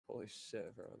Holy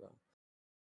shit, bro.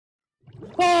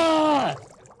 Ah!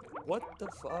 What the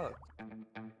fuck?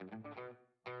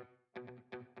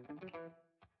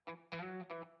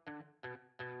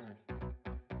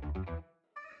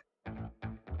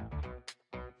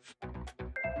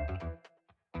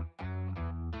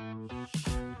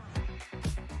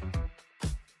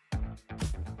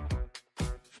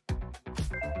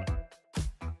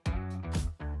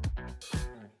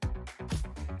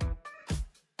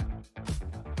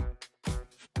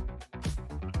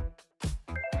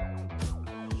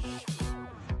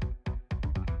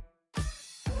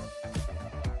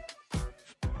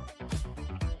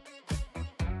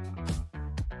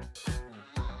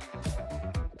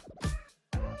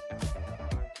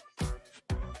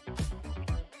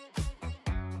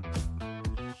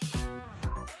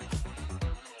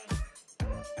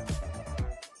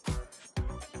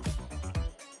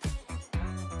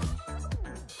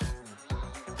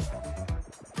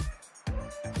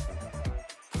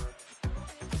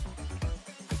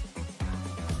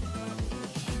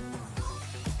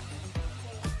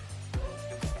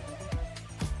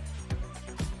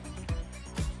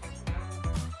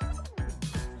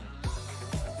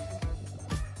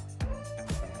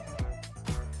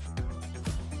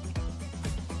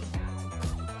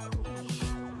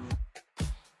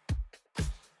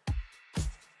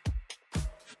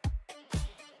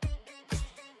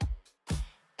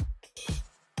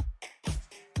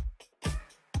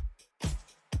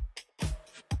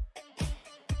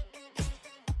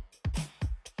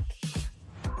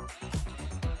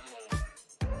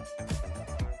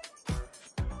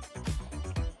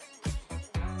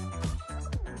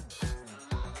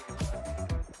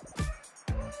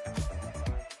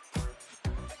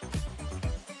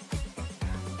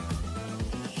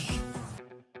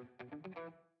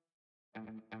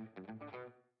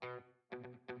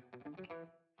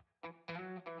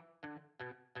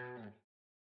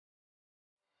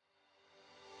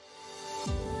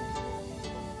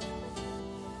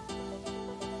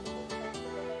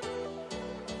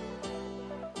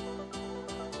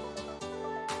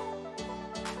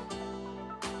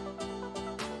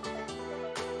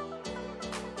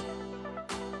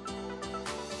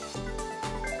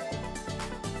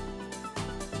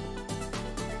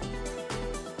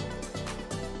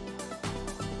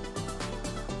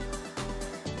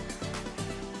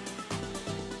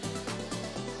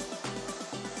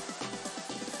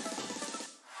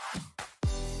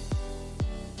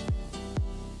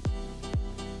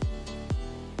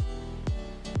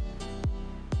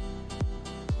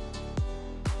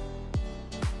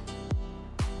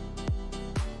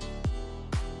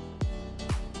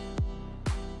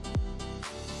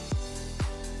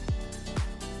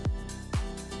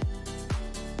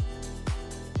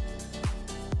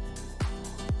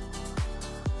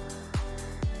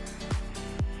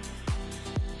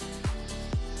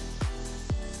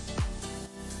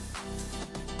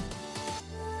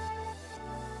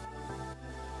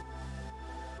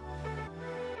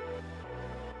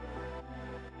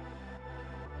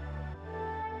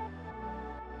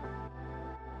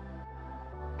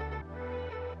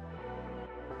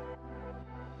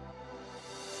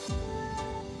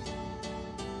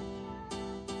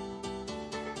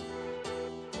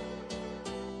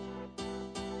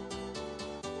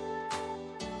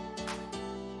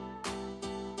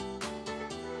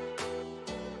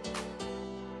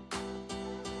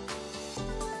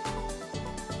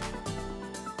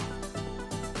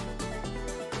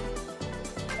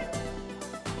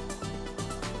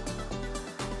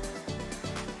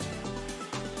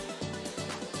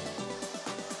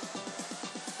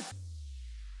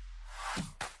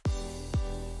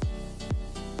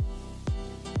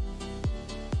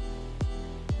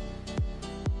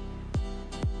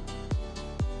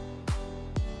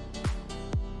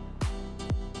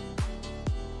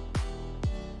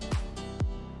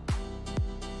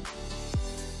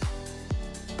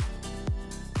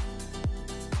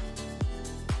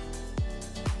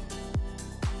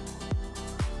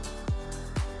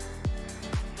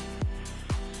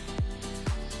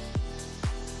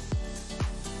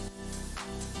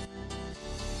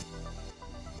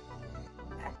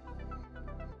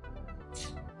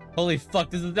 Holy fuck,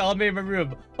 this is the elevator in my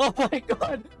room. Oh my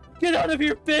god! Get out of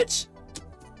here, bitch!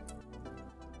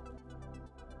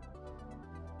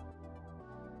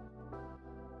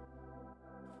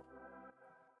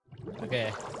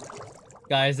 Okay.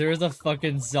 Guys, there is a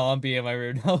fucking zombie in my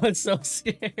room. That was so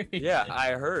scary. Yeah,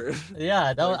 I heard.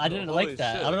 Yeah, that was, Like, I didn't holy like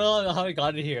that. shit. I don't know how he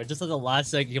got in here. Just at the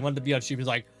last second, he wanted to be on stream. He's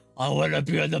like, I want to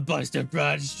be on the Busted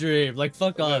Brand stream. Like,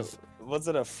 fuck off. Was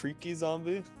it a freaky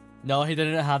zombie? No, he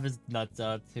didn't have his nuts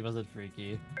out. He wasn't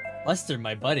freaky. Lester,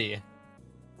 my buddy.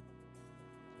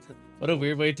 What a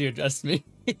weird way to address me.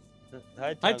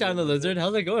 Hi, Time the Lizard.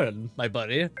 How's it going, my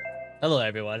buddy? Hello,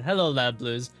 everyone. Hello, Lab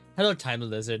Blues. Hello, Time the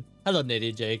Lizard. Hello,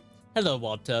 Nitty Jake. Hello,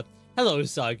 Walter. Hello,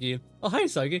 Usagi. Oh, hi,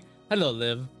 Usagi. Hello,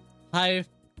 Liv. Hi.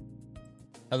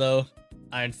 Hello,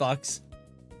 Iron Fox.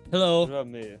 Hello. What about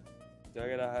me? Do I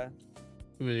get a hi?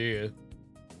 Who are you?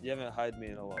 You haven't hired me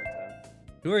in a long time.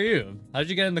 Who are you? How'd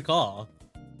you get in the call?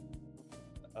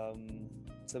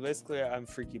 So basically, I'm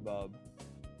Freaky Bob.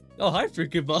 Oh, hi,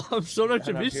 Freaky Bob. So nice to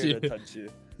And I'm meet here you. to touch you.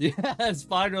 Yes,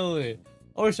 finally.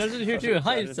 Oh, Sensei's here too.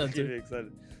 Hi, Sensei.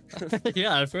 Excited.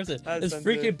 Yeah, of course it. Hi, It's Sensei.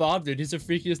 Freaky Bob, dude. He's the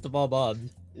freakiest of all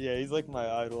Bobs. Yeah, he's like my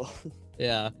idol.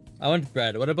 Yeah. I want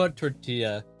bread. What about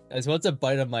tortilla? Guys, what's a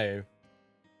bite of my... If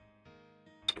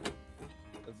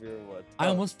you're what? I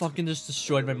almost fucking just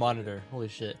destroyed my monitor. Holy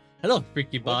shit. Hello,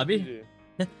 Freaky What did Bobby. you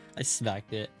I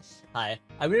smacked it. Hi.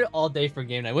 I waited all day for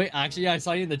game night. Wait, actually, yeah, I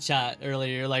saw you in the chat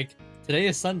earlier. You're like, today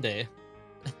is Sunday.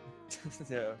 do?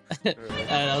 Yeah.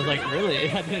 And I was like,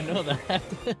 really? I didn't know that.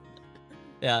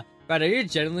 Yeah. Brad, are you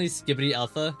generally Skibbity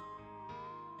Alpha?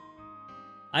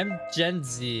 I'm Gen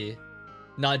Z,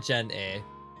 not Gen A.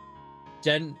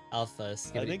 Gen Alpha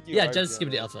Skibbity. think you Yeah, are Gen Gen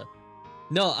Skibbity A. Alpha.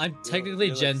 No, I'm technically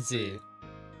you're like Gen Z. 3.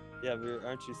 Yeah, but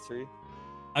aren't you 3?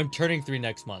 I'm turning 3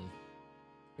 next month.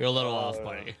 You're a little off, Oh.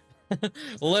 buddy.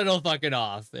 A little fucking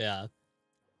off, yeah.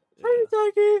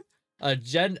 Yeah.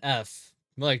 Gen F.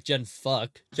 More like Gen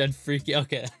Fuck. Gen Freaky.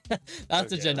 Okay. That's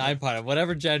the Okay. Gen I'm part of.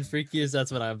 Whatever Gen Freaky is,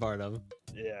 that's what I'm part of.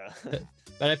 Yeah.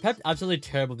 But I pepped absolutely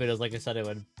terrible videos like I said I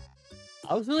would.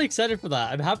 I was really excited for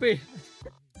that. I'm happy.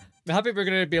 I'm happy we're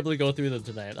gonna be able to go through them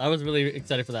tonight. I was really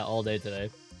excited for that all day today.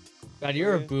 God,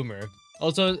 you're a Really? boomer.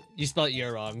 Also, you spelled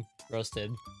year wrong.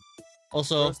 Roasted.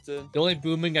 Also, Roasted. the only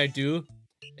booming I do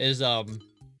is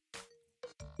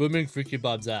booming Freaky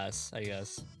Bob's ass, I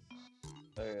guess.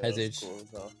 Okay, Has that's age. cool as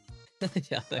hell.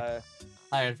 Yeah. Thanks. Hi.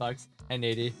 Hi, Iron Fox. Hi,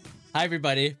 Nady. Hi,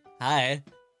 everybody. Hi.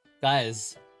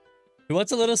 Guys, who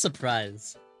wants a little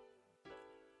surprise?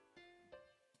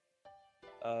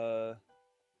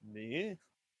 Me?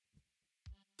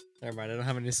 Never mind, I don't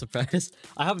have any surprise.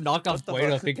 I have knockoff What the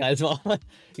bueno fuck? if you guys want.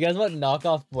 You guys want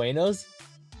knockoff buenos?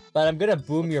 But I'm gonna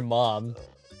boom your mom.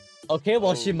 Okay,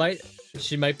 well she Oh,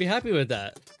 might be happy with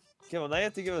that. Okay, well now you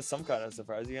have to give us some kind of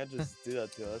surprise. You can't just do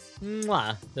that to us.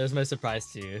 Mwah. There's my surprise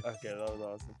to you. Okay, that was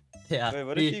awesome. Yeah. Wait,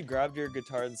 what if you grabbed your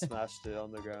guitar and smashed it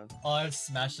on the ground? Oh, I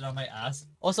smashed it on my ass.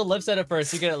 Also, Liv said it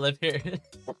first. You get it, Liv here.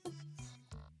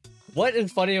 What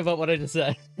is funny about what I just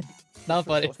said? Not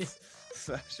funny.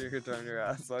 Smash your guitar on your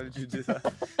ass. Why did you do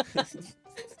that?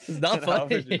 It's not And how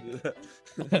would you funny.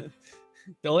 do that?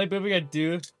 The only booming I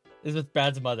do is with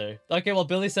Brad's mother. Okay, well,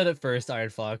 Billy said it first, Iron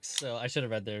Fox, so I should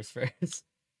have read theirs first.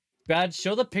 Brad,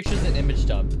 show the pictures in image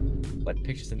dump. What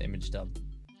pictures in image dump?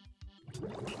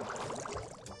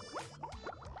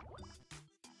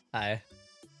 Hi.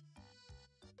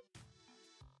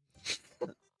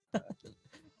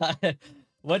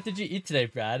 What did you eat today,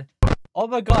 Brad? Oh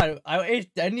my god, I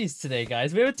ate Denny's today,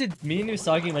 guys. Me and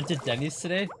Usagi went to Denny's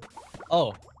today.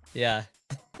 Oh, yeah.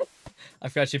 I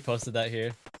forgot she posted that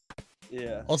here.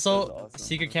 Yeah. Also, that's awesome.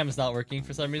 secret cam is not working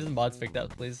for some reason. Mods fix that,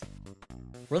 please.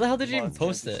 Where the hell did you even Mods can't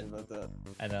post do it? shit about that.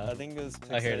 I know. I think it was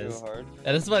Oh, here it Pixar is. Go Hard.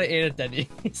 And this is what I ate at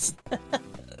Denny's.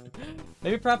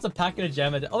 Maybe perhaps a packet of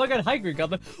jam. Oh my god, hi, Green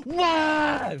Goblin.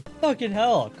 Wow! Fucking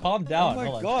hell, calm down. Oh my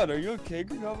Hold on. god, are you okay,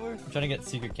 Green Gobbler? I'm trying to get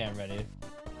secret cam ready.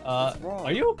 What's wrong?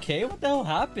 Are you okay? What the hell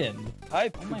happened?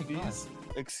 Hi, Oh my poopies.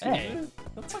 Excuse Hey, me?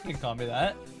 don't fucking call me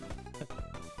that.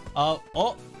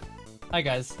 Oh. Hi,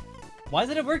 guys. Why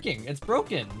isn't it working? It's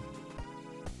broken.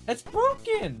 It's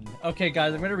broken. Okay,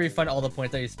 guys, I'm gonna refund all the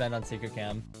points that you spent on secret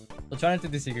cam. So try not to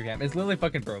do secret cam. It's literally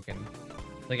fucking broken.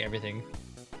 Like everything.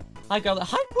 Hi, Goblin.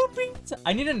 Hi, Poopings.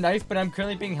 I need a knife, but I'm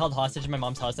currently being held hostage in my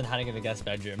mom's house and hiding in the guest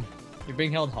bedroom. You're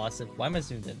being held hostage. Why am I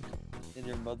zoomed in? In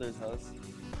your mother's house.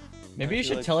 Maybe you Aren't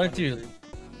should like tell her 23? to.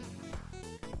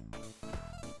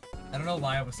 I don't know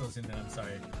why I was so zoomed in. I'm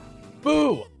sorry.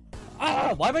 Boo!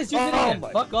 Ah! Why am I zoomed Oh in?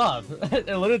 my- Fuck off! It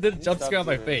literally did a You jump stop scare on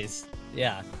my doing it. face.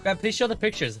 Yeah. Brad, please show the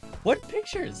pictures. What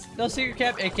pictures? No, secret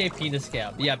cam, aka penis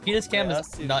cam. Yeah, penis cam I is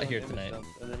asked you not to here image tonight. them,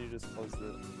 and then you just post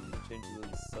it. Change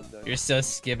the subject. You're so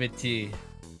skibbity.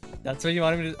 That's what you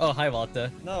wanted me to. Oh, hi, Walter.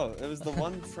 No, it was the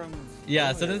one from.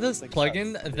 Yeah, so earlier, there's this the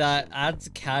plugin cats. that adds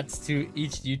cats to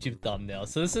each YouTube thumbnail.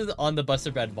 So this is on the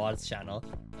Buster Bread VODs channel.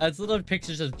 It's little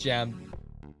pictures of Jam.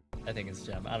 I think it's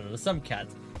Jam. I don't know. Some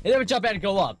cats. It never jump and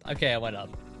go up. Okay, I went up.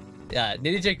 Yeah,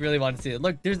 Nitty Jake really wanted to see it.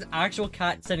 Look, there's actual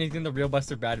cat sending in the real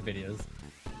Buster Brad videos.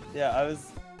 Yeah, I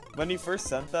was. When he first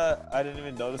sent that, I didn't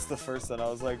even notice the first one. I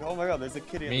was like, oh my god, there's a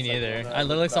kitty. in Me the second neither. one. I And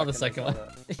literally looked saw back the and I second saw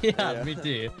one. that. Yeah, Yeah. me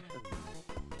too.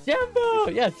 Jambo!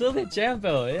 Yeah, Silly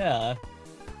Jambo, yeah.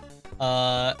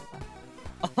 Oh,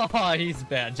 he's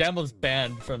banned. Jambo's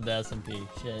banned from the SMP.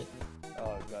 Shit.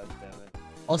 Oh, god damn it.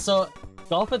 Also,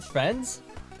 golf with friends?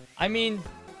 I mean,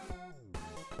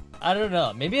 I don't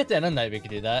know. Maybe at the end of the night we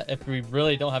could do that if we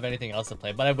really don't have anything else to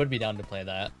play, but I would be down to play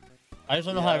that. I just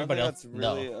don't know how everybody else... That's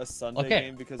really a Sunday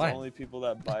game because only people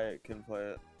that buy it can play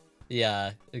it.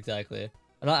 Yeah, exactly.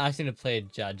 I'm not asking to play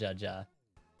Ja Ja Ja.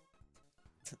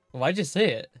 Why'd you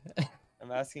say it?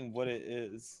 I'm asking what it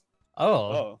is.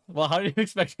 Oh. Well, how do you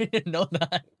expect me to know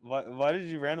that? Why did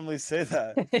you randomly say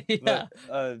that? Yeah.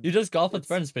 But, you just golf with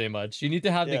friends pretty much. You need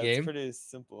to have the game. It's pretty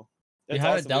simple. You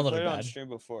haven't downloaded we played it on stream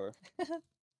before.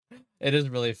 It is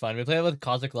really fun. We play it with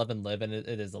Cosmic Love and Live, and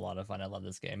it is a lot of fun. I love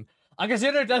this game. I can see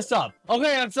it on desktop.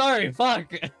 Okay, I'm sorry. Fuck.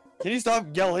 Can you stop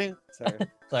yelling? Sorry.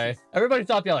 Sorry. Everybody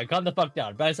stop yelling. Calm the fuck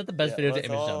down. But I set the best video to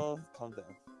image dump. Calm down.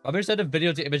 Robert said a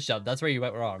video to image dump. That's where you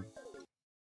went wrong.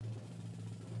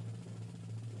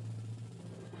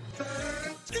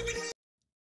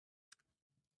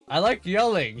 I like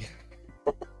yelling.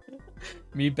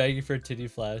 Me begging for a titty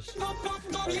flash.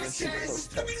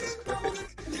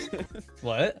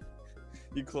 What?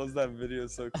 You closed that video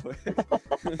so quick.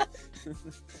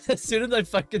 As soon as I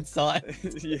fucking saw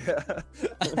it. Yeah.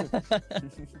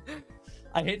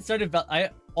 I hate Stardew Valley.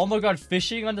 Oh my god,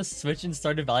 fishing on the Switch in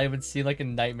Stardew Valley would seem like a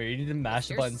nightmare. You need to mash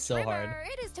the button so hard.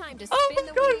 It is time to spin oh my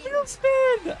the god, wheel. wheel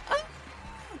spin! Ah.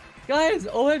 Guys,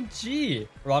 OMG!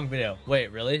 Wrong video.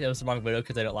 Wait, really? It was the wrong video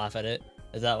because I don't laugh at it?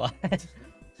 Is that why?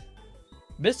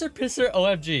 Mr. Pisser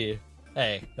OMG.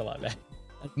 Hey, come on, man.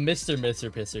 Mr.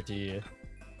 Pisser to you.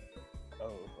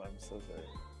 Oh, I'm so sorry.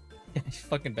 You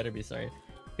fucking better be sorry.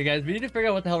 Okay, guys, we need to figure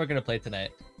out what the hell we're gonna play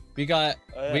tonight. We got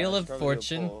Wheel of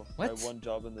Fortune. What? I one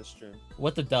job in this stream.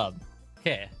 What the dub?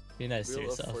 Okay, be nice Wheel to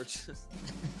yourself. Of Fortune.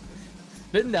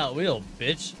 Spin that wheel,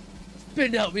 bitch.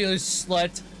 Spin that wheel, you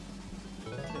slut.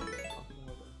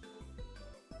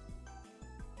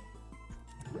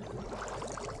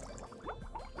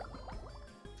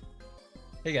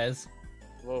 Hey guys.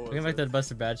 Welcome back to the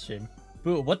Buster Bad stream.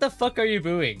 Boo, what the fuck are you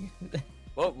booing?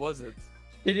 What was it?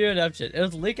 Video redemption. It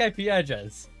was link IP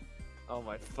address. Oh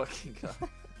my fucking god.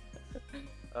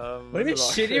 What do you mean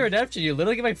shitty redemption? You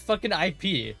literally get my fucking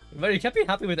IP. But you can't be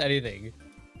happy with anything.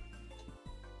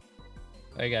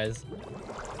 Alright guys.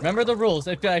 Remember the rules.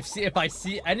 If I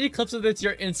see any clips of this,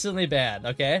 you're instantly banned,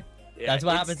 okay? Yeah, that's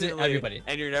what happens to everybody.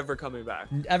 And you're never coming back.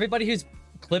 Everybody who's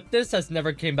clipped this has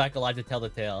never came back alive to tell the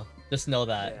tale. Just know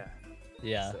that.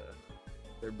 Yeah.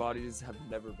 Their bodies have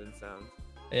never been found.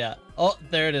 Yeah. Oh,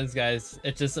 there it is, guys.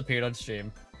 It just appeared on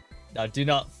stream. Now, do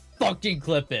not fucking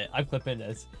clip it. I'm clipping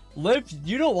this. Liv,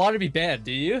 you don't want to be banned,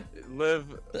 do you?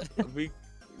 Liv,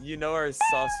 you know our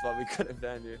soft spot. We couldn't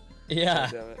ban you. Yeah.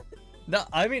 Oh, damn it. No,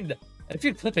 I mean, if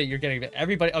you clip it, you're getting banned.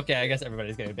 Everybody. Okay, I guess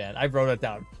everybody's getting banned. I wrote it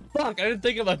down. Fuck, I didn't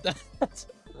think about that.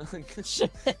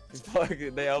 Shit. Fuck,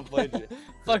 they outplayed you.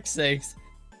 Fuck's sakes.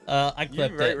 I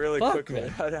clipped it. Really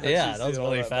quickly. Yeah, that was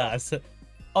really fast.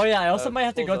 Oh yeah, I also might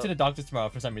have to go to the doctor tomorrow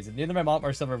for some reason. Neither my mom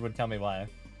or Silver would tell me why.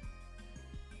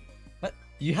 What?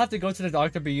 You have to go to the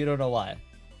doctor, but you don't know why.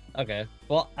 Okay.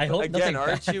 Well, I hope again.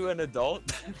 Aren't bad. you an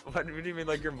adult? What do you mean?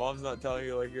 Like your mom's not telling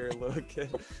you like you're a little kid?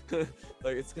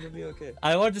 Like it's gonna be okay.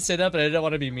 I wanted to say that, but I didn't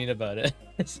want to be mean about it.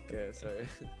 Okay, sorry.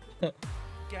 Got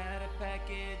a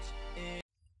package.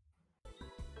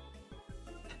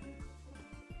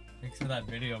 Thanks for that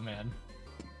video, man.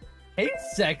 Hey,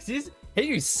 sexies. Hey,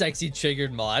 you sexy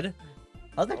triggered mod.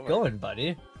 How's it going,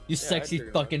 buddy? You sexy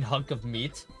fucking hunk of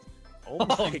meat. Oh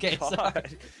my god.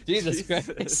 Sorry. Jesus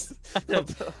Christ. What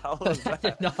the hell was that? I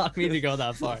did not mean to go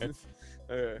that far.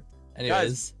 Anyways.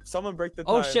 Guys, someone break the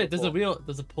tie. Oh shit, there's a wheel.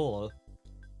 There's a pull.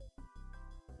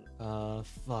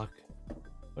 Fuck.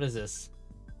 What is this?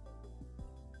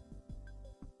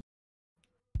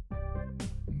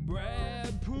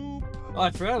 Oh,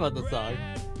 I forgot about the song.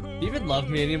 Do you even love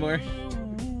me anymore?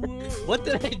 What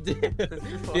did I do?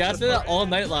 You asked me that all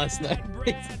night last night.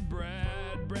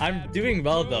 I'm doing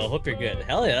well though. Hope you're good.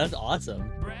 Hell yeah, that's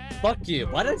awesome. Fuck you.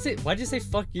 Why'd you say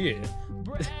fuck you?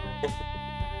 What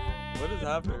is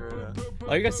happening right now?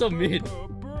 Oh, you got so mean.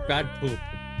 Brad poop.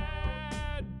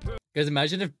 Guys,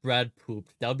 imagine if Brad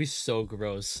pooped. That would be so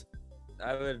gross.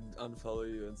 I would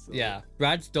unfollow you instantly. Yeah,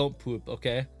 Brads don't poop,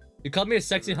 okay? You called me a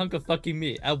sexy hunk of fucking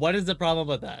meat. And what is the problem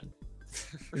with that?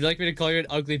 Would you like me to call you an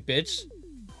ugly bitch?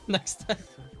 Next time.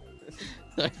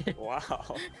 Sorry.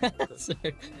 Wow.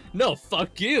 Sorry. No,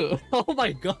 fuck you. Oh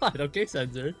my god. Okay,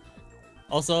 censor.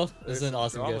 Also, this is an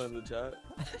awesome gift. In the chat.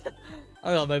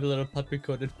 I got my little puppy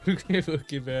coated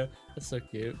Pookie bear. That's so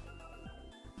cute.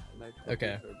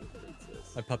 Okay.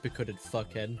 My puppy coated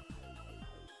fuckhead.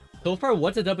 So far,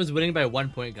 What's It Up is winning by 1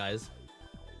 point, guys.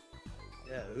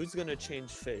 Yeah, who's gonna change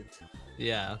fate?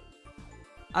 Yeah.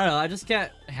 I don't know, I just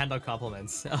can't handle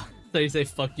compliments. So you say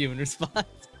fuck you in response.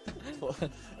 Well,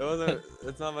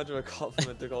 it's not much of a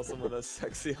compliment to call someone a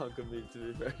sexy hunk of meat, to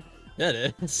be fair. Yeah,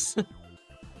 it is.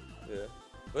 Yeah.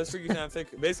 What's freaky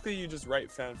fanfic? Basically, you just write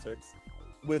fanfics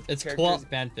with It's characters. co-op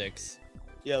fanfics.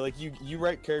 Yeah, like you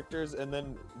write characters and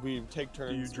then we take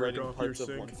turns writing parts of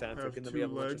one fanfic and then we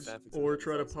have a bunch of fanfics. Or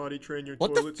try to potty train your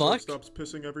What the toilet so it fuck? stops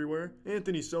pissing everywhere.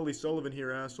 Anthony Sully Sullivan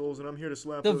here, assholes, and I'm here to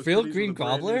slap The those real kitties Green with a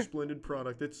brand new Gobbler? splendid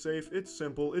product. It's safe, it's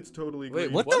simple, it's totally Wait,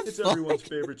 green. what the It's fuck? everyone's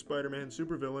favorite Spider-Man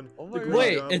supervillain. Oh the my Green God.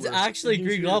 Wait, Gobbler. it's actually And he's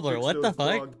Green here to Gobbler, fix what the those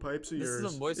fuck? clogged pipes of This is a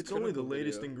yours. moist It's only the critical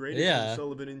latest video. and greatest Yeah. in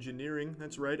Sullivan engineering.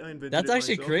 That's right, I invented That's it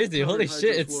actually myself. crazy. Powdered Holy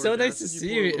shit, it's so hydrofluoric nice to acid, see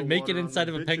pour a you little make water it on inside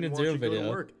the of a bitch Penguin and Zero watch it go to video.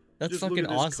 work. That's Just fucking look at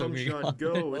this awesome, cum Green shot Gobbler.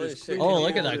 go. It Holy is shit. clean Oh, and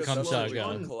look at all that this cum slow. shot You go.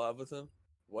 wanna collab with him?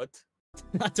 What?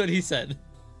 That's what he said.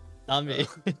 Not me.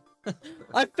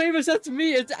 I'm famous, that's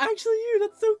me. It's actually you.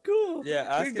 That's so cool. Yeah,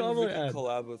 ask Green him if we Gobbler can ad.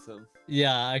 collab with him.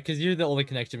 Yeah, because you're the only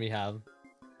connection we have.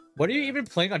 What are you even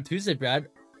playing on Tuesday, Brad?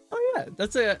 Oh yeah,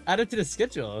 that's added to the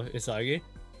schedule, Isagi.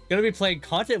 Gonna be playing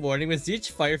Content Warning with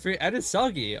Zeech, Firefree, and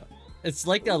Isagi. It's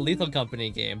like a Lethal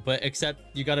Company game, but except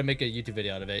you gotta make a YouTube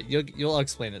video out of it. You'll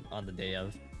explain it on the day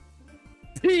of.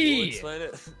 You'll explain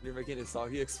it? You're making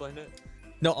Isagi explain it?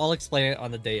 No, I'll explain it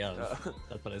on the day of. Uh,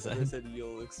 That's what I I said. said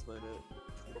you'll explain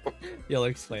it. You'll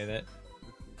explain it.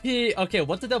 Okay,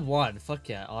 What's the Dub 1? Fuck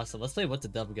yeah, awesome. Let's play What's the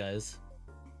Dub, guys.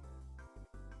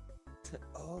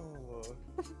 Oh.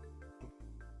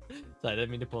 Sorry, I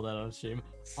didn't mean to pull that on stream.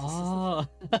 Oh.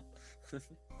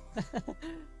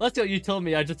 Let's go. You told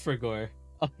me. I just forgot.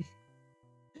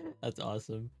 That's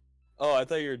awesome. Oh, I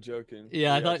thought you were joking.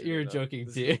 Yeah, I You thought actually you were did that. joking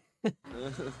This too. is-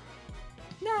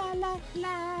 La la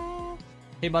la.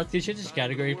 Hey, Mods, can you change this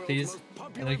category, please?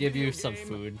 And I'll give you some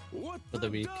food for the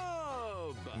week.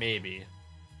 Maybe.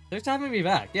 Thanks for having me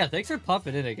back. Yeah, thanks for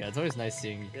popping in again. It's always nice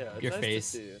seeing Yeah, it's your nice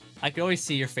face. To see you. I can always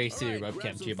see your face through your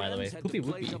webcam too, by the way. Poopy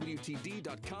whoopy.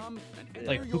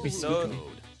 Like poopy No, scoopy.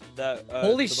 that,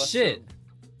 Holy the best shit! of-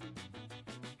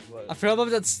 What? I forgot about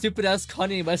that stupid ass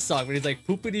Kanye West song when he's like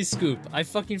poopity scoop. I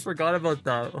fucking forgot about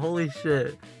that. Holy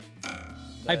shit.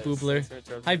 Hi, Nice. Boobler. Thanks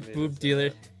for interrupting Hi, me to boob say dealer.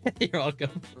 You're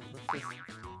welcome.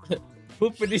 that.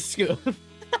 Poopity scoop.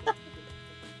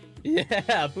 Yeah,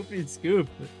 poopity scoop.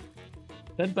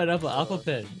 Pen pineapple, apple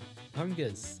pen.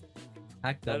 Hungus.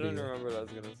 Hack I don't W. remember what I was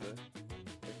gonna say.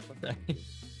 Like, fuck.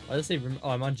 Why does it say oh,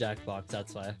 I'm on Jackbox,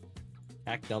 that's why.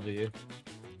 Hack W.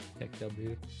 Hack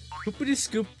W. Poopity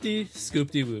scoopty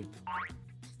scoopty whoop.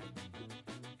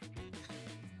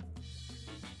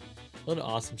 What an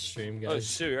awesome stream, Oh guys.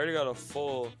 shoot, we already got a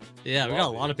full. Yeah, we got a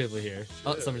lobby. lot of people here.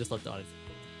 Oh, Shit. someone just left the audience.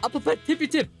 Apple pet tippy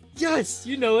tip! Yes!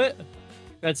 You know it!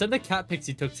 Man, send the cat pics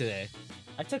you took today.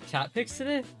 I took cat pics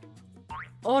today?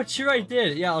 Oh, sure I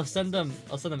did. Yeah, I'll send them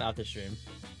after stream.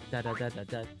 Da da da da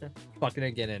da da. Fucking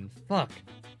didn't get in. Fuck.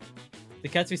 The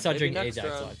cats we saw Maybe during next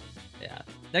Ajax round. one. Yeah.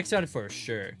 Next round for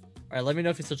sure. Alright, let me know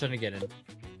if you're still trying to get in.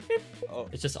 Oh,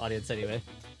 It's just audience anyway.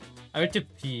 I went to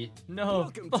pee. No,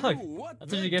 fuck.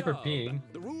 That's what you get for peeing.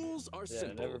 The rules are Yeah,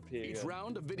 simple. never pee Each again.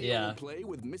 round of video Yeah. will play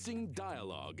with missing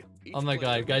dialogue. Each Oh my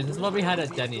player god, guys, this is what we had at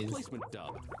will Denny's. replacement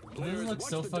dub. Doesn't Players it look watch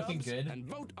so the fucking dubs good? And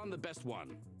vote on the best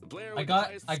one. The player I with got- the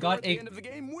highest I score got at the a end of the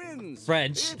game wins.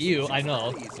 French. It's Ew, easy I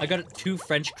know. as I got 2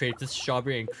 French crepes with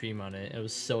strawberry and cream on it. It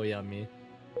was so yummy.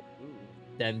 ooh.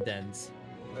 Dens.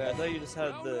 Wait, I thought you just had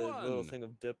Round the one. little thing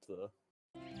of dip though.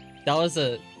 That was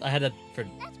I had it for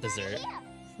That's dessert. right here.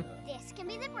 This can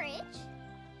be the bridge.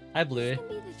 Hi, Bluey. This can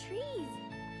be the trees.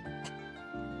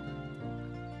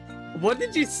 What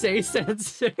did you say,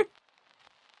 Censor?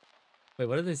 Wait,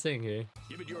 what are they saying here?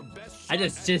 Give it your best I shot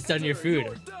just and jizzed on your enter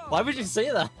food. dub. Why would you say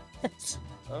that?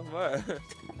 Oh my.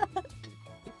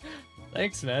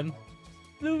 Thanks, man.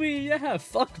 Bluey, yeah,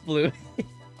 fuck Bluey.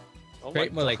 Oh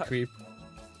Crepe more like God. creep.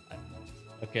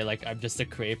 Okay, like I'm just a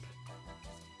crepe.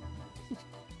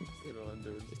 Good one,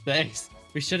 dude. Thanks.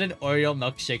 We should an Oreo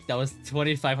milkshake that was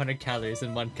 2,500 calories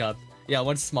in 1 cup. Yeah,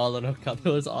 1 small little cup. It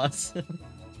was awesome.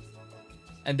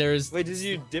 And there's Wait, did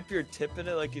you dip your tip in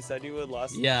it like you said you would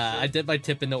last? yeah, I time? dipped my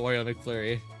tip in the Oreo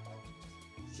McFlurry.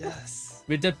 Yes.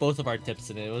 We dipped both of our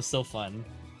tips in it. It was so fun.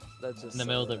 That's just In the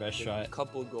middle of the a restaurant.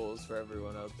 couple goals for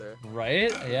everyone out there.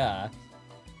 Right? Yeah.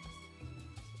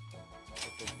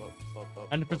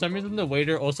 And for some reason, the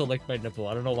waiter also liked my nipple.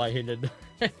 I don't know why he did.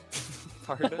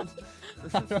 Pardon?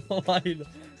 I don't know why he did.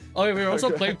 Oh, wait, we were also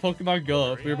playing Pokemon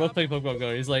Go. We were both playing Pokemon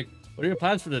Go. He's like, what are your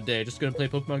plans for the day? Just gonna play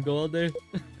Pokemon Go all day?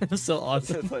 It was so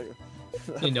awesome. It's like,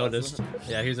 He noticed. Awesome.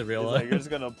 Yeah, he's a real He's one. like, you're just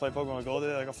gonna play Pokemon Gold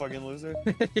like a fucking loser?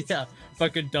 Yeah,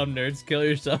 fucking dumb nerds, kill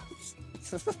yourselves.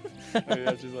 Oh,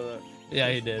 yeah, she saw that. Yeah,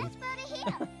 he did. Let's put it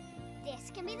here.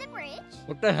 This can be the bridge.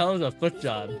 What the hell is a foot These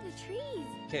job? can be the trees.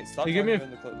 Okay, stop Hey, give me talking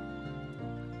in the clip.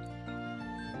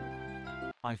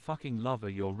 I fucking love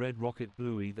your red rocket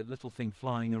bluey, that little thing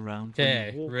flying around. Okay,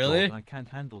 when you walk, really? God, I can't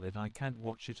handle it. I can't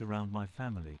watch it around my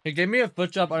family. He gave me a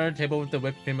foot job under the table with the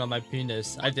whipped cream on my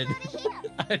penis. I did. Let's put it here.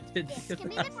 I did This do can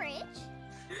be that. the bridge.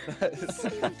 Nice. These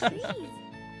can be the trees.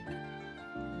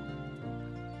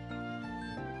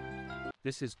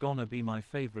 This is gonna be my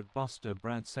favorite Buster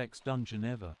Brad sex dungeon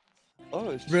ever.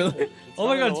 Oh, shit. Really? It's Oh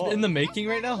my coming god, it's in the along. making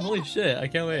right now? Holy shit, I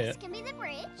can't wait. This can be the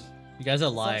bridge. You guys are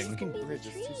It's not lying. fucking These can be bridge, the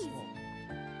it's too trees. small.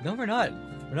 No, we're not.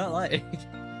 We're not lying.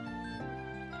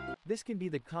 This can be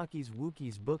the cockies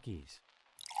wookies bookies.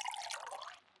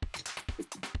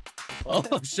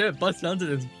 Oh shit, bust down to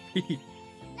his feet.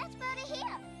 Let's put it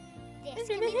here. This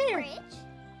can be the bridge.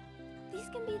 These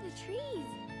can be the trees.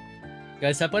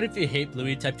 Guys, type out if you hate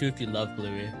Bluey, type 2 if you love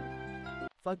Bluey.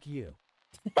 Fuck you.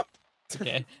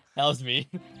 Okay, that was me.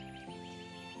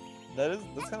 That's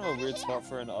kind of a weird spot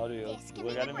for an audio. This can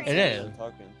Like, be I the didn't bridge. It expect is. them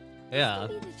talking. Yeah.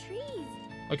 These can be the trees.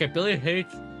 Okay, Billy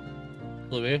hates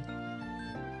Bluey.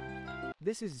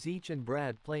 This is Zeech and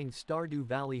Brad playing Stardew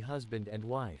Valley husband and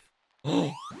wife.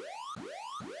 Okay,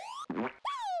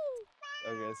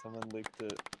 someone leaked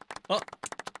it.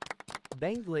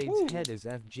 Bangblade's head is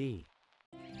FG.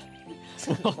 Let's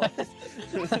put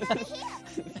it here.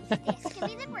 This can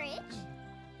be the bridge.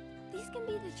 These can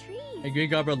be the trees. And Green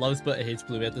Goblin loves but hates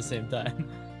Bluey at the same time.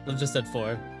 I've just said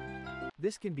 4.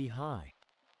 This can be high.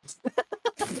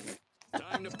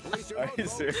 Time to place your Are you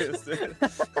vote. serious, dude?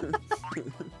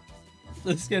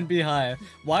 This can be high.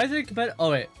 Why is it competitive?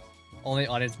 Oh wait, only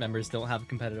audience members don't have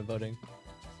competitive voting.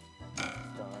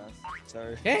 Dumbass.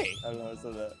 Sorry. Hey! I don't know, I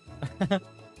said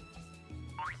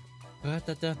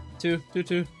that.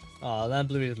 2. Aw, that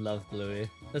Bluey loves Bluey.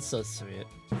 That's so sweet.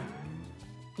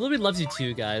 Bluey loves you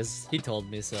too, guys. He told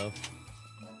me so.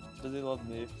 Does he love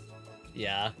me?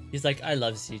 Yeah, he's like, I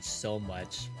love Zeech so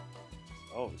much.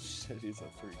 Oh shit, he's a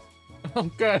freak.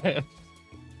 Okay.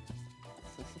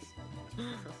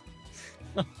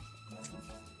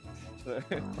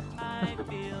 I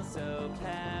feel so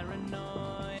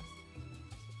paranoid.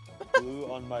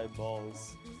 Blue on my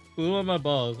balls. Blue on my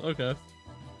balls. Okay.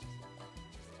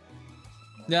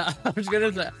 Yeah, I'm just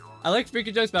gonna say, I like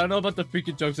freaky jokes, but I don't know about the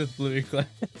freaky jokes with Bluey class.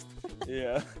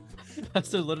 Yeah. That's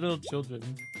the little children.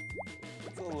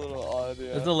 It's a little odd,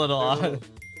 yeah. It's a little They're odd.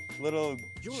 Little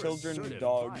You're a children certified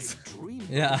dogs. dream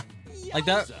Yeah. Like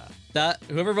that. Yowza. That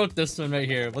whoever wrote this one right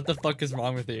here, what the fuck is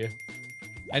wrong with you?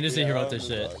 I just think he wrote this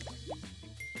shit.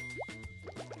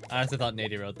 I honestly thought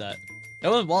Nady wrote that. It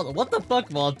was Walter. What the fuck,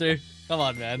 Walter? Come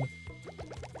on, man.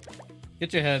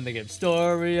 Get your head in the game.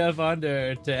 Story of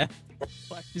Undertale.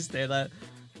 Why'd you say that?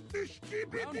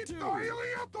 Round 2.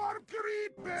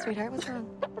 Sweetheart, what's wrong?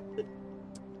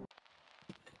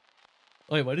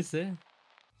 Wait, what did he say?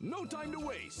 No time to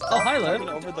waste. Oh, hi, Talking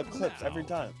Liv. over the clips every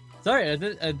time. Sorry, I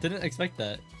didn't expect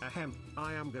that. Ahem,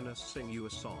 I am gonna sing you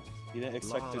a song. You didn't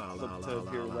expect the clip to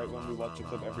appear right when we watch a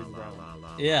clip every round.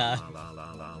 Yeah.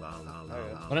 Oh,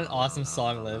 yeah. What an awesome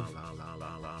song, Liv.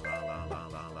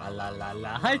 La la la la.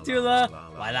 Hi, Tula.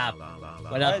 What up?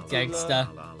 What Hi, up, Tula. gangsta?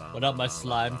 What up, my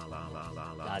slime?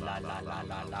 La la la la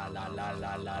la la la la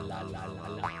la la la la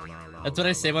la. That's what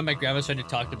I say when my grandma's trying to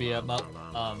talk to me about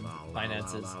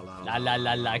finances. La la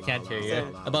la la. I can't hear you.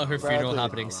 About her funeral Bradley,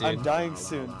 happening I'm soon. dying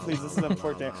soon. Please, this is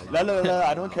important. La la la,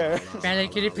 I don't care. Bradley,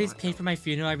 can you please pay for my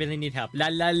funeral? I really need help. La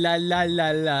la la la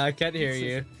la la. I can't hear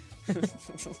you.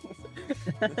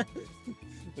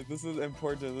 Like, this is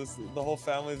important. The whole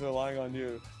family's relying on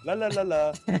you. La la la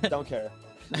la. Don't care.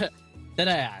 Then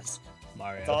I ask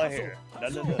Mario. That's all I hear. La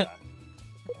la la.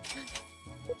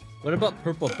 What about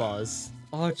purple balls?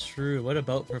 Oh, true. What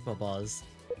about purple balls?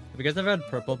 Have you guys ever had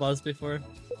purple balls before?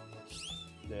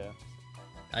 Yeah.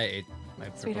 I ate my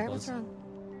purple Sweetheart, balls. what's wrong?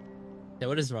 Yeah,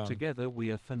 what is wrong? Together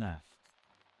we are FNAF.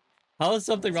 How is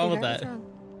something wrong with Sweetheart, that? what's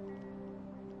wrong?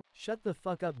 Shut the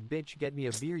fuck up, bitch. Get me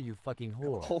a beer, you fucking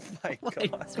whore. Oh my My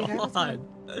god. Sweetheart, what's God.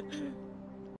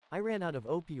 I ran out of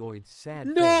opioids, sad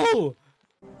face. No!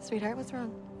 Sweetheart, what's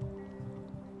wrong?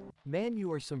 Man,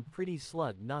 you are some pretty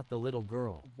slut, not the little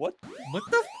girl. What? What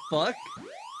the fuck?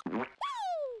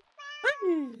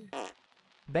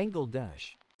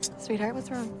 Bangladesh. Sweetheart,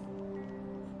 what's wrong?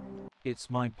 It's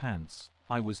my pants.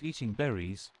 I was eating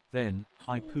berries, then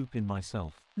I poop in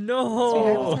myself. No!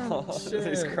 Sweetheart, what's Oh,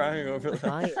 he's shit. crying over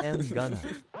that. I am gonna.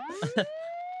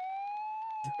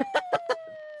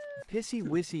 Pissy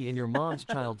Wissy in your mom's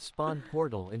child spawn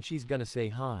portal and she's gonna say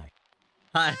hi.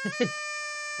 Hi.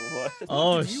 What?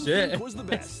 Oh Do you shit. think was the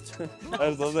best? I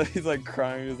just love that he's like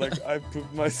crying. He's like, I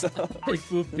pooped myself. I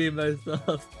pooped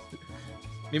myself.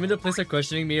 Me when the police are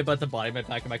questioning me about the body in my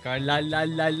back of my car. La la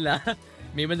la la.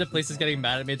 Me when the police is getting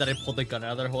mad at me that I pulled the gun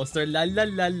out of their holster. La la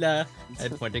la la.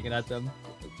 And pointing it at them.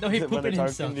 No, he When pooped they're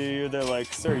himself. talking to you, they're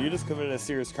like, sir, you just committed a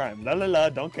serious crime. La la la,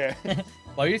 don't care.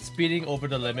 Why are you speeding over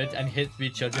the limit and hit 3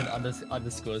 children on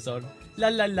the school zone? La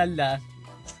la la la.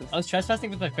 I was trespassing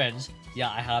with my friends. Yeah,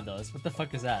 I have those. What the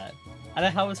fuck is that? And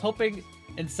I was hopping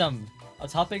in some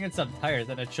tires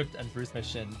and I tripped and bruised my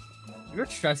shin. You're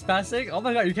trespassing? Oh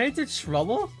my god, you're getting into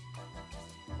trouble?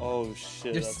 Oh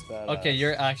shit, that's bad. Okay,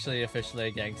 you're actually officially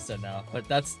a gangster now, but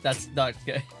that's not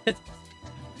good. Nice.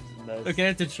 We're getting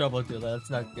into trouble too, that's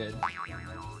not good.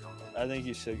 I think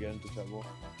you should get into trouble.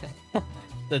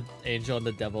 The angel and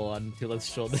the devil on Tula's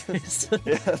shoulders.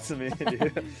 Yeah, that's me,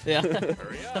 dude. Yeah.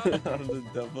 Hurry up. I'm the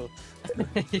devil.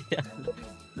 Yeah.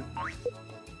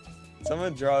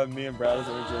 Someone draw me and Brad as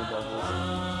original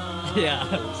devils. Yeah.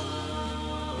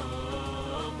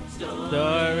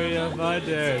 Story of my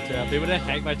dare trap. They would have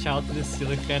hanged my child to the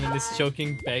ceiling fan and is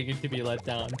choking, begging to be let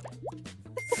down.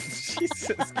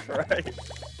 Jesus Christ.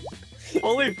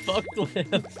 Holy fuck,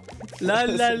 Liv. La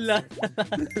la la.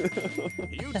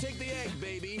 You take the egg,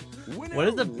 baby. Winner, What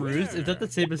is the bruise? winner. Is that the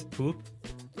same as poop?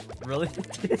 Really?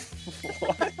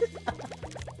 What?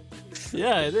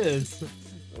 Yeah, it is.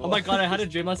 Oh my god, I had a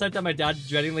dream last night that my dad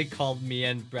dreadingly called me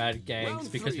and Brad gangs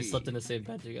Round because we 3. slept in the same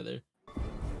bed together.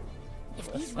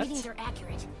 If these What? readings are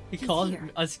accurate, He he's called here.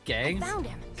 us I gangs? found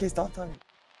him. Okay, stop talking.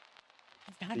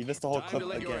 You missed the whole Time clip to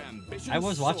let your again. ambitions I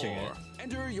was watching soar. it.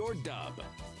 Enter your dub.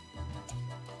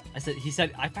 He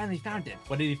said, I finally found it.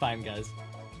 What did he find, guys?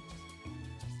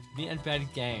 Me and Brad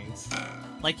gangs.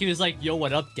 Like he was like, yo,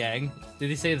 what up, gang? Did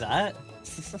he say that?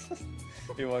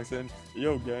 He walks in,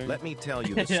 yo gang. Let me tell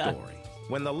you the Yeah. story.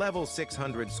 When the level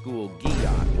 600 school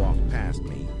Giot walked past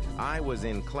me, I was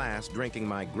in class drinking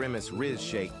my Grimace Riz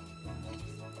shake.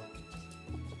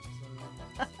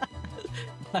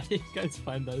 How do you guys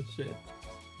find that shit?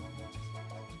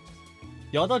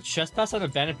 Y'all don't trespass on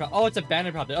abandoned property. Oh, it's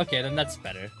abandoned property. Okay, then that's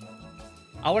better.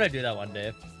 I want to do that one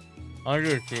day. I want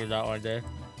to do that one day.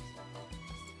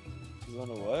 You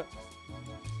wanna what?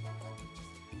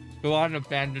 Go on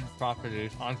abandoned property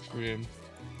on stream.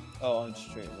 Oh, on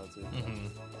stream, that's it.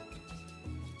 I'm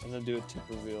gonna do a tip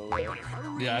reveal there.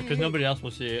 Yeah, because nobody else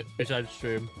will see it besides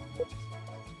stream.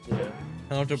 Yeah. I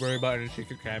don't have to worry about any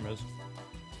secret cameras.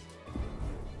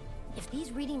 If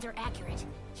these readings are accurate,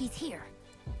 he's here.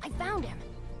 I found him.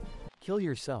 Kill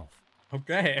yourself.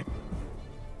 Okay.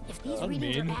 If these That's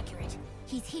readings mean. are accurate,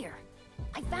 he's here.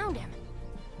 I found him.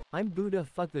 I'm Buddha,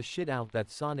 fuck the shit out that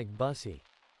Sonic Bussy.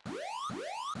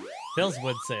 Tails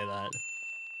would say that.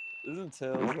 Isn't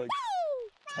Tails like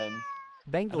 10? I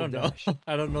Bangle don't know. Dash.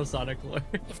 I don't know Sonic lore.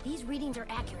 If these readings are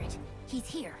accurate, he's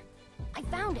here. I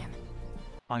found him.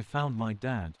 I found my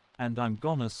dad, and I'm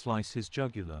gonna slice his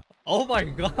jugular. Oh my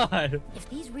god. If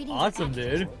these readings Awesome, are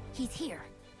accurate, dude. he's here.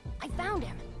 I found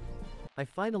him. I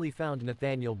finally found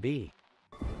Nathaniel B.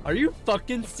 Are you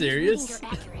fucking If these readings serious?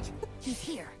 are accurate, he's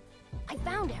here. I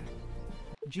found him.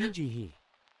 Gigi he.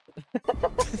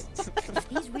 If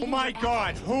these readings are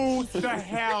accurate, who the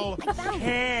hell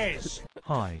cares?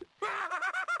 Hi.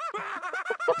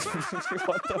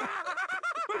 What the?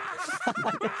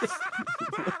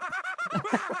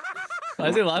 Why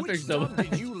is he laughing Which so dub much?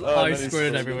 did you Oh, he then he's squirted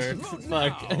squirting. everywhere. Vote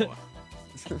Fuck. now.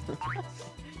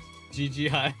 GG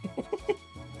high.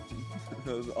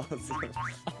 That was awesome.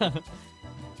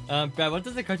 Brad, what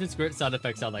does the cartoon squirt sound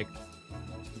effect sound like?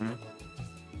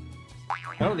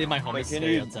 I don't leave my home Wait, can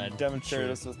stay you outside. demonstrate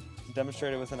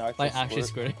it with an actual By actually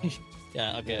squirt? squirting.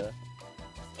 Yeah, okay.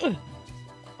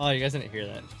 Oh, you guys didn't hear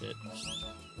that shit.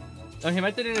 Oh, he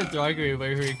might have did it in a derogatory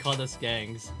where he called us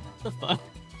gangs. What the fuck?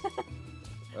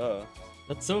 Oh.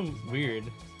 That's so weird.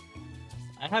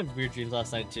 I had weird dreams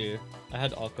last night too. I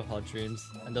had alcohol dreams,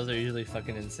 and those are usually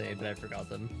fucking insane, but I forgot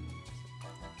them.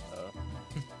 Oh.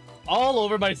 All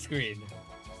over my screen.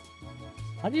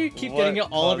 How do you keep getting it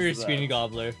What all over your caused screen, that?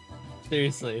 Gobbler?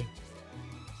 Seriously.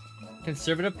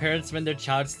 Conservative parents when their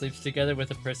child sleeps together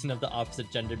with a person of the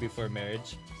opposite gender before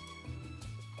marriage.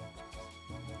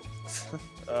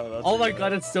 Oh, that's Oh my really god,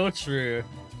 bad. it's so true.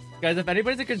 Guys, if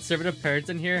anybody's a conservative parent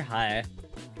in here, hi.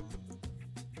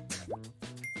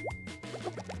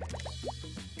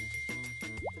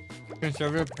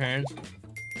 Conservative parents,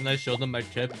 and I showed them my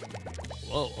chip.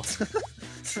 Whoa.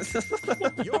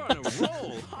 You're on a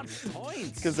roll. Hot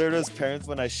points. Because they're those parents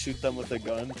when I shoot them with a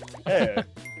gun. Hey,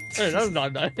 Hey, that's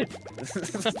not nice.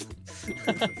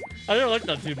 I don't like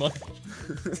that too much.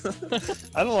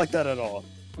 I don't like that at all.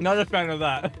 Not a fan of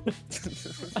that.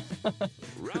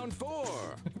 Round 4.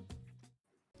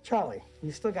 Charlie,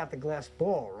 you still got the glass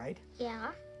ball, right?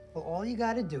 Yeah. Well, all you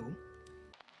gotta do...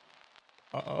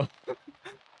 Uh-oh.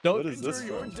 Don't... What is this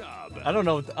Your from? dub. I don't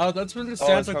know. Oh, that's from the it's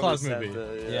Santa probably Claus movie.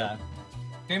 Santa, yeah. Yeah.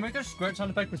 Can you make a squirt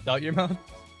sound effect without your mouth?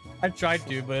 I tried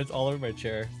to, but it's all over my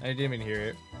chair. I didn't even hear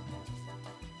it.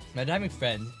 My dynamic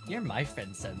friend. You're my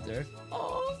friend, Center.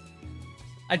 Oh.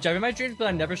 I drive in my dreams, but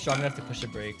I'm never strong enough to push the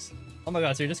brakes. Oh my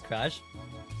god, so you just crashed?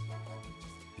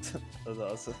 That's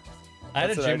awesome. I had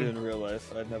That's a what I dream. do in real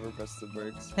life. I'd never press the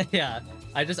brakes. Yeah,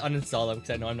 I just uninstall them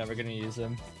because I know I'm never gonna use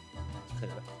them.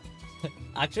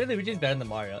 Actually, Luigi's better than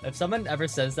Mario. If someone ever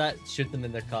says that, shoot them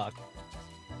in their cock.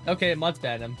 Okay, mods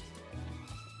ban him.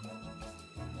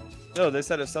 No, they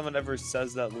said if someone ever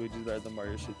says that Luigi's better than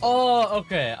Mario, shoot them. Oh,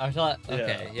 okay. I thought.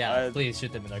 Okay, yeah. I- Please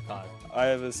shoot them in their cock.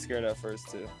 I was scared at first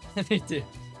too. Me too.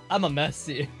 I'm a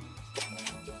messy.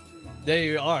 There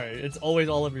you are. It's always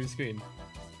all over your screen.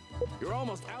 You're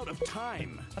almost out of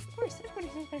time. Of course, everybody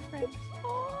here's my friend.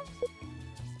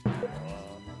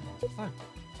 Fuck.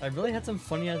 I really had some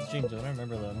funny ass dreams. I don't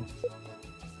remember them.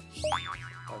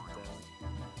 God damn.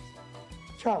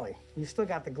 Charlie, you still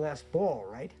got the glass ball,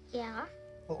 right? Yeah.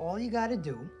 Well, all you gotta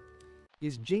do...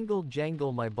 Is jingle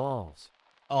jangle my balls.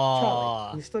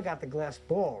 Charlie, Oh, you still got the glass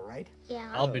ball, right? Yeah.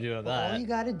 I'll be doing Well, all that. you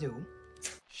gotta do...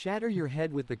 Shatter your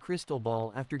head with the crystal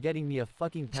ball after getting me a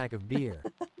fucking pack of beer.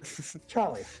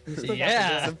 Charlie, you still Yeah. got the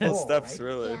glass Simple ball, steps, right?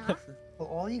 really. Yeah. Well,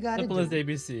 all you gotta Simple do... as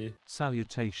ABC.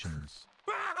 Salutations.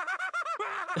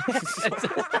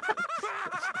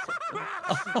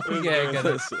 Okay, I get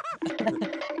it.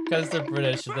 Because they're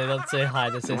British, they don't say hi,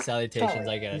 they say salutations. Charlie,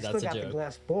 I get you it. still That's a got the joke.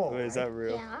 glass ball, Wait, is that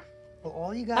real? Yeah. Well,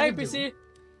 all you gotta Hi, do... NPC.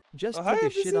 Just Oh, hi, take a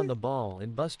shit NPC. on the ball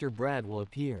and Buster Brad will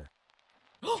appear.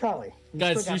 Charlie, you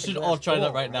Guys, still you got the should glass all try that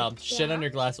ball, right now. Shit on Yeah. your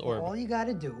glass Well, orb. all you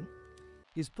gotta do...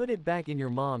 Is put it back in your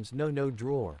mom's no-no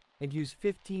drawer and use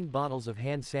 15 bottles of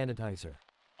hand sanitizer.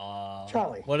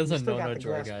 Charlie, what is you a still got no-no the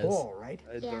drawer, glass guys? ball, right?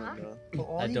 I Yeah. don't know. Well,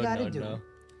 all I you don't gotta know, do... no.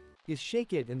 Is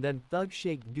shake it and then thug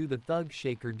shake do the thug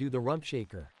shaker do the rump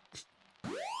shaker.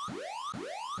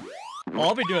 Oh,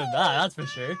 I'll be doing that, that's for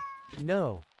sure.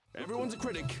 No. Everyone's a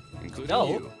critic, including No.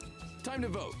 you. Time to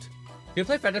vote. Can you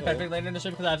play Frederick Frederick later in the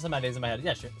show because I have some ideas in my head?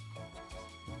 Yeah, sure.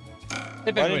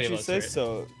 If Why everybody didn't you votes say for it.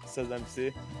 so? Says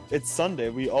MC. It's Sunday.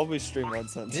 We always stream on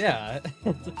Sunday. Yeah,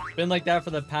 it's been like that for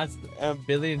the past Um,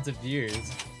 billions of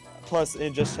years. Plus,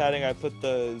 in just chatting, I put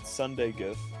the Sunday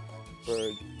gif for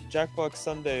Jackbox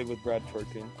Sunday with Brad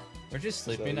twerking. Weren't you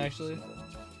sleeping So- actually?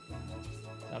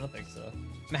 I don't think so.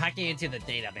 I'm hacking into the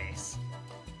database.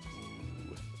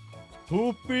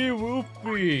 Whoopie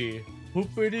whoopie.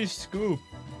 Whoopity scoop.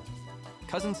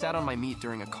 Cousin sat on my meat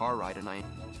during a car ride tonight.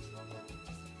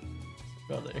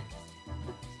 Brother.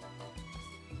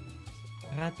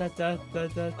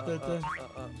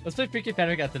 Let's play Freaky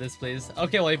Panic after this, please.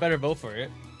 Okay, well, you better vote for it.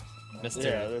 Mister.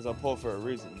 Yeah, there's a poll for a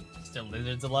reason. Still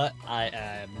lizards a lot. I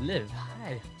am Liv.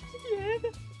 Hi.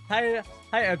 Hi,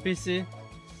 NPC.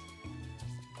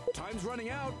 Time's running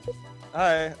out.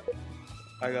 Hi.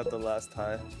 I got the last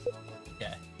high.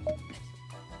 Okay.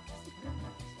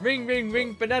 Ring, ring,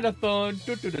 ring, banana phone.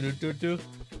 Do, do, do, do, do, do.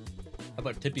 How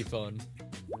about tippy phone?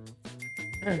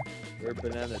 Or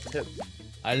banana tip.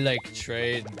 I like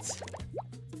trains.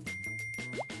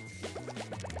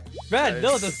 Brad,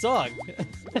 know the song.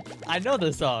 I know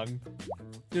the song.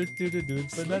 Do, do, do, do,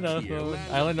 banana Here phone.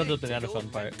 lands I only know a the big banana tickle phone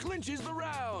part. that clinches the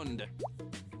round.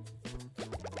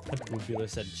 Boobular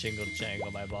said jingle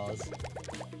jangle my balls.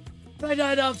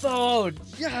 Banana phone!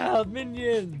 Yeah,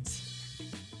 minions!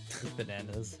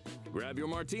 Bananas. Grab your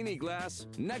martini glass.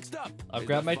 Next up. I'll is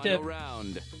grab the my final tip.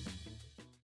 round.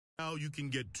 Now you can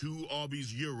get 2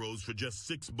 Arby's Euros for just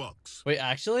 $6. Wait,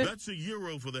 actually? That's a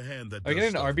euro for the hand that Are you does getting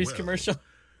an stuff Arby's well, commercial?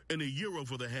 and a euro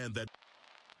for the hand that...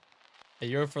 A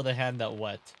euro for the hand that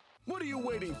what? What are you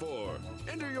waiting for?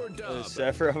 Enter your dub.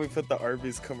 I forgot we put the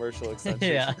Arby's commercial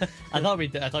extension. Yeah, I thought we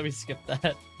did. I thought we skipped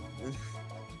that.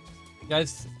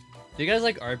 Guys, do you guys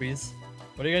like Arby's?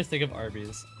 What do you guys think of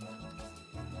Arby's?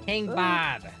 King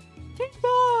Bob! King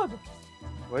Bob!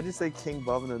 Why'd you say King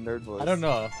Bob in a nerd voice? I don't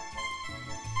know.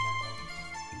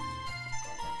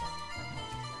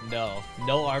 No.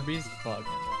 No Arby's? Fuck.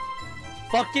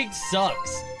 Fucking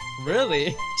sucks!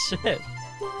 Really? Shit.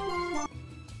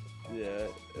 Yeah,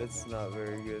 it's not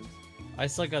very good. I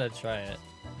still gotta try it.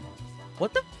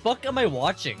 What the fuck am I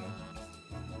watching?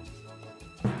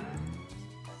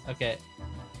 Okay.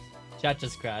 Chat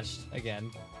just crashed again.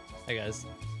 Hi guys.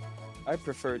 I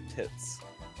prefer tits.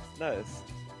 Nice.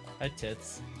 Hi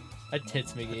tits. I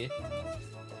tits McGee.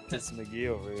 Tits McGee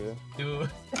over here. Dude.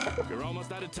 You're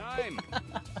almost out of time.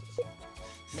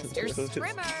 Mr.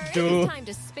 Strimmer, Dude. it's time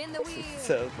to spin the wheel.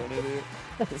 So funny, dude.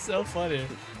 That's so funny.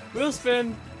 Wheel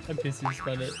spin. NPC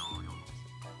spin it.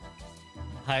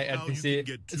 Hi, NPC.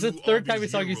 It's the third time we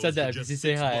saw you said that. NPC,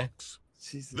 say hi.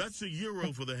 Jesus. That's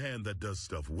 €1 for the hand that does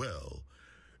stuff well,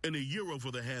 and €1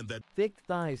 for the hand that. Thick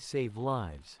thighs save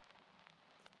lives.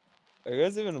 Are you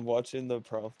guys even watching the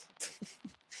prompt?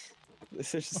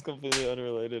 This is just completely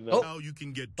unrelated now. Now you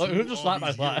can get 2 who just slapped my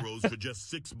Arby's thigh? euros for just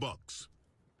 $6.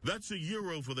 That's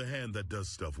 €1 for the hand that does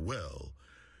stuff well,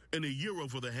 and €1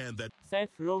 for the hand that.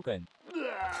 Seth Rogen.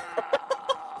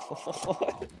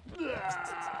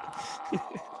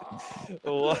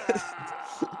 What?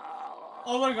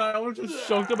 Oh my god, I was just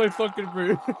choked on my fucking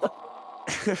food.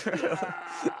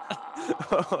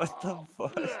 What the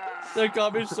fuck? That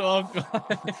got me so off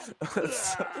guard.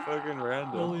 That's so fucking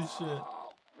random. Holy shit.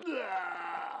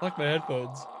 Fuck my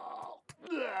headphones.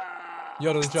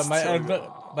 Yo, the jump.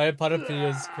 My Panaphia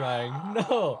is crying.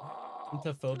 No!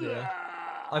 Intophobia.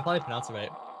 I probably pronounced it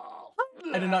right.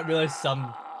 I did not realize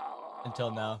some until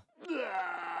now.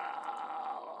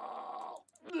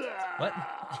 What?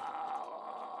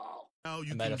 Now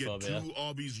you can get 2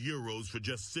 Arby's euros for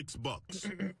just $6.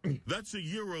 That's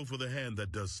 €1 for the hand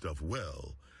that does stuff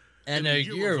well, And a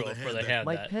euro for the hand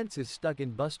My that. pence is stuck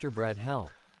in Buster Brad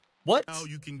hell. What? Now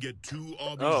you can get 2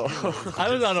 Arby's Oh. euros for I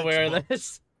was just unaware $6. of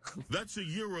this. That's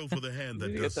 €1 for the hand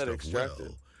that You does get that stuff extracted.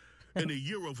 well, and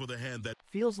 €1 for the hand that.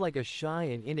 Feels like a shy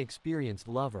and inexperienced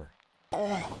lover.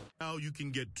 Now you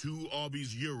can get 2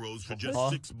 Arby's euros for just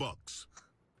 $6.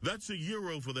 That's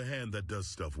 €1 for the hand that does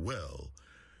stuff well,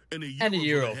 and And a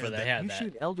euro for the hand You that.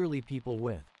 shoot elderly people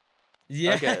with.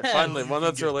 Yeah. Okay, finally, one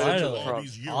that's related to the Finally. prompt.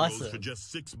 Arby's euros Awesome. for just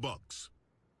 $6.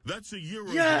 That's €1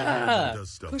 for the hand Yeah! that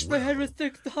does stuff Push well, my head with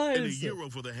thick and thighs. €1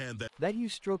 for the hand that. That you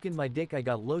stroking my dick, I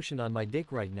got lotion on my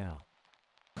dick right now.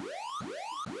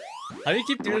 How do you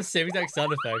keep doing the same exact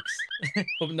sound effects?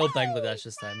 But no Bangladesh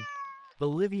this time.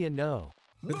 Bolivia, no.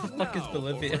 Who the fuck is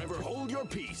Bolivia? Forever hold your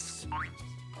peace.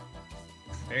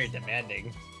 Very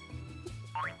demanding.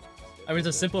 I mean, it's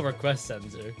a simple request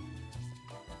sensor.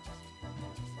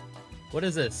 What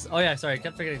is this? Oh yeah, sorry, I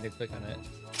kept forgetting to click on it.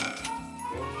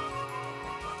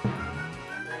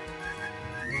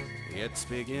 It's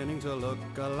beginning to look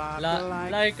a lot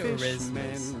Like a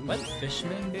fishmen. Rismus. What?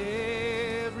 Fishman?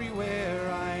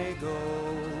 Everywhere I go.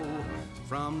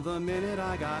 From the minute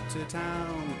I got to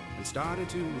town and started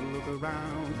to look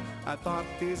around, I thought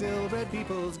these ill-bred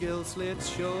people's gill slits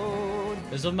showed.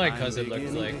 This is what my cousin looks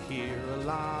beginning like. to hear a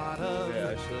lot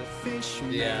of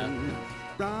fishmen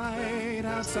right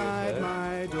outside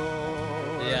my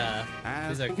door. Yeah,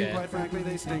 he's And okay. quite frankly,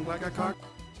 they stink like a car.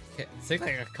 Okay, stink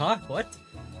like a cock? What?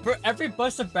 For every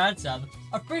bust of Brad sub,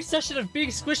 a free session of being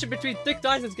squished in between thick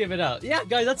thighs is given out. Yeah,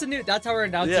 guys, that's how we're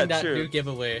announcing that new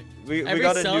giveaway. We Every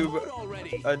got sub-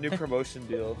 a new promotion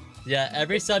deal. Yeah,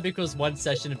 every sub equals 1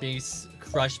 session of being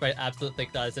crushed by absolute thick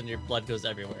thighs, and your blood goes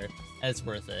everywhere, and it's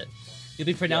worth it. You'll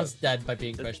be pronounced dead by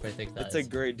being crushed by thick thighs. It's a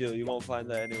great deal. You won't find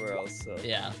that anywhere else. So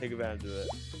Yeah. take advantage of it.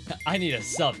 I need a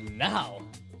sub now.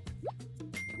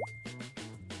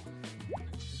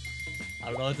 I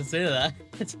don't know what to say to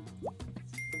that.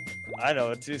 I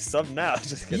know it too. Sub now.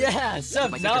 Just kidding. Yeah,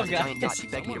 sub My sister now, was a giant nut. guys. She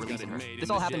begged me to release her. This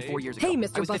all happened 4 years ago. Hey, I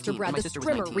Mr. was Buster 15, Brad, my the sister was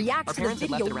streamer, 19. react Our to the parents had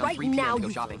left video at around right 3 p.m. now, to go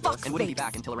you shopping, fuckface. and wouldn't be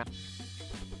back until around.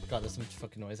 God, there's so much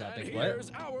fucking noise happening.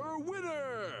 Here's What? our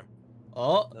winner.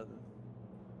 Oh.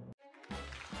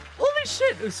 Holy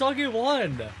shit! Usagi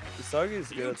won! Usagi is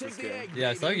good at this game.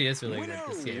 Yeah, Usagi is really good at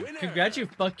this game.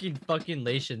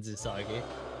 Congratulations, Usagi.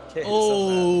 Okay,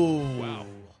 Oh! Wow.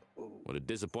 What a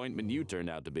disappointment you turned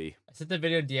out to be. I sent the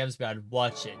video in DMs, man.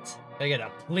 Watch it. Can I get a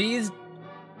please?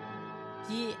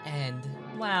 The end.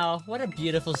 Wow, what a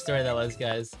beautiful story that was,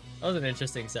 guys. That was an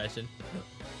interesting session.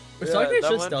 Usagi is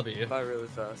that just went W. by really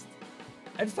fast.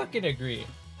 I'd fucking agree.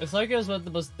 Usagi is one of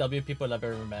the most W people I've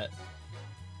ever met.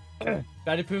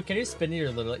 Batipoo, can you spin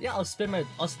your little? Yeah, I'll spin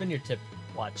your tip.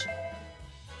 Watch.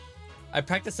 I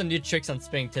practiced some new tricks on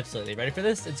spinning tips lately. Ready for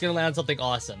this? It's gonna land on something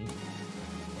awesome.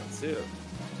 Let's see it.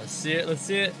 Let's see it. Let's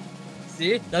see it.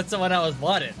 See? That's the one I was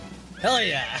wanting. Hell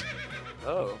yeah!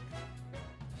 Oh.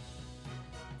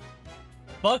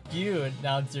 Fuck you,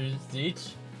 announcer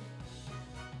Zeech.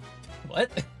 What?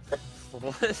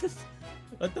 What?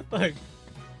 What the fuck?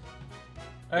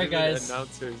 Alright, guys.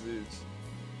 Announcer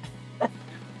Zeech.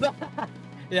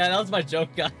 Yeah, that was my joke,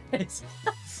 guys.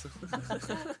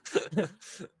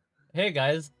 Hey,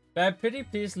 guys. Bad pretty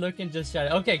please look and just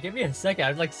shout. Okay, give me a second. I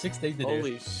have like 6 things to do.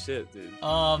 Holy shit, dude.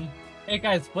 Hey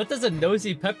guys, what does a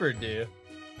nosy pepper do?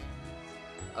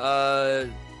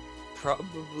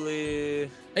 Probably.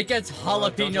 It gets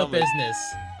jalapeno business.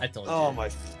 I told you. Oh my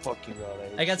fucking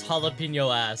god. It gets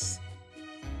jalapeno ass.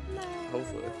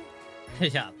 Hopefully.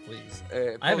 Yeah, please.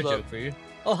 Hey, I have a joke for you.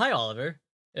 Oh, hi, Oliver.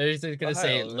 I was gonna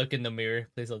say, Oliver. look in the mirror.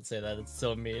 Please don't say that. It's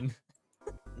so mean.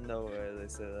 No way they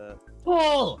say that.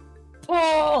 Paul!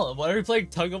 Paul! Why are we playing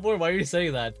tug of war? Why are you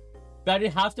saying that? Man,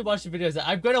 you have to watch the videos.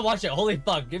 I'm gonna watch it. Holy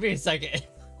fuck. Give me a second.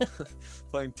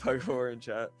 Playing tug of war in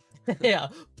chat. Yeah.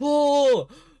 Paul!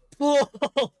 Paul!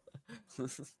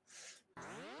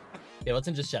 Yeah, what's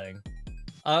in just chatting?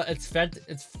 It's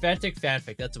Frantic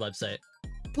Fanfic. That's the website.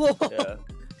 Paul! Yeah.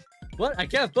 What? I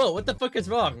can't vote. What the fuck is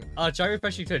wrong? Try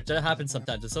refreshing Twitch. That happens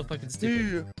sometimes. It's so fucking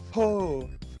stupid. Ho!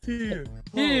 Heave!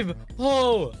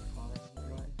 Ho!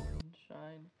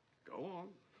 Go on.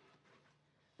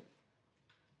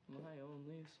 My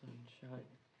only sunshine.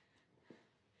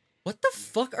 What the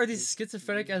fuck are these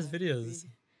schizophrenic ass videos?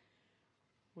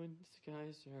 When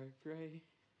skies are gray.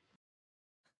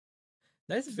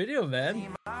 Nice video,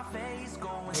 man.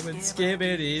 When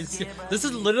skibbities. This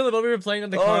is literally what we were playing on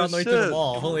the car on the way to the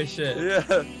mall. Holy shit. Yeah.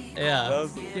 Yeah. That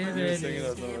was, we were singing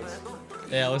that so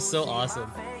much. Yeah, it was so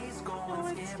awesome.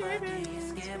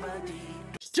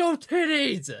 Show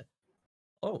titties!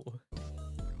 Oh.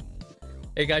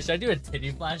 Hey guys, should I do a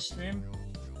titty flash stream?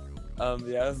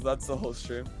 Yeah, that's the whole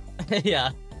stream.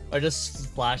 Yeah. Or just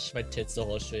flash my tits the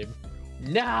whole stream.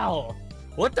 Now!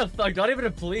 What the fuck? Not even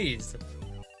a please.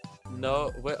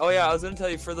 No, wait. Oh yeah, I was gonna tell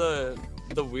you for the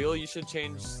wheel, you should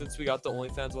change since we got the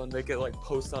OnlyFans one. Make it like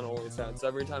post on OnlyFans. So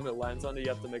every time it lands on it, you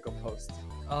have to make a post.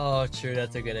 Oh, true.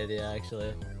 That's a good idea,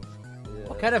 actually. Yeah.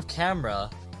 What kind of camera?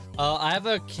 I have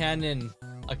a Canon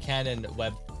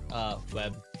web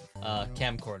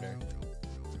camcorder.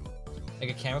 Like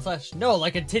a camera flash? No,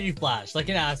 like a titty flash, like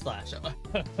an ass flash.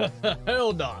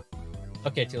 Hell no.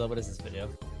 Okay, Tula, what is this video?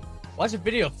 Watch a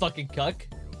video, fucking cuck.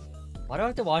 Why do I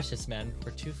have to watch this, man,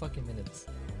 for 2 fucking minutes?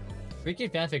 Freaky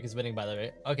Fanfic is winning, by the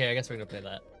way. Okay, I guess we're gonna play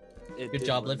that. Good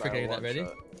job, Lid, for getting that ready.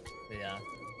 Yeah.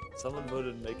 Someone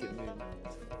voted make it noon.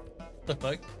 What the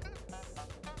fuck?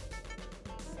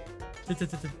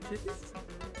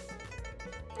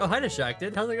 Oh, hi,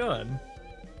 Distracted. How's it going?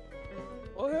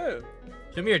 Oh, hey.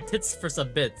 Show me your tits for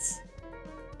some bits.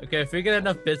 Okay, if we get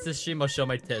enough bits this stream, I'll show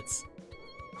my tits.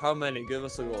 How many? Give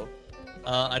us a goal.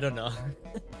 I don't know.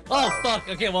 Oh, fuck!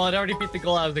 Okay, well, it already beat the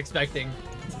goal I was expecting.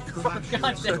 God damn.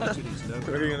 What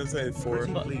are you gonna say? 4?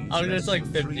 I'm gonna say like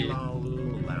 50.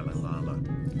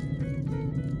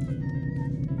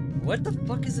 What the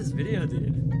fuck is this video,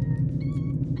 dude?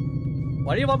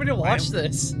 Why do you want me to watch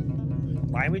this?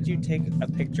 Why would you take a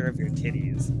picture of your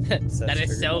titties? That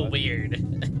is so weird.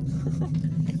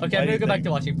 Okay, I'm gonna go back to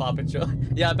watching Paw Patrol.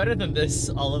 Yeah, better than this,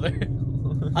 Oliver.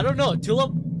 I don't know. Tula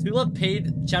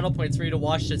paid channel points for you to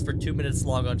watch this for 2 minutes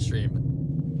long on stream.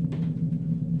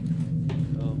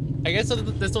 I guess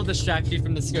this will distract you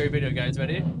from the scary video, guys.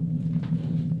 Ready?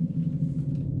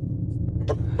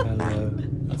 Hello.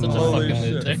 That's such a fucking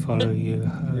shit. To follow you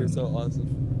home. You're so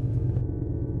awesome.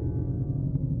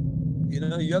 You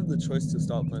know, you have the choice to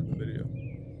stop playing the video.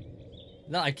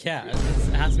 No, I can't. It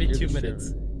has to be 2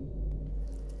 minutes.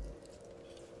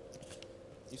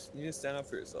 You need to stand up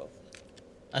for yourself.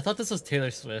 I thought this was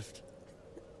Taylor Swift.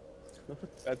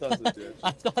 I thought so too.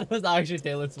 I thought it was actually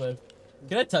Taylor Swift.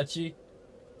 Can I touch you?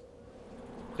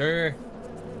 Sure.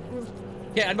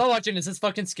 Okay, I'm not watching this. It's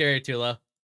fucking scary, Tula.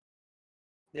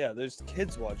 Yeah, there's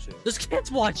kids watching. There's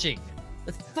kids watching.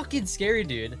 That's fucking scary,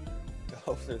 dude.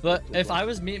 Oh, but if I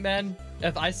was Meatman,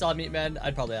 if I saw Meatman,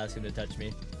 I'd probably ask him to touch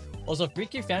me. Also,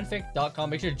 freakyfanfic.com.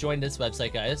 Make sure to join this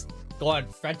website, guys. Go on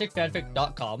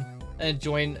franticfanfic.com and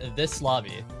join this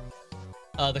lobby.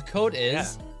 The code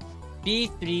is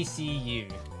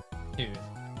B3CU2.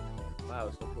 Wow,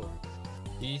 so cool.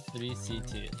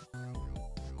 B3C2.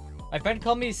 My friend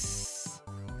called me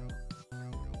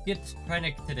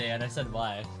schizophrenic today, and I said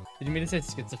why. Did you mean to say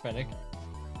schizophrenic?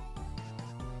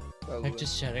 I'm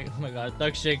just chatting. Oh my god,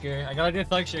 Thug Shaker. I gotta do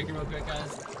Thug Shaker real quick,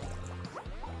 guys.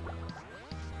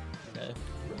 Okay.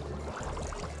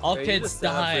 All Hey, kids you just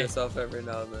stand up for die. yourself every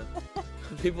now and then.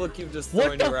 People keep just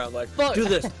throwing you around like, fuck? do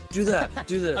this, do that,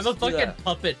 do this. I'm a do fucking that.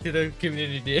 puppet to the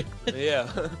community, dude. Yeah.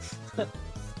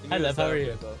 Hi, Lev, how are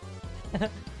you?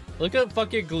 Look at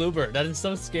fucking Gloober. That is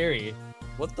so scary.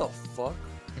 What the fuck?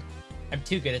 I'm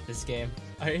too good at this game.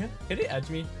 Are you? Can you edge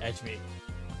me? Edge me.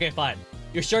 Okay, fine.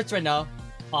 Your shorts right now.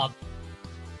 Pop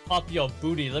your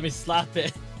booty. Let me slap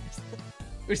it.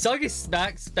 Usagi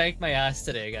spanked my ass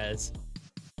today, guys.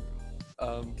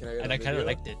 Can I get and I kind of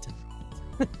liked it.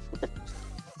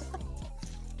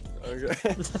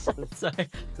 Okay. Sorry.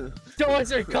 Show us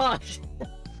your cock.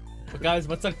 But guys,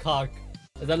 what's a cock?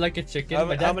 Is that like a chicken? How,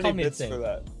 My how dad many called me bits insane. for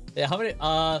that? Yeah, how many?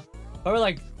 Probably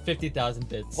like 50,000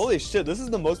 bits. Holy shit, this is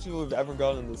the most people we've ever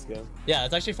gotten in this game. Yeah,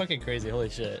 it's actually fucking crazy. Holy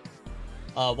shit.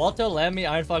 Walter, Lammy,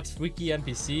 Iron Fox, Freaky,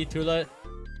 NPC, Tula,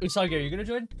 Usagi, are you gonna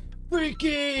join?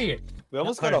 Freaky! We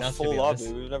almost Not got hard a enough, to full be lobby.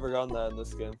 honest. We've never gotten that in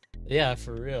this game. Yeah,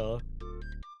 for real.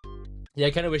 Yeah,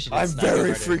 I kind of wish you did I'm snipe it very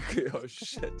harder. freaky. Oh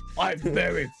shit. I'm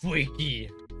very freaky.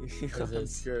 I'm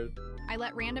scared. I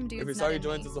let random dudes If nut Usagi in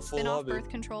joins, me, it's a full been off lobby. birth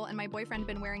control, and my boyfriend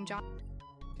been wearing John.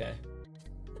 Okay.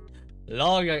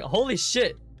 Long. Holy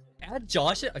shit. Add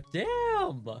Josh.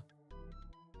 Damn.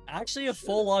 Actually, a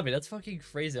full lobby. That's fucking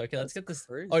crazy. Okay, let's get this.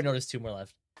 Crazy. Oh no, there's 2 more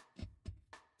left.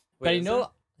 But you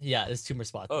know, yeah, there's 2 more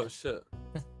spots. Oh shit.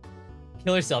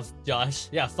 Kill yourself, Josh.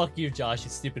 Yeah, fuck you, Josh, you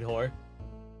stupid whore.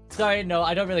 Sorry, no,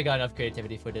 I don't really got enough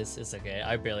creativity for this. It's okay.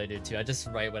 I barely do too. I just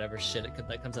write whatever shit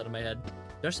that comes out of my head.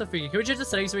 Josh, so freaky. Can we change the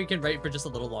settings so we can write for just a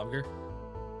little longer?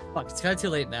 Fuck, it's kind of too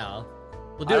late now.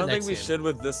 We'll do I it don't next think we game. should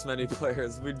with this many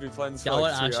players. We'd be playing this for That would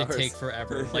like 3 actually hours. take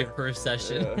forever, like per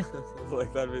session. Yeah.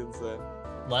 Like that'd be insane.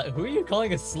 Who are you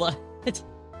calling a slut?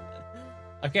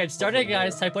 Okay, starting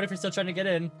guys. Type 1 if you're still trying to get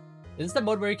in. Is this the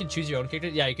mode where you can choose your own character?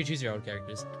 Yeah, you can choose your own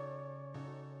characters.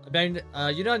 Ben,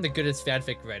 you know I'm the goodest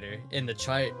fanfic writer in the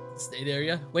tri-state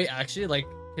area. Wait, actually, like,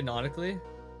 canonically?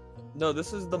 No,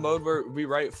 this is the mode where we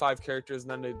write 5 characters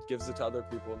and then it gives it to other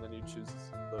people and then you choose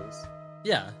those.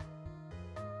 Yeah.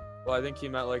 Well, I think he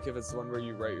meant like if it's the one where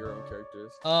you write your own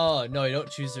characters. Oh, no, you don't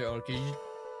choose your own character.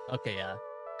 Okay, yeah.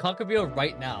 Conquerville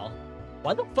right now.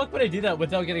 Why the fuck would I do that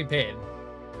without getting paid?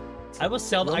 I will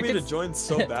sell You want I me can to join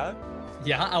so bad?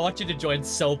 Yeah, I want you to join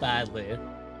so badly.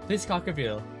 Please,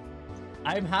 Conquerville.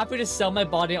 I'm happy to sell my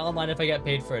body online if I get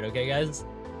paid for it, okay, guys?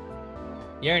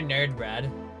 You're a nerd, Brad.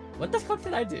 What the fuck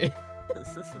did I do?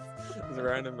 It's a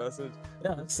random message.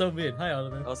 Yeah, that's so mean. Hi,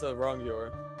 Oliver. Also, wrong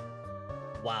your.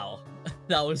 Wow.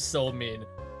 That was so mean.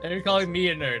 And you're calling me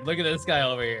a nerd. Look at this guy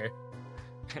over here.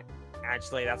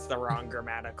 Actually, that's the wrong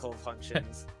grammatical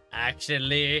functions.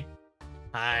 Actually.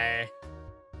 Hi.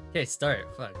 Okay,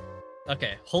 start. Fuck.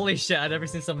 Okay, holy shit, I've never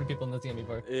seen so many people in this game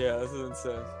before. Yeah, this is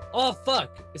insane. Oh,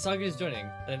 fuck! Usagi is joining.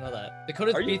 I didn't know that. The code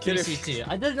is Are you kidding B3CT.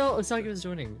 I didn't know Usagi was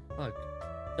joining. Fuck.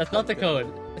 That's not the code.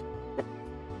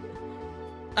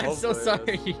 I'm so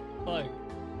Hopefully sorry. Fuck.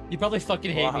 You probably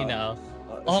fucking hate me now.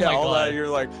 Oh yeah, my all god. That, you're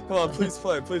like, come on, please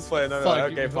play, please play. And I'm Fuck,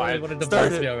 like, okay, you probably fine. wanted to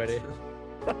Start divorce it. me already.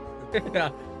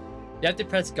 Yeah. You have to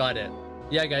press got it.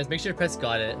 Yeah, guys, make sure to press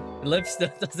got it. Liv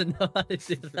still doesn't know how to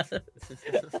do that.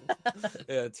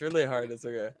 Yeah, it's really hard. It's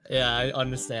okay. Yeah, I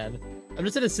understand. I'm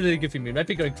just in a silly goofy mood. Might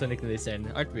be going clinically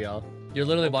insane, aren't we all? You're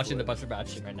literally watching the Buffer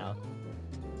Batch right now.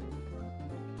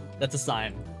 That's a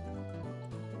sign.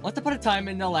 Once upon a time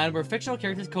in a land where fictional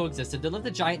characters coexisted, there lived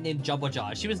a giant named Jumbo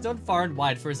Jaw. She was known far and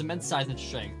wide for his immense size and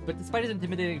strength, but despite his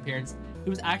intimidating appearance, he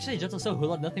was actually a gentle soul who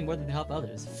loved nothing more than to help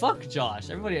others. Fuck Josh.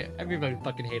 Everybody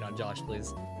fucking hate on Josh,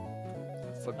 please.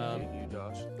 Fucking hate you,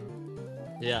 Josh.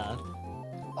 Yeah.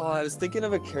 Oh, I was thinking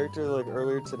of a character like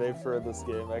earlier today for this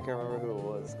game. I can't remember who it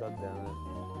was. God damn it.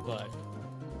 What?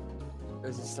 It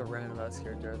was just a random ass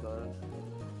character I thought of.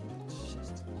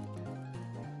 Shit.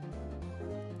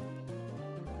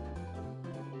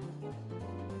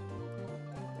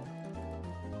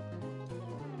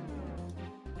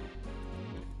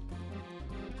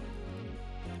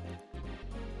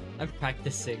 I'm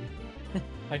practicing.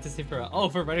 Practicing for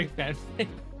for writing fanfic.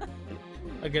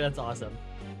 Okay, that's awesome.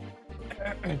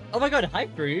 Oh my god, hi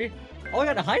Free! Oh my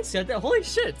god, hi Seth! Holy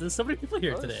shit, there's so many people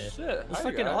here today. Shit. It's Hi,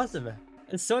 fucking guys. awesome.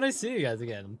 It's so nice to see you guys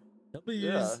again. W's.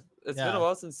 Yeah, it's been a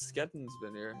while since Sketton's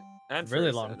been here. And Really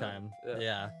First, long I know. time. Yeah.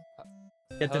 Yeah.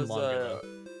 Sketton How's longer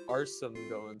Arsum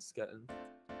going, Sketton?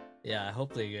 Yeah,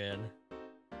 hopefully good.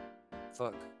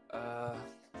 Fuck.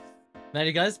 Man,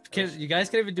 you guys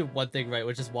can even do one thing right,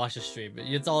 which is watch the stream.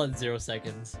 It's all in 0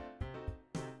 seconds.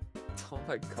 Oh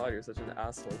my god, you're such an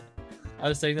asshole. I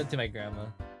was saying that to my grandma.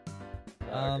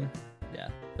 Okay. Yeah,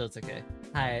 so it's okay.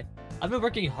 Hi. I've been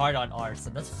working hard on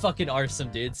Arsum. That's fucking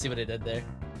Arsum, dude. See what I did there?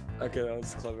 Okay, that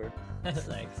was clever.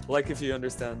 Thanks. Like if you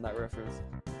understand that reference.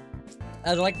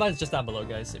 The like button's just down below,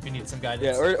 guys, if you need some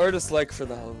guidance. Yeah, or just like for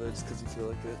the hell of it, just because you feel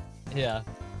like it. Yeah.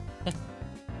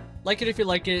 Like it if you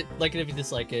like it if you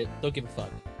dislike it. Don't give a fuck.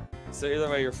 So either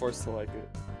way, you're forced to like it.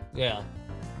 Yeah.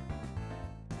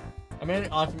 I'm gonna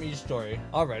awesome each story.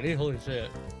 Already? Holy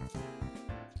shit.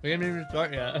 We haven't even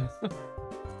start yet.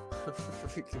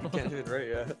 We can't even write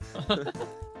yet.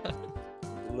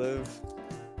 Live.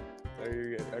 Oh,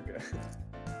 you're good. Okay.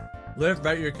 Live,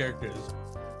 write your characters.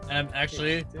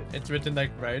 Actually, it's written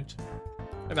like right.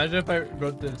 Imagine if I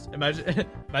wrote this.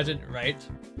 Imagine right.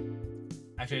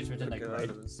 Actually, it's written like Okay, right.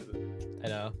 that was stupid. I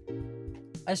know.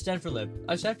 I stand for lib.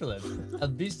 I stand for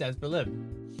lib. B stands for lib.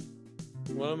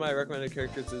 One of my recommended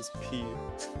characters is P.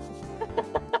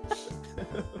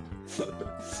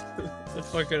 That's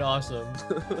fucking awesome.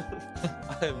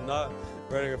 I am not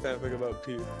writing a fanfic about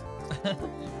P.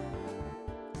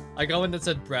 I got one that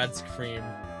said Brad's cream.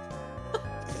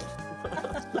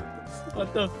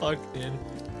 What the fuck, dude?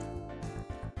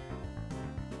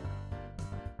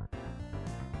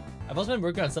 I've also been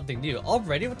working on something new.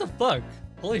 Already? What the fuck?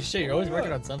 Holy shit, you're always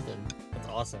working on something. That's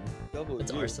awesome.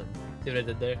 That's awesome. See what I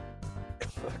did there?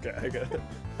 Okay, I got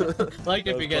it. Like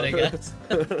if you get it, guys.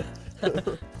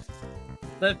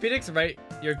 Let Phoenix write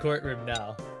your courtroom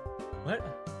now. What?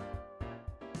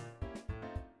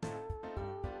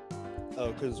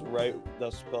 Oh, cause right,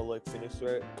 that's spelled like Phoenix,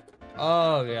 right?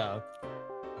 Oh yeah.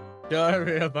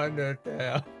 Diary of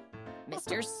Undertale.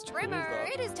 Mr. Strimmer,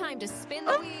 it is time to spin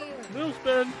the wheel. Wheel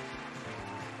spin.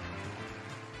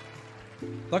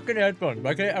 Fucking headphones.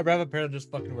 Why can't I grab a pair that just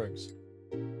fucking works?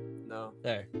 No.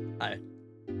 There. Hi.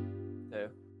 Hey.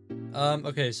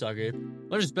 Okay, Sagi.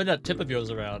 Let's just spin that tip of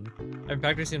yours around. I'm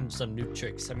practicing some new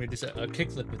tricks. I'm gonna do a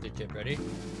kickflip with your tip. Ready?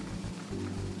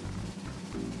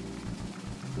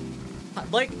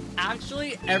 Like,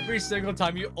 actually, every single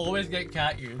time you always get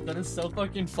cat use. That is so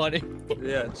fucking funny.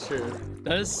 Yeah, true.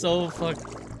 That is so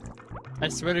I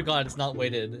swear to God, it's not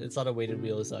weighted. It's not a weighted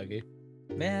wheel, Sagi.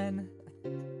 Man.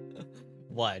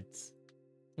 What?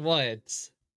 What?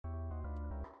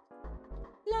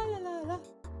 La la la la.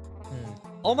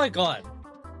 Oh my God.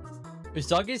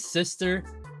 Usagi's sister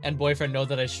and boyfriend know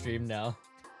that I stream now.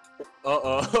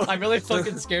 Uh-oh. I'm really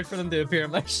fucking scared for them to appear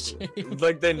on my stream.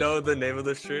 Like they know the name of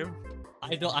the stream?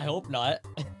 I hope not.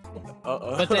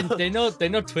 Uh-oh. But they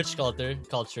know Twitch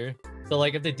culture. So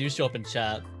like if they do show up in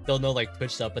chat, they'll know like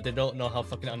Twitch stuff, but they don't know how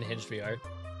fucking unhinged we are.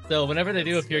 So whenever they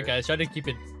do appear, guys, try to keep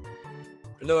it.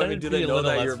 No, I mean, do they know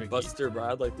that you're freaky. Buster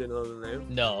Brad? Like they know the name?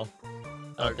 No,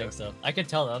 I don't think so. I can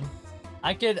tell them.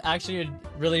 I could actually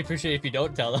really appreciate if you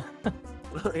don't tell them.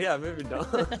 Yeah, maybe don't.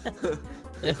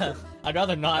 Yeah, I'd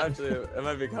rather not. Actually, it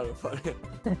might be kind of funny.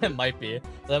 It might be.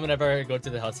 Then whenever I go to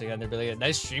the house again, they'll be like,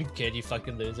 "Nice stream, kid, you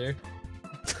fucking loser."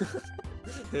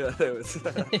 Yeah, they would.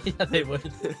 Yeah, they would.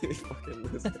 You fucking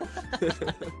loser.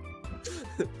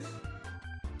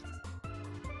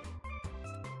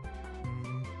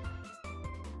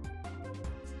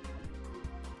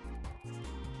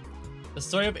 The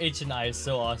story of H and I is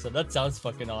so awesome. That sounds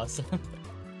fucking awesome.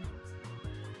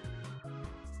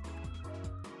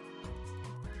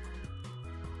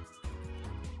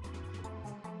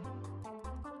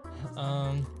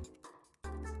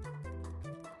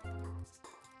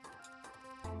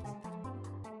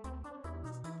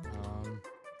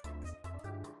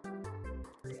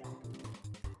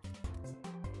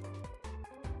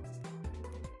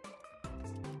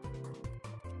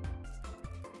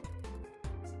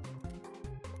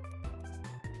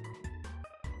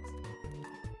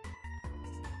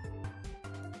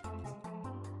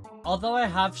 Although I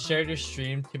have shared your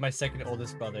stream to my second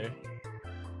oldest brother.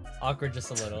 Awkward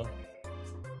just a little.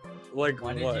 Like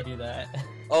Why what? did you do that?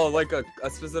 Oh, like a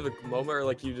specific moment, or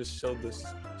like you just showed this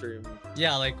stream?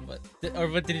 Yeah, like what? Or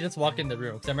what, did he just walk in the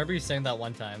room? Because I remember you saying that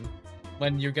one time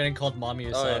when you're getting called Mommy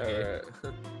Usagi. Oh, yeah,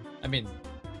 right. I mean,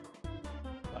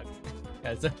 fuck.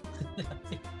 Guys,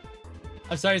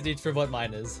 I'm sorry, Zeech, for what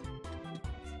mine is.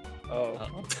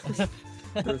 Oh.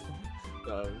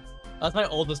 That's my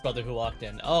oldest brother who walked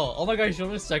in. Oh my God, you showed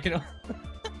me a second.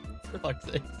 For fuck's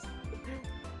sake.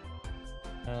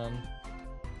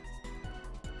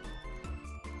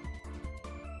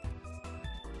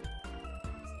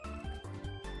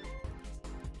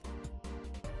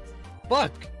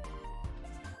 Fuck!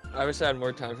 I wish I had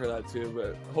more time for that too,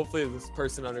 but hopefully this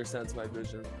person understands my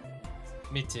vision.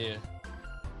 Me too.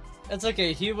 It's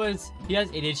okay, he has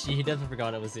ADHD, he definitely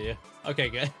forgot it was you. Okay,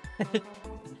 good.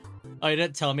 Oh, you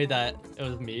didn't tell me that it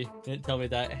was me. You didn't tell me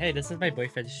that, hey, this is my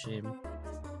boyfriend's stream.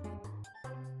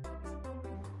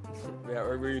 Yeah,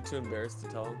 or were you too embarrassed to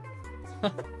tell him?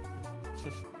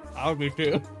 I would be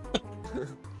too.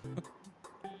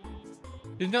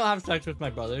 You don't have sex with my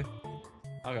brother.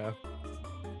 Okay.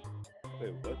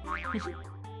 Wait, what?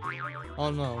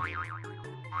 Oh no.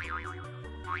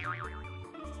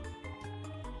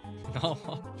 No.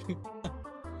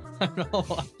 I'm not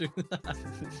watching that.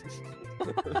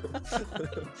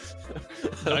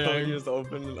 I don't know, you just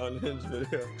opened an unhinged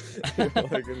video. You're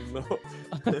like, no.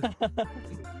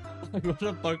 What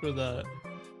the fuck was that?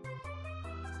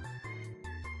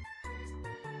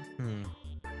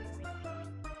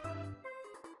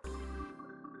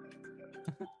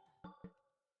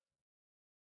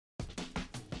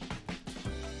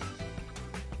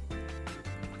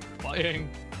 Flying.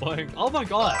 Boing. Oh my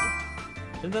god!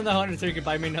 And then the 100 so you can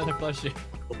buy me another plushie.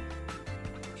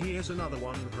 Here's another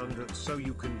 100 so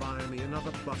you can buy me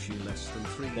another plushie less than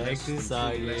 3 Thanks, less than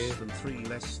 3 Usagi. less than 3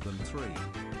 less than 3.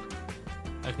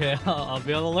 Okay, I'll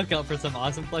be on the lookout for some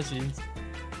awesome plushies.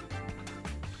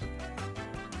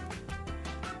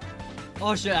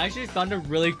 Oh shit, I actually found a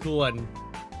really cool one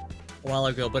a while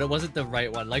ago, but it wasn't the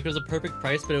right one. Like, it was a perfect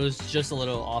price, but it was just a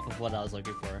little off of what I was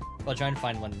looking for. I'll try and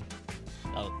find one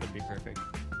that would be perfect.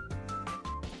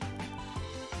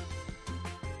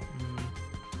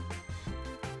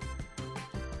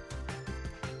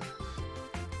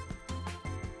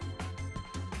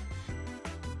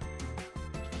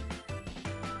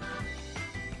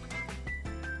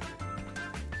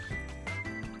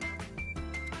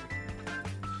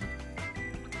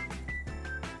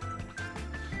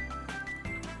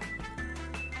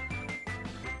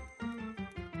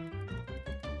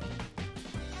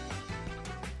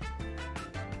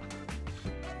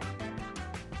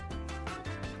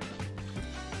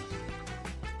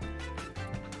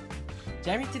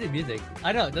 Jamming to the music.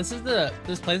 I know, this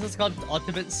playlist is called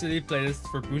Ultimate City Playlist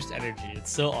for Boost Energy.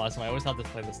 It's so awesome. I always have this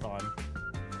playlist on.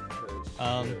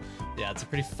 Yeah, it's a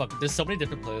pretty there's so many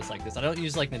different playlists like this. I don't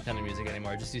use like Nintendo music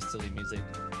anymore. I just use silly music.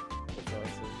 That's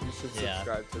awesome. You should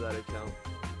subscribe to that account.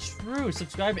 True.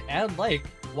 Subscribe and like.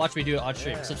 Watch me do it on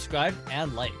stream. Yeah. Subscribe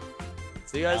and like.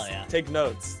 So you guys take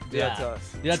notes. Do that to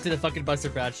us. Do that to the fucking Buster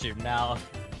Brad stream now.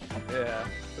 Yeah.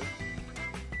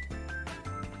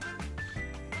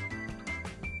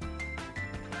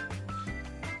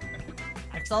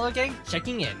 Axolotl gang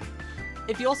checking in.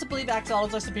 If you also believe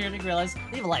axolotls are superior to gorillas,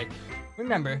 leave a like.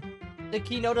 Remember, the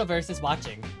Keynoteverse is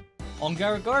watching.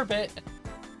 Ongaragarbit.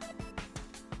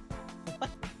 What?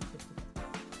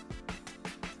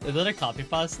 Is that a copy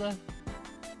pasta?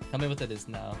 Tell me what that is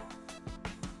now.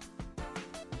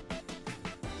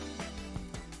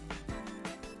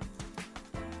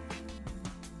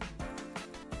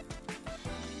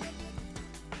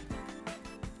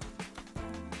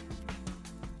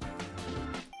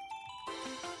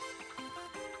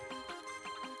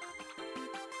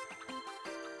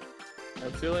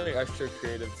 I'm feeling extra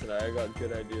creative tonight. I got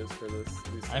good ideas for this.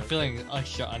 I'm feeling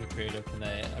extra uncreative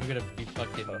tonight. I'm gonna be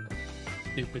fucking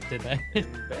stupid tonight.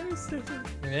 Embarrassing.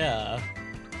 Yeah.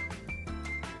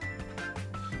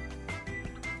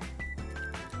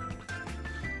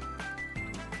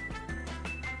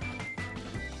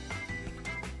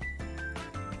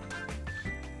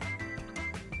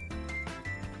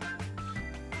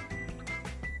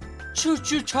 Choo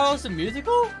Choo Charles the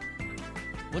Musical?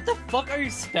 What the fuck are you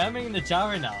spamming in the chat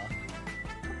right now?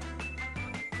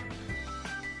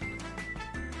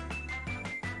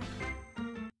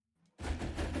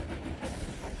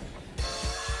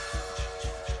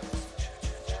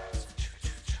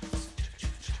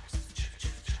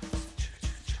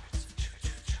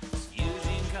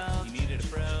 Eugene called, he needed a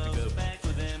bro to go back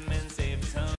with him and save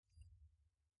his home.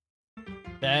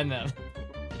 Ban them.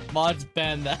 Mods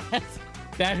ban that.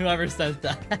 Ban whoever says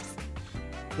that.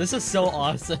 This is so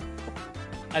awesome.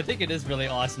 I think it is really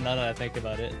awesome now that I think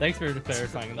about it. Thanks for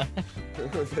clarifying that.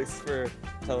 Thanks for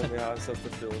telling me how I'm supposed to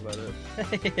feel about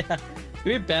it. Yeah. Can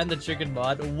we ban the chicken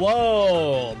mod?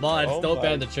 Whoa! Mods, Oh don't my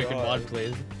ban the chicken God. mod,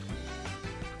 please.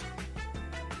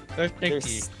 They're stinky. They're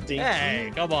stinky?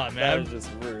 Hey, come on, That man. is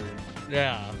just rude.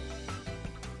 Yeah.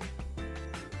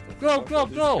 Go, fuck go, are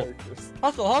these go! characters?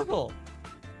 Hustle, hustle!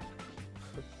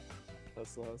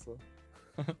 Hustle.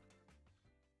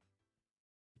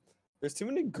 There's too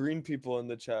many green people in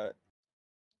the chat.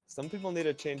 Some people need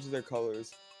to change their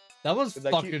colors. That was 'Cause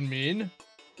I fucking mean.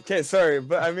 Okay, sorry,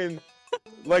 but I mean,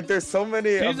 like, there's so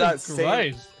many of that Jesus same.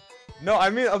 Christ. No, I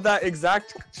mean of that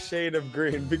exact shade of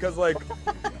green because, like,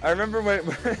 I remember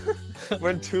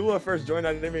when Tula first joined,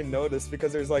 I didn't even notice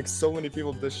because there's like so many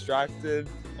people distracted.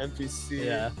 NPC.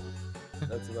 Yeah.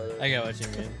 That's about it. I get what you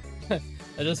mean.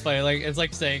 It's just funny, like, it's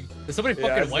like saying, there's so many Yeah,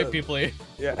 fucking I white said- people here.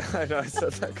 Yeah, I know. I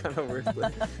said that kind of weirdly.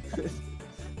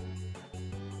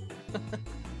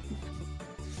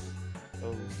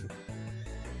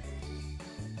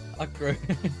 Awkward.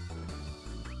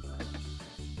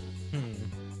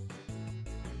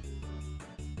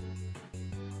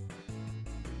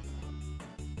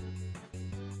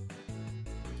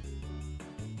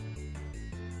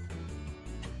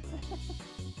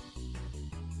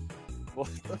 What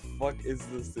the fuck is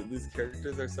this? Dude? These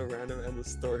characters are so random, and the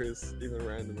story is even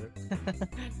randomer.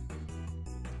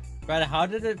 Brad, how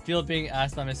did it feel being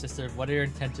asked by my sister, what are your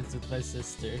intentions with my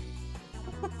sister?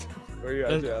 Were you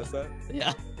actually asked that?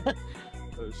 Yeah. Oh,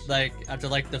 shit. Like, after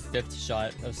like the 5th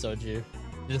shot of soju.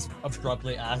 just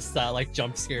abruptly asked that, like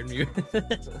jump scared me.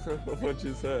 What'd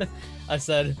you say? I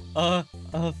said,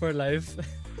 for life.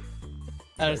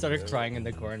 And I started crying in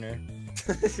the corner.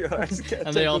 Yo, I just can't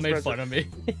And they take all this made fun pressure. of me.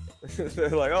 They're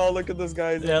like, oh, look at this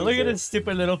guy. Yeah, look at this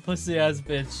stupid little pussy ass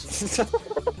bitch.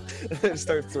 They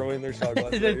start throwing their shot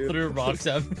glasses They at you. threw rocks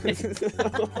at me.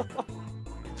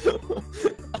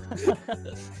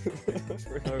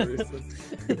 For no reason.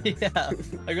 Yeah,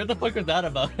 like what the fuck was that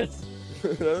about? That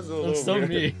was a little That's so weird.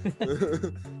 mean.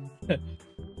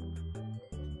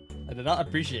 I did not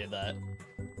appreciate that.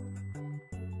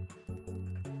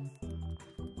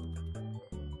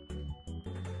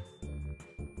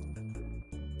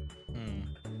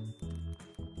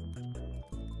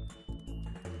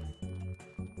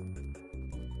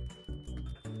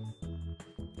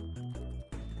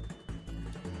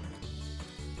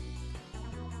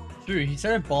 True, he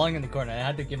started bawling in the corner. I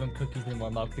had to give him cookies and more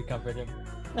milk to comfort him.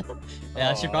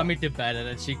 Yeah, she brought me to bed and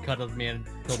then she cuddled me and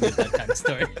told me a bedtime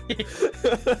story.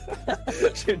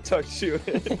 She tucked you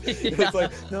in. It's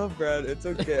like, no, Brad, it's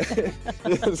okay.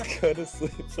 Just go to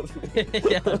sleep.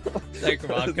 Yeah, like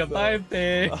rockabye,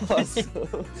 babe.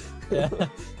 Awesome. Yeah,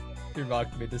 she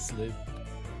rocked me to sleep.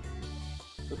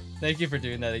 Thank you for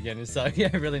doing that again,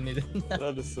 Usagi. I really needed that.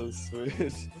 That is so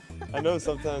sweet. I know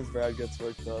sometimes Brad gets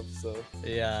worked up, so.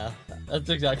 Yeah, that's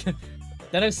exactly.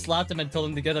 Then I slapped him and told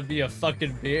him to get me a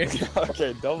fucking beer.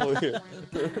 Okay, double here.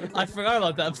 I forgot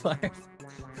about that part.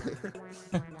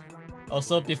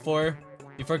 Also, before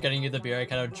getting you the beer, I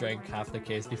kind of drank half the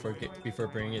case before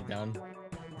bringing it down.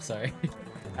 I'm sorry.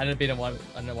 I didn't want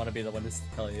to be the one to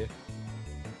tell you.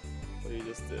 What you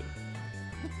just did.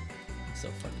 I'm so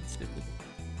fucking stupid.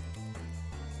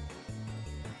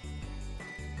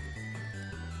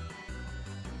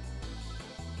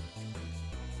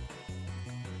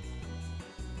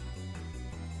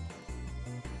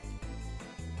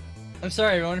 I'm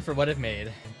sorry everyone for what it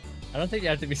made. I don't think you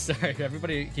have to be sorry.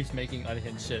 Everybody keeps making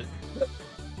unhinged shit.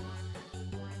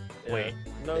 Yeah. Wait.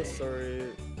 No, sorry,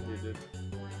 you did.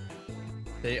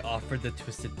 They offered the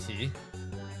twisted tea?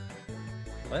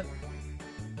 What?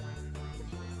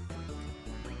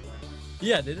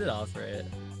 Yeah, they did offer it.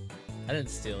 I didn't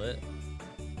steal it.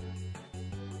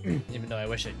 Even though I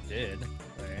wish I did.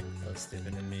 Sorry, that was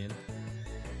stupid and mean.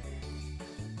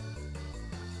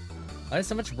 Why is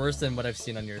so much worse than what I've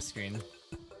seen on your screen?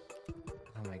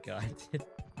 Oh my god.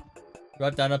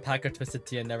 Brought down a pack of twisted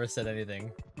tea and never said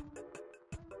anything.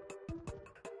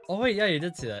 Oh wait, yeah, you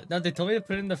did see that. No, they told me to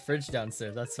put it in the fridge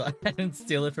downstairs. That's why I didn't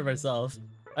steal it for myself.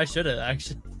 I should have,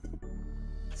 actually.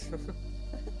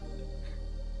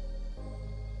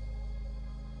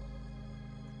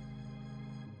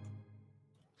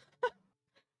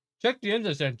 Check the ends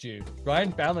I sent you.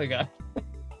 Brian Family Guy.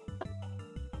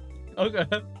 Okay.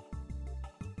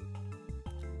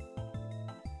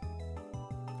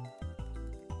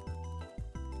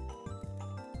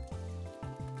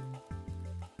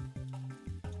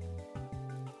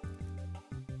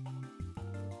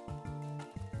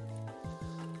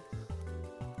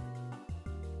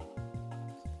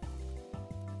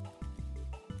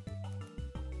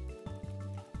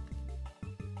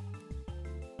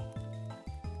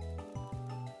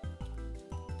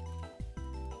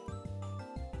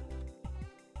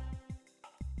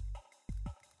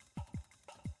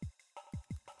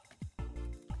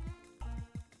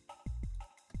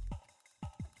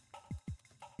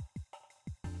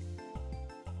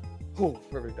 Oh,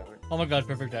 perfect timing. Oh my god,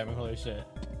 perfect timing. Holy shit.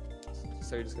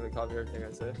 So you're just gonna copy everything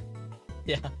I say?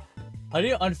 Yeah. How do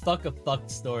you unfuck a fucked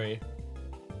story?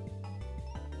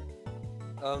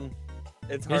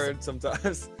 It's hard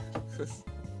sometimes.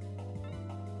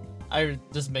 I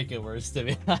just make it worse, to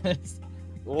be honest.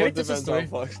 Well, it depends how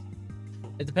fucked.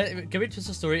 It depends. Can we twist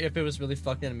a story if it was really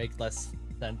fucked and make less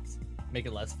sense? Make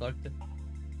it less fucked?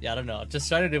 Yeah, I don't know. Just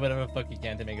try to do whatever the fuck you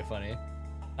can to make it funny.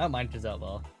 I don't mind turns out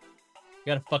well.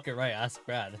 You gotta fuck it right, ask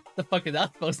Brad. What the fuck is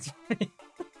that supposed to be?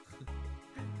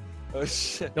 Oh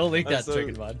shit. Don't leak that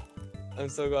chicken mod. I'm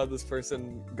so glad this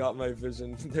person got my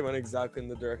vision. They went exactly in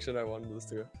the direction I wanted this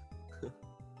to go.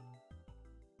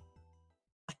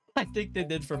 I think they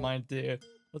did for mine too.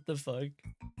 What the fuck?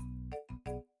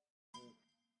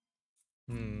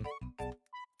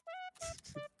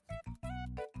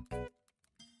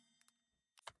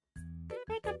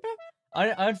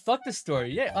 I fucked the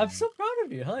story. Yeah, I'm so proud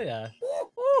of you. Hell yeah.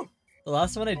 Woo! The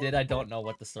last one I did, I don't know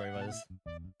what the story was.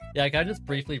 Yeah, can I just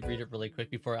briefly read it really quick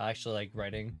before actually like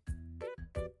writing?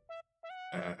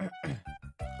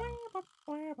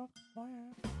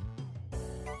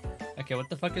 Okay, what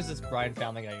the fuck is this Brian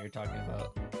Family Guy you're talking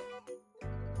about?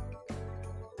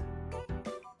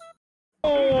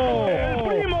 Oh,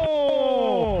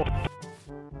 primo!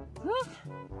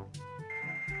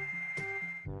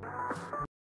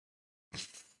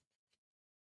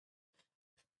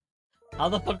 How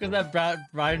the fuck is that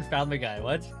Brian Family Guy?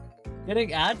 What?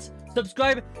 Getting ads?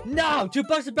 Subscribe now!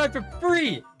 $2 a month for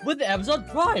free with Amazon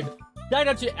Prime! Sign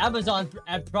up to Amazon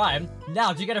and Prime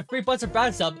now to get a free Buster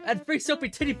Brown sub and free soapy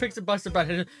titty pics of Buster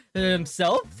Brown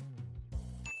himself.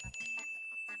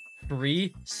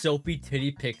 Free soapy titty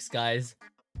pics, guys.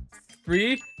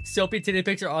 Free soapy titty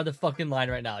pics are on the fucking line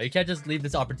right now. You can't just leave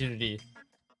this opportunity.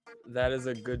 That is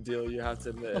a good deal, you have to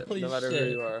admit. Holy no matter shit. who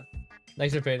you are.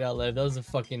 Thanks for paying to outlive. That was a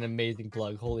fucking amazing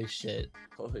plug. Holy shit.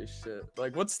 Holy shit.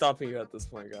 Like, what's stopping you at this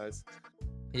point, guys?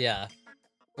 Yeah.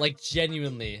 Like,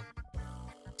 genuinely.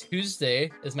 Tuesday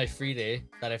is my free day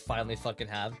that I finally fucking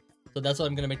have. So that's what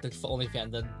I'm gonna make the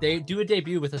OnlyFans. They do a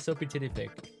debut with a soapy titty pic.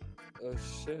 Oh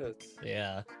shit.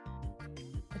 Yeah.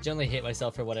 I generally hate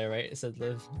myself for what I write. It said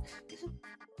Liv.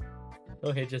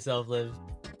 Don't hate yourself, Liv.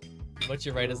 What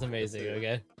you write is amazing,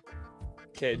 okay?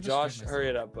 Okay, Josh, hurry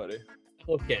it up, buddy.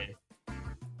 Okay.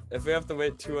 If we have to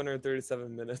wait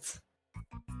 237 minutes.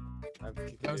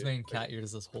 I was making cat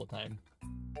ears this whole time.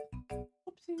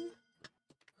 Oopsie.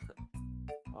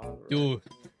 Right. Dude.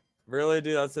 Really,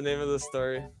 dude? That's the name of the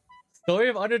story? Story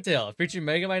of Undertale, featuring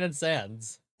Megamind and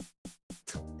Sans.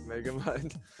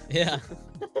 Megamind? Yeah.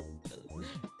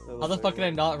 How the fuck can I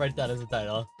not write that as a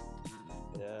title?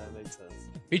 Yeah, that makes sense.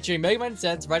 Featuring Megamind and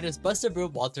Sans, writers Buster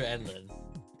Broom, Walter, and Lynn.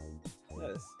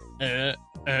 Nice.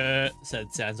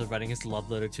 Said Sans, writing his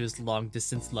love letter to his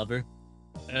long-distance lover.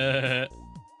 Hello,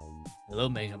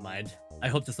 Megamind. I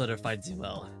hope this letter finds you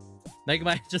well.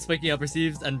 Megamind, just waking up,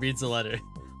 receives and reads the letter.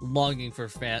 Longing for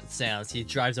Sans, he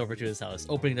drives over to his house,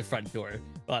 opening the front door.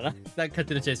 Well, that cut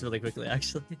to the chase really quickly,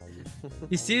 actually.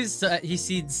 he sees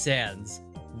Sans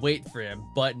wait for him,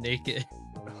 butt naked.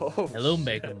 Oh, hello,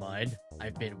 Megamind.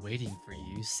 I've been waiting for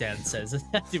you, Sans says as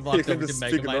he walks over to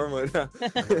Megamind,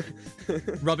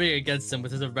 rubbing against him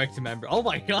with his erect member. Oh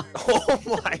my god! Oh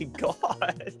my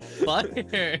god!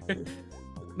 Fire!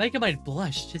 Megamind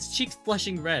blushed, his cheeks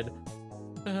flushing red.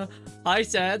 Hi,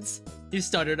 Sans. He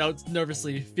stuttered out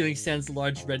nervously, feeling Sans'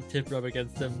 large red tip rub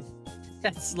against him.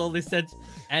 Sans slowly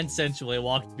and sensually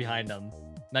walked behind him.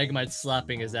 Megamind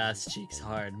slapping his ass cheeks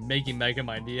hard, making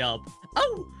Megamind yelp.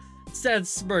 Oh! Sans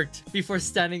smirked before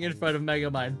standing in front of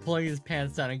Megamind, pulling his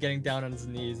pants down and getting down on his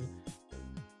knees.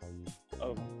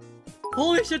 Oh.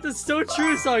 Holy shit, that's so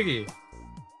true, Soggy!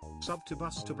 Sub to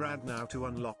Buster Brad now to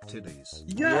unlock titties.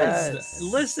 Yes!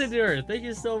 Listen to her! Thank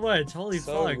you so much! Holy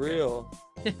so fuck! Real.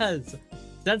 Yes!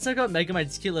 Sans took out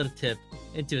Megamind's cute little tip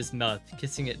into his mouth,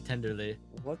 kissing it tenderly.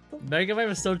 What the? Megamind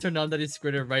was so turned on that he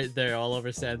squirted right there all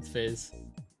over Sans' face.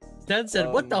 Sans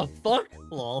said, what the fuck?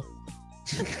 Lol.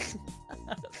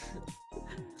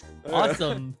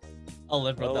 Awesome. I'll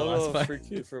live with that last part.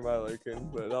 Freaky for my liking,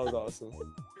 but that was awesome.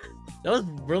 That was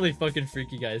really fucking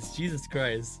freaky, guys. Jesus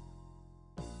Christ.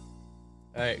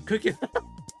 Alright, Cookie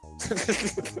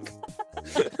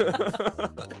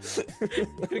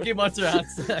Cookie Monster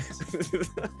has sex.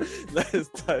 That is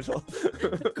title.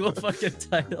 Cool fucking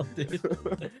title, dude.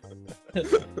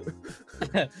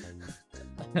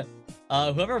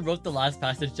 Whoever wrote the last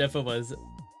passage, Jeffa, was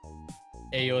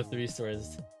AO3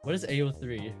 stores. What is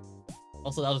AO3?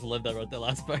 Also, that was Liv that wrote that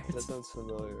last part. That sounds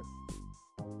familiar.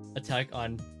 Attack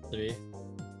on 3.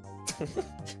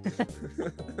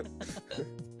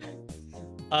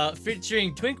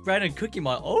 Featuring Twink, Brad, and Cookie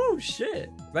Mon. Oh shit!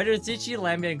 Writer Zichi,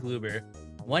 Lambie, and Gloober.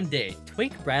 One day,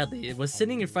 Twink Bradley was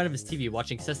sitting in front of his TV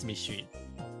watching Sesame Street.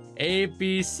 A,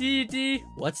 B, C, D.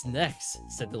 What's next?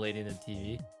 Said the lady in the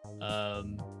TV.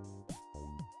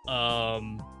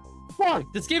 Fuck!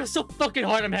 This game is so fucking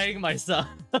hard, I'm hanging myself.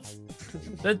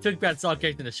 Then Twink Brad saw a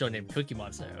character in the show named Cookie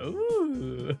Monster.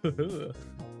 Ooh.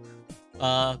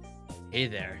 Hey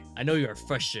there. I know you're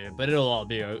frustrated, but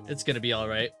it's gonna be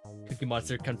alright. Cookie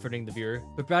Monster comforting the viewer,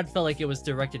 but Brad felt like it was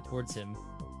directed towards him.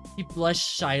 He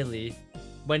blushed shyly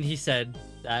when he said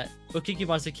that, but Cookie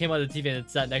Monster came out of the TV and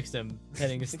sat next to him,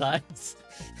 petting his thighs.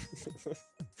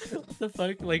 What the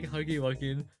fuck? Like huggy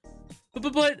wuggy. But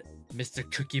Mr.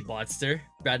 Cookie Monster,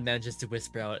 Brad manages to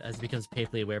whisper out as he becomes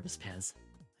painfully aware of his pants.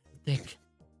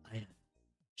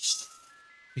 Shh.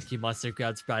 Cookie Monster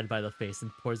grabs Brad by the face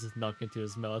and pours his milk into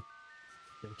his mouth.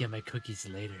 You'll get my cookies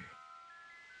later.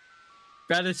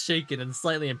 Brad is shaken and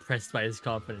slightly impressed by his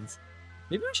confidence.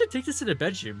 Maybe we should take this to the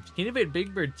bedroom. Can you invite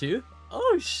Big Bird too?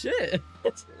 Oh shit!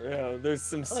 Yeah, there's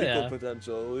some sequel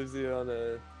potential. It leaves you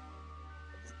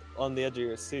on the edge of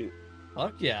your seat.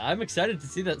 Fuck yeah, I'm excited to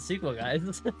see that sequel,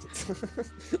 guys. That's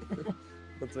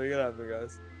what's gonna happen,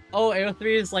 guys. Oh,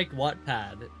 AO3 is like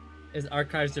Wattpad. Is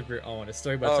archives of your own. A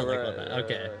story about something like that.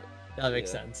 Okay, that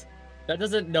makes sense. That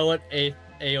doesn't know what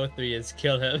AO3 is.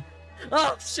 Kill him.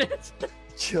 Oh shit!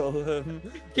 Kill him.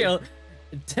 Kill.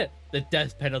 The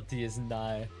death penalty is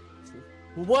nigh.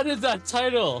 What is that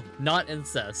title? Not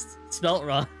incest. Spelt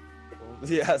wrong.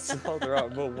 Yeah, spelled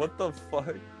wrong. But what the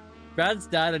fuck? Brad's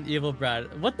dad and evil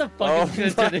Brad. What the fuck Oh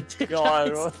is my going to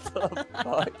god, what the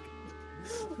fuck?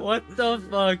 What the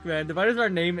fuck, man? Dividers are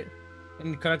named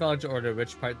in chronological order,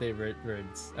 which part they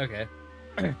words. Okay.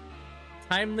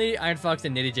 Timely, Iron Fox,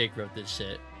 and Nitty Jake wrote this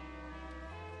shit.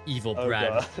 Evil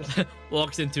Brad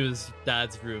walks into his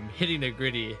dad's room, hitting the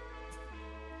gritty.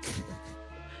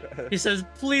 He says,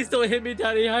 "Please don't hit me,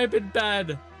 Daddy. I've been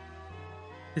bad."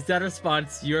 His dad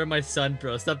responds, "You're my son,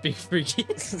 bro. Stop being freaky."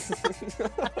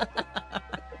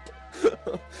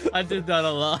 I did that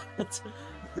a lot.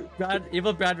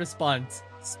 Evil Brad responds,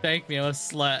 "Spank me, I'm a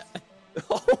slut."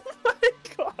 Oh my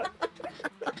god.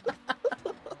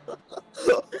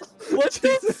 What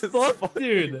the fuck,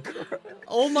 dude?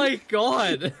 Oh my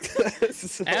god.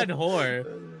 And whore.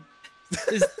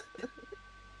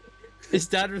 His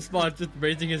dad responds with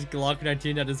raising his Glock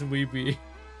 19 at his weebie.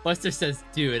 Buster says,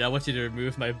 "Dude, I want you to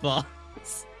remove my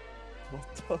box."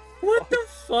 What the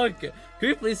fuck? Can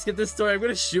we please skip this story? I'm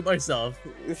gonna shoot myself.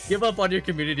 Give up on your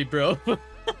community, bro.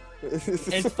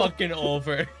 It's fucking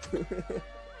over.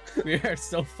 We are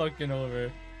so fucking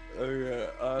over. Okay,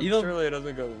 Evil... surely it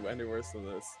doesn't go any worse than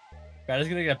this. Brad is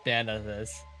gonna get banned out of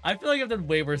this. I feel like I've done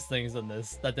way worse things than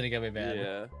this. That didn't get me banned.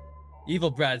 Yeah.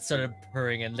 Evil Brad started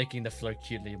purring and licking the floor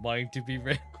cutely, wanting to be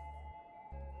ripped.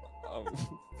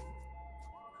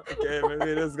 Okay,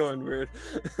 maybe it is going weird.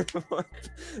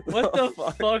 What the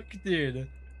fuck, dude?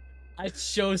 I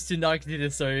chose to not continue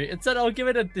the story. Instead, I'll give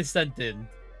it a descending.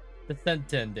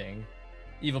 Descending.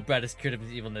 Evil Brad is cured of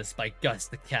his evilness by Gus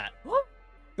the cat.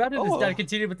 Brad and his dad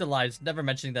continued with their lives, never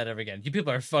mentioning that ever again. You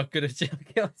people are fuck good at jail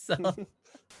yourself.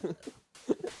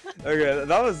 Okay,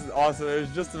 that was awesome. It was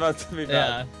just about to be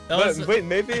bad. Yeah, wait,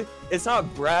 maybe it's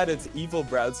not Brad, it's Evil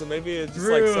Brad. So maybe it's just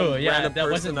True, like some yeah, random that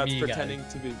person wasn't that's me, pretending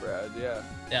guys. to be Brad. Yeah.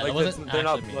 Yeah, like that wasn't they're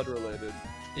not actually me. blood related.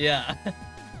 Yeah.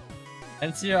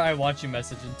 And see I watch you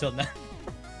message until now.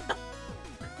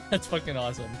 That's fucking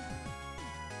awesome.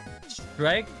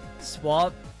 Strike,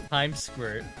 swap, time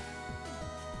squirt.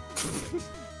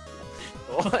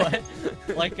 What?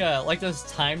 Like those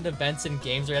timed events in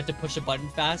games where you have to push a button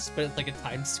fast, but it's like a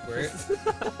timed squirt.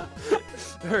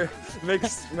 make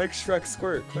Shrek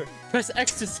squirt. Quick. Press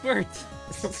X to squirt.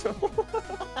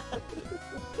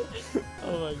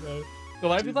 Oh my god. But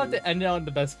why do people have to end it on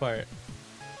the best part?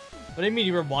 What do you mean?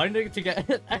 You were wanting to get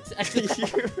X?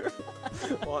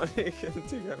 Wanting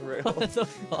to get railed. What the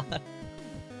fuck?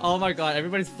 Oh my god,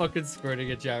 everybody's fucking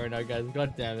squirting at chat right now, guys.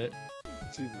 God damn it.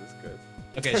 Jesus Christ.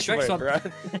 Okay, Shrek swap.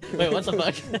 Wait, what the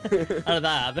fuck? How did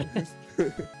that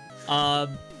happen?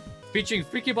 Featuring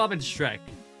Freaky Bob and Shrek.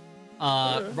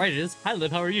 Right, it is. Hi,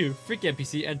 Liv, how are you? Freaky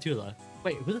NPC and Tula.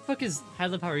 Wait, who the fuck is Hi,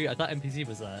 Liv, how are you? I thought NPC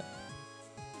was that.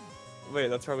 Wait,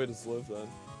 that's probably just Liv then.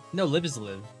 No, Liv is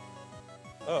Liv.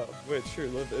 Oh, wait, sure,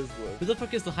 Liv is Liv. Who the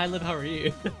fuck is the Hi, Liv, how are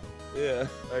you? Yeah,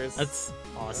 I guess. That's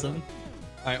awesome.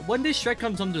 Alright, one day Shrek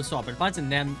comes home to the swamp and finds a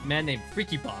man named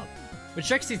Freaky Bob. When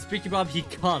Shrek sees Freaky Bob, he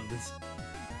comes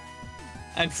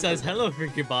and says, "Hello,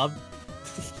 Freaky Bob."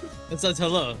 And says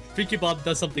hello. Freaky Bob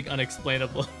does something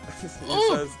unexplainable. He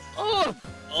says,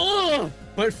 "Oh!"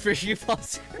 But Freaky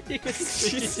Bob's screaming.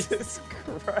 Jesus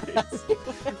Christ.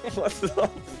 What the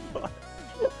fuck?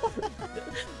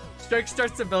 Shrek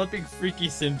starts developing freaky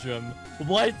syndrome.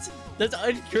 What? That's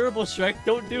incurable, Shrek.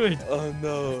 Don't do it. Oh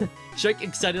no. Shrek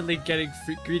excitedly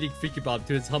greeting Freaky Bob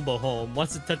to his humble home,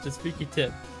 wants to touch his freaky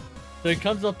tip. So he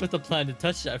comes up with a plan to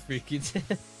touch that freaky tip.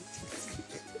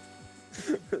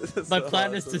 My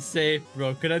plan is to say,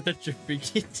 "Bro, can I touch your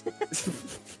freaky tip?"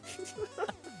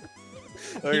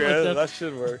 Okay, that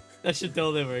should work. That should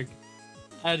totally work.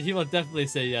 And he will definitely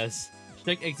say yes.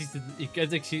 Shrek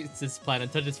executes his plan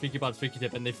and touches Freaky Bob's freaky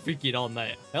tip, and they freaky it all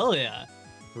night. Hell yeah.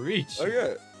 Reach.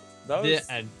 Okay. That was...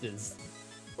 The end is...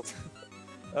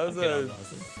 That was a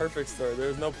perfect story. There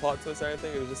was no plot twist or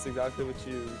anything. It was just exactly what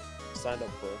you signed up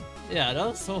for. Yeah, that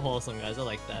was so wholesome, guys. I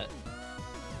like that.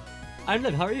 I'm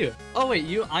Liv. How are you? Oh wait,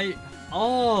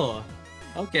 Oh.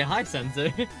 Okay. Hi,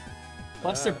 Sensei.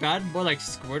 Buster Brad, more like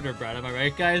Squirter Brad. Am I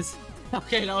right, guys?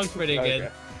 Okay, that was pretty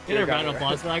good. Get a round of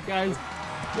applause for that, guys.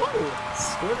 Whoa!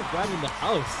 Squirter Brad in the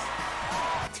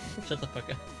house. Shut the fuck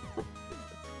up.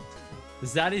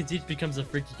 Zaddy Deech becomes a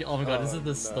freaky. Oh my god, this is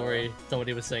the story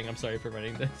somebody was saying. I'm sorry for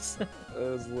running this. It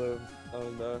was Liv. Oh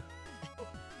no.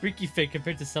 Freaky fake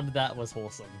compared to some of that was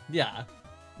wholesome. Yeah.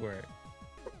 Word.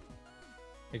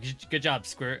 Good job,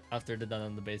 Squirt, after they're done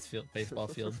on the baseball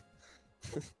field.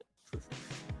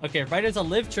 Okay, writers on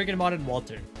Liv, Triggermon, and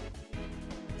Walter.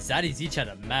 Zaddies each had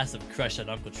a massive crush on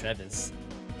Uncle Travis.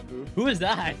 Who is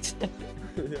that?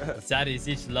 Yeah. Zaddies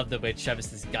each loved the way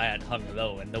Travis's guy had hung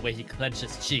low and the way he clenched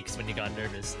his cheeks when he got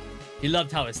nervous. He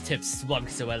loved how his tips swung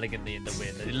so elegantly in the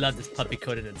wind, and he loved his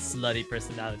puppy-coated and slutty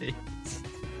personality.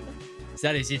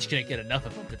 Zaddies each couldn't get enough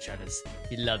of Uncle Travis.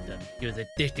 He loved him. He was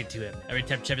addicted to him. Every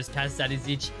time Travis passed Zaddies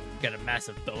each, he got a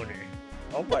massive boner.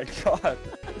 Oh my god.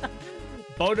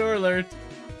 Boner alert!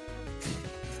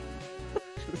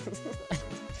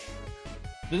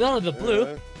 Then out of the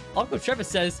blue, Uncle Travis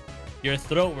says, "Your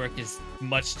throat work is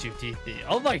much too teethy."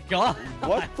 Oh my god!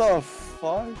 What the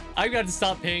fuck? I'm going to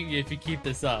stop paying you if you keep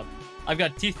this up. I've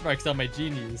got teeth marks on my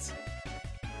genies.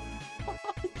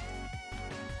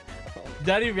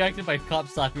 Daddy reacted by cop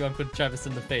slapping Uncle Travis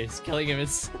in the face, killing him.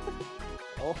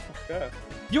 Oh, okay.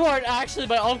 You aren't actually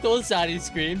my uncle, Zaddy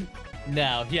screamed.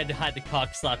 Now, he had to hide the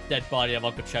cock-slapped dead body of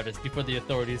Uncle Travis before the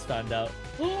authorities found out.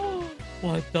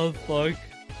 What the fuck?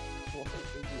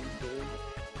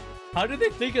 How did they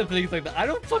think of things like that? I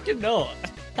don't fucking know.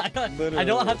 I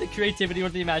don't have the creativity or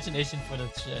the imagination for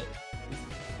this shit.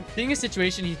 Seeing a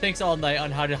situation, he thinks all night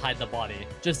on how to hide the body.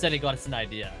 Just then he got us an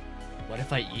idea. What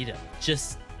if I eat him?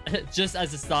 Just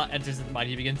as his thought enters his mind,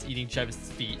 he begins eating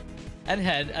Travis's feet and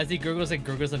head as he gurgles and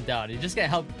gurgles them down. He just can't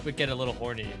help but get a little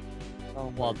horny. Oh,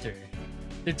 Walter.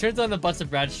 He turns on the bus of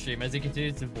Brad's stream as he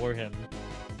continues to bore him.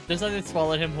 Just as it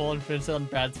swallowed him whole and finished on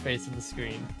Brad's face in the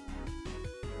screen.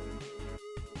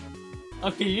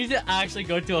 Okay, you need to actually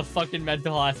go to a fucking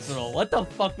mental hospital. What the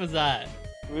fuck was that?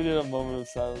 We did a moment of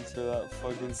silence for that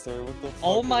fucking story. What the fuck?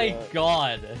 Oh my that?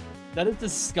 god. That is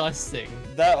disgusting.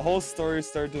 That whole story,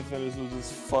 start to finish, was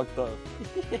just fucked up.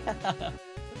 Yeah.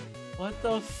 What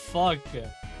the fuck?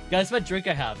 Guys, what drink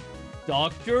I have?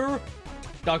 Doctor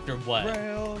what?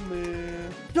 Rail me.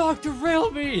 Dr. Rail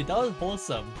me! That was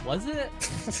wholesome. Was it?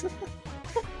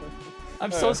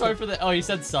 I'm so sorry for the— oh, you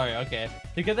said sorry, okay.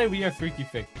 Together we are Freaky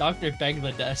Frick. Dr.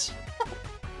 Bangladesh.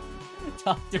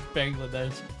 Dr.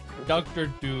 Bangladesh. Dr.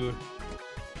 Dude.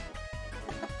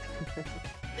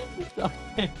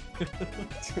 Okay.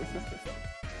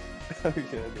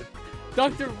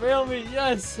 Dr. Rail me,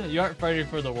 yes! You aren't fighting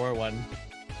for the war one.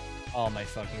 Oh my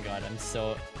fucking god,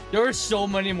 there are so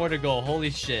many more to go, holy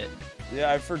shit.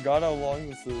 Yeah, I forgot how long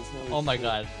this is. Holy oh my shit.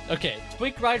 god. Okay,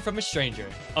 Twink Ride from a Stranger.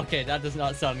 Okay, that does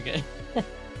not sound good.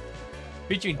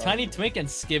 Featuring Tiny Twink and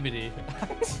Skibbity.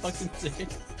 Fucking sick.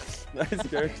 Nice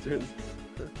characters.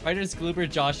 Writers Gloober,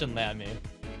 Josh, and Lammy.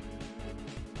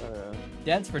 Oh,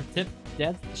 Dance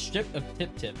strip of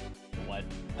Tip Tip. What?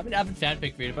 I'm an avid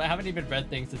fanfic reader, but I haven't even read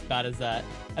things as bad as that.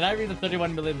 And I read the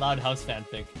 31 million Loud House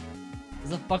fanfic.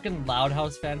 Is a fucking Loud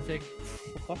House fanfic?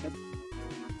 What? Oh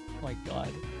my god.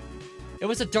 It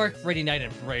was a dark, rainy night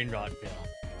in Brain Rockville.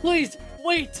 Please,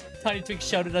 wait! Tiny Twink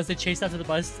shouted as they chased after the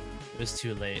bus. It was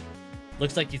too late.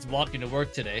 Looks like he's walking to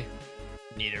work today.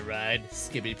 Need a ride?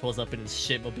 Skibbity pulls up in his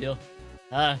shitmobile.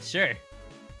 Sure.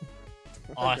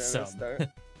 Awesome.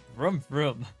 Vroom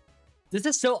vroom. This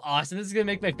is so awesome. This is gonna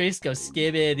make my face go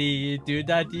skibbity doo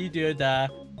da dee doo da.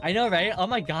 I know, right? Oh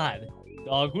my god.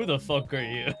 Dog, who the fuck are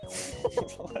you?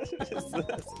 What is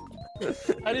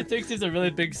this? Tiny Twink sees a really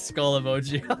big skull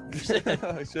emoji. Oh shit.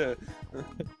 Oh shit.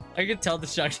 I can tell the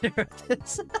structure of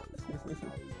this.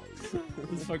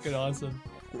 This is fucking awesome.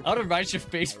 I want to write your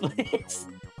face, please.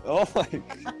 Oh my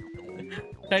god.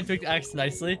 Tiny Twink acts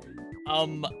nicely.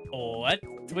 What?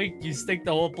 Twink, you stink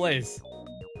the whole place.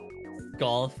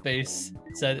 Skull face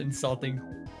said insulting.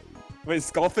 Wait,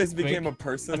 Skullface became Twink? a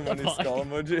person What when the he skull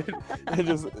emoji and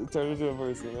just turned into a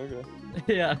person.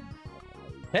 Okay. Yeah.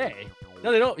 Hey.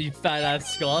 No, they don't, you fat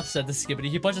ass skull, said the Skibbity.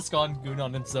 He punched a skull and gooned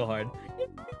on him so hard.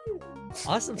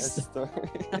 Awesome Nice stuff. story.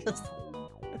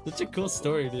 Such a cool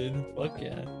story, dude. Fuck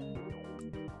yeah.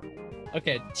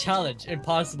 Okay, challenge.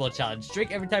 Impossible challenge.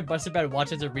 Drink every time Buster Bad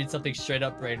watches or reads something straight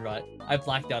up brain rot. I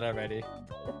blacked out already.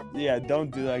 Yeah, don't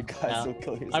do that, guys. Yeah. You'll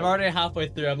kill yourself. I'm already halfway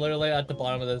through. I'm literally at the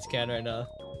bottom of this can right now.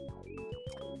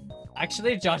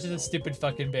 Actually, Josh is a stupid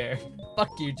fucking bear.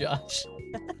 Fuck you, Josh.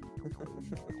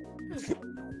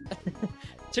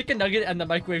 Chicken nugget and the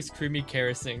microwave's creamy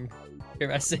caressing.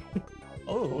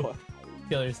 Oh.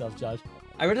 Kill yourself, Josh.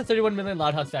 I read a 31 million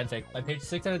Loud House fanfic. By page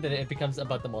 600, then it becomes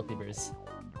about the multiverse.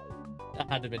 That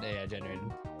had to have been AI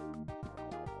generated.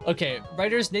 Okay,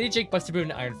 writers Nitty Jake, Buster Boo,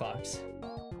 and Iron Fox.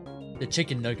 The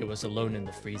chicken nugget was alone in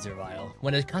the freezer aisle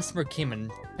when a customer came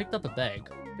and picked the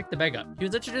bag up. He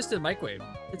was introduced to the microwave.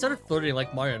 It started floating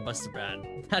like Mario and Buster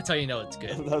Brand. That's how you know it's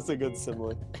good. That's a good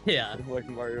simile. Yeah. Like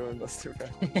Mario and Buster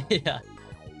Brand. Yeah.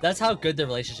 That's how good the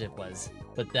relationship was.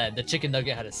 But then, the chicken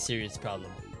nugget had a serious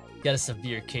problem. He had a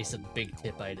severe case of big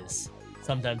tipitis.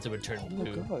 Sometimes it would turn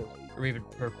blue, or even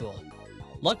purple.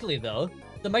 Luckily though,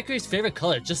 The microwave's favorite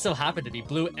color just so happened to be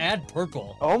blue and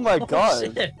purple. Oh my Oh,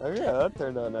 god. shit. Oh yeah, that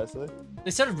turned out nicely.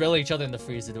 They started grilling each other in the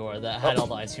freezer door that had all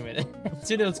the ice cream in it.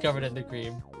 Soon it was covered in the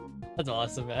cream. That's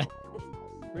awesome, man.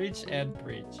 Preach and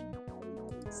preach.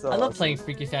 So I love awesome. playing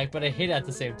Freaky Fact, but I hate it at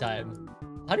the same time.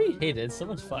 How do you hate it? It's so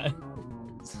much fun.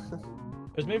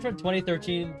 It was made from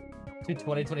 2013 to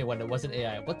 2021. It wasn't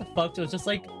AI. What the fuck? It was just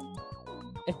like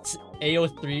it's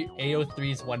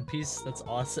AO3's One Piece. That's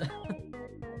awesome.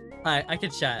 Hi, I can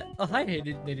chat. Oh, hi,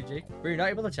 Lady Jake. Were you not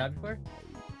able to chat before?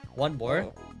 One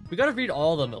more? We gotta read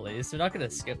all of them at least. We're not gonna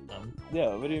skip them.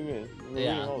 Yeah, what do you mean? We're reading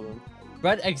Yeah. all of them.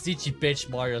 Brad X Zichi bitch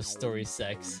Mario story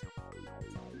sex.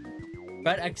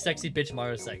 Brad X sexy bitch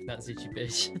Mario sex, not Zichi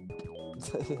bitch.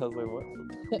 I was like, what?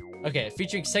 Okay,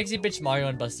 featuring sexy bitch Mario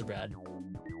and Buster Brad.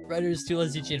 Writers Tula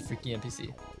Zichi and Freaky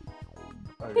NPC.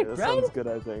 Okay, that Brad? sounds good,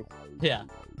 I think. Yeah.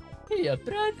 Hey,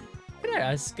 Brad. Can I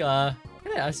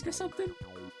ask you something?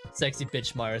 Sexy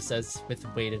bitch Mario says with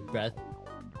weighted breath.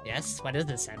 Yes, what is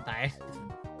this, senpai?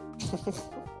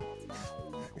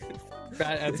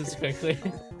 Brad answers quickly.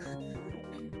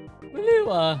 Will you,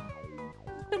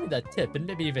 tell me that tip and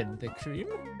maybe even the cream?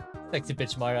 Sexy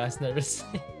bitch Mario asks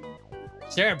nervously.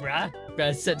 Sure, brah.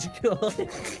 Brad said coolly.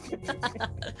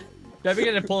 Brad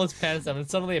began to pull his pants up and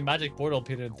suddenly a magic portal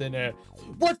appeared in thin air.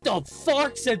 What the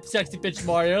fuck? Said sexy bitch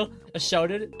Mario. I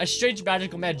shouted. A strange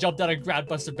magical man jumped out and grabbed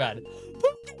Buster Brad.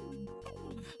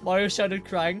 Mario shouted,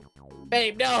 crying.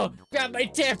 Babe, no! Grab my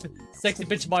tip! Sexy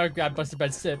bitch Mario grabbed Buster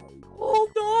Brad's tip. Hold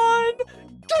on!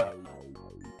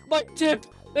 My tip!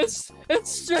 It's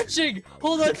stretching!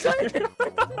 Hold on tight!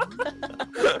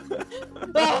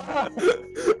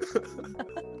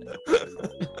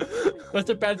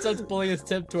 Buster Brad starts pulling his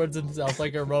tip towards himself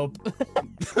like a rope.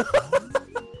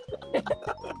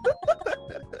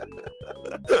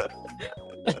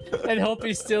 And hope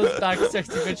he steals back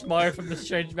sexy bitch Mario from the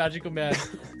strange magical man.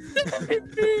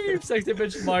 Sexy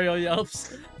bitch Mario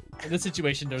yelps. In this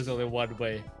situation, there's only one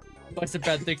way. Buster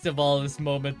Brad thinks of all this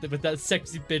moment with that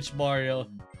sexy bitch Mario,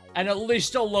 and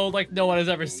unleashed a load like no one has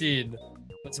ever seen.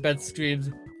 Buster Brad screams,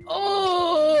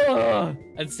 "Oh!"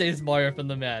 and saves Mario from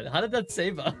the man. How did that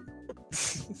save him?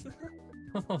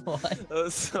 What? That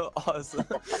was so awesome.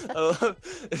 I love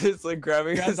it's like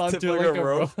grabbing his tip onto like a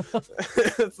rope.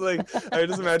 It's like I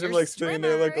just imagine like spinning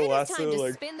there like a lasso,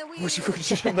 like whoosh,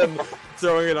 whoosh, and then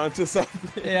throwing it onto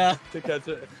something. Yeah. To catch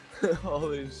it.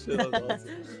 Holy shit, that's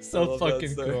awesome. So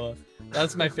fucking cool.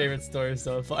 That's my favorite story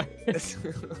so far.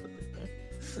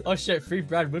 Oh shit, free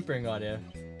Brad whimpering audio.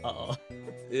 Uh-oh.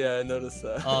 Yeah, I noticed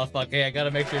that. Oh fuck, hey, I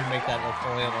gotta make sure to make that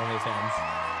only on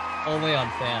OnlyFans. Only on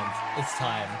fans. It's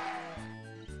time.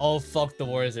 Oh fuck the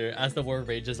Warzer, as the war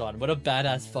rages on. What a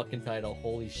badass fucking title,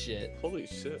 holy shit. Holy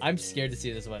shit. I'm scared to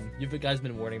see this one. You guys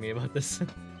been warning me about this.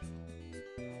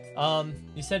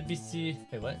 You said BC.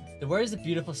 Wait, what? The Warrior is a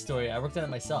beautiful story. I worked on it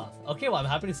myself. Okay, well, I'm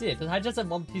happy to see it. I just said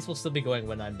One Piece will still be going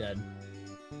when I'm dead.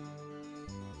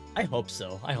 I hope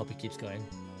so. I hope it keeps going.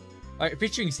 Alright,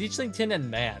 featuring Zeechlington and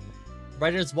Man.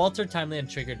 Writers Walter, Timely, and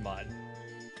Triggered Mod.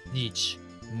 Zeech.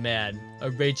 Man.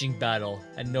 A raging battle,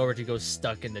 and nowhere to go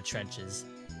stuck in the trenches.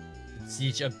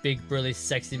 Zeech, a big, burly,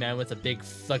 sexy man with a big,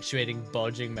 fluctuating,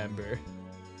 bulging member.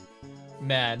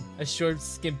 Man. A short,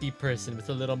 skimpy person with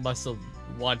a little muscle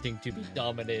wanting to be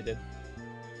dominated.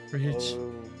 Reach.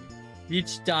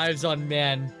 Reach dives on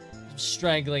Man,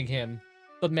 strangling him,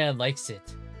 but Man likes it.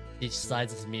 Reach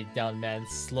slides his meat down Man's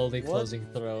slowly closing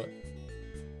throat.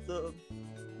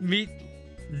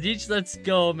 Reach lets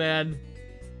go, Man.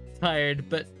 Tired,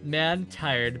 but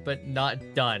not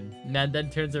done. Man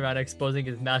then turns around, exposing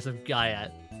his massive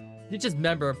guyat. Reach's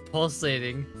member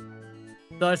pulsating,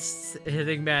 thus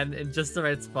hitting Man in just the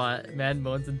right spot. Man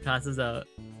moans and passes out.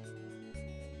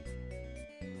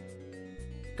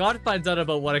 God finds out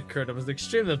about what occurred and was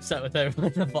extremely upset with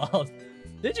everyone involved.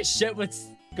 Did you shit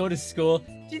go to school?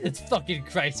 Jesus fucking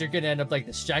Christ, you're gonna end up like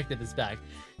distracted as back.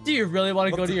 Do you really want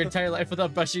to go to your entire life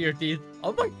without brushing your teeth?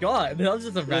 Oh my god, that was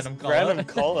just a random call. Random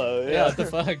call out, yeah. Yeah, what the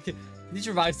fuck? He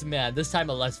revives the man, this time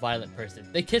a less violent person.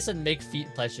 They kiss and make feet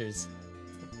pleasures.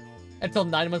 Until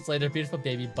 9 months later, beautiful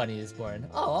baby Bunny is born.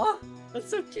 Aww, that's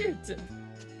so cute.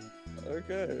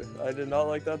 Okay, I did not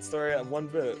like that story at one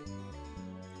bit.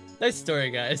 Nice story,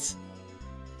 guys.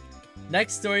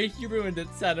 Next story, you ruined it,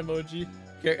 sad emoji.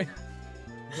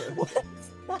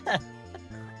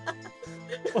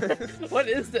 What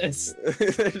is this?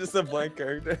 Just a blank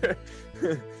character.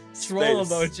 Troll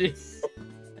Space. emoji.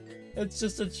 It's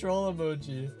just a troll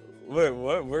emoji. Wait,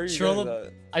 what? Where are you getting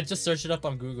that? I just searched it up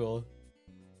on Google.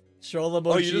 Troll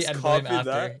emoji Oh, you just and blame copied after.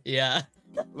 that? Yeah.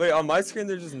 Wait, on my screen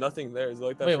there's just nothing there. Is it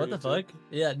like that? Wait, for what you the too? fuck?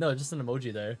 Yeah, no, just an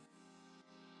emoji there.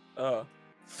 Oh.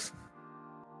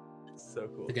 So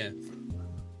cool. Okay.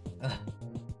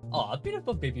 Oh, a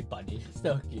beautiful baby bunny.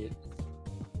 So cute.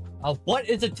 What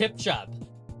is a tip trap?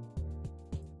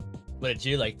 Would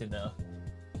you like to know?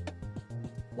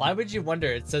 Why would you wonder?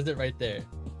 It says it right there.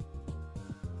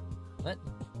 What?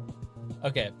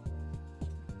 Okay.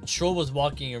 Troll was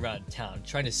walking around town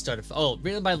trying to start a oh,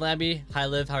 written by Lamby. Hi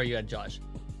Liv, how are you? And Josh.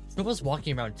 Troll was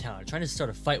walking around town trying to start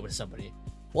a fight with somebody.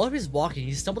 While he was walking,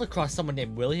 he stumbled across someone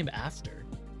named William After.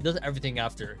 He does everything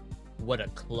after. What a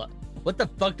club. What the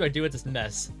fuck do I do with this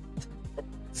mess?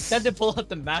 Then to pull out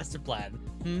the master plan.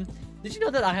 Did you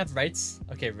know that I have rights?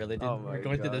 Okay, really, dude? Oh We're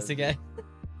going through this God. again.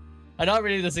 I'm not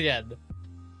reading this again.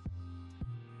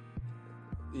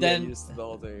 Yeah, Then you just did the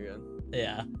whole thing again.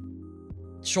 yeah.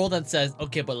 Troll then says,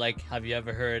 okay, but like, have you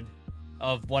ever heard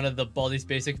of one of the Baldi's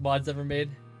Basic mods ever made?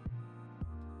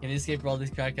 Can you escape Baldi's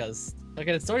Crack House?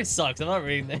 Okay, the story sucks. I'm not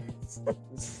reading this.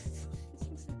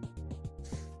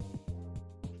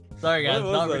 Sorry guys,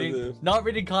 What was that, not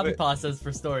reading copy Wait. pastas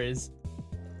for stories.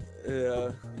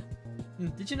 Yeah.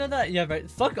 Did you know that? Yeah, right.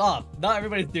 Fuck off. Not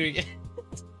everybody's doing it.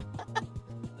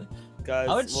 Guys,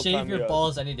 I would we'll shave time your you out.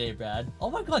 balls any day, Brad. Oh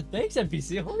my god, thanks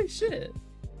NPC. Holy shit.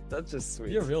 That's just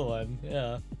sweet. You're a real one.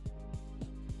 Yeah.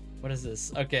 What is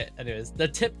this? Okay, anyways. The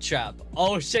tip trap.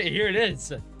 Oh shit, here it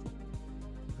is.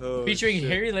 Oh, Featuring shit.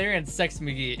 Harry, Larry, and Sex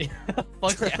McGee.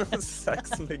 Fuck yeah. Sex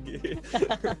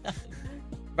McGee.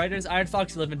 Writers Iron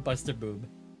Fox, Liv, and Buster Boob.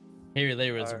 Harry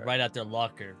Larry was Alright. right at their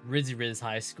locker. Rizzy Riz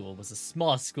High School was a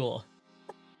small school.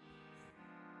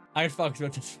 Iron Fox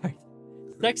wrote to fight.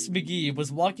 Sex McGee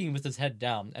was walking with his head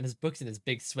down and his books in his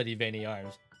big, sweaty, veiny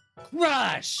arms.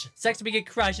 Crash! Sex McGee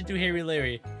crashed into Harry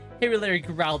Larry. Harry Larry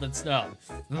growled and snarled.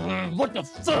 What the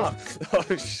fuck?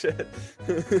 Oh shit.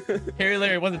 Harry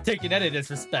Larry wasn't taking any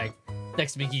disrespect.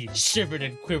 Sex McGee shivered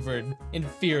and quivered in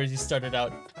fear as he started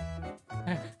out.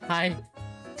 Hi.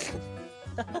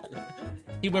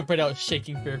 He whimpered out,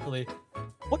 shaking fearfully.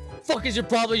 What the fuck is your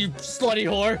problem, you slutty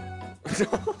whore?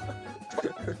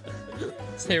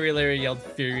 Harry Larry yelled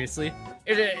furiously.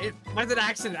 It was an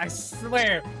accident, I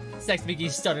swear. Sex McGee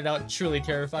started out, truly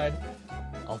terrified.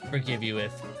 I'll forgive you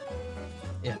if...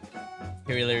 Yeah.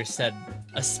 Harry Larry said,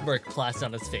 a smirk plastered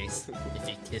on his face. If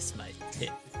you kiss my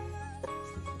tit.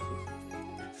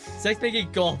 Sex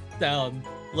McGee gulped down,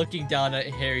 looking down at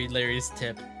Harry Larry's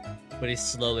tip, but he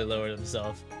slowly lowered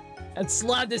himself and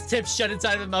slammed his tip shut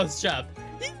inside of a mousetrap.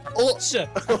 Oh shit!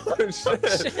 Oh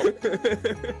shit!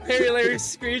 Harry Larry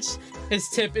screeched, his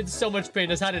tip in so much pain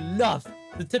has had enough.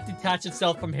 The tip detached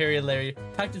itself from Harry and Larry,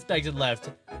 packed his bags and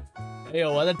left. Hey,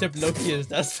 yo, why that tip Loki is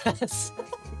that fast?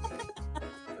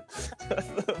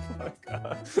 Oh my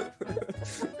god.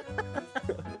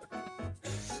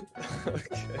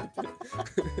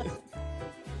 Okay.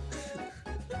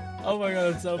 Oh my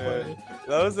god, that's so Yeah. funny.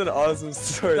 That was an awesome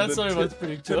story. That The story was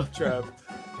pretty cool. Tip trap.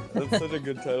 That's such a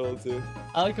good title too.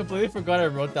 I completely forgot I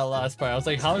wrote that last part. I was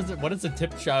like, how is it? What is a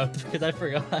tip trap? Because I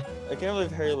forgot. I can't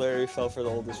believe Harry Larry fell for the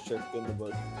oldest trick in the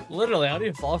book. Literally, how do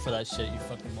you fall for that shit, you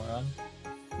fucking moron?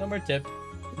 No more tip.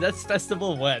 Zest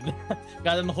Festival when?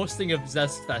 God, I'm hosting a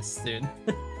Zest Fest soon.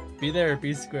 Be there or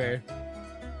be square.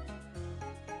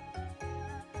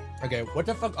 Okay, what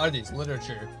the fuck are these?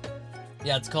 Literature.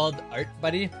 Yeah, it's called Art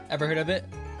Buddy. Ever heard of it?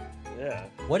 Yeah.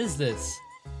 What is this?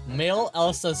 Male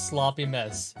Elsa sloppy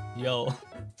mess. Yo.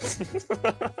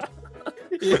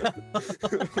 Yeah.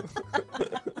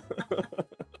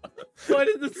 Why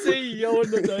did it say yo in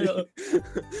the title?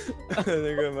 I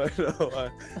think I might know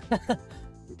why.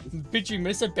 Featuring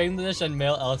Mr. Bangladesh and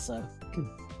Male Elsa.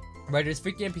 Writers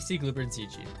Freaky NPC, Glooper, and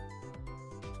CG.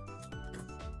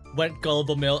 Went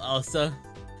gullible Male Elsa.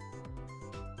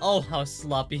 Oh, how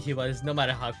sloppy he was, no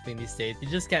matter how clean he stayed. You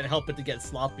just can't help but to get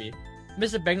sloppy.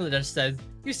 Mr. Bangladesh says,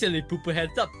 you silly pooper head,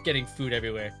 stop getting food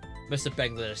everywhere. Mr.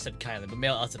 Bangladesh said kindly, but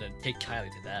Male Elsa didn't take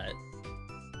kindly to that.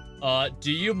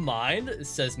 Do you mind?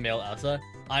 Says Male Elsa.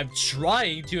 I'm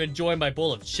trying to enjoy my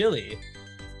bowl of chili.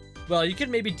 Well, you could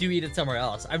maybe eat it somewhere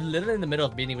else. I'm literally in the middle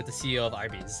of meeting with the CEO of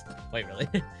Arby's. Wait, really?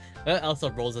 Elsa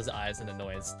rolls his eyes in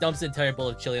annoyance, dumps the entire bowl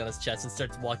of chili on his chest, and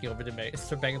starts walking over to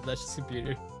Mr. Bangladesh's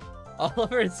computer. All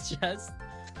over his chest?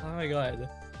 Oh my god.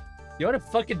 You wanna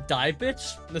fucking die,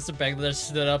 bitch? Mr. Bangladesh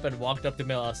stood up and walked up to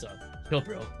Male Elsa. Chill,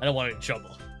 bro. I don't want any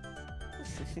trouble.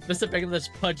 Mr. Bangladesh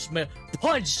punched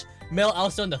Male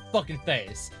Elsa in the fucking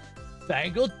face.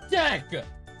 Bangladesh!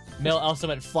 Male Elsa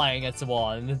went flying against the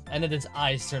wall, and then his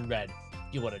eyes turned red.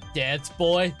 You wanna dance,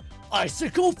 boy?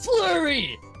 Icicle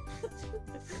flurry!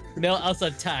 Male Elsa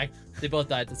attacked. They both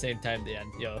died at the same time at the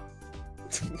end. Yo.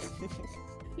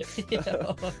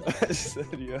 Yo. I said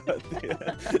you at the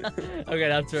end. Okay,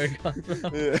 that's where it comes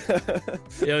from.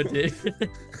 Yeah. Yo, dude.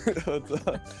 What's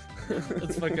up?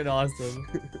 That's fucking awesome.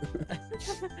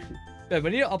 Man,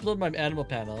 when you upload my animal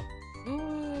panel,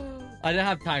 I didn't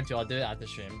have time to. I'll do it after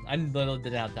stream. I literally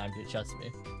didn't have time to. Trust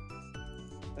me.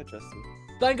 I trust you.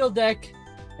 Bengal deck.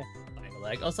 Bengal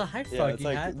deck. Also, hi, Yeah, Froggy it's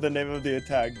like Hat. the name of the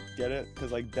attack. Get it?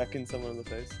 Because like decking someone in the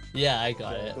face. Yeah, I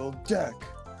got it. Bengal deck.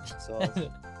 So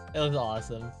awesome. It was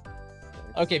awesome.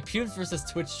 Okay, Pubes versus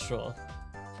Twitch Troll.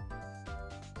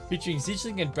 Featuring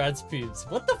Zeechling and Brad's Pubes.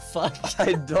 What the fuck?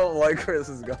 I don't like where this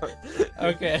is going.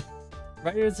 Okay.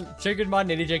 Writers Triggered Mod,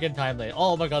 Nitty Jake, and Timelane.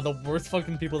 Oh my god, the worst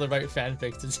fucking people to write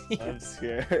fanfics to see. I'm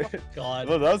scared. Oh god.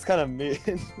 Well, that was kind of mean.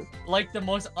 Like the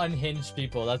most unhinged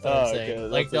people, that's what Oh, I'm okay, saying.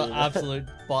 that's Like the what you meant. absolute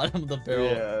bottom of the barrel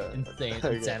Yeah.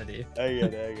 insanity. I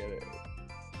get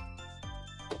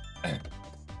it.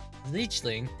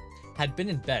 Leechling had been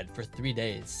in bed for 3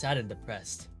 days, sad and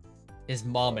depressed. His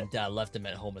mom and dad left him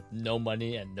at home with no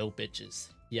money and no bitches.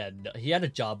 He had a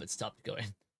job but stopped going.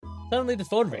 Suddenly the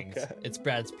phone rings. Okay. It's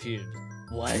Brad's pube.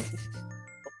 What?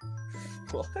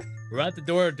 What? We're at the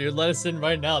door, dude. Let us in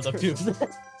right now. The pube.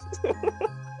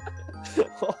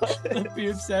 The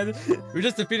pube said, "We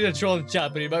just defeated a troll in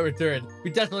chat, but he might return.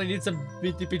 We definitely need some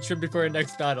meat to be trimmed before our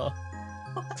next battle."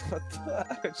 What the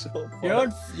actual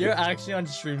You're actually on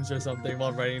streams or something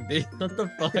while writing these. What the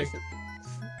fuck?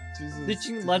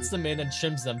 Leeching lets them in and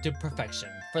trims them to perfection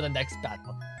for the next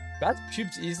battle. Brad's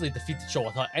pubes easily defeat the troll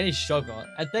without any struggle,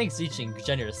 and thanks Zeechling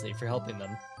generously for helping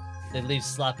them. They leave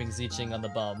slapping Zeechling on the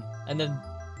bum, and then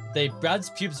Brad's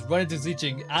pubes run into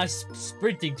Zeechling as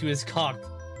sprinting to his cock.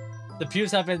 The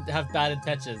pubes have bad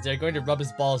intentions. They're going to rub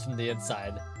his balls from the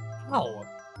inside. How?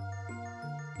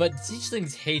 But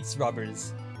Zeechling hates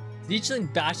rubbers.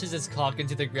 Zeechling bashes his cock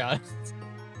into the ground.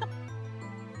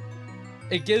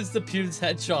 It gives the pubes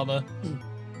head trauma,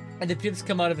 and the pubes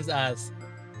come out of his ass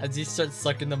as he starts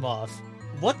sucking them off.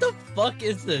 What the fuck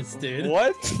is this, dude?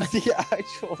 What the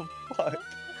actual fuck?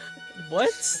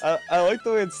 What? I like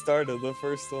the way it started. The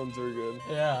first ones were good.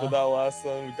 Yeah. But that last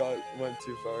one went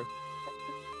too far.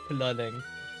 Blooding.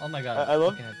 Oh my god. I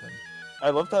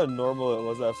loved how normal it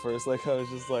was at first. Like I was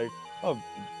just like, oh,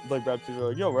 like Brad people were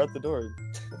like, yo, we're at the door.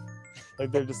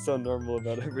 Like they're just so normal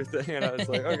about everything, and I was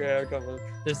like, okay, I'll come in.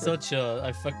 They're so chill.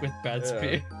 I fuck with Brad's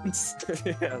pubes.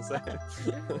 Yeah, same.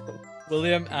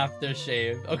 William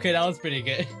Aftershave. Okay, that was pretty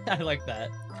good. I like that.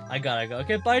 I gotta go.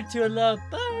 Okay, bye, Tula.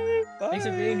 Bye. Thanks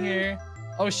for being here.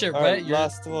 Oh shit, Alright, Brett.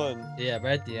 last one. Yeah,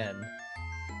 right at the end.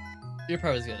 Your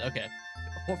part was good. Okay.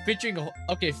 Featuring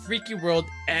Freaky World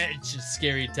Edge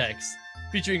scary text.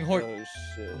 Featuring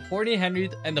Horny Henry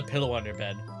and the Pillow under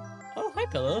bed. Oh, hi,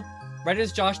 Pillow.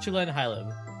 Writers Josh, Tula, and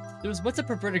Hylib. There was once a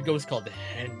perverted ghost called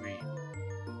Henry.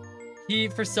 He,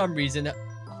 for some reason,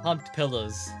 humped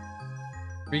pillows.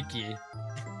 Freaky.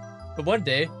 But one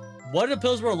day, one of the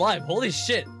pillows were alive. Holy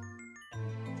shit.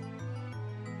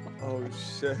 Oh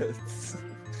shit.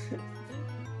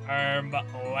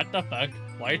 What the fuck?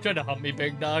 Why are you trying to hump me,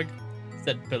 big dog?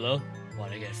 Said Pillow.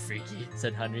 Wanna get freaky?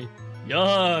 Said Henry.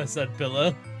 Yeah, said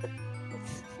Pillow.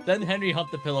 Then Henry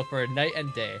humped the pillow for a night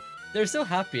and day. They were so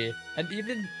happy, and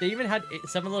they even had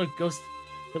 7 little ghost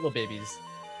pillow babies.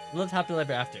 Lived happily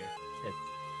ever after.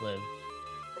 It's Liv.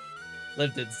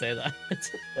 Liv didn't say that.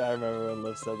 Yeah, I remember when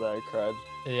Liv said that, I cried.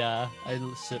 Yeah, I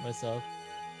shit myself.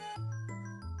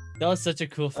 That was such a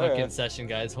cool fucking session,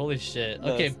 guys. Holy shit.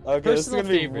 Okay, okay, this is gonna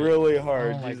be really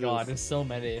hard. Oh my god, there's so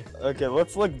many. Okay,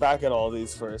 let's look back at all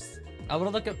these first. I wanna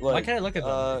look at. Why can't I look at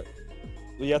them?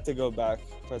 You have to go back.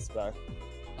 Press back.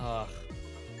 Ugh.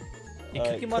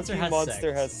 Cookie Monster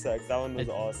has sex. That one was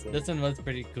awesome. This one was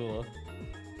pretty cool.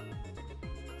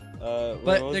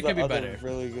 But there could be better.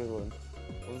 Really good one.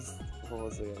 What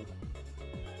was it again?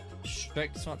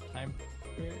 Shrek Swamp Time.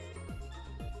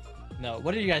 No,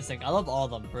 what do you guys think? I love all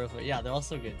of them, bro. Yeah, they're all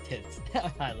so good. Tits.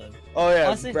 I love. Oh yeah,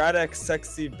 honestly, Brad X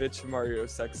Sexy Bitch Mario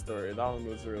Sex Story. That one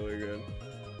was really good.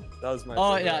 That was my.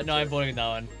 Oh favorite yeah, no, I'm voting that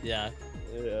one. Yeah.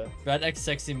 Yeah. Brad X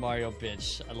Sexy Mario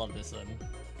Bitch. I love this one.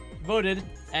 Voted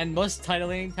and most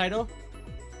titling title.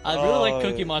 I really like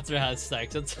Cookie Monster Has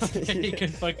Sex. That's a pretty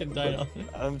good fucking title.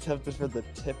 I'm tempted for the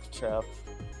Tip Trap.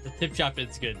 The Tip Trap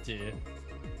is good too.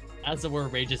 As the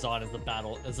Word Rages On is the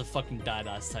battle is a fucking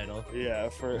badass title. Yeah,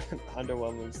 for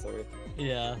underwhelming story.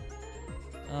 Yeah.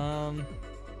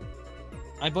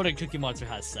 I voted Cookie Monster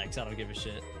Has Sex. I don't give a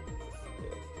shit.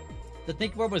 The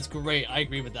Think More was great. I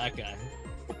agree with that guy.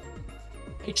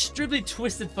 Extremely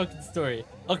twisted fucking story.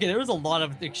 Okay, there was a lot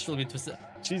of extremely twisted.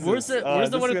 Jesus. Where's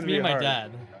the one with me and my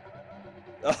dad?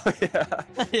 Oh yeah.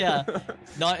 Yeah.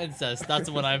 Not incest.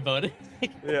 That's what I voted.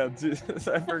 Yeah, Jesus,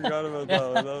 I forgot about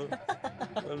that one.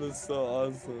 That is so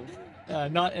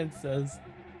awesome. Not incest.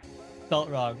 Felt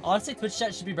wrong. Honestly, Twitch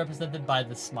chat should be represented by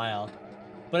the smile.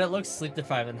 but it looks sleep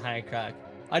deprived and high crack.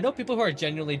 I know people who are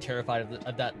genuinely terrified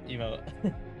of that emote.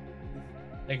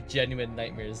 Like genuine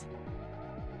nightmares.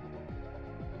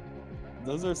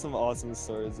 Those are some awesome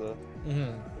stories, though.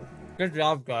 Good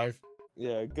job, guys.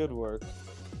 Yeah, good work.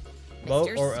 Vote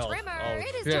Mr. or else. Strimmer, Oh,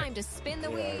 it is shit. time to spin the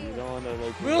Yeah, you wheel. don't want to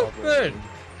like. Real good.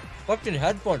 Fucking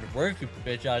headphones work, you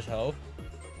bitch ass hoe.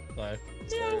 Sorry.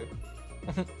 Sorry.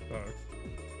 Sorry.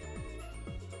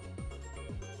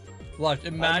 Watch,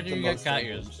 imagine you get cat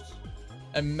ears.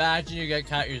 Imagine you get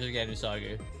cat ears again,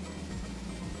 Usagi.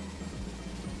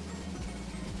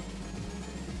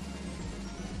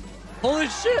 Holy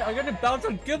shit, I'm gonna bounce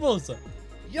on Gibbles!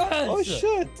 Yes! Oh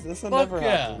shit, this will Fuck never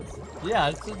yeah. happen.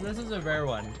 Yeah, this is a rare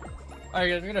one. Alright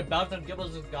guys, I'm gonna bounce on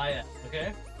Gibbles with Gaia,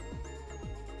 okay?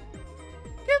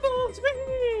 Gibbles,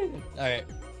 win! Alright.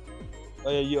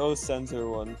 Oh yeah, you owe Sensor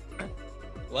one.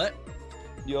 What?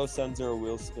 You owe Sensor a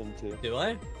wheel spin too. Do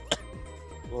I?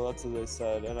 Well, that's what they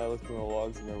said, and I looked in the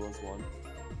logs and there was one.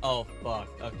 Oh, fuck,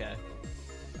 okay.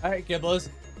 Alright, Gibbles.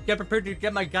 Get prepared to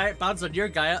get my Gaia bounce on your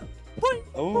Gaia.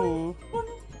 Oh.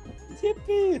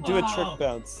 Yippee! Do a Oh. trick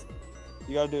bounce.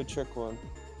 You gotta do a trick one.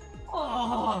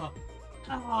 Oh,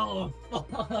 oh,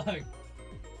 fuck.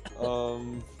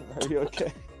 Are you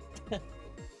okay?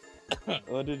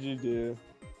 What did you do?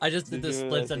 I just did the you do it,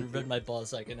 splits I and think ripped my ball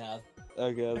so I can have.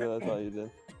 Okay, that's what I thought you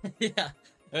did. Yeah,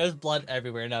 there's blood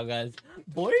everywhere now, guys.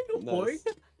 Boing, boing. Nice.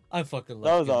 I fucking love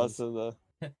That was Gibbles. awesome though.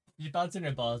 You bounced in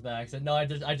your balls by accident. No, I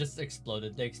just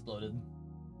exploded. They exploded.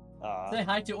 Say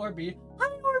hi to Orby. Hi,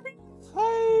 Orby.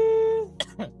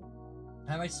 Hi.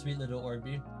 Hi, my sweet little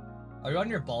Orby. Are you on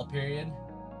your ball period?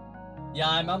 Yeah,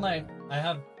 I'm on my. I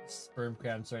have sperm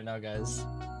cramps right now, guys.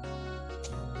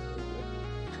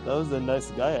 That was a nice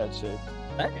guy at shape.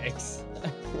 Thanks.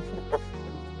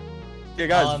 Okay,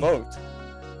 guys, vote.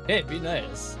 Hey, be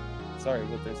nice. Sorry,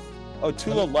 but there's. Oh,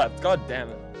 Tula left. God damn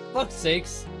it. Fuck's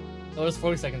sakes. There was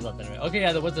 40 seconds left anyway. Okay,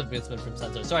 yeah, there was a wheel spin from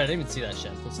Sensor. Sorry, I didn't even see that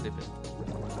shit. So stupid.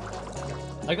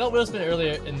 I got wheel spin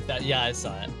earlier in that. Yeah, I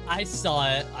saw it. I saw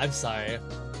it. I'm sorry.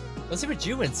 Let's see what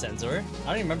you win, Sensor. I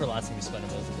don't even remember last time you spun a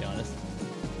wheel, to be honest.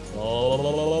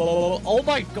 Oh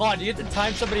my god, you get to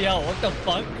time somebody out. What the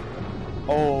fuck?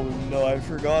 Oh no, I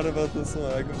forgot about this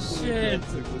one. I completely Shit.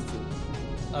 took this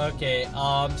one. Okay,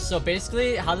 so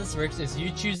basically how this works is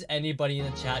you choose anybody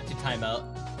in the chat to time out.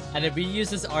 And if we use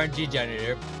this RNG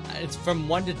generator, it's from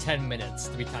 1 to 10 minutes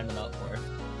to be timed them out for.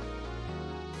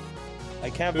 I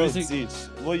can't vote Zeech.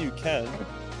 Well, you can.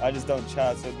 I just don't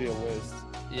chat, so it'd be a waste.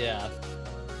 Yeah.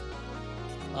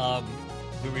 Who are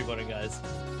we voting, guys?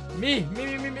 Me!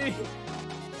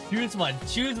 Choose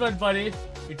one, buddy.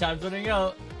 Your time's running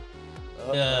out.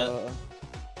 The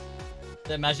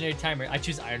imaginary timer. I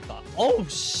choose Iron Fox. Oh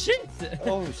shit!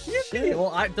 Oh shit! Well,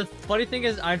 the funny thing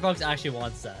is, Iron Fox actually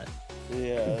wants that.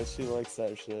 Yeah, she likes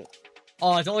that shit.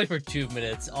 Oh, it's only for 2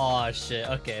 minutes. Oh shit.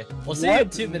 Okay, we'll see you in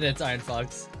 2 minutes, Iron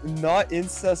Fox. Not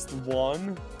incest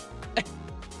 1.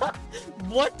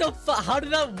 What the fuck? How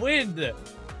did that win?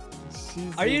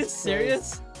 Jesus Are you Christ.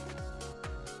 serious?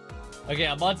 Okay,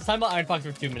 I'm on time about Iron Fox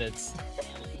for 2 minutes.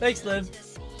 Thanks, Liv.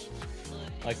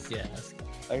 Fuck yeah.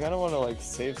 I kind of want to like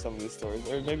save some of these stories,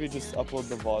 or maybe just upload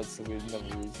the VODs so we never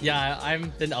lose. Yeah,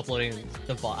 I've been uploading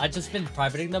the VOD. I've just been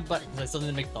privating them, but I still need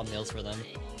to make thumbnails for them.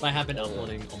 But I have been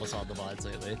uploading almost all the VODs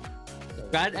lately.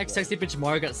 Brad X Sexy Bitch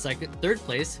Mario got third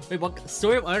place. Wait, what?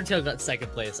 Story of Undertale got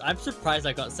second place. I'm surprised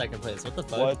I got second place. What the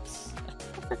fuck? What?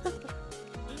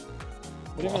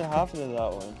 What even happened to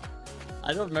that one?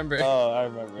 I don't remember. Oh, I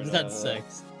remember. It just now, had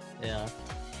 6. Yeah.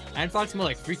 And Fox more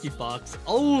like Freaky Fox.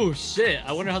 Oh shit!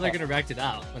 I wonder how they're gonna react to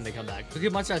that when they come back. Cookie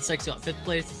Monster had 6, got 5th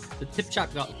place. The Tip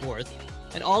Chop got 4th,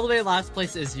 and all the way last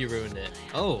place is You Ruined It.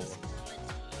 Oh.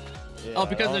 Yeah, Oh,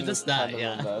 because that of one just was that. kind of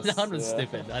Yeah. a mess, That one was yeah.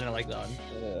 stupid. I don't like that one.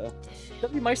 Yeah.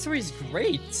 W, My Story's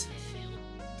great.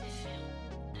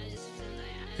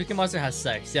 Cookie Monster has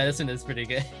sex. Yeah, this one is pretty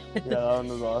good. Yeah, that one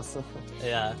was awesome.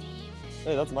 Yeah.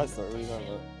 Hey, that's my story. What are you talking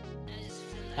about?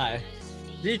 Hi.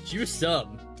 Did you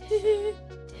sub?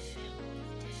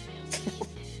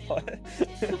 What?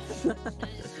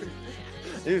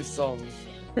 You some.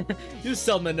 You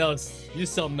something else. You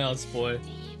something else, boy.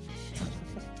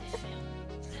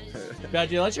 Brad,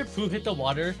 do you let your poo hit the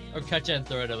water or catch it and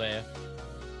throw it away?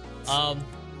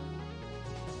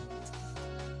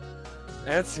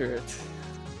 Answer it.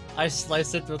 I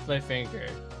slice it with my finger.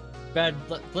 Brad,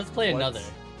 let's play What? another.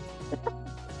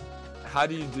 How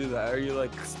do you do that? Are you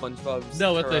like SpongeBob's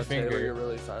No, with my karate finger. where you're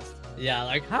really fast? Yeah,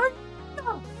 like, huh?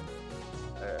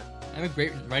 There. I'm a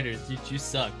great writer, dude. You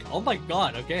suck. Oh my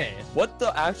god, okay. What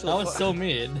the actual? That was so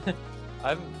mean.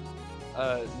 I'm,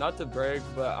 not to brag,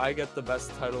 but I get the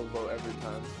best title vote every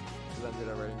time because I'm good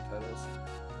at writing titles.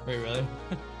 Wait, really?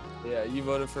 Yeah, you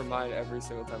voted for mine every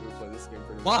single time we play this game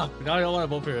pretty Wow, much. now I don't want to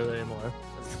vote for you anymore.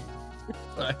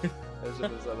 Sorry. I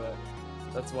should have said that.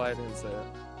 That's why I didn't say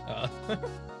it.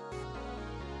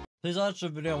 Please watch the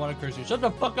video. I want to curse you. Shut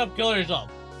the fuck up, kill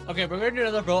yourself. Okay, we're gonna do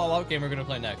another vote on what game we're gonna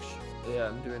play next. Yeah,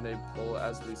 I'm doing a poll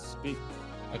as we speak.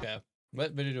 Okay,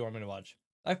 what video do you want me to watch?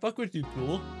 I fuck with you,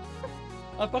 Pool.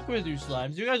 I fuck with you,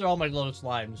 slimes. You guys are all my little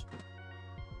slimes.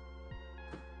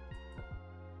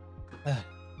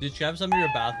 Did you have some of your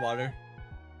bath water?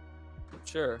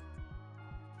 Sure.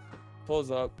 Pulls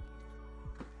up.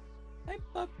 Hi,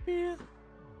 puppy.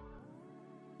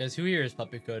 Guys, who here is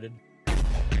puppy coded?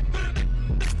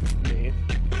 Me.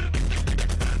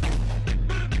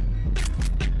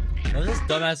 What is this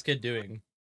dumbass kid doing?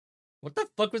 What the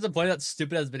fuck was the point of that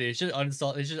stupid ass video? You should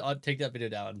uninstall. You should take that video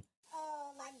down.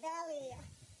 Oh, my belly.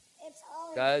 It's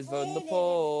all Guys, vote in the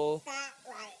poll. fat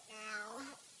right now.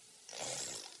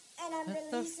 And I'm What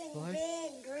the releasing fuck?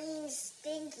 big, green,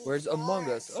 stinky Where's Among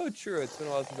Us? farts. Oh, true. It's been a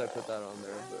while since I put that on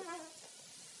there. But...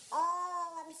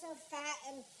 Oh, I'm so fat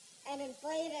and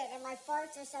inflated, and my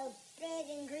farts are so big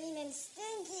and green and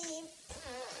stinky.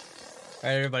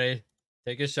 Alright, everybody.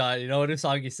 Take a shot. You know what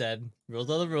Usagi said. Rules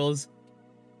are the rules.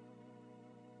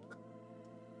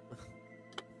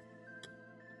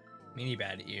 Mini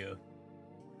bad at you.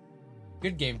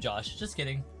 Good game, Josh. Just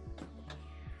kidding.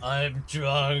 I'm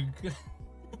drunk.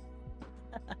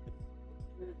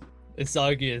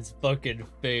 Usagi is fucking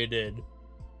faded.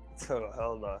 Oh,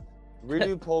 hell no.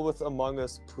 Redo poll with Among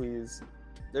Us, please.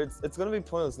 It's gonna be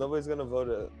pointless. Nobody's gonna vote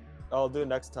it. I'll do it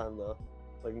next time, though.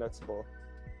 Like, next poll.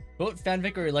 Vote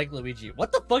fanfic or you like Luigi.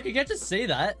 What the fuck? You can't just say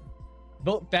that.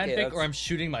 Vote fanfic that's- or I'm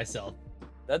shooting myself.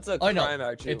 That's a Oh, crime, no,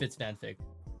 actually. if it's fanfic.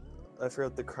 I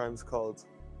forgot what the crime's called.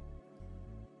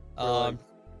 Pro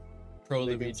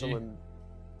making Luigi. Someone...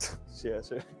 yeah,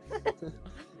 sure.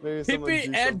 Maybe someone Pee-pee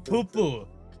do and something poo-poo.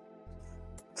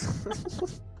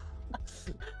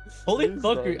 Holy What is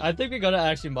fuck, that? I think we gotta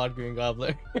actually mod Green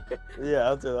Gobbler. Yeah,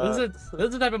 I'll do that. This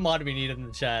is the type of mod we need in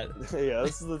the chat. Yeah,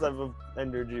 this is the type of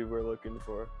energy we're looking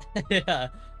for. Yeah.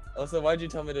 Also, why'd you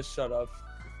tell me to shut up,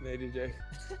 ADJ?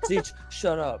 Teach,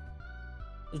 shut up.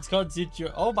 It's called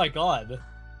Zichu. Oh my god.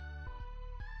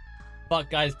 Fuck,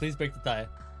 guys, please break the tie.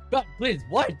 God, please,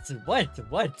 what?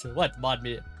 Mod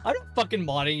me. I'm not fucking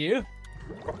modding you.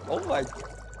 Oh my.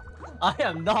 I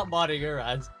am not modding your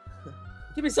ass.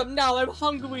 Give me something now, I'm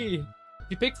hungry. If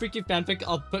you pick Freaky Fanfic,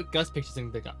 I'll put Gus pictures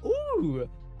in the pick. Ooh!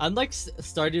 Unlike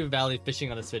Stardew Valley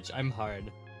fishing on a Switch, I'm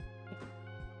hard.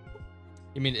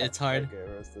 You mean it's hard?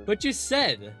 Okay, roasted. What you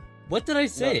said? What did I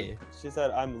say? No, she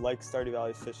said, I'm like Stardew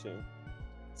Valley fishing.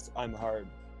 I'm hard.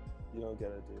 You don't get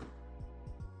it, dude.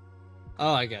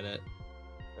 Oh, I get it.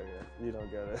 Okay, you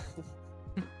don't get it.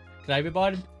 Can I be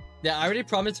mod? Yeah, I already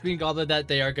promised Green Gobbler that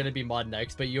they are gonna be mod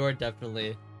next, but you are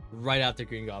definitely right after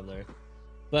Green Gobbler.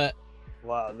 But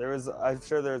wow, I'm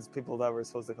sure there's people that were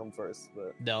supposed to come first,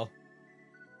 but no.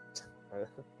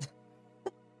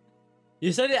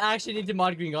 You said you actually need to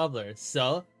mod Green Gobbler,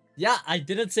 so yeah, I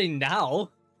didn't say now.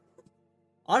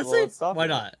 Honestly, Well, why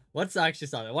not? What's actually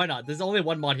stopping? Why not? There's only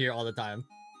one mod here all the time.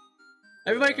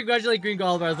 Everybody congratulate Green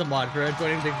Gobbler as a mod for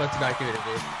joining the Butts Back community.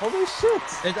 Holy shit!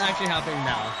 It's actually happening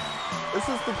now. This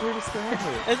is the greatest thing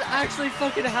ever. It's actually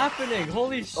fucking happening.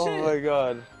 Holy shit. Oh my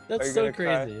god. Are That's you so gonna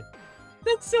cry? crazy.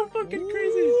 That's so fucking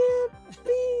crazy.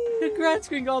 Congrats,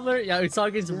 Green Gobbler. Yeah,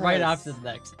 Usagi's right Yes. after the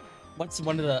next. What's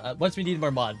one of the once we need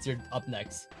more mods, you're up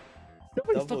next.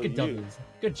 Nobody fucking W. W's.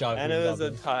 Good job, And Green it was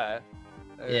a Gobbler. tie.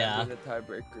 Yeah. It was a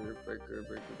tiebreaker. Breaker.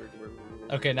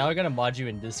 Okay, now we're gonna mod you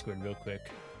in Discord real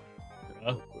quick.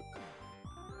 Oh.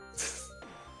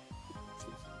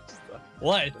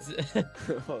 What?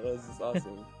 Oh, this is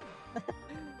awesome.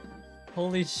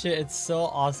 Holy shit, it's so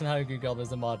awesome how Green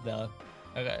Gobbler's a mod now.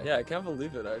 Okay. Yeah, I can't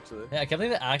believe it actually. Yeah, I can't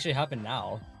believe it actually happened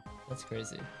now. That's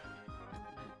crazy.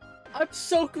 I'm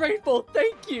so grateful.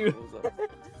 Thank you.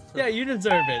 Yeah, you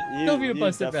deserve it. Don't be a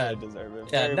Buster Brad. Deserve it.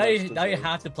 Yeah, Very now you much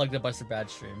have to plug the Buster Brad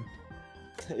stream.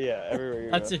 Yeah, everywhere you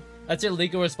That's go. that's your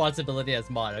legal responsibility as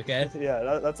mod, okay?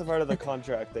 Yeah, that's a part of the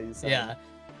contract that you signed.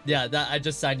 Yeah, that I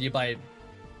just signed you by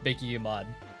making you mod.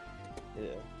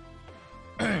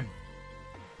 Yeah.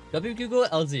 W Google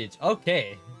LZH.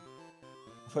 Okay.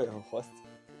 Wait, what?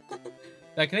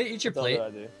 Now, can I eat your That's all plate? that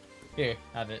I do. Here,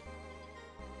 have it.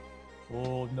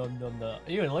 Oh no.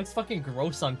 Ew, it looks fucking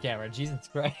gross on camera. Jesus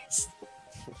Christ.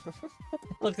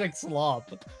 Looks like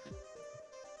slop.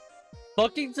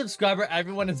 Fucking subscriber,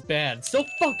 everyone is banned. So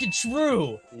fucking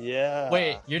true. Yeah.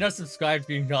 Wait, you're not subscribed,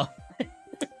 being not.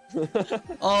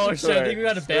 Oh shit, I think we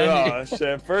gotta ban you. Oh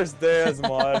shit, first day as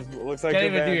mod. Looks like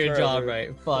Can't you're even do banned your job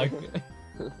forever. right.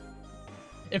 Fuck.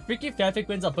 If Freaky Fanfic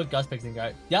wins, I'll put Gus Pixing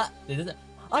guard. Yeah, it is.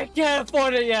 I can't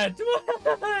afford it yet.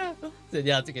 So,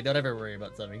 yeah, it's okay. Don't ever worry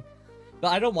about something. But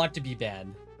I don't want to be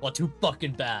banned. Well, too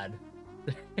fucking bad.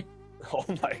 Oh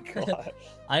my god.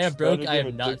 I am broke. I I'm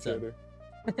am a not so.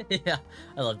 dictator. Yeah,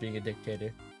 I love being a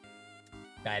dictator.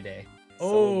 Friday.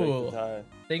 Celebrate the Oh, tie.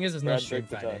 thing is, there's no Brad, stream break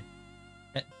the Friday.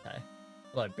 Tie.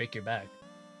 Well, I'd break your back.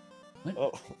 What?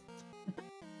 Oh.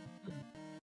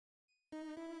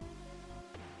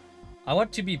 I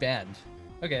want to be banned.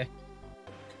 Okay.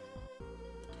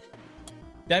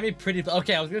 That'd be pretty.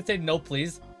 Okay, I was gonna say no,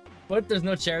 please, but there's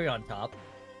no cherry on top.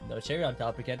 No cherry on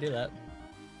top. We can't do that.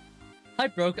 Hi,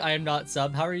 broke. I am not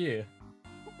sub. How are you?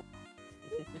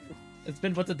 It's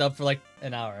been what's a dub for like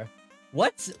an hour.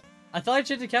 What? I thought I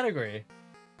changed the category.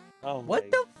 Oh my.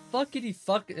 What the fuck did he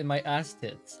fuck in my ass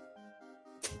tits?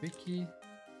 Ricky.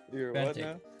 You're what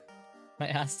now? My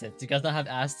ass tits. You guys not have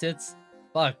ass tits?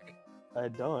 Fuck. I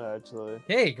don't actually.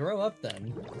 Hey, grow up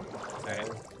then.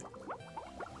 Alright.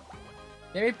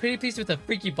 Very pretty piece with a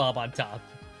freaky bob on top.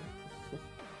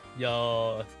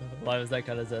 Yo, why was that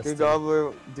kind of zesty? Good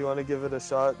Gobbler, do you want to give it a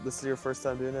shot? This is your first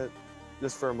time doing it?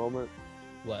 Just for a moment?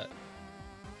 What?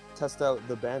 Test out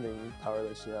the banning power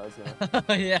that she has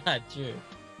now. Yeah, true.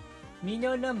 Me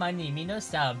no money, me no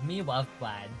sub, me love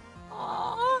Vlad.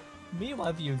 Aww, me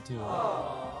love you too.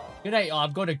 Good night,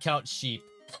 I'm going to count sheep.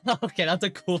 Okay, that's a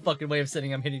cool fucking way of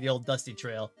saying I'm hitting the old dusty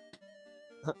trail.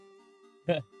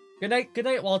 Good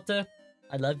night, Walter.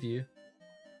 I love you.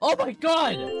 Oh my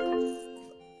god!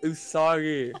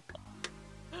 Usagi.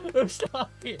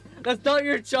 Usagi, that's not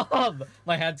your job.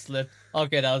 My hand slipped.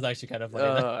 Okay, that was actually kind of funny.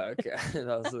 Okay,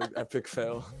 that was an epic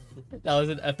fail. That was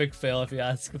an epic fail, if you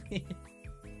ask me.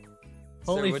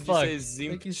 Holy what'd fuck! You say,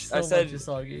 Thank you so I said much,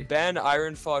 Usagi. ban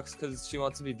Iron Fox because she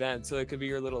wants to be banned, so it could be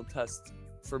your little test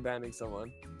for banning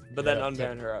someone, but then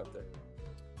unban her out there.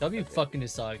 W fucking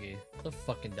Usagi. So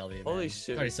fucking W, man. Holy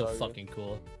shit, Already so Usagi. fucking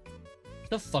cool.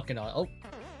 So fucking oh.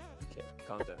 Okay,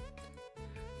 calm down.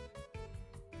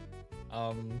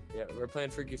 Yeah, we're playing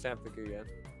Freaky Fanfic again.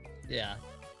 Yeah.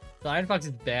 So Iron Fox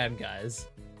is banned, guys.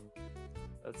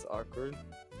 That's awkward.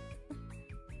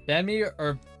 Ban me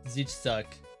or Zeech suck.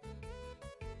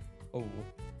 Oh.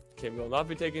 Okay, we'll not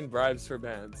be taking bribes for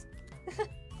bans.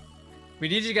 We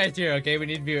need you guys here, okay? We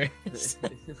need viewers.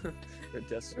 We're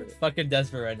desperate. Fucking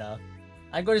desperate right now.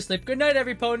 I'm going to sleep. Good night,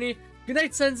 every pony. Good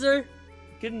night, Sensor.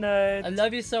 Good night. I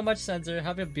love you so much, Sensor.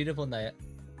 Have a beautiful night.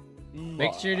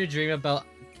 Make sure to dream about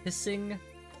kissing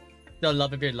the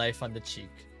love of your life on the cheek.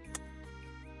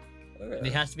 Okay. And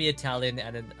he has to be Italian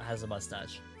and it has a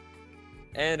mustache.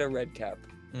 And a red cap.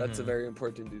 That's a very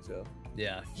important detail.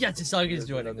 Yeah. Yeah, Usagi's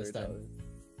joining this time.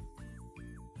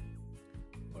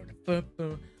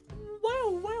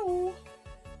 Wow, wow.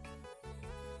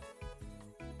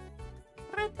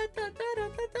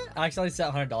 I accidentally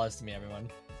sent $100 to me, everyone.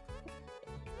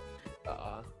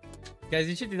 Guys,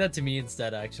 you should do that to me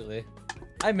instead, actually.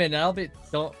 I'm in and I'll be...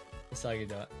 Don't... Usagi,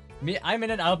 don't. Me, I'm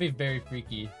in and I'll be very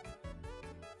freaky.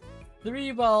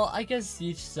 3, well, I guess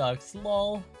each sucks.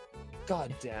 Lol.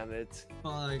 God damn it.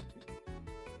 Fuck.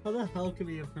 How the hell could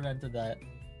we have prevented that?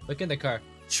 Look in the car.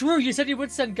 True, you said you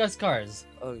would send Gus cars.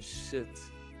 Oh shit.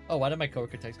 Oh, why did my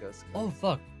coworker text Gus? Oh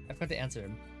fuck, I forgot to answer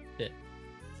him. Shit.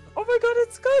 Oh my god,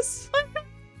 it's Gus!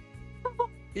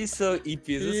 He's so EP.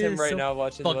 Is this him right so now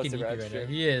watching the fucking What's right stream?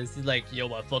 He is. He's like,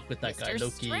 yo, I fuck with that guy, Mr.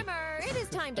 low-key. Strimmer, it is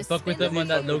time to I fuck with spin him the on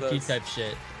that wheel. low-key type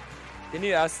shit. Can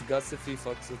you ask Gus if he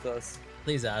fucks with us?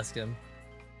 Please ask him.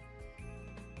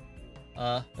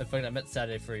 I meant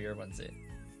Saturday for your Wednesday.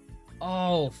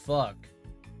 Oh, fuck.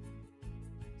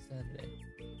 Saturday.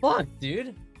 Fuck,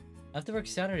 dude! I have to work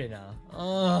Saturday now.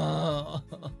 Oh.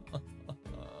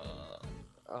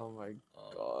 Oh my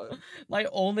god. My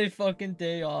only fucking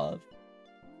day off.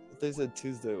 They said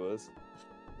Tuesday was.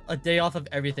 A day off of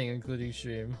everything, including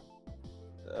stream.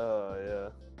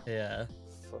 Oh, yeah. Yeah.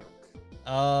 Fuck.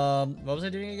 What was I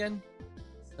doing again?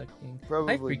 Sucking.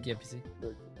 Probably. Hi, Freaky NPC.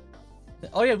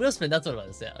 Oh yeah, wheel spin. That's what it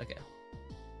was. Yeah, okay.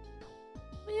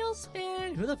 Wheel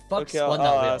spin. Who the fuck Okay, spun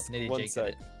I'll that wheel? ask Nitty one Jake did sec.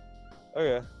 it.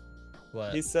 Okay.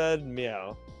 What? He said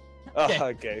meow. Okay. Oh,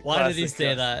 okay. Why did he Classic say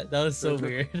Gus. that? That was so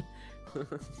weird.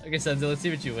 Okay, Senzo, let's see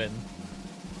what you win.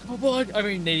 Oh boy, I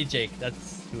mean, Nady Jake.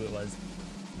 That's who it was.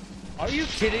 Are you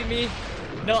kidding me?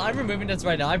 No, I'm removing this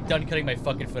right now. I'm done cutting my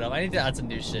fucking foot off. I need to add some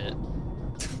new shit.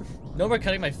 No more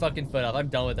cutting my fucking foot off. I'm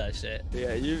done with that shit.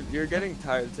 Yeah, you're getting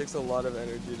tired. It takes a lot of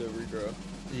energy to regrow.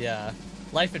 Yeah.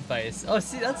 Life advice. Oh,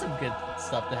 see, that's some good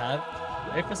stuff to have.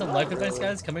 Ready for some Not life advice, really.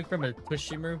 guys? Coming from a Twitch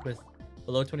streamer with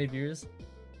below 20 viewers.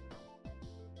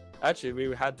 Actually,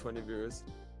 we had 20 viewers.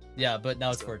 Yeah, but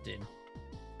now it's 14.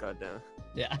 God damn.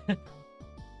 Yeah.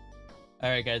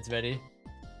 Alright, guys, ready?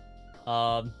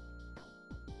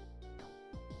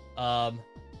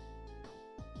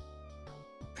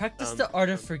 Practice the art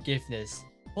of forgiveness.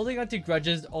 Holding on to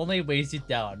grudges only weighs you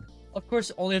down. Of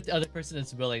course, only if the other person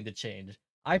is willing to change.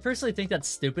 I personally think that's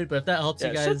stupid, but if that helps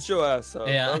you guys... shut your ass up.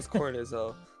 Yeah. That was corny as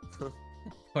hell.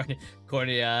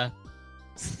 corny, yeah.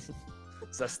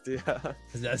 Zesty,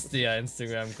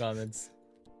 Instagram comments.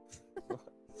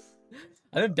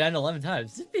 I've been banned 11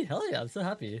 times. Hell yeah, I'm so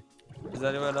happy. Is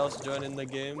anyone else joining the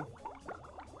game?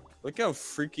 Look how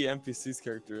freaky NPC's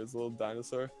character is, a little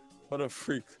dinosaur. What a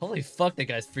freak. Holy fuck, that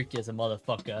guy's freaky as a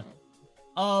motherfucker.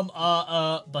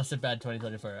 Busted Bad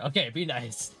 2024. Okay, be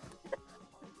nice.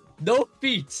 No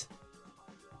feet.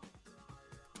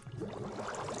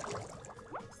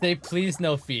 Say please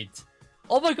no feet.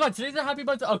 Oh my god, today's a happy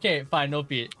month. Okay, fine, no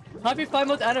feet. Happy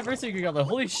 5-month anniversary, Green Goblin.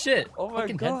 Holy shit. Oh my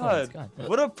god.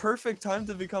 What a perfect time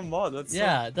to become mod. That's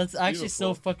yeah, so that's actually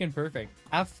beautiful. so fucking perfect.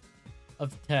 Half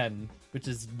of 10, which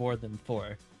is more than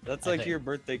 4. That's I like think. your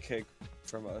birthday cake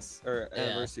from us, or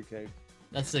anniversary cake.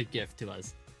 That's a gift to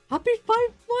us. Happy 5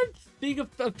 months being an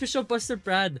official Buster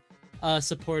Brad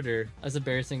supporter, as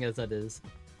embarrassing as that is.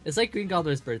 It's like Green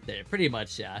Goblin's birthday, pretty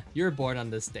much, yeah. You were born on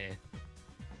this day.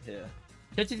 Yeah.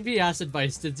 ChatGPT asked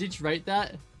advice. Did Zeech write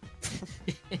that?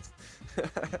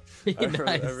 I wrote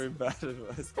Nice. every bad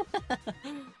advice.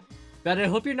 But I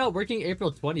hope you're not working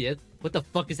April 20th. What the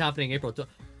fuck is happening April 20th?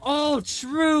 Oh,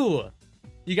 true!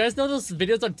 You guys know those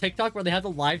videos on TikTok where they have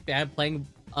the live band playing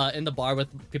in the bar with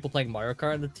people playing Mario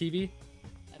Kart on the TV?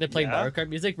 And they're playing Mario Kart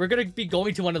music? We're gonna be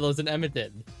going to one of those in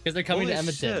Edmonton. Because they're coming Holy to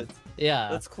Edmonton. shit. Yeah.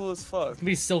 That's cool as fuck. It's gonna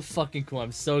be so fucking cool.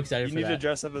 I'm so excited You for need that. to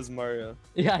dress up as Mario.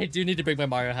 Yeah, I do need to bring my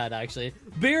Mario hat, actually.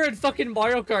 Beer and fucking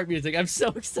Mario Kart music. I'm so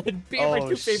excited. Beer are my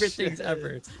two favorite things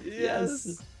ever.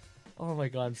 Yes. Oh my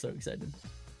god, I'm so excited.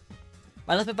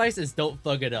 My life advice is don't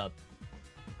fuck it up.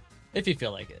 If you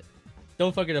feel like it.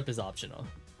 Don't fuck it up is optional.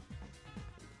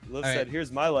 Liv All said, right.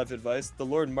 here's my life advice. The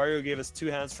Lord Mario gave us 2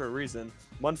 hands for a reason.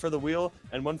 One for the wheel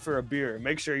and one for a beer.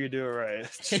 Make sure you do it right.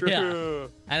 True. Yeah.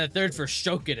 And a third for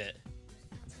stroking it.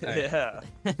 All right. Yeah.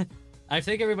 I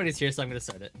think everybody's here, so I'm gonna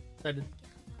start it. Started.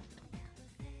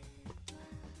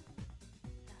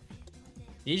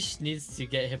 Each needs to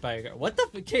get hit by a car. What the?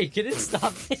 Okay, can it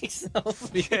stop being so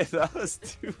weird? Yeah, that was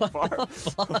too far.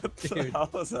 What the hell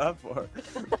was that for?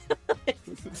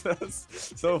 That's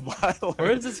so violent.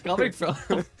 Where is this coming from?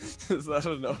 Is that out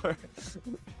of nowhere?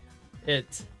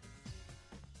 It.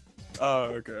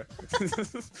 Oh, okay.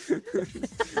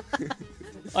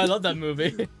 I love that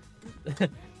movie.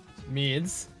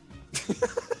 Means.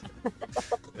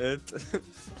 It.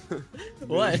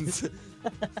 What? means My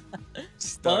life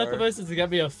star. advice is to get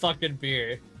me a fucking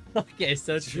beer. Okay,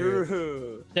 so true.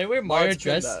 True. Can I wear Mario Let's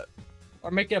get dress? that.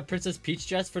 Or make it a Princess Peach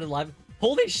dress for the live?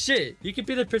 Holy shit! You can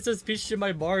be the Princess Peach to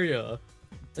my Mario.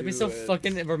 That'd be Do so it.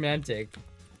 fucking romantic.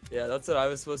 Yeah, that's what I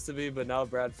was supposed to be, but now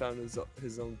Brad found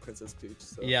his own Princess Peach.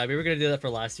 So. Yeah, we were gonna do that for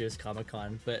last year's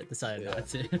Comic-Con, but decided not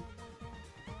to.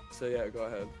 So yeah, go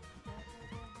ahead.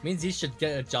 Means you should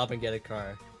get a job and get a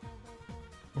car.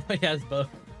 He has both.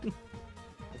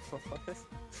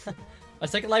 My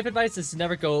second life advice is to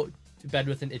never go to bed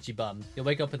with an itchy bum. You'll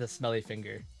wake up with a smelly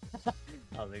finger. That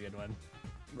was a good one.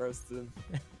 Roasted.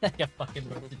 Yeah, fucking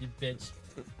roasted, you bitch.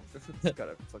 It's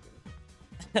gotta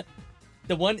fucking.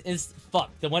 The one is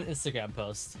the one Instagram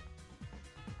post.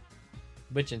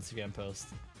 Which Instagram post?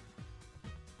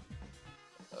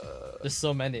 There's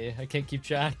so many, I can't keep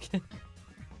track.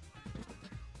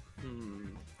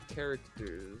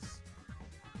 Characters.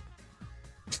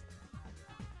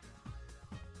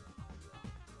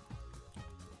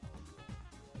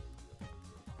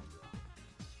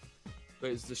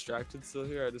 Wait, is Distracted still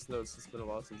here? I just noticed it's been a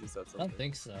while since he said I something. don't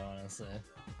think so, honestly.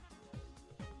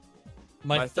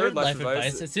 My, My third life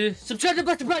advice is to subscribe to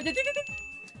Buster Brad.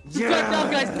 Subscribe now,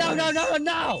 guys! No, no, no,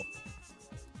 no!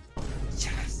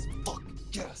 Yes! Fuck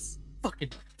yes! Fucking.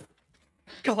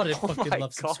 God, I fucking my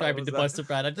love God, subscribing to was that- Buster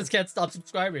Brad. I just can't stop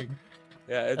subscribing.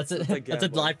 Yeah, That's it's a like that's a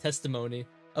live testimony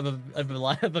of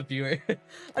a viewer.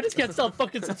 I just can't stop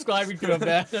fucking subscribing to him,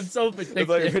 man. I'm so It's like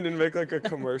we addicted. didn't make like a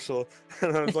commercial,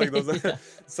 and I was like, those are Yeah.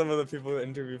 some of the people that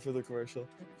interview for the commercial.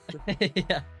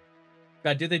 Yeah.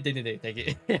 Brad, do they dignity? Thank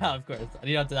you. Yeah, of course.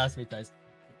 You don't have to ask me twice.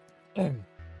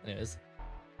 Anyways.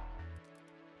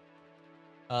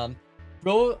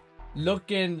 Bro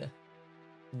looking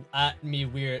at me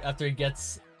weird after he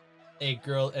gets a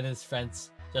girl and his friends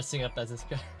dressing up as his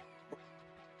guy.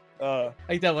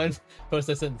 Like that one post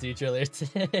I sent Zeech earlier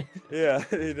today. Yeah,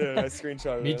 he did. I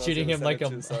screenshotted it. Me and I was treating gonna him send like it a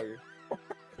to Sagar.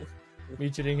 me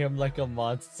treating him like a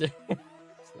monster.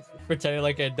 Pretending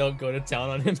like I don't go to town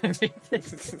on him every day.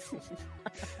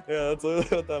 Yeah, that's literally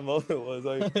what that moment was.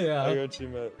 Yeah. I got you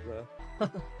met. Yeah.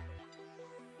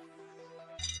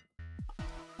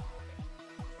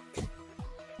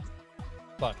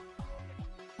 Fuck.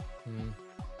 Hmm.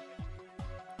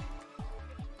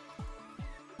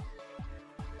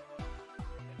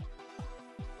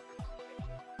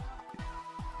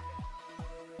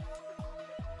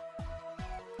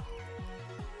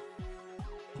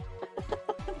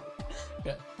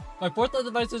 Okay. My fourth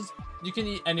advice is you can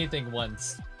eat anything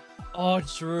once. Oh,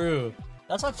 true.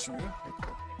 That's not true.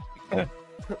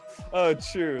 Oh,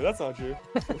 true. That's not true.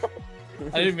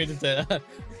 I didn't mean to say that.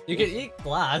 You can eat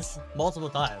glass multiple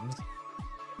times.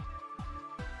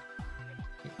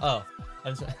 Oh,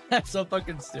 I'm so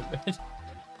fucking stupid. You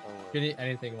can eat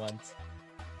anything once.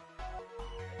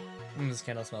 This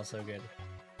candle smells so good.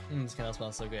 This candle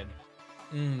smells so good.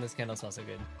 This candle smells so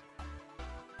good.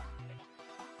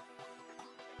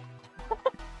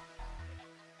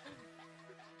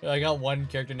 I got one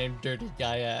character named Dirty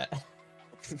Guyat.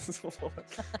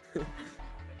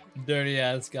 Dirty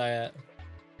ass Guyat.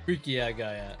 Freaky ass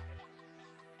Guyat.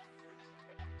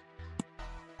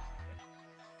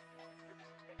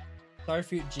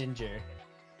 Starfruit ginger.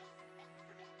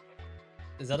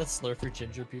 Is that a slur for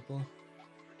ginger people?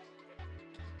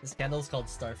 This candle's called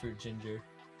Starfruit ginger.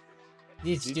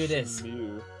 Let's do this.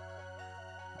 Mew.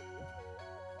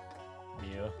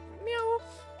 Mew. Mew.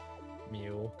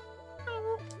 Mew.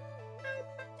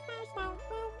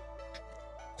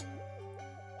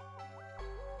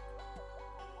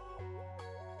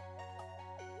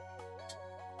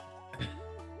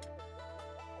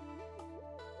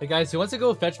 Hey guys, who wants to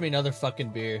go fetch me another fucking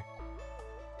beer?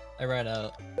 I ran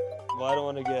out. Well, I don't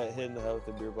want to get hit in the head with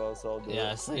the beer bottle, so I'll do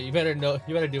Yeah, it. so you better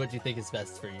do what you think is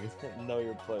best for you. Know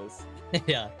your place.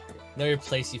 Yeah. Know your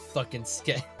place, you fucking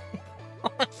skate.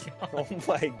 Oh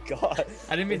my god.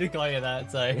 I didn't mean to call you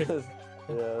that, sorry.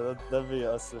 Yeah, that'd be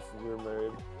us if we were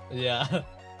married. Yeah.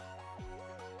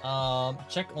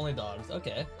 Check only dogs.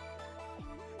 Okay.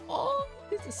 Oh,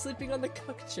 he's just sleeping on the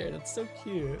cuck chair. That's so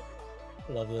cute.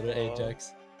 I love little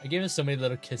Ajax. I gave him so many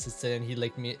little kisses today and he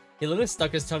licked me. He literally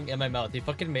stuck his tongue in my mouth. He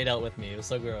fucking made out with me. It was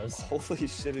so gross. Holy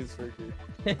shit, he's freaky.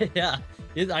 Yeah.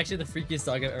 He's actually the freakiest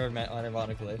dog I've ever met,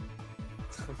 unironically.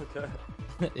 Okay.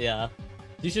 Yeah.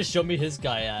 You should show me his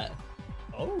guy at.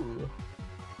 Oh.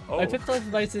 My fifth life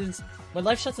advice is when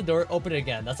life shuts the door, open it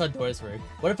again. That's how doors work.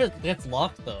 What if it gets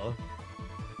locked though?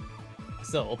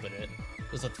 Still open it.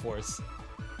 Just with force.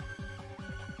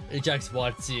 Ajax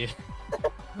wants you.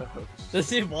 Does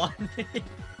he want me?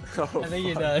 Oh, I think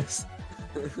he does.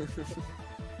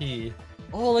 Key.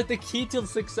 Oh, like the key to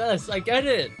success. I get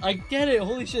it. I get it.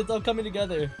 Holy shit, it's all coming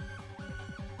together.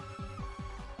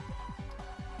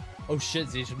 Oh shit,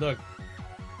 Zish, look.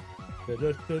 Yeah,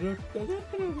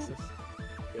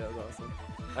 that's awesome.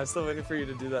 I'm still waiting for you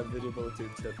to do that video, but with your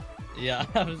tip. Yeah,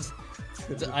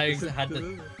 I had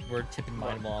the word tip in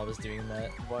mind while I was doing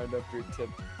that. Wind up your tip.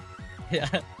 Yeah.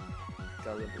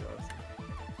 God, that'd be awesome.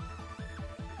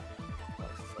 Oh,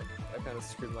 fuck. I kind of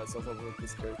screwed myself up with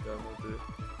this character I'm gonna do.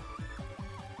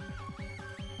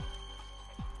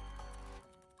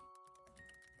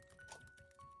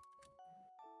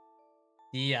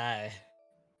 DI.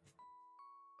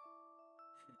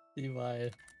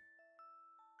 DY.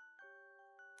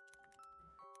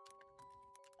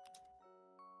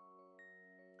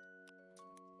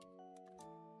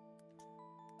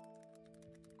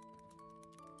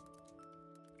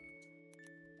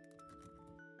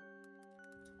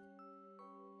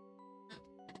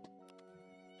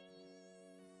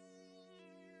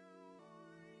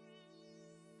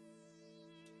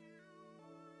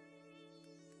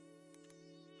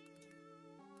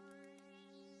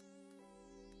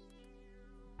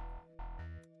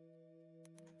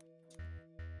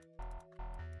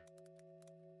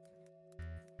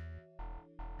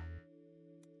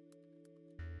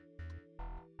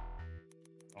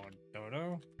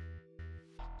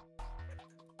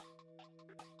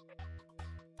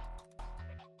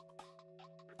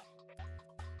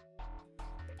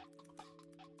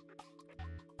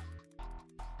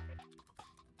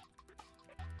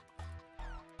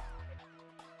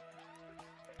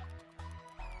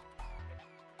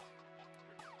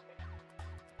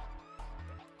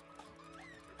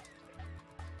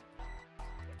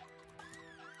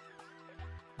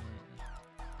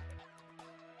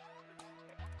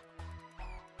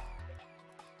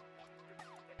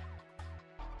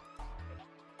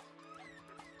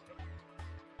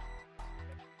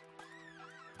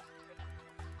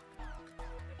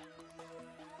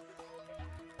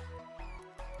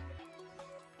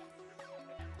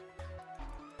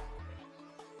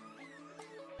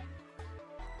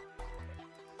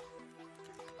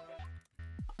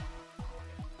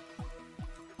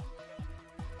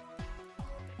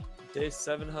 Day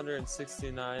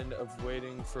 769 of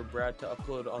waiting for Brad to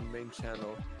upload on main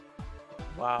channel.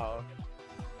 Wow.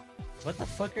 What the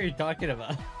fuck are you talking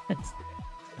about? That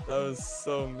was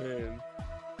so mean.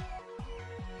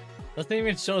 Nothing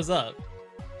even shows up.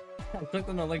 I clicked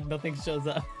on the link, nothing shows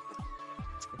up.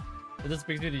 It just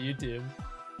brings me to YouTube.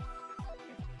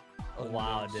 On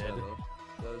Wow, main dude. channel.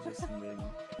 That was just mean.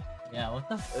 Yeah, what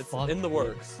the It's fuck? in the dude?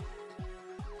 works.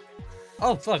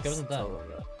 Oh fuck, I wasn't Tell done. them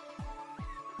that.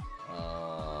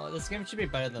 This game should be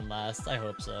better than last. I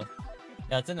hope so.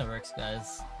 Yeah, it's in the works,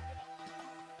 guys.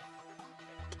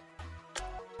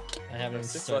 I haven't even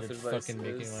Six started life advice fucking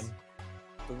making is, one.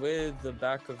 The way the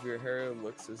back of your hair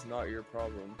looks is not your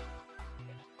problem.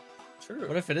 True.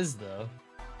 What if it is though?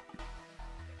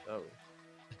 Oh.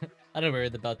 I don't worry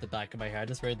about the back of my hair. I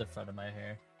just worry the front of my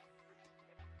hair.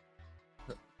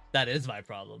 That is my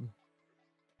problem.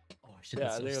 Oh shit! Yeah,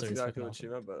 that's I so think that's serious exactly fucking what you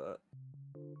meant by that.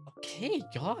 Okay,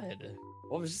 God.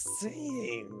 I was just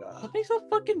saying. What makes so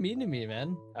fucking mean to me,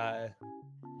 man?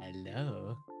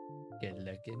 Hello. Good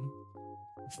looking.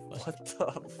 What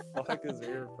the fuck is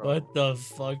your problem? What the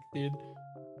fuck, dude?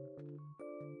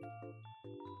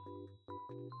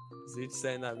 Zeech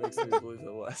saying that makes me believe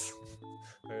it less.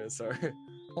 Okay, sorry.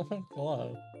 Oh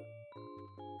god.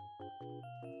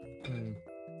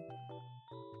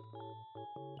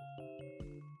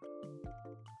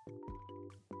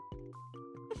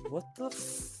 What the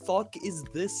fuck is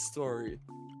this story?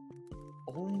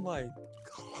 Oh my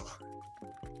god.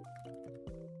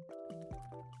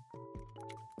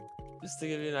 Just to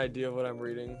give you an idea of what I'm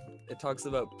reading, it talks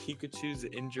about Pikachu's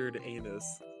injured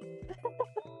anus.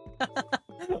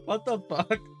 What the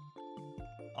fuck?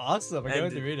 Awesome, I can't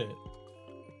wait to read it.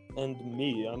 And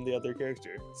me, I'm the other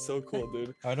character. So cool,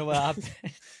 dude. I don't know what happened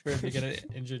for him to get an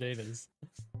injured anus.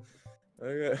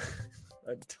 Okay.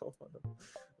 I don't want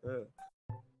to.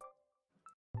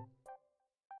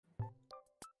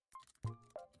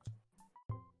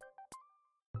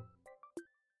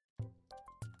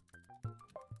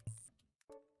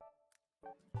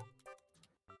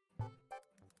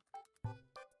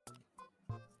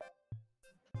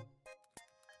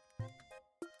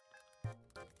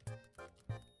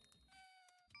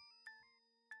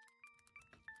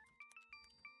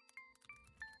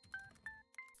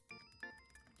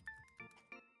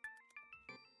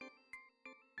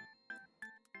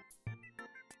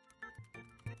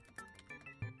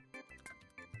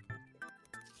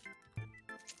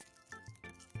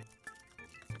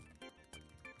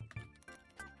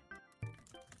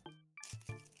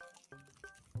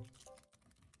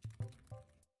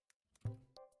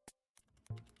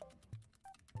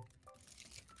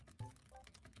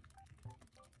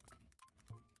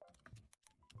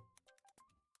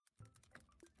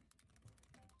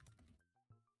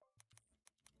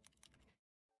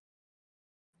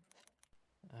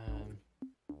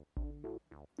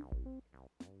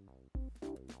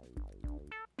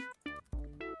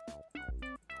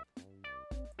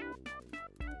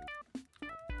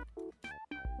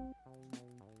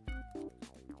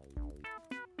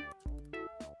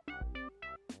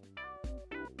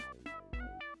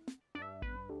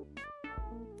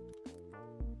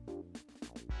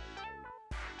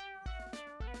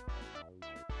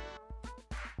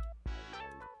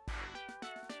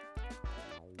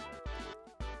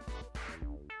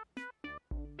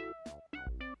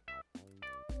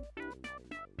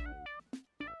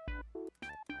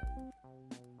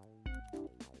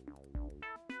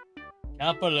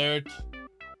 Cap alert.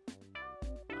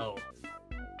 Oh.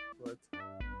 What?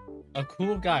 A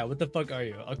cool guy. What the fuck are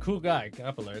you? A cool guy.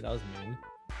 Cap alert. That was mean.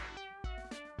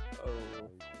 Oh.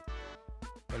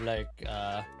 But like,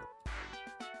 oh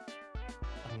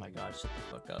my god, shut the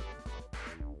fuck up.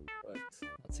 What?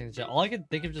 That's saying shit. All I can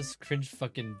think of just cringe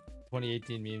fucking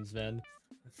 2018 memes, man.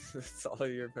 That's all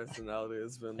your personality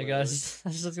has been. I guess I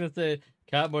was just gonna say,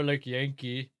 cat more like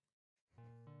Yankee.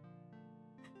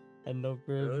 And no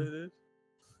bird. Really, dude?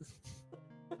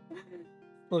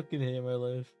 Fucking hate my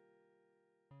life.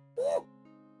 Woo!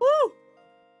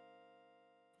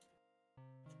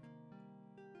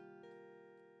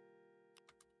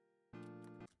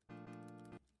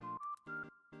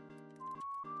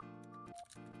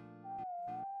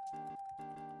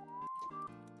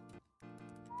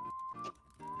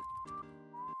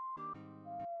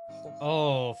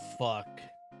 Oh fuck.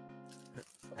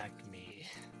 Fuck me.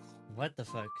 What the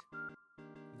fuck?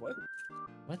 What?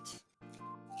 What?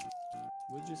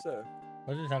 What'd you say? I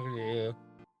was just talking to you.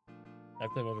 I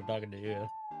think I was talking to you.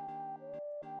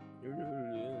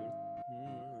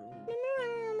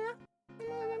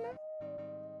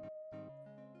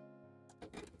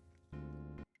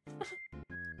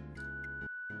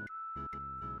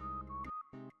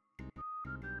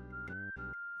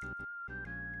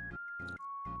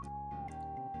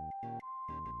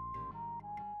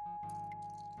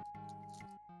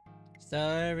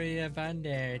 Story of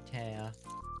Undertale.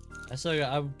 I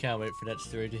can't wait for that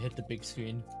story to hit the big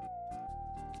screen.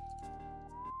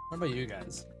 What about you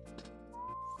guys?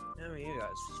 Yeah, I mean, you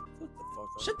guys. Shut the fuck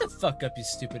up. Shut the fuck up, you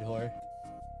stupid whore.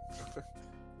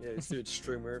 Yeah, you stupid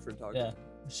streamer for talking. Yeah.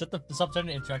 Stop trying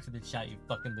to interact with the chat, you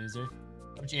fucking loser.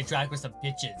 Why don't you interact with some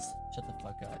bitches? Shut the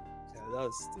fuck up. Yeah, that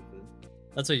was stupid.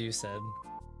 That's what you said.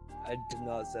 I did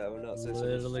not say. I would not say.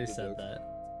 Literally said that.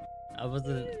 I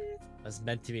was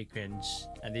meant to be cringe,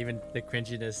 and even the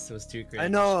cringiness was too cringe. I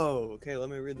know. Okay, let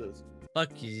me read this. Fuck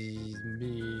you,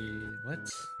 me. What?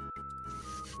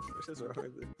 What is wrong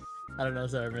with it? I don't know.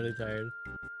 Sorry, I'm really tired.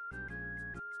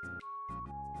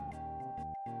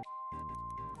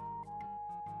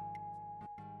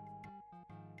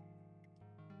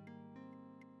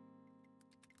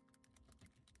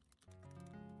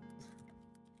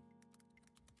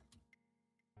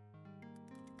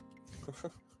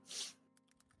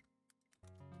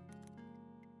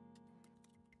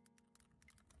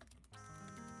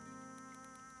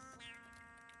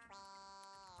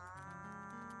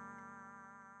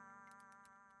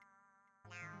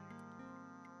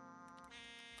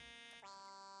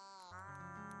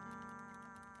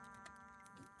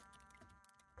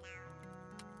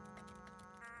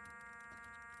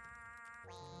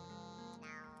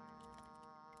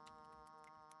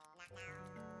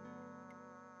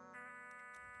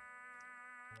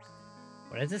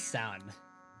 What does this sound?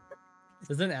 This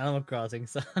is an Animal Crossing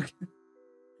song.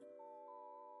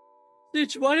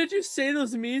 Stitch, why did you say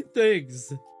those mean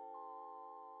things?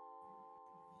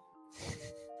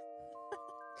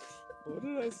 What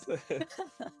did I say?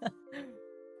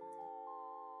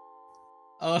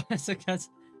 Oh, I guess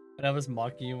when I was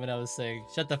mocking you when I was saying,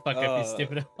 shut the fuck up, you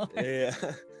stupid. Yeah.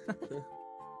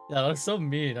 Yeah, that was so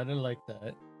mean. I didn't like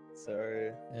that.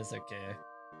 Sorry. It's okay.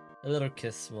 A little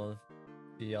kiss will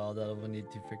be all that will need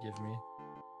to forgive me.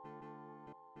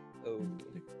 Oh.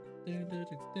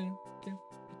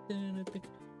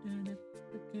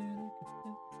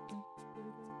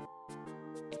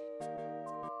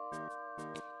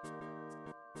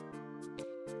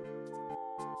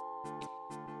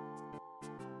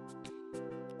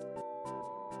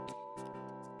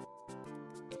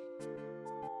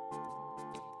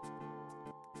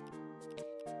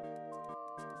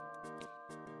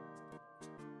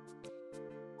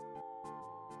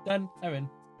 Done. I win.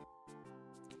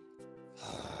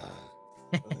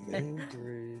 I'm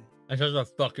angry. I'm such a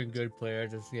fucking good player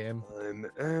at this game. I'm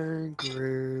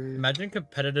angry. Imagine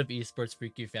competitive esports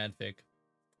freaky fanfic.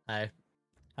 Hi.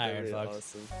 Hi, That'd be Iron Fox.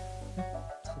 awesome.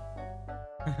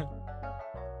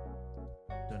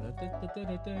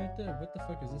 What the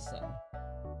fuck is this song?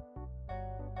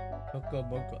 Toko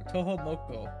Moko. Toho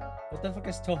Moko. What the fuck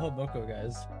is Toho Moko,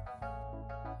 guys?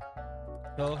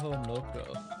 Toho Moko.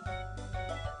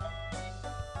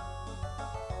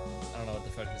 I don't know what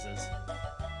the fuck this is.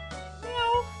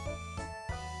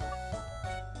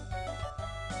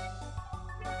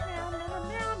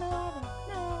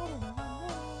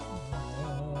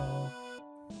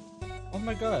 Oh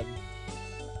my god.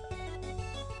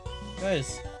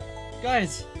 Guys.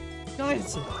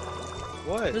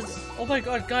 What? Oh my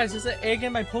god, guys, there's an egg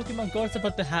in my Pokemon Go. It's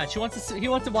about to hatch. He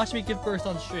wants to watch me give birth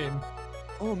on stream.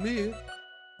 Oh, me?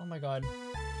 Oh my god.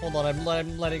 Hold on, I'm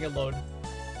letting it load.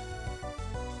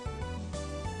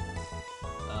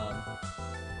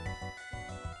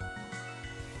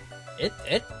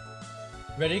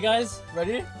 Ready, guys?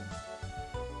 Ready?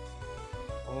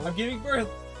 Oh. I'm giving birth.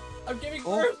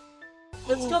 Birth.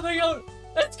 It's coming out.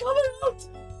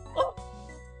 Oh.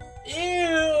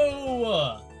 Ew.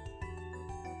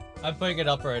 I'm putting it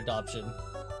up for adoption.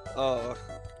 Oh,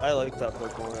 I liked that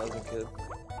Pokemon when I was a kid.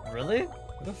 Really?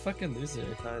 What a fucking loser.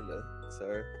 Kinda.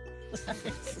 Sorry.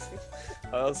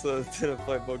 I also didn't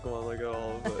play Pokemon like at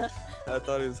all, but I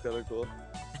thought he was kinda cool.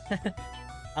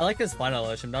 I like his final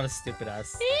wish. I'm not a stupid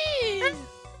ass.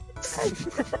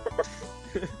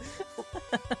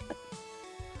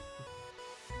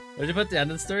 Where'd you put the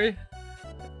end of the story?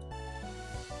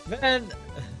 Man!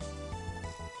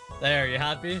 There, you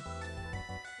happy?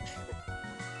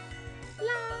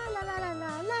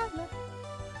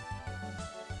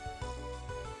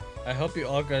 I hope you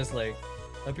all guys like,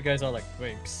 hope you guys all like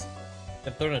twinks.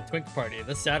 I'm throwing a twink party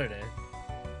this Saturday.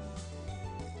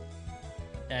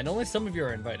 And only some of you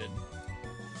are invited.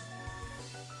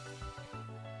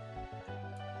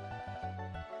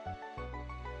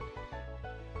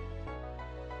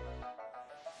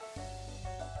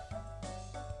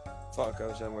 Fuck, I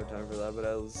wish I had more time for that, but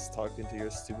I was talking to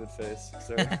your stupid face.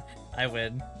 Sorry. I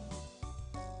win.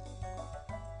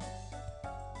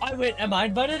 I win. Am I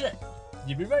invited?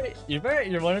 You'd be right.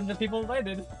 You're one of the people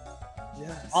invited.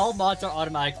 Yes. All mods are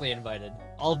automatically invited.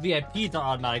 All VIPs are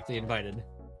automatically invited.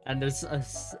 And there's a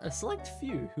select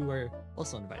few who are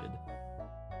also invited.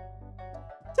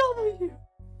 W.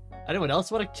 Anyone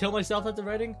else want to kill myself after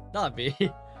writing? Not me.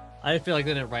 I feel like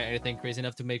they didn't write anything crazy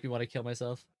enough to make me want to kill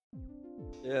myself.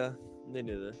 Yeah, me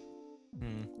neither.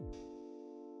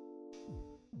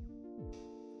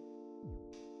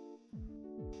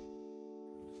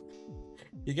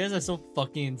 You guys are so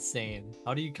fucking insane.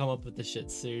 How do you come up with this shit?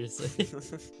 Seriously.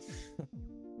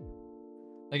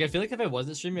 Like, I feel like if I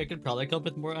wasn't streaming, I could probably come up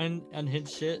with more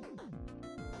unhinged shit.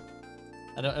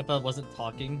 I don't if I wasn't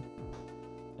talking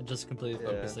and just completely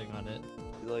focusing on it.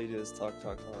 All you do is talk.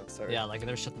 Sorry. Yeah, like I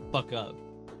never shut the fuck up.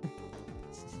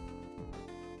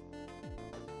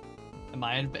 Am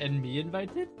I and me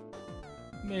invited?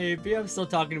 Maybe. I'm still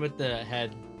talking with the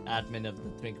head admin of the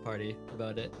Twink party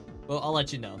about it. Well, I'll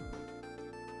let you know.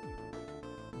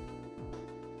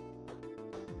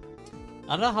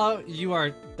 I don't know how you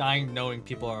are dying knowing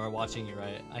people are watching you,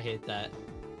 right? I hate that.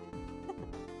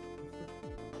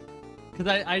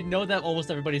 Because I know that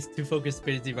almost everybody's too focused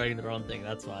busy writing their own thing,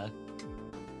 that's why.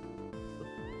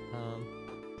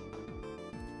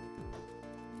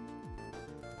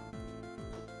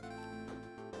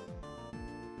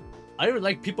 I don't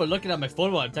like people looking at my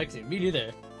phone while I'm texting. Me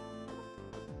neither.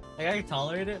 Like, I can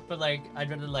tolerate it, but like, I'd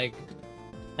rather like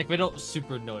if I don't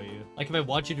super annoy you. Like, if I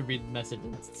want you to read the message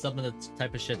and it's some of the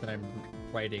type of shit that I'm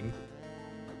writing,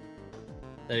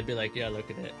 then I'd be like, yeah, look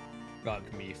at it. Frog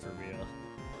me for real.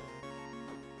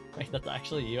 Like, that's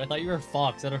actually you? I thought you were a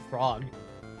fox, not a frog.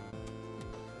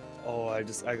 Oh, I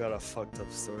got a fucked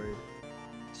up story.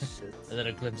 Shit. And then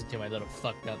a glimpse into my little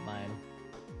fucked up mind.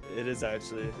 It is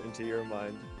actually into your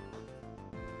mind.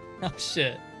 Oh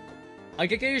shit. I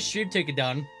could get your stream taken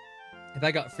down if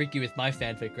I got freaky with my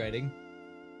fanfic writing.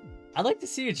 I'd like to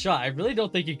see you try. I really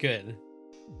don't think you could.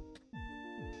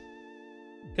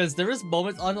 Because there was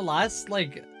moments on the last,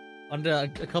 like, on a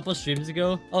couple streams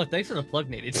ago. Oh, thanks for the plug,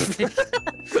 Nate.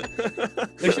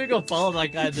 Make sure you go follow that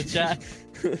guy in the chat.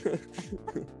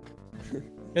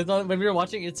 Because when we were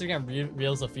watching Instagram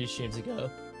Reels a few streams ago,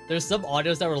 there's some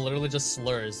audios that were literally just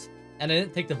slurs. And I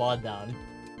didn't take the VOD down.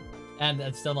 And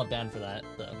I'm still not banned for that,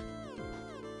 so.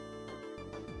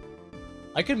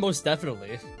 I could most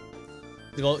definitely.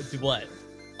 Do what?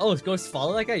 Oh, go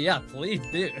follow that guy? Yeah, please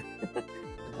do.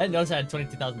 I didn't notice I had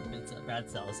 22,000 Brad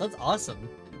cells. That's awesome.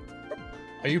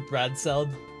 Are you Brad celled?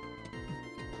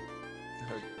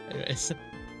 Anyways.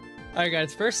 Alright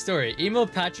guys, first story. Emo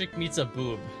Patrick meets a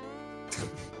boob.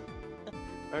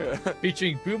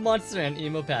 Featuring Boob Monster and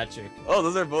Emo Patrick. Oh,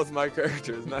 those are both my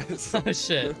characters. Nice. Oh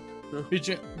shit.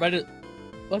 Featuring Reddit,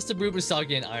 Busta Boob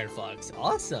Usagi and Iron Fox.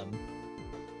 Awesome.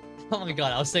 Oh my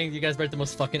god, I was saying you guys write the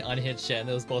most fucking unhinged shit and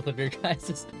it was both of your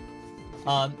guys'.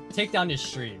 Take down your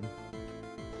stream.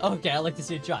 Okay, I'd like to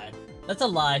see you try. That's a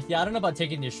lie. Yeah, I don't know about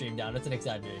taking your stream down. That's an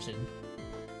exaggeration.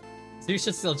 So you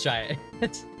should still try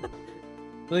it.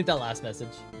 Delete that last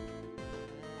message.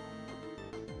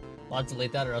 Want to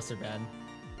delete that or else they're banned.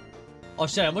 Oh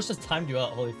shit, I almost just timed you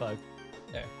out. Holy fuck.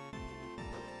 There.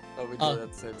 Oh, we did it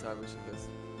at the same time. We should kiss.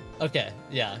 Okay,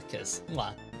 yeah, kiss.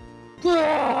 Mwah.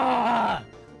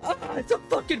 It's a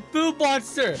fucking boob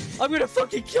monster! I'm gonna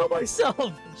fucking kill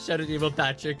myself! Shouted Emo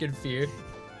Patrick in fear.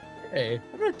 Hey,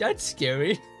 I'm not that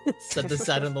scary, said the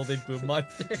sad and lonely boob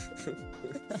monster.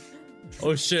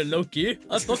 Oh shit, Loki.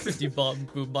 I fuck with you,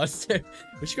 boob monster.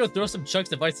 We should go throw some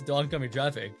chunks of ice into oncoming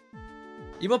traffic.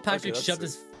 Emo Patrick shoved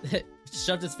his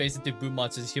face into boob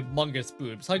monster's humongous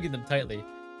boobs, hugging them tightly.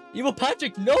 Emo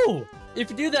Patrick, no!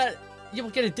 If you do that, you will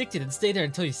get addicted and stay there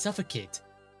until you suffocate.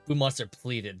 Boob Monster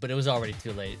pleaded, but it was already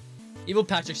too late. Emo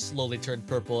Patrick slowly turned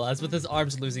purple, as with his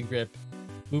arms losing grip.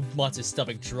 Boob Monster's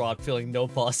stomach dropped, feeling no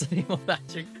pulse on Emo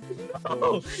Patrick. No!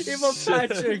 Oh, Emo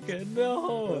Patrick,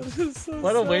 no! So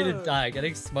what a way to die,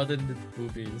 getting smothered in the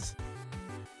boobies.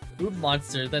 Boob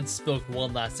Monster then spoke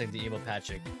one last thing to Emo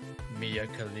Patrick. Mia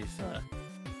Khalifa.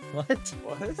 What?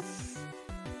 What?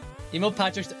 Emo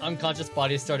Patrick's unconscious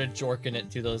body started jorking it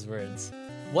to those words.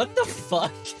 What the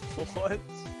fuck? What?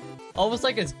 Almost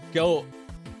like his ghost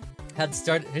had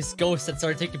started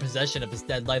taking possession of his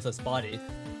dead, lifeless body.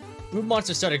 Boob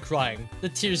Monster started crying, the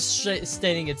tears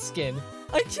staining its skin.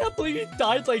 I can't believe you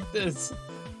died like this.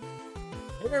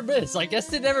 Never miss. I guess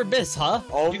they never miss, huh?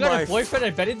 Oh, you got a boyfriend, I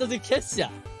bet he doesn't kiss ya.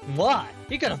 Why?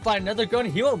 You gotta find another girl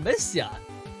and he won't miss ya.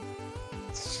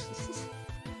 Jesus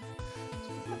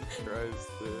Christ,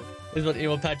 dude. This is when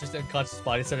Emo Patrick's unconscious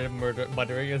body started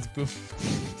muttering as Boob.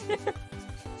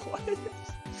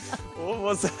 What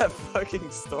was that fucking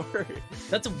story?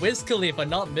 That's Wiz Khalifa,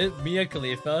 not Mia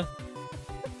Khalifa.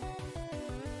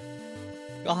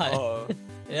 God. Oh.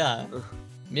 Yeah.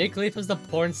 Mia Khalifa's the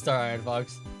porn star, Iron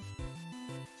Fox.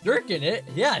 Jerking it?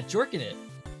 Yeah, jerking it.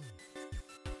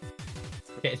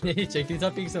 Okay, Jake, can you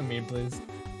stop being so mean, please?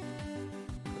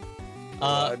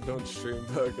 I don't stream,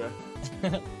 but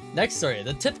okay. Next story,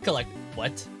 the tip collect.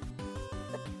 What?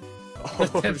 Oh,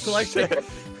 The tip collector? shit.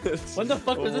 When the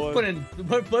fuck was this put in?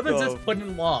 What was this put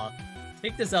in law?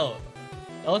 Take this out.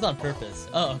 That was on purpose.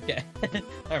 Oh, okay.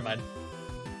 Never mind.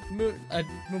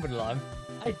 Moving along.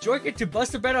 I jork it to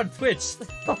Buster Brad on Twitch.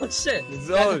 Oh shit.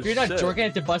 Guys, if you're not jorking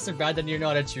it to Buster Brad, then you're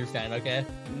not a true fan, okay?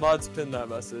 Mods pin that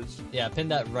message. Yeah, pin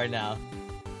that right now.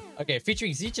 Okay,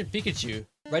 featuring Zeech and Pikachu.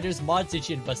 Writers Mod,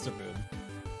 Zeech, and Buster Boom.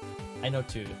 I know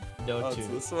two. No two. So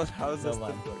this one, how is No this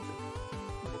one. tip collector?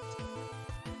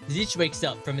 Zeech wakes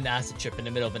up from an acid trip in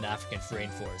the middle of an African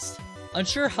rainforest.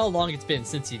 Unsure how long it's been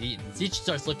since he'd eaten, Zeech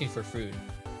starts looking for food.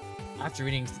 After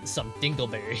eating some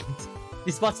dingleberries,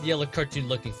 he spots a yellow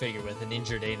cartoon-looking figure with an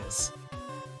injured anus.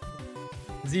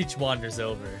 Zeech wanders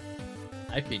over.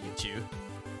 Hi, Pikachu.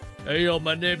 Hey, yo,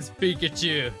 my name's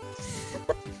Pikachu.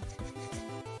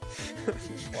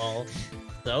 Well,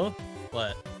 so?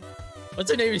 What? What's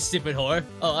your name, you stupid whore?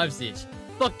 Oh, I'm Zeech.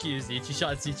 Fuck you, Zeech. You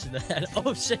shot Zeech in the head.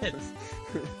 Oh, shit.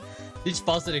 Zeech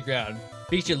falls to the ground.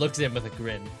 Pikachu looks at him with a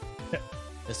grin.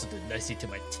 This will do nicely to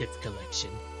my tip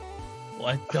collection.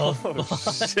 What the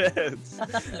fuck? Shit.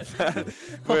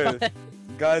 Wait,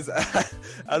 guys,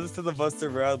 add this to the Buster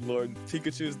Brad Lord.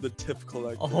 Pikachu's the tip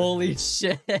collector. Holy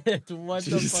shit. What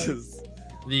Jesus. the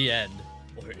fuck? The end.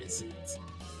 Or is it?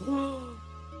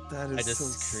 That is I just so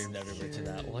screamed everywhere to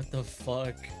that. What the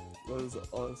fuck? That is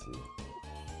awesome.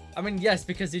 I mean, yes,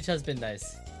 because each has been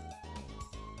nice.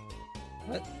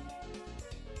 What?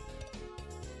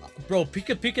 Bro,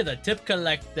 Pika Pika the tip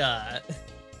collector.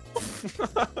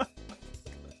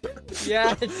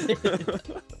 Yeah, it did.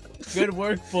 Good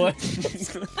work, boy.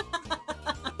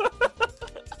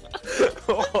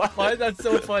 Why is that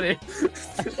so funny?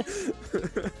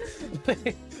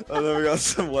 Oh, then we got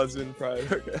some lesbian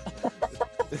pride. Okay.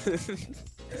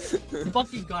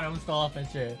 Fucking god, I almost fell off my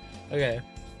chair. Okay.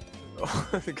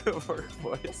 Good work,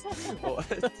 boys. What?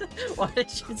 Why did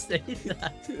you say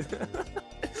that?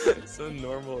 So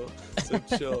normal, so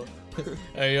chill.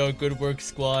 Hey yo, good work,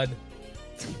 squad.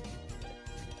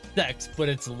 Sex, but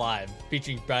it's live,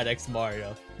 featuring Brad X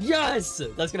Mario. Yes!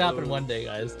 That's gonna happen one day,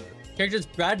 guys. Characters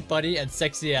Brad, Buddy, and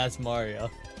sexy ass Mario.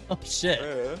 Oh shit.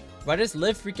 Yeah. Writers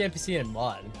Live, Freak NPC, and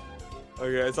Mod.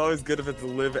 Okay, it's always good if it's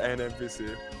live and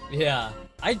NPC. Yeah,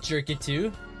 I jerk it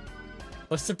too.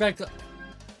 What's the back?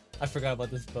 I forgot about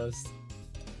this post.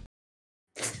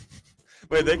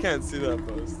 Wait, they can't see that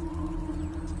post.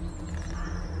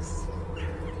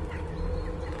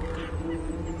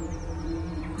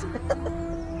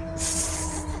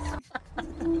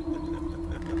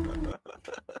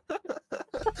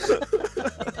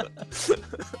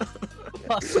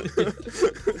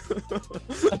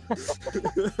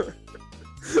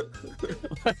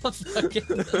 What a fucking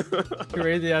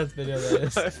crazy ass video that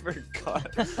is. I forgot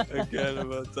again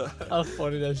about that. How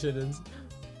funny that shit is.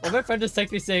 Well, my friend just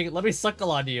texted me saying, "Let me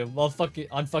suckle on you," while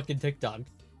on fucking TikTok.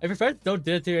 If your friends don't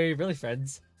do it to you, are you really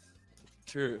friends?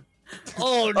 True.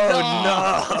 Oh no!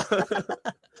 Oh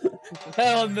no!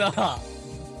 Hell no! I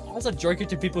also jerk it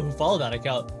to people who follow that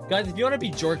account. Guys, if you want to be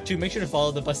jerked too, make sure to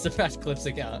follow the Buster Bash Clips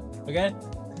account. Okay?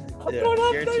 Yeah,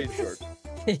 guaranteed short.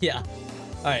 Yeah.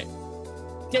 Alright.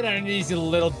 Get on your knees, you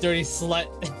little dirty slut.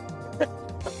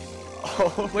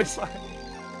 Oh,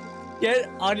 get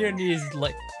on your knees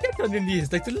like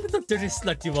the little dirty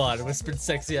slut you are, whispered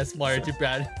sexy ass Mario to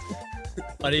Brad.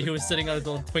 Buddy, who was sitting on his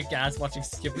little twink ass watching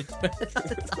Skippy.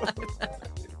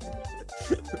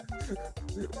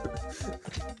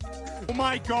 Oh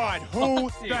my god, who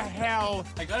the hell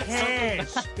I got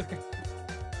cares?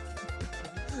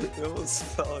 It almost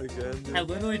fell again. Dude. I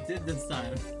literally did this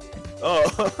time. Oh.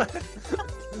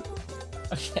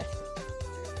 Okay.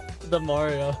 The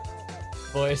Mario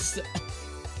voice.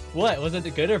 What? Was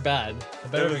it good or bad?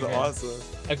 It was awesome.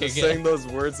 Okay, just good. saying those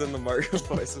words in the Mario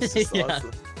voice was just Yeah.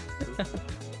 awesome.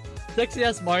 Sexy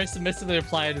ass Mario submissively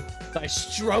replied by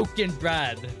stroking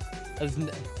Brad.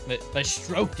 By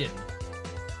stroking.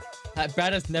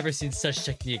 Brad has never seen such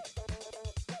technique.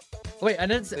 Wait,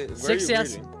 and then sexy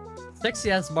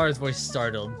ass Mario's voice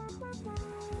startled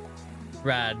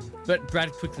Brad, but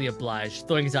Brad quickly obliged,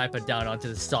 throwing his iPad down onto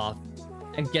the soft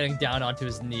and getting down onto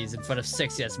his knees in front of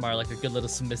sexy ass Mario like a good little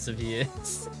submissive he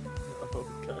is. Oh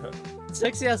god.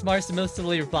 Sexy ass Mario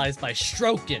submissively replies by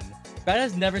stroking. Brad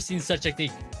has never seen such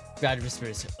technique. Brad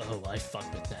whispers, "Oh, I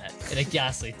fuck with that," in a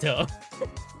ghastly tone.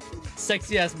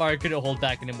 Sexy ass Mario couldn't hold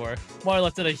back anymore. Mario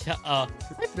left it hi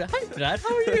Brad,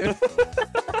 how are you?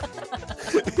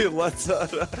 he lets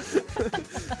out.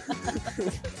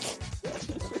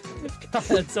 God,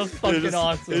 that's so fucking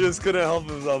awesome. He just couldn't help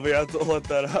himself. He had to let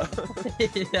that out.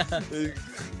 Yeah. He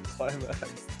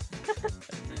climaxed.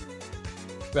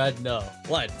 Brad, no.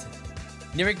 What?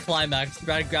 Nearing climax,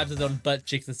 Brad grabs his own butt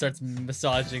cheeks and starts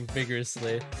massaging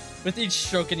vigorously. With each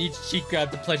stroke and each cheek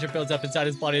grab, the pleasure builds up inside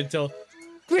his body until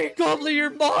Great Gobbler, you're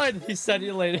mine! He said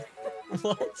it later.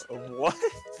 What? What?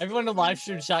 Everyone in the live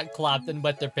stream chat clapped and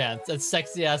wet their pants as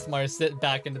sexy ass Mario sit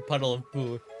back in the puddle of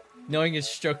poo, knowing his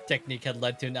stroke technique had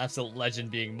led to an absolute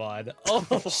legend being mod. Oh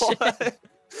shit!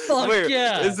 Fuck Wait,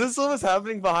 yeah! is this what was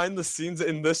happening behind the scenes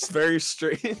in this very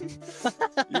stream?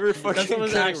 You were fucking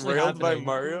getting railed by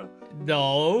Mario?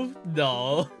 No,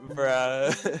 no.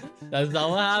 Bruh. That's not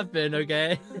what happened,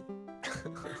 okay?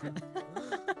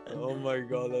 Oh my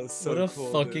god, that's so what a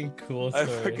cool. fucking cool story.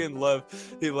 I fucking love.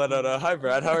 He let out a hi,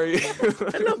 Brad. How are you?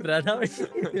 Hello, Brad. How are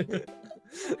you?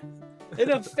 In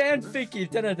a fanficky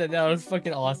 10 out of 10. That was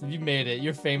fucking awesome. You made it.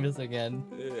 You're famous again.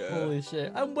 Yeah. Holy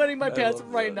shit. I'm wetting my pants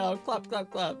right that. now. Clap,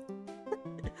 clap, clap.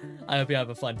 I hope you have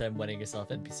a fun time wetting yourself,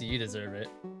 NPC. You deserve it.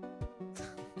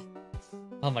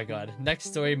 Oh my god. Next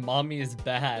story, Mommy is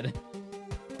Bad.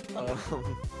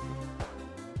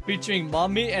 Featuring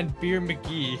Mommy and Beer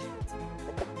McGee.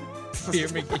 Beer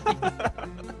McGee.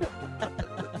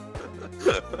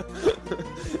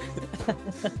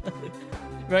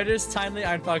 Writers Timely,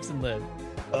 Iron Fox, and Liv.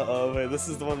 Uh-oh, wait, this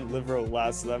is the one Liv wrote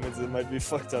last, so that means it might be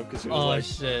fucked up because she was like,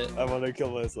 shit. I want to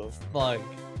kill myself. Fuck.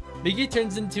 Miggy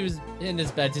turns in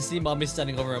his bed to see Mommy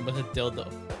standing over him with a dildo.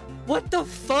 What the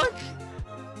fuck?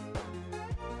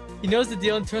 He knows the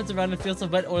deal and turns around and feels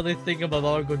some wet oily thing about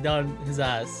Mama go down his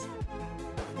ass.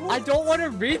 What? I don't want to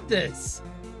read this.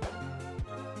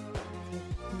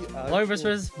 Mommy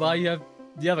whispers, wow, you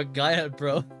have a guy head,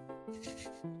 bro.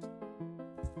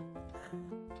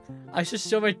 I should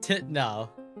show my tit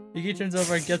now. Miggy turns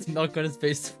over and gets milk on his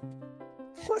face.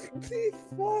 What the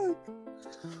fuck?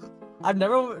 I've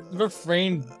never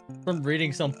refrained from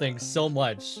reading something so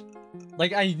much.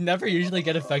 Like, I never usually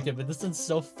get affected, but this one's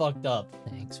so fucked up.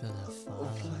 Thanks for the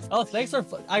follow. Oh, thanks for...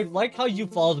 I like how you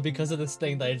followed because of this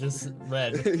thing that I just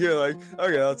read. You're like,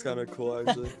 okay, that's kind of cool,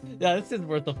 actually. Yeah, this is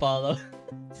worth a follow.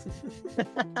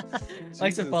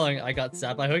 Thanks for following. I got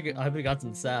sap. I hope you got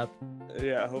some sap.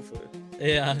 Yeah, hopefully.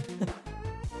 Yeah.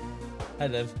 I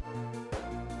live.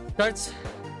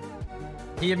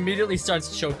 He immediately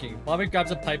starts choking. Mommy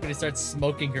grabs a pipe and he starts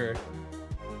smacking her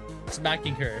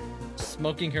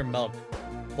milk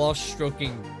while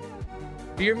stroking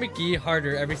Beer McGee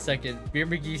harder every second. Beer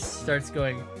McGee starts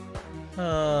going,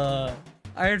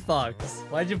 Iron Fox,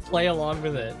 why'd you play along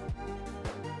with it?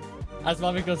 As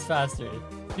Mommy goes faster,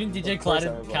 Student DJ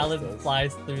Khaled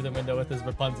flies through the window with his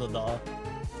Rapunzel doll.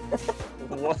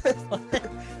 What?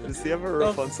 Does he have a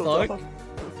Rapunzel doll?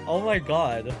 Oh my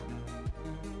god.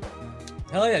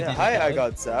 Hell yeah, DJ hi, Khaled. I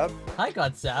got Zap. Hi,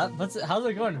 got Zap. How's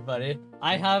it going, buddy?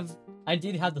 I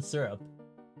indeed have the syrup.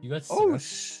 You got syrup? Oh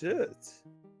shit.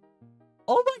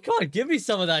 Oh my god, give me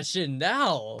some of that shit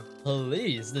now.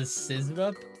 Please. The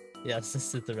syrup? Yes, the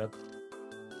syrup.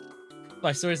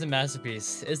 My story's a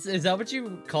masterpiece. Is that what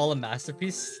you call a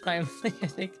masterpiece, Timely? I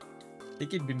think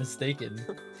you'd be mistaken.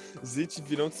 Zeech, if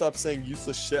you don't stop saying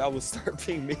useless shit, I will start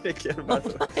being mean again. What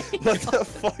the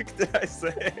fuck did I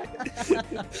say?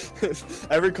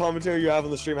 Every commentary you have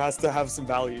on the stream has to have some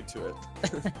value to it.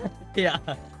 Yeah.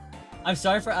 I'm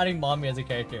sorry for adding Mommy as a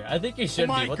character. I think you should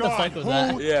be. What the fuck was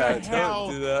that? Yeah,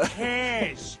 don't do that.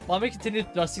 Cares? Mommy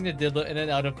continued thrusting the diddler in and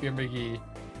out of Beer McGee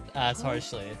ass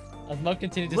harshly. As Mom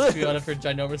continued to spew out of her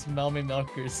ginormous Melmy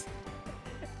milkers.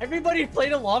 Everybody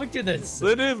played along to this.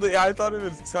 Literally, I thought it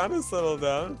was trying to settle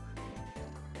down.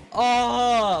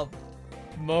 Oh,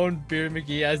 moaned Beer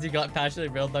McGee as he got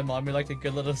passionately railed by Mommy like the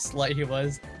good little slut he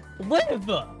was. Liv!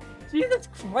 Jesus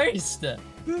Christ!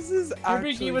 This is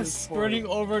actually Beer McGee was squirting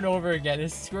over and over again.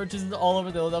 His squirches all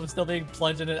over the dildo was still being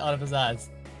plunged in and out of his ass.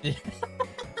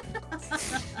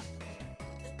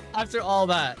 After all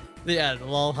that, the end.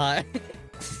 Lol, hi.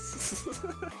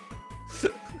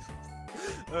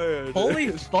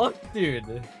 Holy fuck,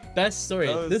 dude. Best story.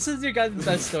 This is your guys'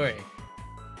 best story.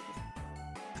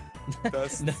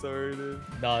 Best story, dude.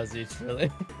 Nah, Zeech, really.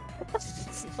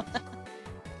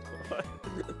 What?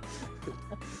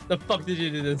 The fuck did you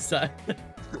do this time?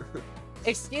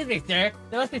 Excuse me, sir.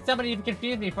 There must be somebody you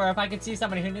confused me for if I could see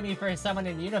somebody who knew me for someone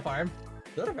in uniform.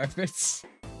 Those are reference.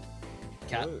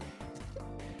 Cap.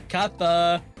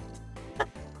 Kappa.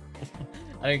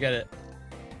 I didn't get it.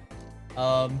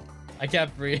 I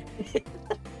can't breathe.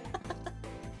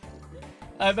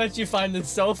 I bet you find it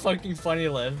so fucking funny,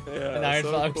 Liv. Yeah, and Iron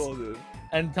so Fox. cool, dude.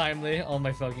 And Timely. Oh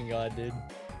my fucking god, dude.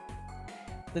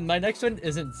 Then my next one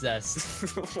isn't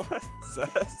Zest. What?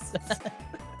 Zest?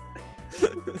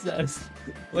 Zest.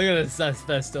 Look at the Zest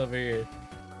Fest over here.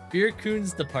 Beer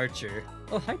Coon's departure.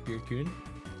 Oh, hi, Beer Coon.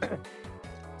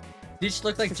 These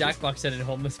look like Jackbox and in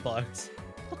Homeless Box.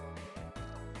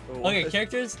 Okay,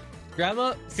 characters.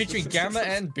 Grandma featuring Grandma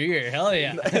and Beer. Hell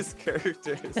yeah. Nice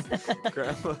characters.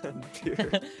 Grandma and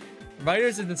Beer.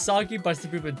 Writers in the soggy,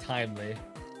 busted poop, and timely.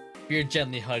 Beer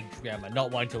gently hugged Grandma,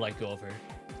 not wanting to let go of her.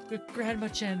 Grandma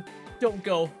Chen, don't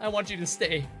go. I want you to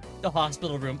stay. The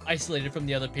hospital room, isolated from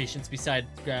the other patients beside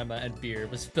Grandma and Beer,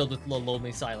 was filled with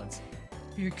lonely silence.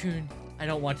 Beer-kun, I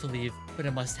don't want to leave, but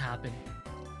it must happen.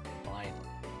 Fine.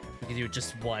 We can do it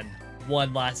just one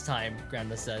last time,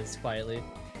 Grandma says quietly.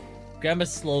 Grandma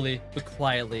slowly, but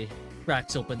quietly,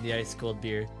 cracks open the ice-cold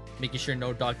beer, making sure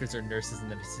no doctors or nurses in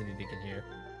the vicinity can hear.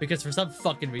 Because for some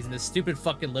fucking reason, the stupid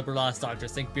fucking liberal-ass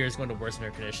doctors think beer is going to worsen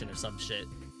her condition or some shit.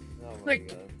 Oh my Like,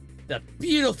 God. the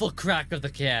beautiful crack of the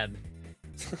can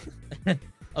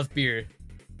of beer.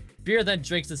 Beer then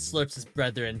drinks and slurps his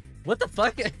brethren. What the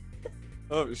fuck?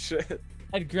 Oh shit.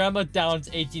 And Grandma downs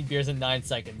 18 beers in 9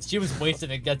 seconds. She was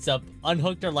wasted and gets up,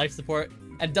 unhooked her life support,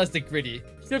 and does the gritty.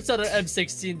 Strips out her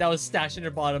M16 that was stashed in her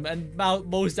bottom and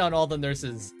mows down all the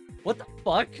nurses. What the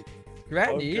fuck?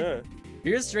 Granny? Okay.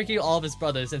 Beer's drinking all of his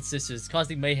brothers and sisters,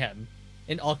 causing mayhem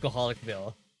in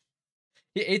Alcoholicville.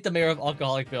 He ate the mayor of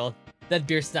Alcoholicville, then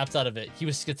Beer snaps out of it. He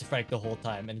was schizophrenic the whole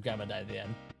time, and Grandma died at the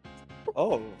end.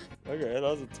 Oh, okay, that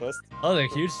was a twist. Oh, they're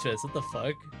huge twist. What the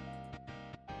fuck?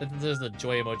 There's a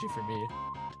joy emoji for me.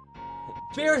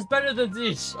 Beer is better than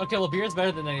Zeech. Okay, well, beer is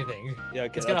better than anything. Yeah,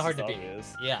 okay, it's kind of hard to beat.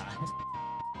 Yeah.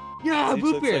 Yeah, Zeech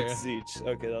boot looks beer. like Zeech.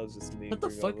 Okay, that was just me. What the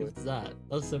fuck is that? That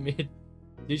was so mean.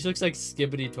 Zeech looks like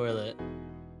Skibbity Toilet.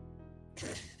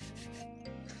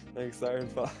 Thanks, Siren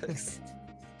Fox.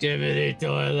 Skibbity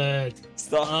Toilet.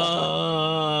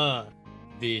 Stop.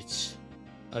 Beach.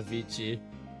 Avicii.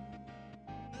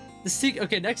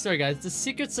 Okay, next story, guys. The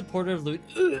secret supporter of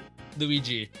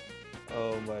Luigi.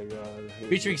 Oh my god.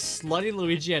 Featuring Slutty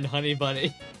Luigi and Honey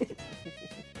Bunny.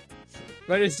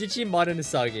 Writers Zichi Mata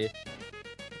Nisagi.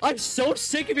 I'm so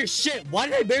sick of your shit. Why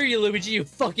did I marry you, Luigi, you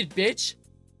fucking bitch?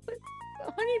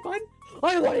 Honey Bun?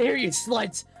 I don't want to hear you,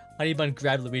 sluts. Honey Bun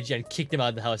grabbed Luigi and kicked him out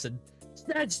of the house and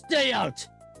said, stay out.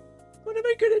 What am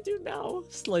I gonna do now?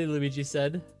 Slutty Luigi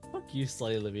said. Fuck you,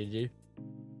 Slutty Luigi.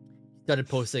 He started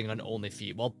posting on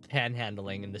OnlyFeet while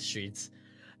panhandling in the streets.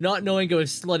 Not knowing it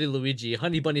was Slutty Luigi,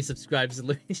 Honey Bunny subscribes to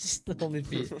Luigi's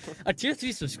OnlyFeet. A tier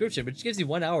 3 subscription, which gives you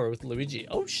 1 hour with Luigi.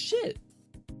 Oh shit!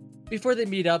 Before they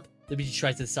meet up, Luigi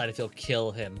tries to decide if he'll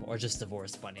kill him or just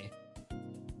divorce Bunny.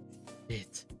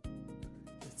 It's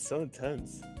so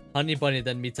intense. Honey Bunny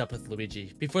then meets up with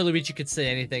Luigi. Before Luigi could say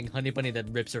anything, Honey Bunny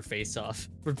then rips her face off,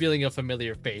 revealing a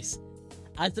familiar face.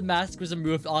 As the mask was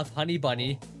removed off Honey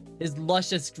Bunny, his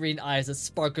luscious green eyes that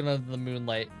sparkled under the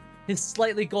moonlight, his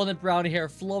slightly golden brown hair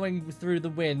flowing through the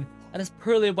wind, and his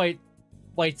pearly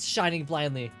white shining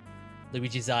blindly.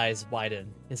 Luigi's eyes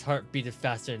widened, his heart beat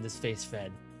faster and his face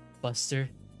red. Buster?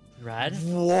 Brad?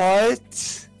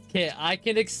 What? Okay, I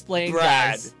can explain,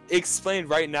 Brad, guys. explain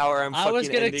right now or I'm fucking I was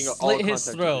gonna ending all slit his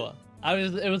contact throat.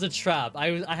 It was a trap.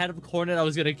 I had him cornered. I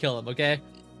was gonna kill him. Okay.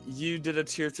 You did a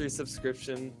tier 3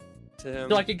 subscription to him.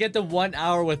 So I could get the 1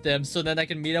 hour with him, so then I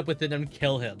can meet up with him and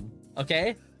kill him.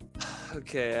 Okay.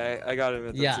 Okay, I got him.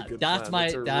 That's Yeah, a good that's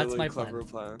plan. my really my clever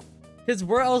plan. Because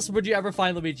where else would you ever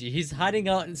find Luigi? He's hiding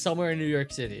out in somewhere in New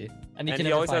York City, and he can he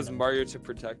never always find has him. Mario to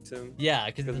protect him. Yeah,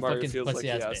 because he's a Mario fucking feels like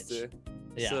he pussy-ass has bitch. to.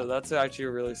 Yeah. So that's actually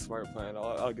a really smart plan.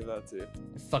 I'll give that to you.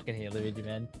 I fucking hate Luigi,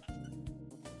 man.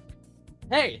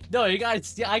 Hey, no, you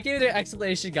guys, I gave you an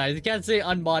explanation, guys. You can't say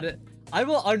unmod it. I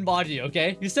will unmod you,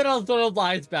 okay? You said I'll throw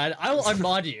lies bad. I will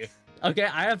unmod you. Okay,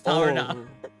 I have power now.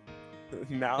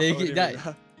 Now?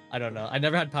 I don't know. I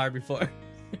never had power before.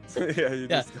 Yeah, you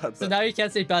just got that. So now you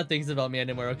can't say bad things about me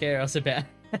anymore, okay? Or else I ban.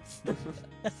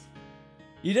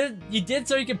 You did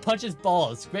so you can punch his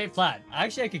balls. Great plan.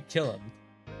 Actually, I could kill him.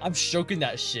 I'm stroking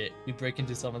that shit. We break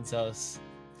into someone's house.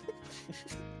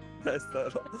 Nice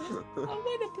title. I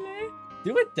wanna play.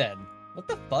 Do it then. What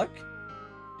the fuck?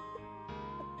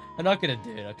 I'm not gonna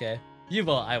do it, okay? You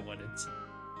won't, I wouldn't.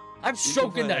 I'm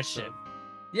stroking that shit.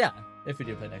 Yeah, if we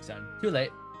do play next time. Too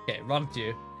late. Okay, wrong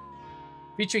two.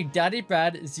 Featuring Daddy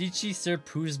Brad, Zichi Sir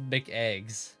Pooh's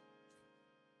McEggs.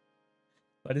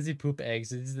 Why does he poop eggs?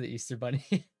 This is the Easter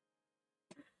Bunny.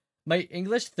 My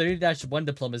English 30-1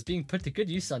 diploma is being put to good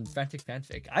use on Frantic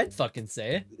Fanfic. I'd fucking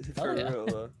say. For Hell yeah.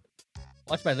 real,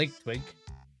 Watch my link, Twink.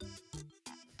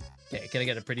 Okay, can I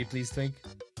get a pretty please, Twink?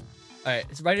 Alright,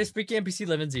 so writers Freaky NPC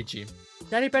live in Zichi.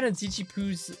 Daddy Brad and Zichi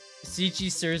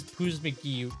Sir's Pooh's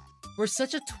McGee We're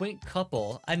such a twink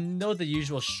couple. I know the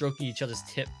usual stroking each other's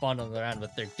tip, fondling around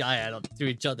with their guy idol to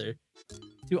each other,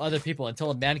 to other people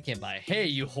until a man came by. Hey,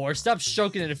 you whore, stop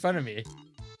stroking it in front of me.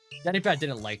 Danny Brad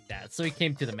didn't like that, so he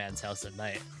came to the man's house at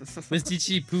night. With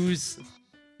Gigi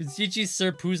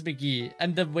Sir Poos McGee,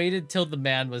 and then waited till the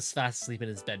man was fast asleep in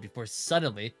his bed before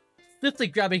suddenly, swiftly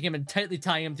grabbing him and tightly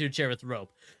tying him to a chair with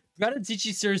rope. Brad and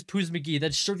Gigi Sir Poos McGee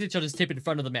then stroked each other's tip in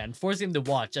front of the man, forcing him to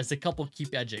watch as the couple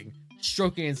keep edging,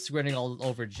 stroking and squirting all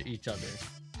over each other.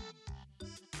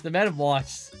 The man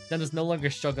watched, then was no longer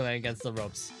struggling against the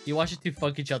ropes. He watched the two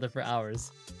fuck each other for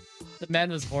hours. The man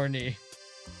was horny.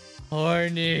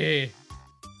 Horny.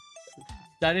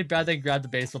 Danny Brad then grabbed the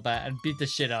baseball bat and beat the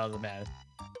shit out of the man.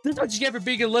 This is what you get for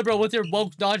being a liberal with your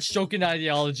woke, non-stroking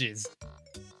ideologies.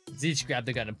 Zeech grabbed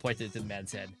the gun and pointed it to the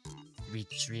man's head. Sweet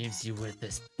dreams, you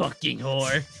worthless fucking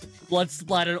whore. Blood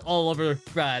splattered all over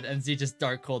Brad and Zeech's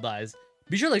dark, cold eyes.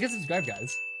 Be sure to like and subscribe,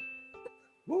 guys.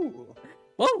 Woo.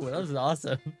 Whoa, that was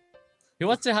awesome. Who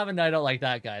wants to have a night out like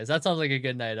that, guys? That sounds like a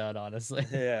good night out, honestly.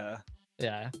 Yeah.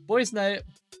 Yeah. Boys' night.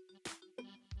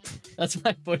 That's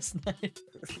my boys' night.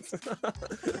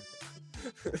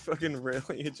 Fucking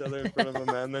railing each other in front of a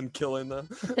man, then killing them.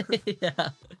 Yeah.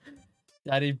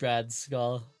 Daddy Brad's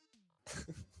skull.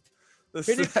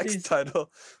 The next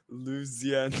title,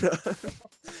 Louisiana.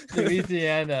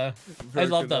 Louisiana. I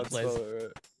love that place.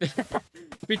 Right.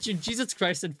 Featuring Jesus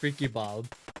Christ and Freaky Bob.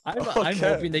 I'm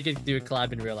hoping they can do a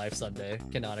collab in real life someday,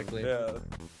 canonically. Yeah.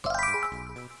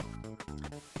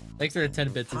 Thanks for the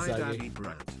 10 bits, Hi, Usagi. Daddy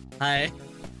Brad. Hi.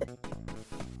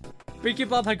 Freaky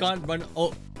Bob had gone run.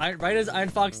 Oh, right as Iron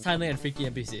Fox, Timely, and Freaky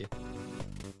NPC.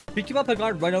 Freaky Bob had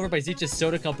gotten run over by Zeech's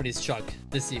soda company's truck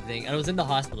this evening and was in the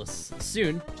hospital.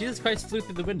 Soon, Jesus Christ flew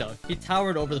through the window. He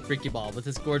towered over the Freaky Bob with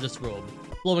his gorgeous robe,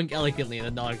 blowing elegantly in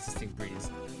a non-existing breeze.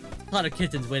 A lot of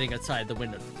kittens waiting outside the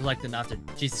window to collect them after.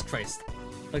 Jesus Christ.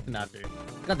 Collect them after.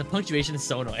 God, the punctuation is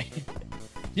so annoying.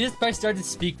 Jesus Christ started to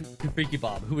speak to Freaky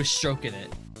Bob, who was stroking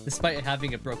it, despite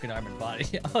having a broken arm and body.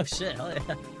 Oh shit, hell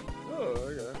yeah. Oh,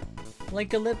 okay.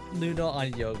 Like a lip noodle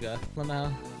on yoga.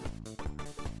 Lamau.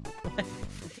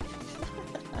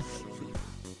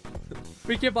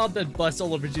 Freaky Bob then busts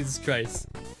all over Jesus Christ.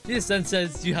 Jesus then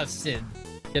says, "You have sinned.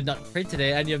 You have not prayed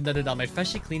today, and you have nutted on my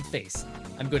freshly clean face.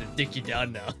 I'm going to dick you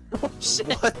down now." Oh shit.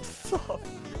 What the fuck?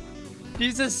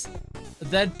 Jesus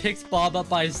then picks Bob up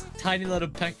by his tiny little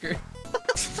pecker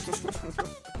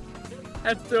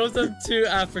and throws him to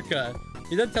Africa.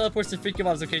 He then teleports to Freaky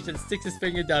Bob's location and sticks his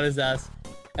finger down his ass.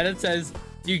 And it says,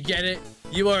 "You get it?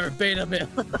 You are a beta male."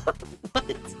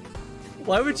 What?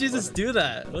 Why would Jesus do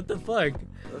that? What the fuck?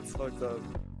 That's fucked up.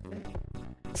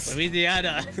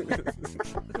 Louisiana.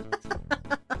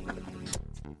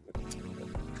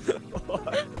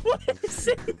 What is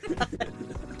it?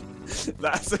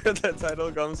 That's where the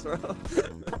title comes from.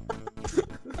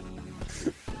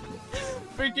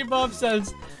 Freaky Bob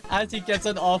says, as he gets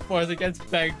on all fours against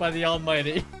begged by the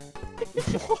Almighty.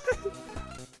 What?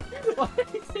 Why did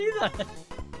he say that?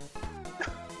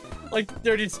 Like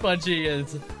dirty sponge he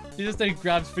is. He just then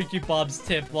grabs Freaky Bob's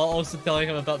tip while also telling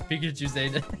him about Pikachu's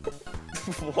anus.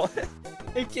 What?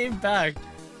 It came back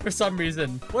for some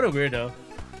reason. What a weirdo.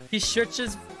 He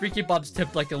stretches Freaky Bob's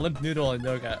tip like a limp noodle in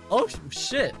yoga. Oh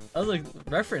shit! That was like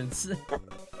reference.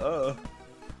 Oh.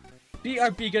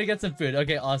 BRB, gonna get some food.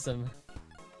 Okay, awesome.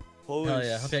 Holy Hell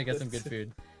yeah! Hope I get some good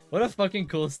food. What a fucking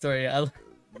cool story. That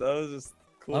was just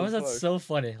cool. Why was that so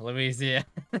funny? Let me see. I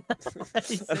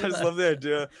just love the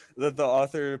idea that the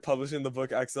author publishing the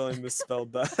book accidentally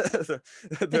misspelled that.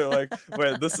 They're like,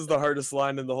 wait, this is the hardest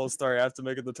line in the whole story. I have to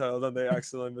make it the title. Then they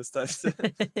accidentally mistyped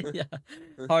it. Yeah.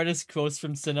 Hardest quotes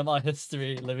from cinema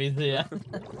history. Let me see.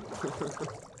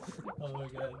 Oh my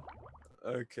god.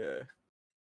 Okay.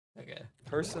 Okay.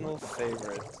 Personal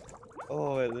favorite.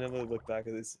 Oh wait, let me look back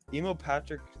at this. Emo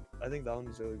Patrick. I think that one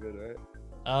was really good, right?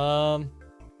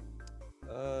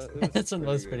 This one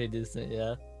was pretty decent,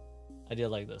 yeah. I do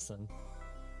like this one.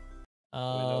 Wait,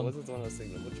 no, wasn't the one I was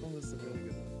thinking. Which one was the really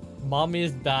good one? Mommy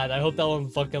is bad. I hope that one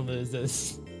fucking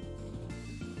loses.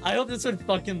 I hope this one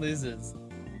fucking loses.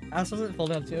 I wasn't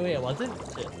folding up too. Oh, yeah, was it?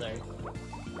 Shit, sorry.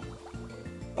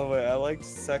 Oh wait, I liked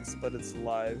Sex, but it's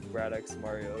live. Brad X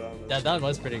Mario. That one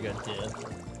was pretty good too.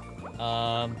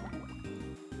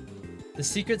 The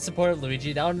secret support of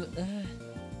Luigi. That one.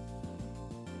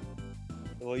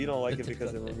 Well, you don't like it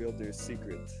because it revealed your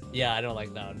secret. Yeah, I don't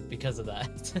like that one because of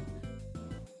that.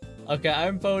 Okay,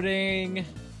 I'm voting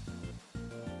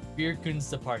Beer Coon's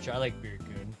Departure. I like Beer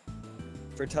Coon.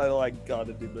 For title, I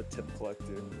gotta do the Tip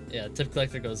Collector. Yeah, Tip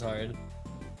Collector goes hard.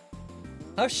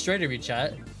 How straight are we,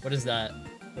 chat? What is that?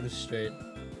 What is straight?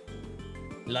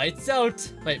 Lights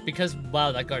out! Wait, because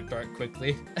wow, that got dark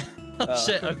quickly. Oh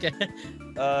shit, okay.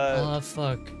 Oh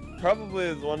fuck.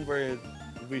 Probably the one where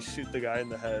we shoot the guy in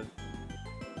the head.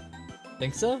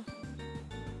 Think so?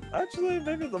 Actually,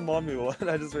 maybe the mommy one.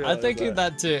 I just realized. I'm thinking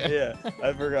that too. Yeah,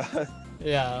 I forgot.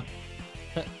 Yeah.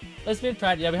 Lesbian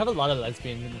pride. Yeah, we have a lot of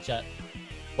lesbians in the chat.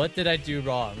 What did I do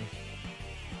wrong?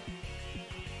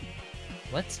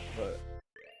 What?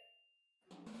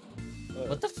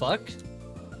 What the fuck?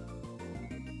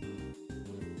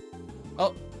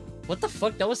 Oh, what the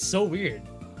fuck? That was so weird.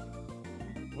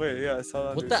 Wait, yeah, I saw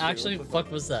that. What the actually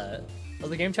fuck was that? Was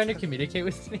the game trying to communicate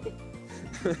with me?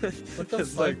 What the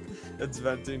It's fuck? like, it's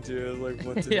venting to you, like,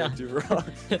 what did Yeah. I do wrong?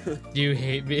 Do you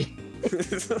hate me?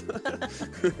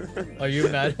 Are you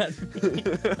mad at me?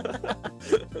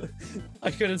 I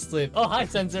couldn't sleep. Oh, hi,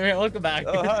 Sensor. Welcome back.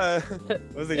 Oh, hi.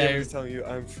 What's the Yeah, game he's telling you?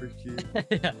 I'm freaky.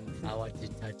 Yeah. I want to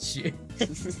touch you.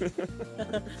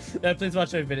 Yeah, please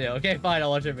watch my video. Okay, fine. I'll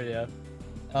watch your video.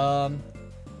 Vote.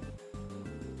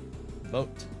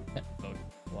 Vote.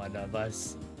 One of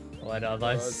us. One of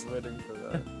I us. was waiting for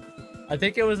that. I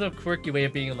think it was a quirky way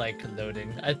of being like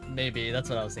loading. Maybe that's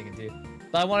what I was thinking too.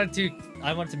 But I wanted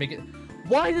to make it.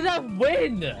 Why did I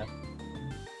win?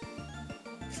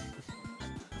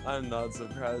 I'm not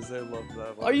surprised. They love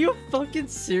that one. Are you fucking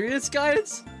serious,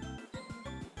 guys?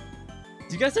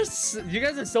 You guys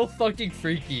are so fucking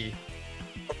freaky.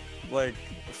 Like,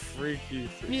 freaky.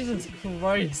 Jesus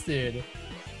Christ, dude.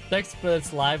 Next, but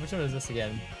it's live. Which one is this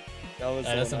again? That was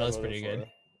This one was pretty good.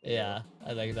 Yeah,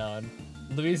 I like that one.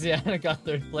 Louisiana got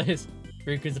 3rd place.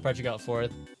 Freakiest Departure got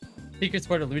 4th. Secret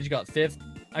Supporter Luigi got 5th.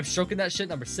 I'm Stroking That Shit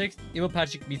number 6th. Emo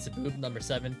Patrick Meets a Boob number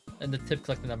 7. And the Tip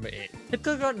Collector number 8. Tip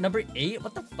Collector got number 8?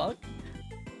 What the fuck?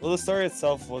 Well, the story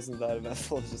itself wasn't that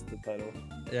eventful. It's just the title.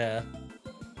 Yeah.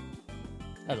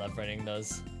 I love writing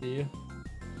those. Do you?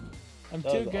 I'm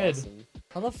That too was good. awesome.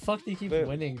 How the fuck do you keep Wait,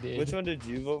 winning, dude? Which one did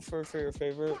you vote for your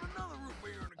favorite?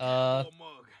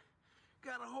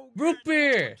 Root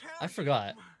beer! I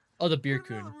forgot. Oh, the beer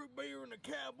coon.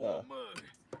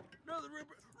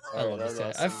 I love this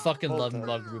guy. I fucking love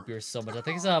mug root beer so much. I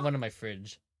think I have one in my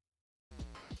fridge.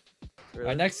 Really?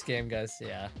 Our next game, guys.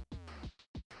 Yeah.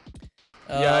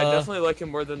 Yeah, I definitely like him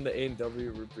more than the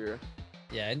A&W root beer.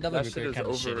 Yeah, A&W That root shit beer is kind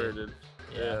of shitty. overrated.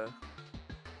 Yeah.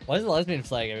 Why is the lesbian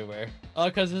flag everywhere? Oh,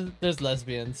 because there's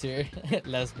lesbians here.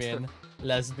 Lesbian.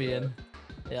 Yeah.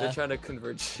 They're trying to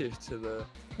convert you to the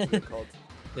cult.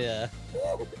 Yeah.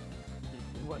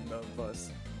 What no bus.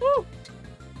 Woo!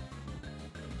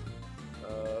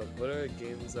 What are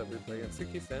games that we play?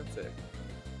 Freaky Fanfic.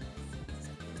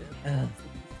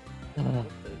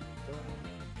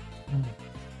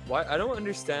 Why? I don't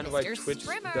understand why Mr. Twitch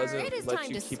Strimmer, it doesn't is let time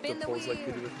you to keep the spin the polls like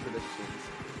they wheel. do with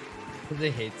predictions.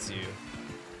 They hate you.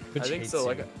 Twitch I think hates so.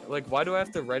 you. Like, why do I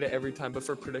have to write it every time? But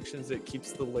for predictions, it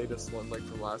keeps the latest one, like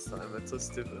from last time. It's so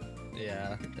stupid.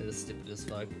 Yeah, it is stupid as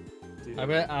fuck. Dude. I'm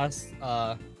gonna ask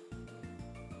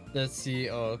the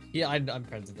CEO. Yeah, I'm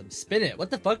friends with him. Spin it. What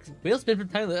the fuck? Wheel spin from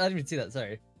Timely. I didn't even see that.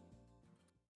 Sorry.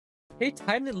 Hey,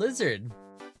 Timely Lizard.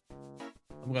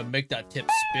 I'm gonna make that tip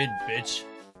spin, bitch.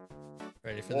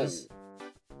 Ready for this?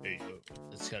 There you go.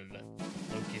 It's kind of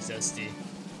low-key zesty.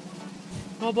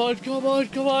 Come on, come on,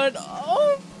 come on!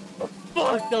 Oh,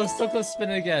 fuck! That was so close to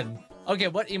spinning again. Okay,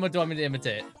 what emote do I want me to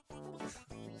imitate?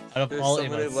 Out of There's all so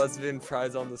many emotes. lesbian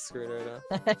prides on the screen right now.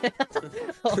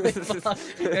 Holy fuck!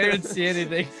 I can't even see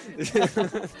anything.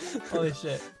 Holy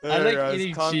shit! I Alright, like guys,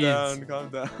 eating calm cheese. down, calm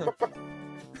down.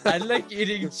 I like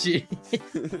eating cheese.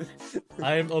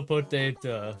 I'm a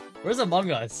potato. Where's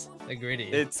Among Us? The gritty.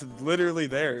 It's literally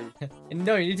there.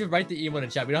 No, you need to write the emote in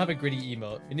the chat. We don't have a gritty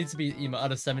emote. It needs to be emote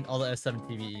out of 7, all the S7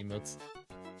 TV emotes.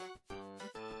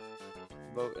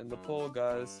 Vote in the poll,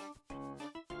 guys.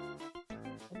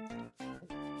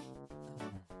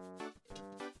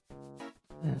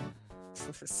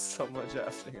 There's so much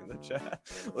happening in the chat.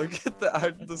 Look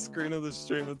at the screen of the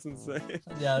stream. It's insane.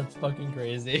 Yeah, it's fucking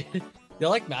crazy. You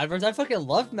like Madverse? I fucking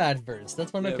love Madverse.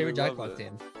 That's one of my favorite we love Jackbox it.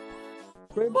 teams.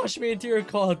 Brainwash me into your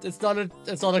cult. It's not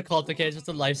a cult, okay? It's just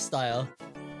a lifestyle.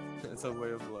 It's a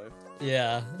way of life.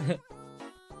 Yeah.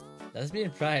 That's being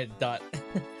pride. Dot.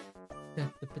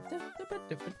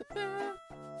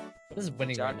 What is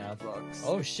winning right now? Box.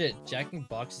 Oh shit, jacking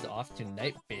box is off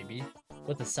tonight, baby.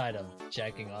 With the side of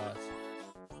jacking off.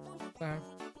 I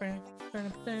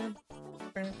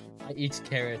eat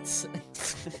carrots.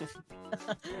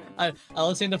 I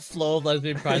listen to the flow of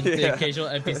lesbian pride with the Yeah. occasional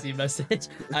NPC message.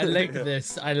 I like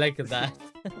this. I like that.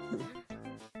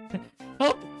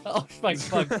 Help! Oh my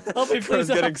fuck! Help me, I please! was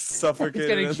getting help. suffocated.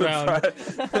 Getting in drowned. the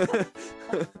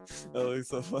pride. That looks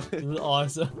so funny. This is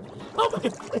awesome. Oh my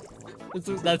god!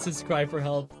 That's his cry for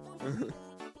help.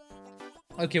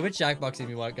 Okay, which Jackbox game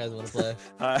you guys want to play?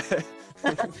 Hi.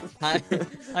 Hi,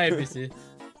 NPC.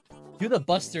 Do the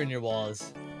Buster in your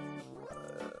walls.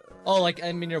 Oh, like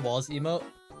I'm in your walls emote,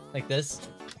 like this.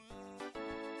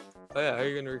 Oh yeah, how are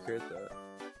you gonna recreate that?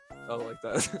 Oh, like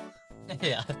that.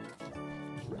 Yeah.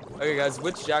 Okay, guys,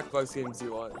 which Jackbox games do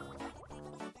you want?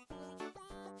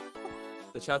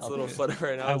 The chat's a little flooded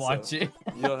right now. I watch so it.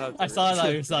 You don't have to. I saw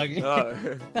that you're talking. Oh.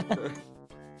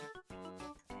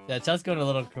 Yeah, chat's going a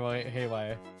little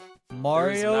haywire.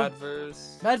 Mario.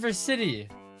 Madverse City.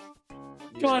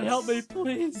 Yes. God help me,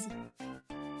 please.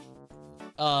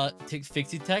 Take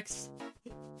Fixie Text.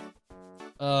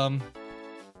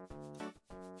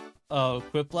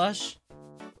 Quiplash.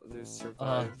 There's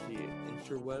Survive the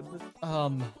Interweb.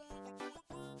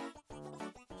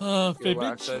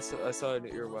 Fibbage. I saw an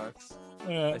earwax.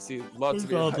 Yeah. I see lots of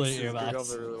Probably earwaxes. earwax.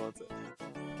 Grandma really wants it.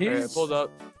 Can you Alright, I pulled up.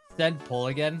 Send poll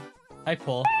again. Hi,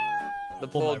 poll. The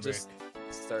poll just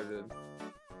started.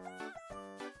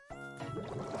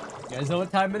 You guys know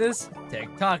what time it is?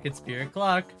 TikTok. It's beer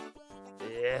o'clock.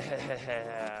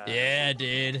 Yeah. Yeah,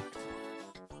 dude.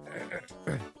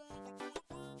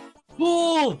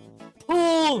 Pull!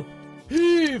 Pull!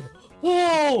 Heave!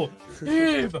 Whoa!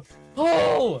 Heave!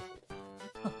 Oh!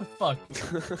 Fuck.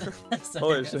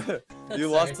 Holy shit. You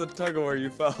lost the tug of war, you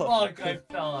fell. Fuck, I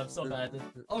fell. I'm so bad.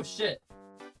 Oh shit.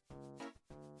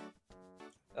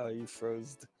 Oh, you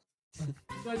froze.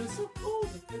 Guys, it's so cold.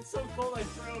 It's so cold, I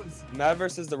froze.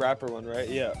 Madverse is the rapper one, right?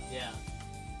 Yeah. Yeah.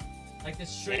 Like the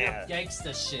straight up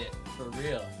gangsta shit. For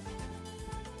real.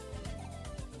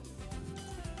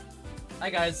 Hi,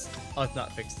 guys. Oh, it's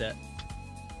not fixed yet.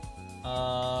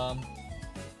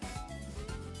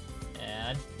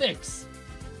 And fix.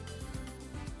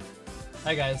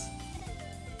 Hi, guys.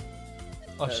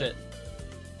 Oh, shit.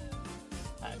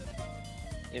 Hi.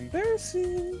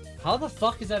 Embarrassing. How the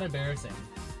fuck is that embarrassing?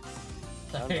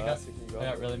 I don't know, I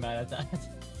got really mad at that.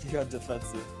 You got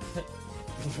defensive.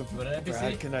 What did I say?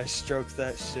 Brad, can I stroke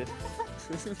that shit?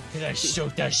 Can I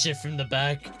stroke that shit from the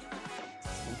back?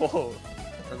 Whoa.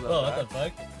 Whoa, what the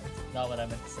fuck? That's not what I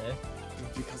meant to say.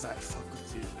 Because I fuck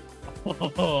with you.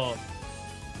 Oh,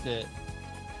 shit.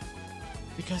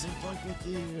 Because I fuck with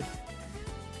you.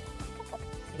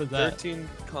 What is that? 13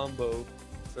 combo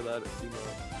for that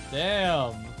emote.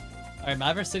 Damn. Alright,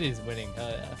 Madverse City is winning. Oh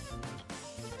yeah.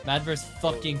 Madverse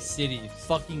fucking City.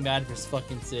 Fucking Madverse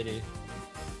fucking City.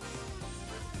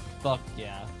 Fuck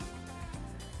yeah.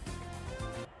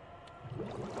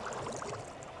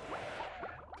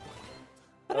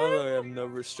 I don't know, we have no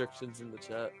restrictions in the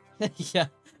chat. Yeah.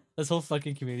 This whole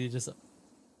fucking community just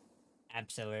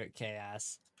absolute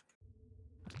chaos.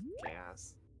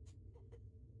 Chaos.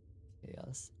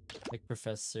 Chaos. Like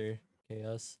Professor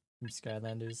Chaos from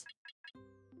Skylanders.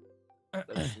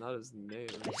 That's not his name.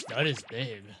 It's not his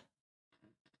name.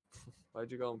 Why'd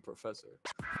you call him Professor?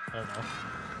 I don't know.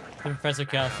 Professor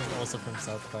Chaos is also from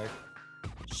South Park.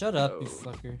 Shut up, you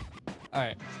fucker.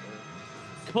 Alright.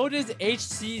 Code is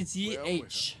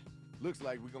HCZH. Looks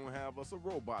like we're gonna have us a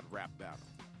robot rap battle.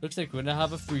 Looks like we're gonna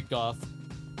have a freak off.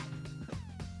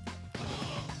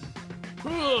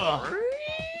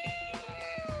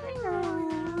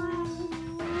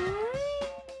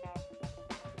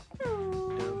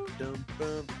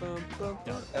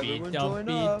 Everyone join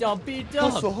Dump.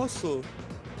 Hustle, hustle.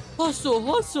 Hustle,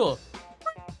 hustle.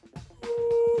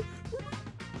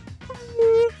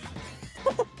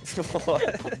 What?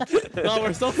 No,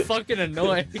 we're so fucking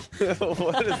annoying.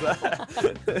 What is that?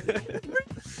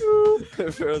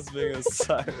 Pharaoh's being a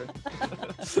siren.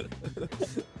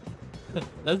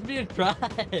 That's being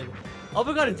tried. Oh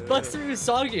my god, it's Buster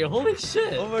Usagi. Holy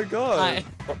shit. Oh my god.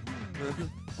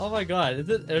 Oh my god,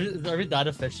 are we that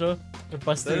official?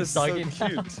 Buster That is so Usagi.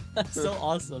 cute. That's so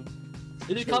awesome.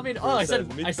 Did you call me? Oh, I said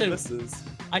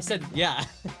yeah.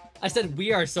 I said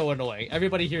we are so annoying.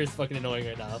 Everybody here is fucking annoying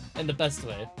right now, in the best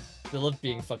way. I love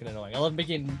being fucking annoying. I love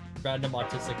making random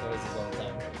autistic noises all the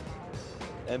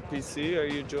time. NPC, are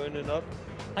you joining up?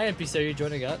 Hi NPC, are you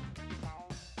joining up?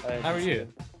 Hi, How are you?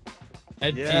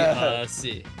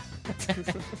 NPC.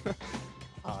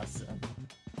 Awesome.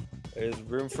 There's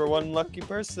room for one lucky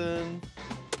person.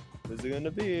 Who's it gonna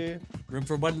be? Room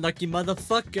for one lucky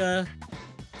motherfucker.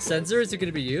 Sensor, is it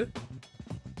gonna be you?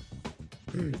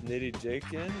 Is Nitty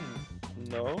Jake in?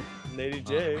 No? Nitty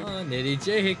J. Nitty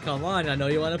J, come on, I know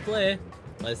you wanna play.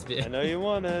 Let's be. I know you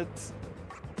want it.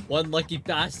 One lucky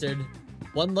bastard.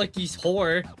 One lucky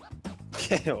whore.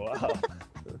 Wow.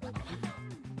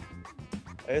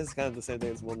 It's kind of the same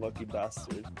thing as one lucky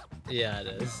bastard. Yeah,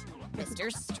 it is. Mr.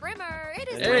 Strimmer, it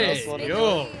is Hey, time to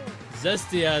yo, spin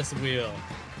zesty ass wheel.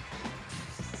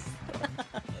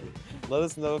 Let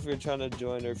us know if you're trying to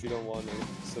join or if you don't want to.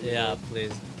 So Yeah,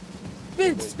 please.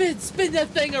 Spin that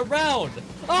thing around!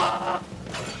 Ah!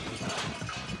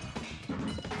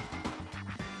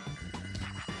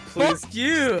 Please. Fuck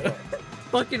you!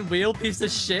 Fucking wheel piece of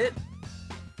shit.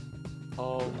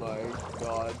 Oh my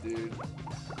god, dude.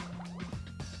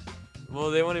 Well,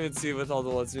 they won't even see it with all the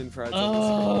lesbian friends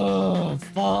on the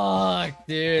screen. Oh, fuck,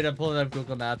 dude. I'm pulling up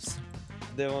Google Maps.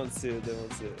 They won't see it, they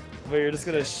won't see it. But you're just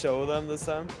gonna show them this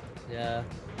time? Yeah.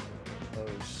 Oh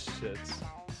shit.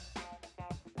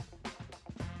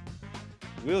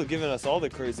 Wheel giving us all the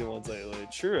crazy ones lately.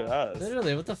 Sure it has.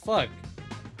 Literally, what the fuck?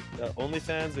 Yeah,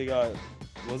 OnlyFans, we got...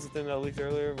 What was the thing that leaked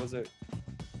earlier? Was it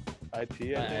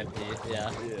IP? I think? IP,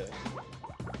 yeah. Yeah.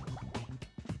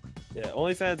 Yeah,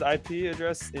 OnlyFans IP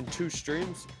address in 2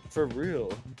 streams? For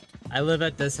real. I live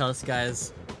at this house,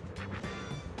 guys.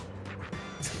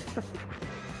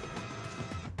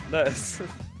 Nice.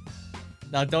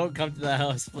 Now don't come to the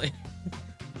house, please.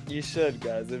 You should,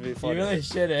 guys. It'd be fun. You really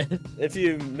shouldn't. If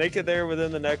you make it there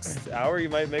within the next hour, you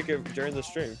might make it during the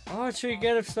stream. Oh, should we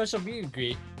get a special meet and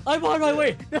greet? I'm on my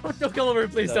way! No, don't come over,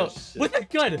 please, No, don't! shit. With a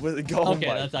gun! With a gun, okay,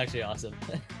 my- that's actually awesome.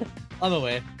 On the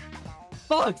way.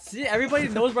 Fuck, see, everybody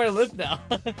knows where I live now.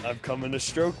 I'm coming to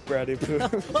stroke, Braddy Poo.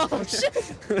 Oh,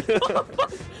 shit!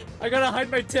 I gotta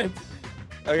hide my tip.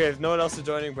 Okay, if no one else is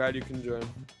joining, Brad, you can join.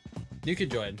 You can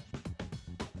join.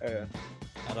 Okay.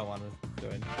 I don't want to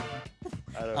join.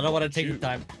 I I don't want to take the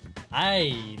time.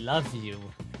 I love you.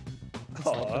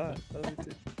 Aw, I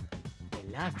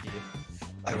love you.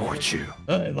 I want you.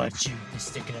 I want you. You're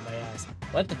sticking in my ass.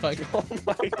 What the fuck? Oh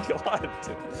my god.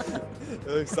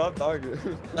 Like, stop talking.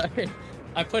 Sorry.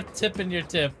 I put tip in your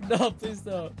tip. No, please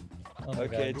don't. Oh my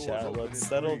Okay, God. chat, let's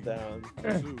settle down.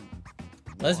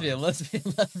 Lesbian. Why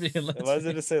does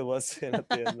it just say lesbian at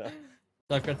the end now?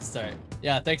 So I forgot to start.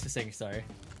 Yeah, thanks for saying sorry.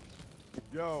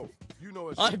 Yo, you know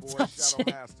it's I'm your boy touching.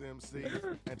 Shadowmaster MC,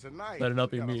 and tonight Better not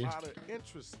we be got me. a lot of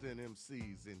interesting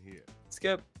MCs in here.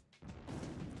 Skip.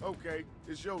 Okay,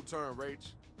 it's your turn,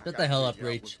 Rach. Shut the hell up,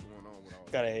 Rach.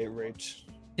 Gotta hate Rach.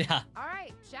 Yeah. All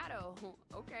right, Shadow.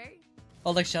 Okay.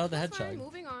 Oh, like Shadow the That's fine, Hedgehog.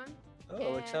 moving on.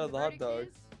 Oh, like Shadow the hot dog.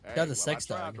 Shadow the sex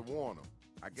I tried dog. to warn him.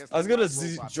 guess I was the gonna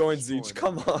white robot join destroyed Zeech. him.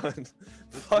 Come on.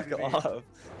 Fuck off.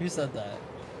 Who said that?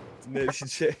 Nitty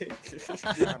Jake.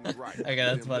 Okay,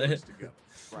 that's funny.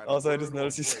 Also, I just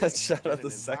noticed you said shout out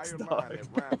the sex dog.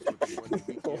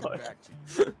 What?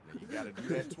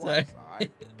 Sorry.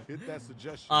 Hit that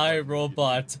suggestion. I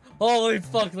Robot. Holy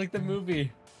fuck, like the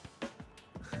movie.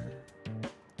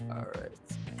 Alright.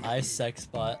 I sex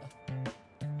bot.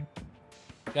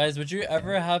 Guys, would you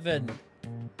ever have an...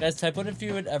 Guys, type one if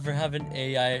you would ever have an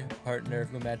AI partner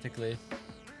romantically.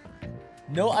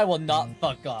 No, I will not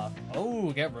fuck off.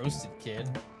 Oh, get roasted, kid.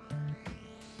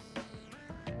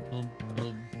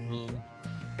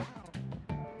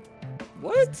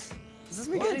 What? This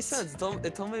doesn't make any sense.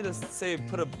 It told me to say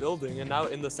put a building, and now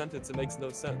in the sentence it makes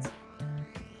no sense.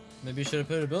 Maybe you should have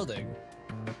put a building.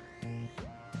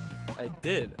 I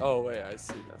did. Oh wait, I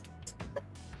see now.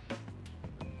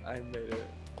 I made it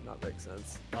not make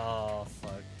sense. Oh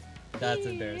fuck. That's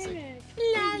embarrassing.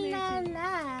 La la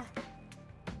la.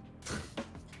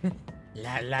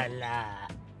 La la la.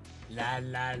 La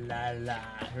la la la.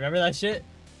 Remember that shit?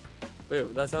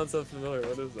 Wait, that sounds so familiar.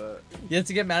 What is that? You have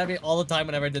to get mad at me all the time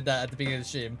whenever I did that at the beginning of the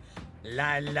stream.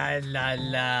 La la la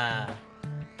la.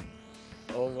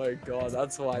 Oh my god,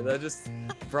 that's why. That just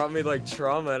brought me like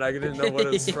trauma, and I didn't know what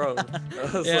it's from. I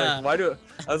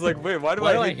was like, why do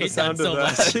I hate the sound of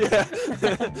that? Yeah.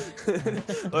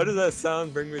 Why does that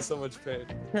sound bring me so much pain?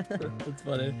 That's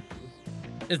funny.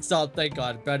 It's not, thank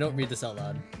God, but I don't read this out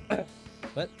loud.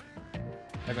 What?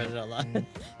 I read it out loud.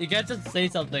 You can't just say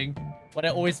something, but I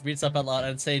always read stuff out loud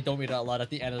and say don't read it out loud at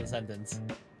the end of the sentence.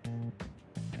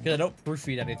 Because I don't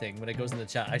proofread anything when it goes in the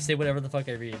chat. I say whatever the fuck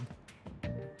I read.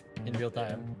 In real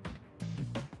time.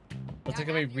 That's like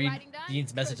how I read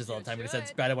Dean's messages all the time when he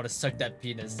says, Brad, I want to suck that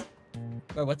penis.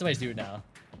 Bro, what do I do now?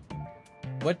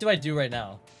 What do I do right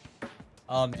now?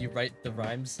 You write the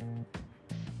rhymes?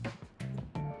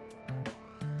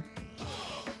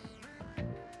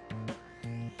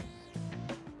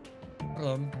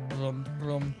 Brum, brum,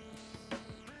 brum.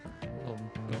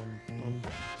 Brum, brum, brum.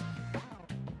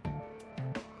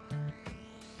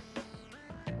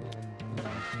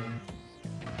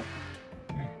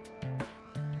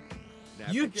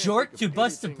 You jork to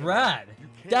bust a Brad.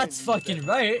 That's fucking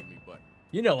right.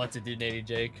 You know what to do, Nady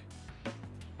Jake.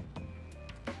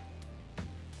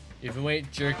 If you ain't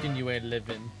jerking, you ain't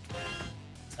living.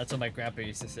 That's what my grandpa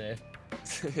used to say.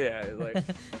 Yeah, like,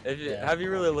 have you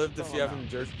really lived if you haven't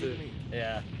jerked it?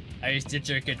 Yeah, I used to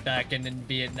jerk it back in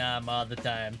Vietnam all the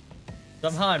time.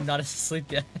 Somehow I'm not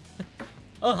asleep yet.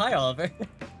 Oh, hi, Oliver.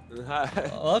 Hi.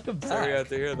 Welcome back. Sorry you had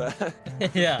to hear that.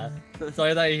 Yeah.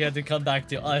 Sorry that you had to come back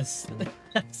to us.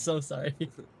 So sorry.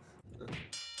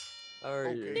 How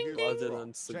are you? Okay, Other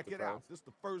than sleep check it deprived? out. This is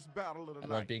the first battle of the I night.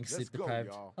 love being Let's sleep go, deprived.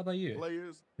 y'all. How about you?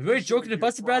 Players, If you're be sure joking to give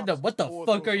Buster Brad, props what the or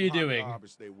fuck throw are you some hot doing?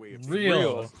 garbage their way if you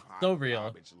Real. want. So Hot real.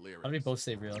 garbage How do we lyrics. both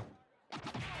say real?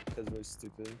 Because we're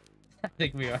stupid. I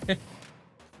think we are.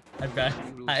 Hi, Brad.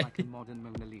 You Hi. like a modern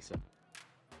Mona Lisa.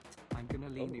 I'm gonna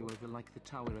lean you over like the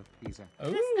Tower of Pisa.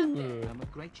 Ooh. I'm a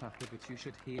great chatter, but you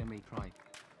should hear me cry.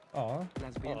 Aw.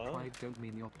 Lesbian pride don't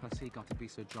mean your pussy gotta be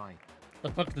so dry. The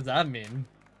fuck does that mean?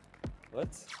 What?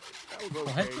 That was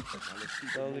What? okay. Now let's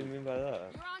keep it What do you moving. mean by that?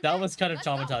 That was kind of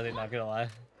traumatizing, not gonna lie.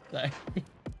 Sorry.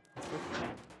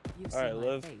 You've Alright, seen my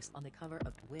Liv. face on the cover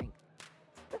of Wink.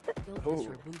 You'll Oh. kiss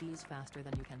your boobies faster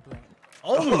than you can blink.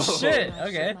 Oh shit! I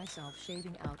Okay. show myself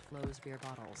shaving out Flo's beer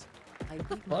bottles. I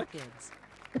beat my Fuck. kids.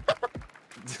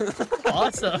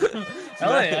 Awesome.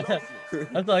 Hell yeah. That's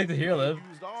what I like to hear, Liv.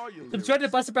 Used all your Subscribe to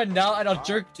lyrics. Buster Brad now and I'll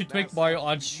jerk to Twink Mario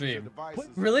on stream. Devices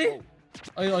Really? and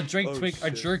Oh, I'll drink Oh, Twink,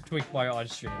 shit. jerk Twink Mario on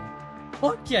stream.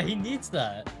 Fuck yeah, he needs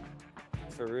that.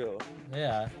 For real.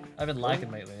 Yeah, I've been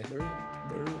lagging lately.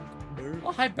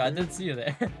 Oh, hi Brad, didn't see you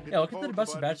there. Yeah, welcome to the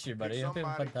Buster Brad stream, buddy. Hope you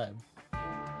have a fun time.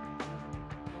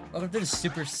 Welcome to the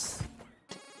super...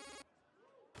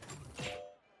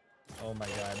 Oh my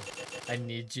god. I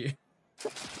need you.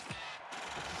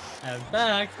 I'm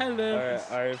back. Hello.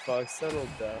 Alright, Fox, settle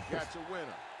down. Got your winner.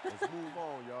 Let's move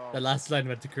on, y'all. The last line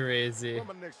went crazy. Where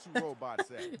my next two robots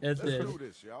at? It Let's did. do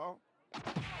this, y'all.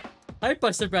 Hi,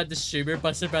 Buster Brad the streamer.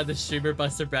 Buster Brad the streamer.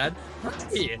 Buster Brad.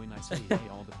 Hi. When I say hey,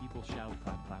 all the people shout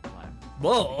clap, clap, clap.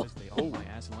 Whoa. Because they all my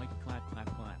ass like clap, clap,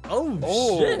 clap.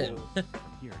 Oh, shit. I'm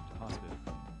here to hospital.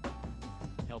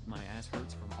 Help, my ass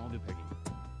hurts from all the pegging.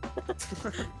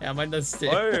 Yeah, mine does too.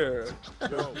 Fire.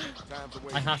 Yo, time's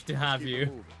away. I have to have Keep it you.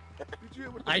 moving. Did you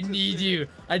hear what I they just need said? you.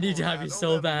 I need to Come on have now, you don't so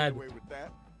let 'em bad. get away with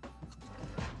that.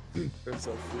 You're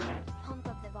so free. Pump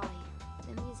up the volume.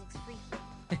 The music's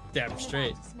freaky. Damn I'm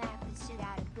straight. about to smack the shit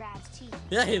out of Brad's cheek.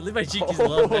 Yeah, hey, leave my cheekies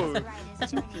alone. Oh, man. Right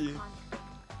as running cheeky. upon him.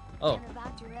 Oh, I'm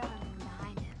about to rail him from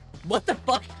behind him. what the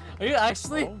fuck? Are you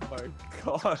actually? Oh my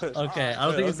god. Okay, I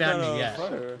don't think it's that's banned me kinda yet.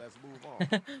 fire. Let's move on.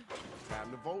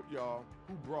 Time to vote, y'all.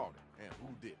 Who brought it and who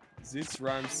didn't? Zeech's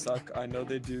rhymes suck. I know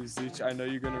they do. Zeech, I know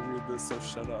you're gonna read this, so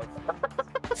shut up.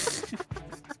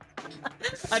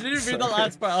 I didn't read the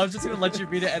last part. I was just gonna let you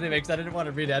read it anyway because I didn't want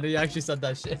to read it. And you actually said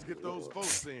that shit. Let's get those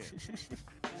votes in.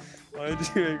 Why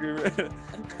did you agree with it?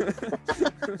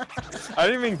 I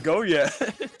didn't even go yet.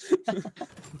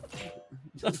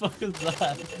 The fuck is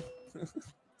that?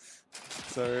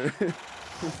 Sorry.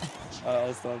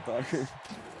 I'll stop talking.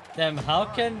 Damn, how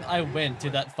can I win to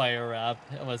that fire rap?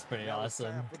 It was pretty Now it's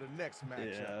awesome. time for the next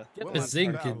matchup. Yeah. Get Well, let's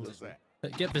battle bazinked. is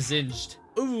that. Get bazinged.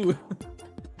 Ooh.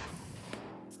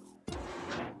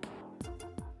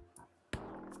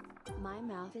 My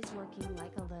mouth is working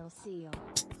like a little seal.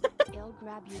 It'll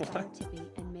grab you by your tippy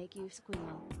and make you squeal.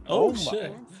 Oh, my.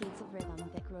 shit. Plant seeds of rhythm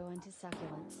that grow into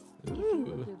succulents. If you Ooh.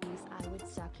 were boobies, I would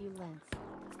suck you lents.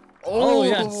 Oh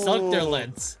yeah, suck their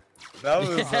lens. That was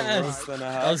Yes. worse than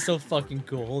a half. That was so fucking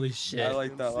cool. Holy shit. I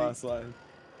like that last line.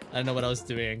 I don't know what I was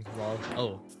doing. Well,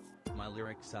 oh. My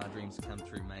lyrics are dreams come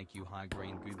true, make you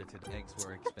high-grain goobeted eggs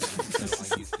were expensive,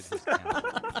 so I used to discount.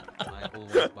 I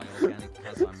always buy organic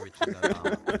because I'm rich as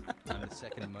Obama. I'm the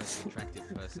second most attractive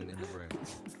person in the room.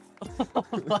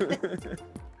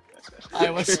 I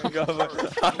was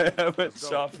I went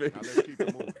shopping. Now let's keep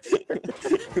it moving.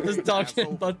 just talking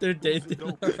about their date. Who's the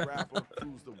dopest rapper?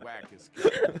 Who's the wackest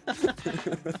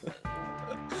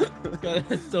kid? God,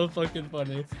 it's so fucking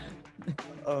funny.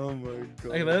 Oh my Like,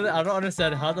 god. literally, I don't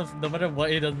understand how no matter what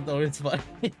he doesn't know it's funny.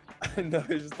 I know,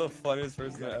 he's just the funniest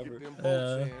person Gotta ever. get them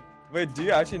votes in. Wait, do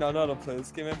you actually not know how to play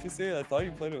this game, NPC? I thought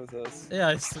you played it with us. Yeah,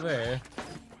 I swear.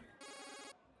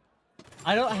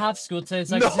 I don't have school today,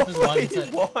 so I No, can skip as long as he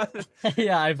won.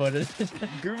 Yeah, I voted.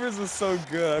 Goobers is so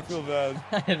good, I feel bad.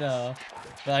 I know.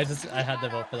 But I had to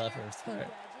vote for that first part.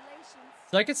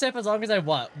 So I can stay up as long as I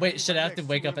want. Wait, should I have to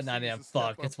wake up at 9 AM?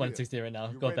 Fuck, it's 1:60 right now.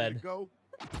 You Go ready to bed. go?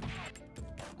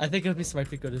 I think it would be smart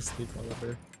to go to sleep,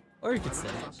 Oliver. Or you could stay.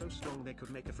 Are so strong they could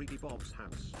make a Freaky Bob's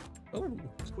house. Oh.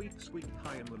 Squeak, squeak,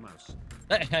 I am the mouse.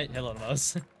 Hey, hello,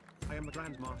 mouse. I am the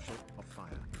Grand Marshal of Fire.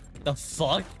 The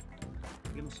fuck?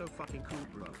 I'm so fucking cool,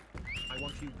 bro. I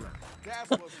want you, bro.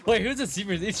 Wait, who's the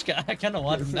Super Leech guy? I kinda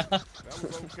want him now. That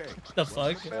was okay. The Wasn't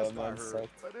fuck? the best I man, heard,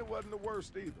 sucked. but it wasn't the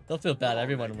worst either. Don't feel bad, Come on,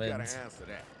 everyone man, you gotta wins. answer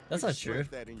that. That's not true.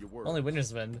 Express that in your words. Only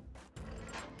winners win.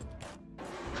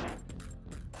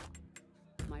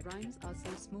 My my rhymes are so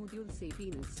smooth you'll say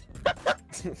penis.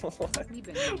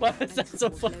 Why is that so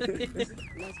funny?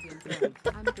 Lesbian pride.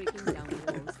 I'm breaking down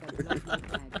walls that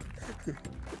block my bag.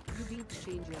 You need to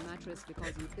change your mattress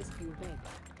because you pissed your bed.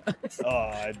 Oh,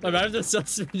 I My rhymes are so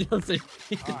smooth you'll say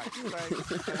penis.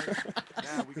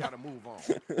 Now we gotta move on.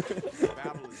 The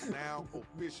battle is now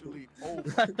officially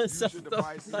over. Use your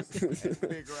devices and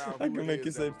figure out I who can it make is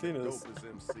you say that's the penis.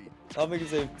 dopest MC. I'll make you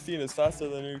say penis faster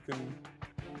than you can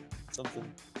something.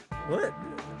 What?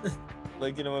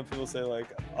 Like, you know when people say like,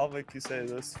 I'll make you say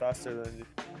this faster than you.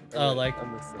 Oh, like,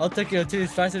 I'll take your titties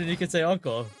faster than you can say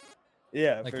uncle.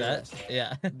 Yeah, Like pretty that? much.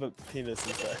 Yeah. But penis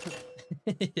is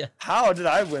that. Yeah. How did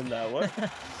I win that? What?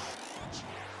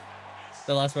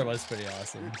 The last part was pretty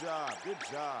awesome. Good job, good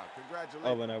job. Congratulations.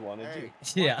 Oh, when I wanted you.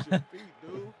 Yeah. Watch your feet,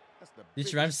 dude. That's the These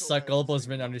biggest rhymes toe suck. I've Elbows seen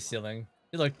written in on my your ceiling.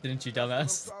 You looked, didn't you,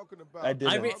 dumbass? talking about. I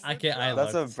didn't. I can't. I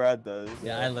That's looked. what Brad does.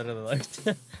 Yeah, I literally looked.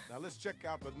 Now let's check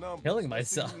out the numbers. Killing Let's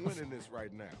see myself. who's winning this right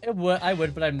now. I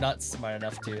would, but I'm not smart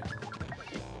enough to.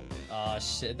 Oh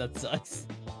shit, that sucks.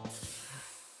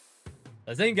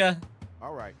 Bazinga!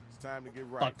 All right, it's time to get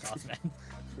right. Fuck off,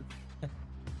 man.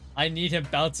 I need him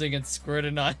bouncing and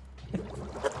squirting on.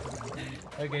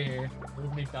 Okay, here.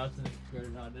 Let me bouncing and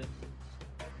squirting on it.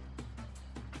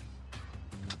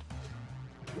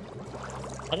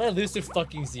 How did I lose to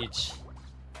fucking Zeech?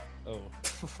 Oh.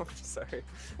 Sorry.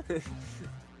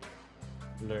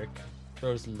 Lurk.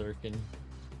 Bro's lurking.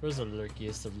 Bro's the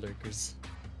lurkiest of lurkers.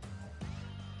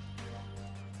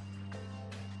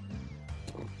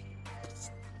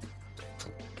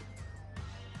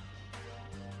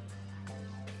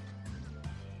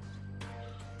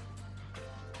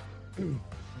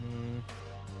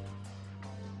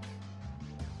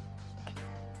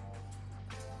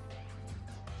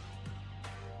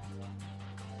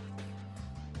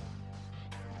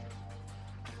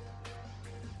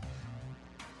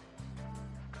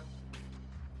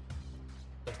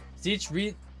 Zeech,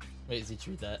 read. Wait, Zeech,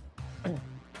 read that.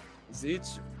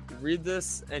 Zeech, read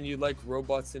this and you like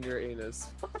robots in your anus.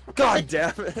 God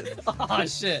damn it! Oh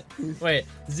shit! Wait,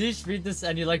 Zeech, read this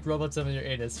and you like robots in your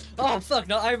anus. Oh fuck!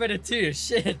 No, I read it too.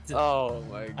 Shit. Oh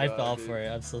my god. I fell dude. for it.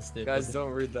 I'm so stupid. Guys,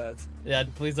 don't read that. Yeah,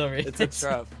 please don't read It's it. a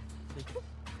trap.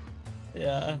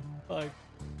 Yeah. Fuck.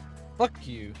 Fuck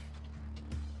you.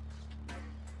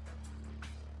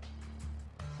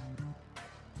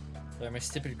 Sorry, my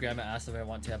stupid grandma asked if I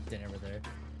want to have dinner with her.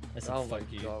 I said, Oh fuck my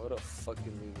you. god, what a fucking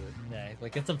loser. Yeah,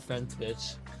 like get some friends,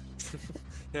 bitch.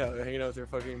 Yeah, we're hanging out with your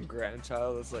fucking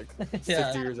grandchild that's like 50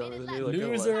 Yeah. years older than you. Like,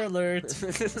 Loser what? alert.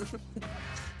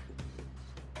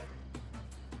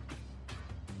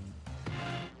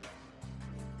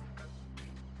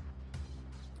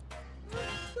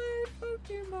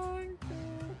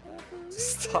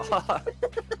 Stop.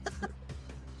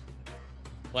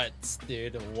 What,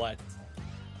 dude? What?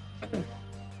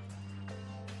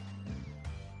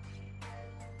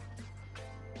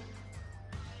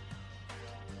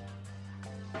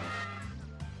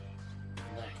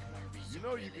 You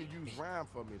know you can use rhyme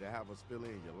for me to have us fill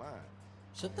in your line.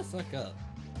 Shut the fuck up.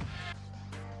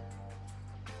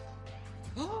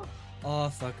 Oh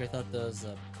fuck! I thought that was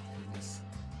penis.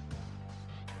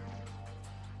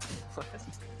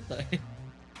 Sorry.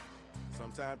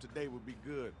 Sometime today would be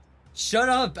good. Shut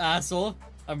up, asshole!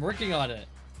 I'm working on it.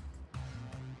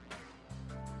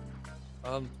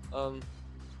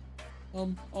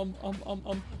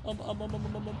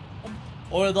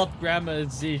 Oiled up grandma and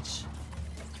Zeech.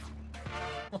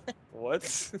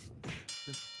 What?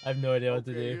 I have no idea what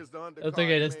to do. That's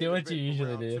okay, just do what you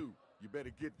usually do. You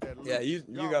better get that. Yeah, you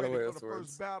got away with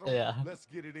words. Yeah. Let's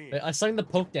get it in. Wait, I sung the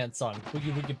poke dance song,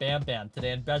 Boogie Woogie Bam Bam,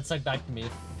 today, and Brad sung back to me.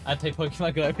 I play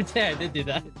Pokemon Go every day. I did do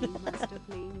that. Master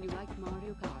playing you like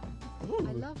Mario Kart.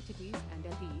 I love titties and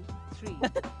LE 3.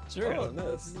 Sure. Oh,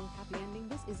 nice. No happy ending.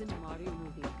 This isn't a Mario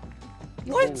movie.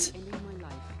 What? Ending my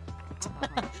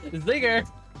life. Zinger.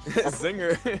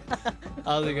 Zinger. That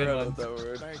was a good one. That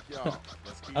word. Thank y'all.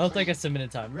 I don't think I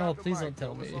submitted time. No, please don't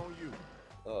tell me.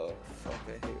 Oh, fuck,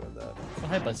 I hate when that. Oh,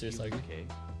 hi, Buster Slug. Okay,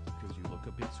 because you look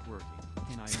a bit squirty,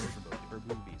 and I know about her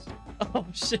boobies. Oh,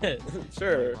 shit.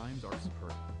 Sure. Your rhymes are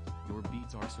superb. Your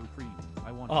beats are so creamy.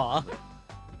 I want Aw. to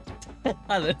live.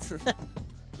 Hi, Liz.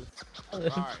 I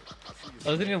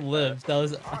was thinking Liv. That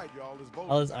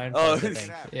was Iron Oh, Fist,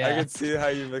 I think. Yeah. I can see how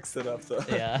you mixed it up though.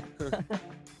 Yeah.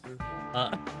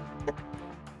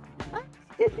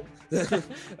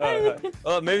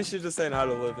 Oh, maybe she's just saying how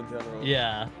to live in general.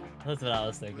 Yeah, that's what I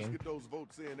was thinking. Get those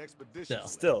votes in expeditiously.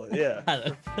 Still, yeah.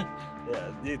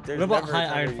 Yeah, there's What about never a High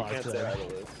time Iron where you Fox? can't say though? how to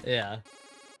live. Yeah.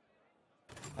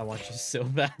 I want you so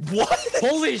bad. What?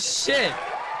 Holy shit!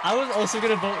 I was also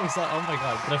gonna vote with. Oh my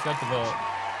god, but I forgot to vote.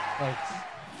 Like,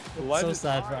 Why so did-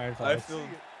 sad for Iron I Fox. feel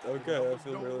okay. I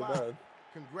feel really bad.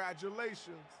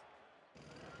 Congratulations.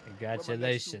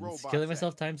 Congratulations. Killing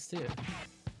myself times 2.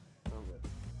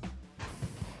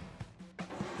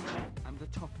 I'm the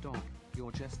top dog.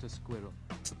 You're just a squirrel.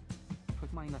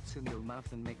 Put my nuts in your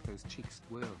mouth and make those cheeks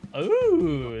swirl.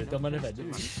 Ooh, No don't mind if I place to do.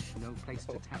 run, No place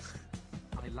to test.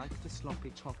 I like the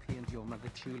sloppy choppy and your mother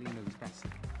truly knows best.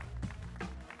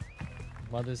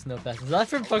 Mother's No Best. Is that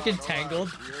from fucking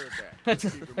Tangled?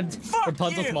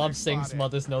 Rapunzel's mom sings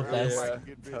Mother's No Best. Yeah,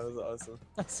 that was awesome.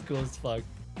 That's cool as fuck.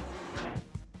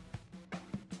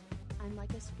 I'm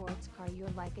like a sports car, you're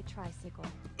like a tricycle.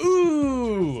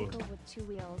 Ooh! A tricycle with 2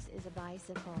 wheels is a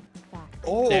bicycle. Fact.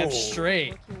 Oh. Damn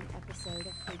straight. Working an episode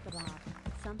of FREAKIEST.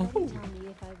 Somebody tell me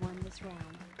if I won this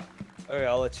round. Okay,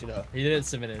 I'll let you know. He didn't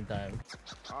submit in time.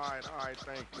 Alright,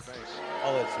 thank you.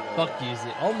 I'll let you know. Fuck you, Z.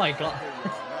 Oh my god.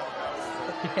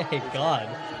 Hey, God.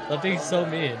 That being so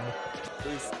mean.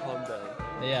 Please calm down.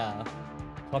 Yeah.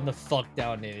 Calm the fuck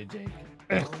down, Nate, Jake.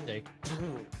 Jake.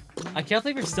 I can't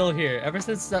believe you're still here. Ever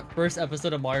since that first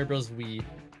episode of Mario Bros. Wii.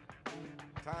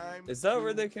 Is that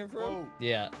where they came from?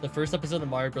 Yeah, the first episode of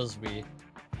Mario Bros. Wii.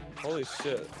 Holy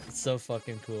shit. It's so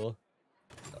fucking cool.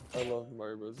 I love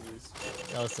Mario Bros.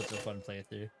 Wii. That was such a fun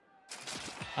playthrough.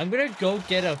 I'm gonna go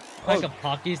get a pack of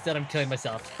Pockies that I'm killing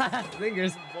myself.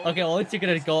 Fingers. Okay, well, at least you're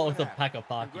gonna go with a pack of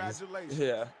Pockies.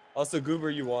 Yeah. Also, Goober,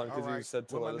 you won because you said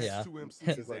to let us. Yeah.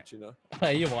 Just let you know.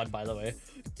 Hey, you won, by the way.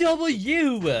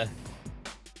 W! Class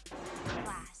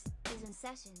is in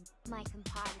session, my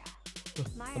compadre.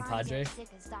 My Compadre? arms are sick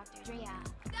as Dr. Drea.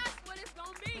 That's what it's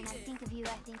gonna be. When I think of you,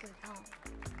 I think of home.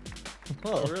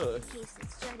 Oh, really? In case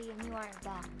it's dirty and you aren't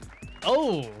back.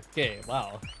 Oh, okay,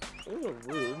 wow. Ooh,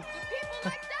 rude.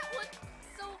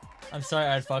 I'm sorry,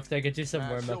 Iron Fox. Can I get you some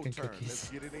more milk and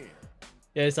cookies?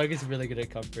 Yeah, this song is really good at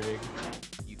comforting.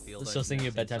 You feel It's those still singing a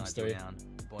nerves bedtime inside story. your down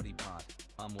body part.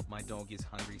 My dog is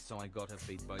hungry, so I gotta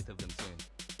feed both of them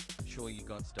soon. Sure, you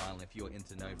got style if you're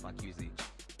into no fuck yous each.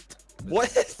 What?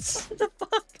 What the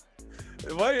fuck?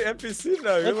 Why are you NPC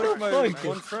now? You're like my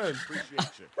one friend.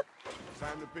 Appreciate you.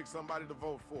 Time to pick somebody to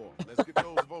vote for. Let's get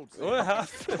those votes in. What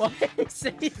happened? Why are you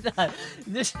saying that?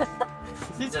 These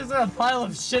just are a pile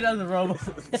of shit on the robot.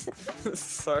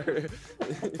 Sorry.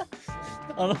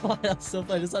 I don't know why I'm so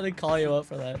funny. I just had to call you out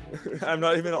for that. I'm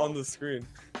not even on the screen.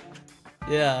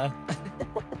 Yeah.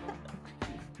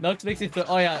 Milk makes me feel.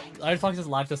 Oh yeah, Iron Fox is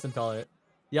lactose intolerant.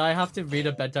 Yeah, I have to read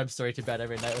a bedtime story to bed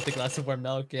every night with a glass of warm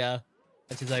milk. Yeah.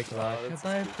 And she's like,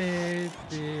 "Rock-a-bye, baby,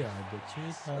 I bet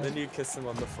you time." And then you kiss him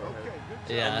on the forehead.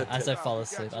 Yeah, as I fall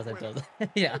asleep, as I do.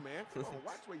 Yeah.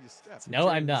 No,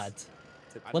 I'm not.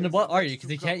 Well, then what are you? Because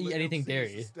you can't eat anything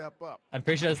dairy. I'm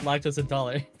pretty sure that's lactose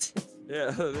intolerant.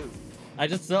 Yeah, it is. I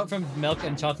just throw it from milk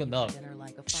and chocolate milk. Dinner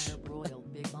like a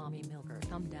fire-broiled big mommy milker.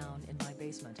 Come down in my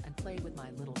basement and play with my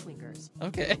little twinkers.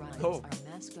 Okay. Oh. Our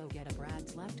mess go get a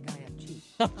Brad's left guy at cheap.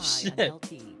 Oh, Hi, shit. I'm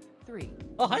LT. 3.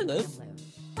 Oh, hi, Liv.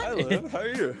 Hi, Liv. How are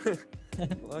you?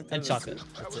 And chocolate.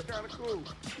 That was kind of cool. I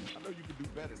know you can do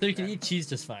better. So you can eat cheese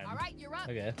just fine. All right, you're up.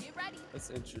 Okay. Get ready. That's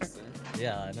interesting.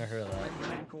 Yeah, I never heard of that.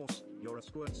 Of course, you're a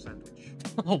squirt sandwich.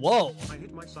 Oh, whoa. I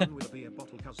hit my son with a beer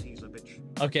bottle cause he's a bitch.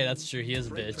 Okay, that's true. He is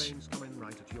a Freight bitch. train's coming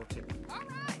right at your tip.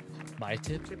 My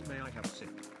tip? Tip, may I have a sip?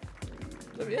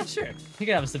 Yeah, sure. You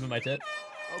can have a sip of my tip.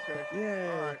 Okay.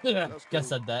 Yeah. Yeah, guess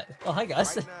said that. Oh, hi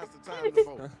guys. Right now's the time to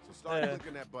vote. So start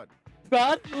clicking that button.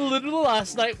 Brad literally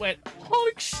last night went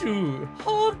honk shoe,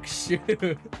 honk shoe.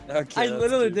 Okay, I that's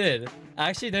literally cute. did. I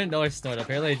actually didn't know I snored.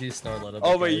 Apparently I do snore a little.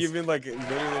 Oh wait, because- you mean like literally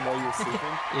while you were sleeping?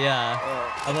 Yeah.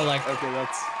 Oh. I'm like. Okay,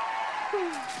 that's.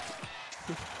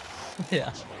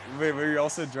 Yeah. Wait, were you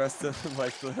also dressed in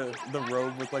like the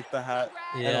robe with like the hat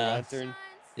and a Yeah. lantern?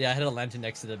 Yeah, I had a lantern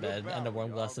next to the bed and a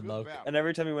warm glass of milk. And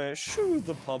every time you went, shoo,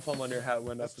 the pom-pom on your hat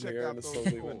went up in the air and it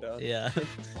slowly went down. Yeah.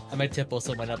 And my tip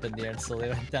also went up in the air and slowly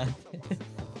went down.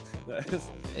 Nice.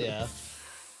 Yeah.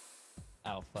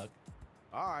 Ow, fuck.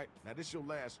 All right, now this your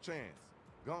last chance.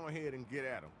 Go ahead and get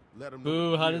at him. Let him know.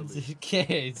 Boo, the how deal did is. you...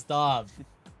 Okay, stop.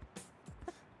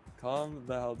 Calm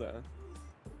the hell down.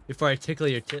 Before I tickle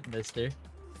your tit, mister.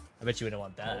 I bet you wouldn't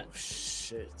want that. Oh,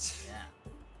 shit. Yeah.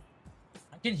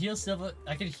 I can hear Silver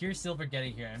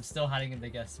getting here. I'm still hiding in the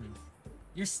guest room.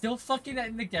 You're still fucking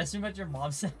in the guest room at your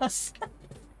mom's house?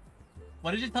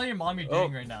 What did you tell your mom you're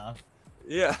doing right now?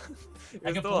 Yeah. I You're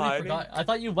still completely hiding? forgot. I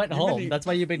thought you went You've home. been- That's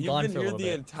why you've been gone You've for a been little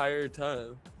here the bit. entire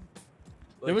time.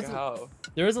 There was how?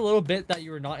 There was a little bit that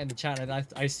you were not in the chat, and I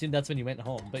assumed that's when you went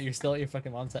home. But you're still at your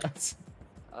fucking mom's house.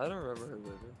 I don't remember her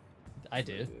living. I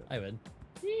do. I would.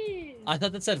 I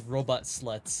thought that said robot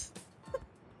sluts.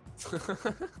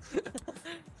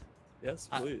 Yes,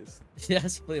 please.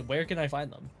 Yes, please. Where can I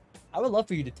find them? I would love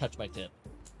for you to touch my tip.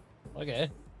 Okay.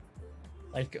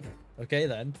 Like, okay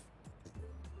then.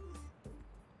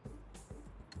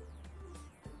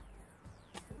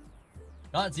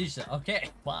 Not Zisha. Okay.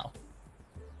 Wow.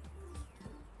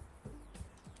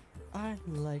 I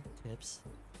like tips.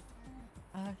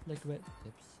 I like wet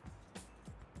tips.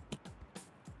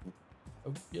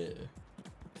 Oh yeah.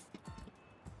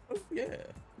 Oh yeah.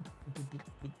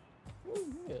 Oh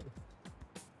yeah.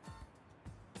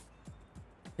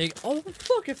 Hey, oh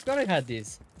look, I forgot I had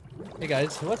these. Hey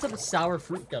guys, what's up with sour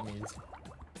fruit gummies?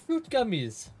 Fruit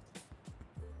gummies.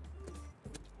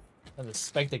 I'm gonna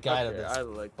spike the guy out of Okay, this. I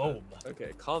like Boom. that.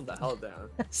 Okay, calm the hell down.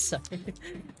 Sorry.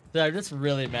 So I'm just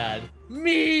really mad.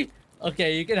 Me!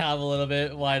 Okay, you can have a little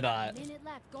bit. Why not? Minute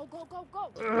left. Go, go, go,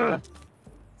 go. Ugh.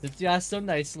 Since you asked so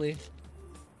nicely.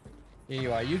 Here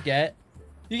you are. You get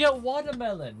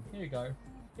watermelon. Here you go.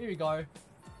 Here you go.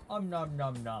 Nom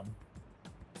nom nom.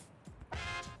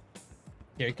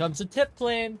 Here comes the tip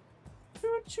plane.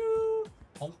 Choo choo.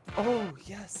 Oh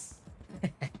yes.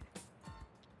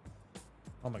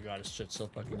 Oh my god, this shit's so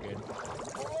fucking good.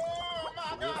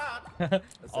 That's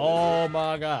Oh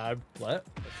my god. What?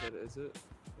 That's it, is it?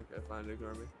 Okay, fine,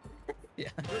 ignore me. Yeah.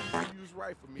 Use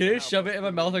right for me Can you now, shove but it in my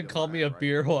mouth and call me a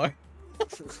beer whore?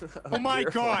 Oh my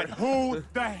god, who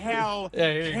the hell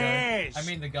Yeah, here you cares? go. I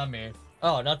mean the gummy.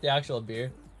 Oh, not the actual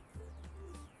beer.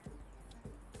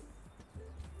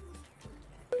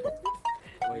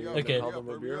 Well, you Okay. call them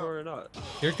a beer whore or not?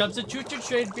 Here comes the choo choo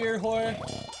train beer whore.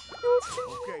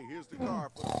 Okay, here's the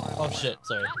card for the final Oh shit,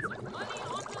 sorry.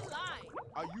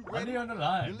 Are you ready? Money on the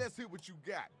line. Then let's hear what you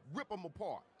got. Rip them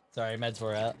apart. Sorry, meds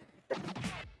were out.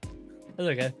 That's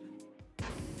okay.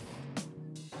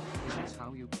 Is this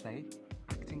how you play?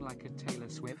 Acting like a Taylor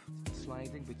Swift,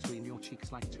 sliding between your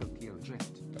cheeks like Tokyo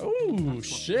Drift. Oh That's what you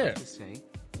shit. have to say.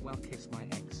 Well, kiss my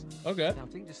ex. Okay.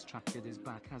 Doubting distracted is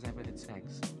back as ever its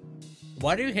eggs.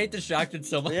 Why do you hate Distracted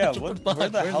so much? Yeah, What where the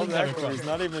fuck? hell Where's did that that come come? He's from?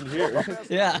 not even here.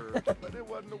 Yeah. But it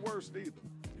wasn't the worst either.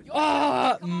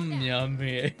 Ah,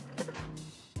 yummy.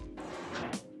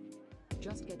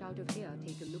 Just get out of here,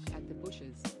 take a look at the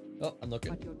bushes. Oh, I'm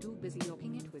looking. But you're too busy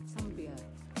looking it with some beer.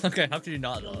 Okay, how could you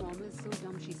not Your though? mom is so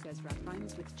dumb she says rap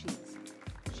rhymes with cheeks.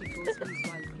 She goes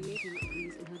these while creating a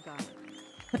breeze in her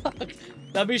garden.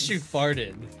 That means she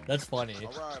farted. That's funny.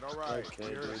 All right. Okay,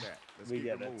 We heard dude. that. Let's We keep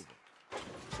get it it. moving.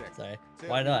 Check. Sorry. Tell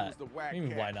Why me not? who's the What whack do you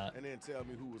mean, cat, why not? And then tell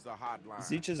me who was the hotline.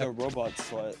 Zeech is a robot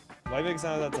slut. Why make it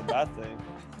sound like that's a bad thing?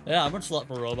 Yeah, I'm a slut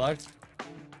for Roblox.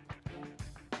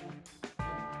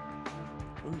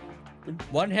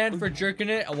 One hand for jerking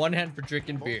it, and one hand for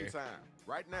drinking beer. Time.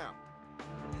 Right now.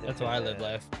 That's why I live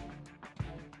life.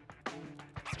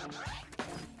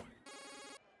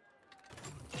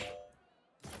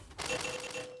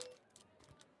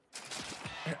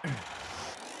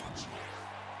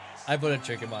 I put a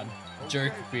chicken on.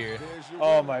 Jerk beer.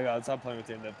 Oh my god, stop playing with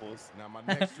your nipples. Now my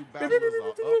next two battlers are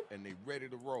up and they ready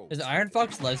to roll. Is Iron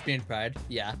Fox lesbian pride?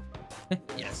 Yeah.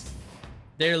 Yes.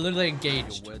 They're literally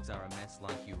engaged. Your words are a mess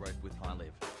like you wrote with High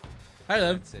Live. Hi,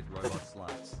 Liv. It said robot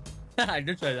sluts. I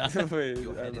did say that. Wait,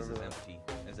 Your I head is remember as that. empty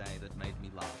as A that made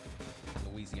me laugh.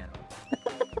 Louisiana.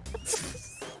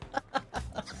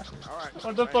 All right.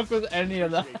 What the fuck was any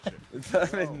of that?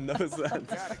 That made no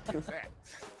sense.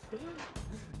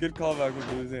 Good callback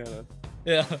with Louisiana.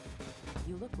 Yeah.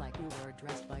 You look like you were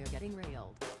dressed by a getting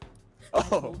railed. Oh. I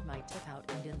pulled my tip out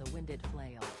and in the winded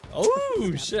flail.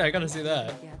 Oh shit, I gotta see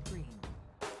that. Get green.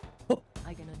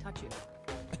 I gonna touch you.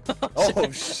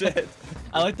 Oh shit.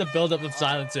 I like the build up of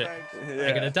silence it. Yeah.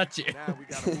 I'm gonna touch you. Now we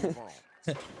gotta move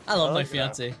on. I love my like that.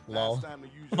 fiance. Lol. Last time to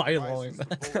use your Why are you devices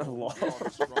lolling? to vote Lol. on the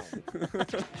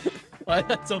strong. Why is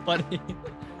that so funny?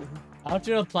 I want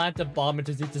you to plant a bomb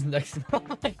into Zeeta's next. Oh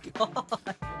my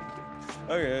god.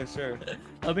 Okay, sure.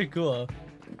 That'd be cool.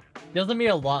 It doesn't mean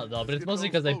a lot though, but it's mostly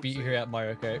because I beat you here at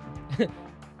Mario Kart.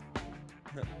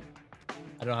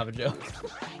 I don't have a joke.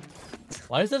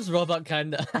 Why is this robot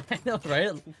kinda? I know,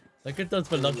 right? Look at those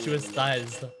voluptuous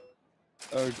thighs.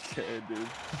 Okay, dude.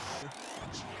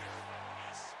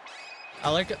 I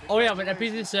like it. Oh yeah, when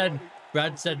NPC said,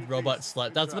 Brad said robot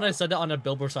slut. That's when I said it on a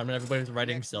billboard sign when everybody was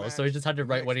writing still, so he just had to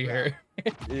write what he heard.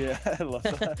 Yeah, I love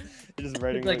that. You're just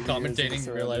writing Like what he hears in commentating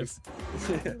the in real life.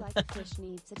 surroundings. You like fish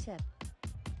needs a tip.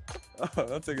 Oh,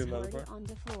 that's a good Squirt metaphor. it on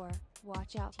the floor.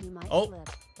 Watch out, you might Oh. slip.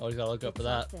 Always gotta look up for It's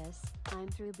like that. this. I'm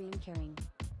through being caring.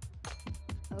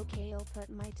 Okay, I'll put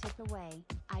my tip away.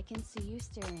 I can see you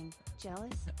staring.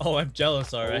 Jealous? Oh, I'm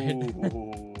jealous, alright.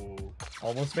 Ooh.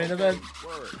 Almost main event.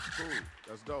 Word, cool.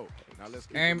 That's dope. Now let's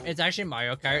keep it moving. It's actually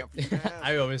Mario Kart.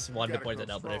 I always wanted to gotta point come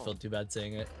that out, but I strong. feel too bad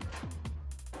saying it.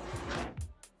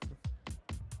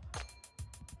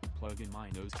 Plug in my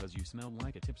nose cause you smell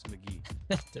like a Tips McGee.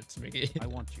 Tips McGee. I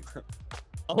want you.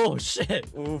 Oh shit.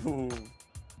 Ooh.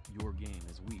 Your game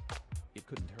is weak. It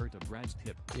couldn't hurt a Brad's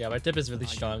tip. Yeah, my tip is really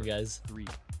strong, guys. 3.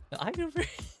 Hi, Goober.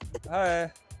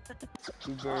 Hi.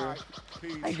 Goober.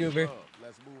 Hi, Goober.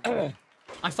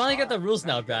 I finally got the rules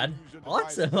now, Brad.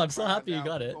 Awesome. I'm so happy you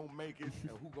got it.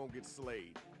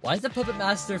 Why is the Puppet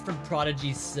Master from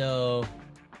Prodigy so...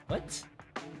 What?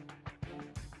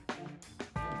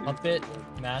 Puppet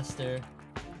Master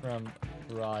from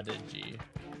Prodigy.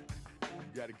 You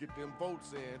gotta get them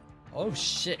votes in. Oh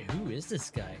shit, who is this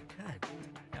guy? God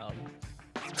damn.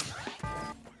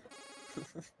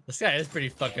 This guy is pretty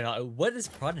fucking hot. What is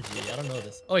Prodigy? I don't know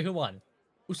this. Oh wait, who won?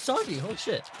 Usagi, holy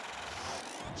shit.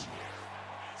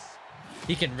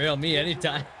 He can rail me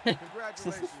anytime.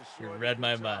 You read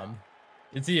my mind.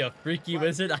 Is he a freaky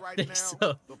wizard? I think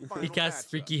so. He casts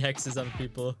freaky hexes on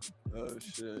people. Oh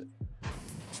shit.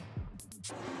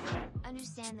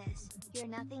 Understand this. You're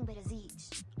nothing but a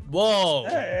Zeech. Whoa!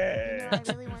 Hey. You know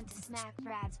I really want to smack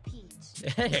Brad's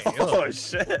peach. Hey, oh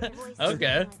shit.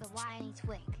 Okay. Like a whiny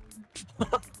twink.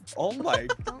 Oh my.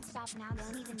 Don't stop now,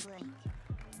 don't even blink.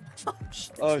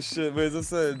 Oh shit, wait, is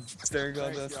this a staring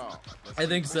contest? I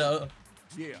think so.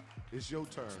 Yeah, it's your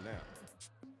turn now.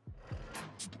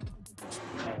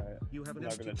 You have an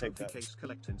not empty gonna take trophy that. case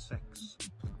collecting sex.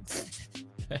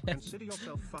 Consider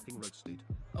yourself fucking roasted.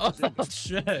 Oh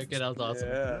shit, okay, that was awesome.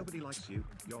 Yeah. Nobody likes you.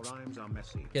 Your rhymes are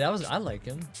messy. Okay, I like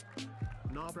him.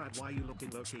 Nah, Brad, why are you looking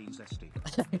low-key zesty?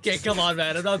 Okay, come on,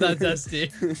 man. I'm not that zesty.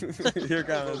 You're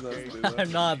kind of zesty.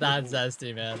 I'm not that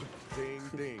zesty, man. Ding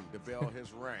ding, the bell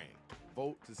has rang.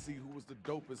 Vote to see who was the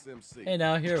dopest MC. Hey,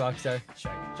 now here, Rockstar.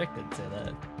 Check didn't say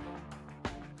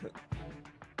that.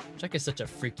 Chuck is such a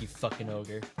freaky fucking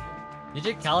ogre.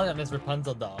 DJ Khaled and his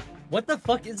Rapunzel doll. What the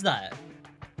fuck is that?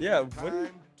 Yeah, what do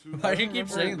you, Why do you keep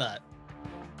saying that?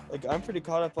 Like, I'm pretty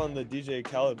caught up on the DJ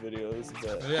Khaled videos,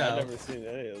 but Yeah. I've never seen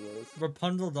any of those.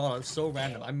 Rapunzel doll is so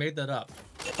random. I made that up.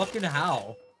 Fucking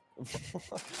how?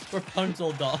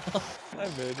 Rapunzel doll. I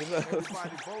made it up. Everybody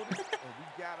voted, and we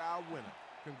got our winner.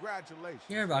 Congratulations.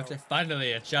 Here, Rockstar.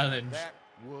 Finally, a challenge. That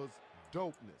was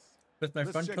dopeness. With my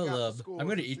Let's check frontal out the lobe. scores I'm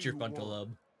gonna and eat see your who frontal won.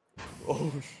 lobe.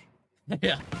 Oh,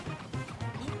 Yeah.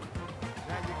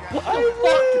 What?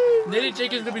 Oh, fuck! Nitty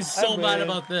Jake is gonna be so mad win.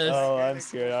 about this. Oh, I'm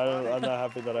scared. I'm not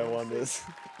happy that I won this.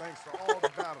 Thanks to all the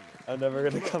battlers. I'm never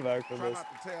gonna come back from this.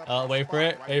 Wait for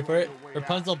it. Wait for it.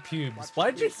 Rapunzel pubes.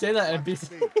 Why did you say that,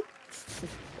 NPC?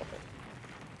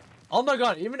 Oh my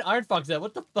god, even Iron Fox said,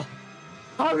 what the fuck?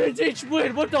 How did each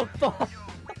win? What the fuck?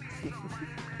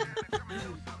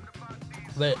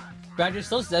 Wait, Brad, you're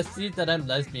so zesty that I'm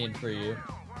lesbian for you.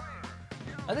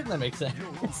 I think that makes sense.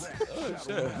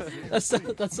 Oh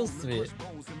shit. That's so sweet.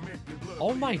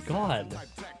 Oh my god.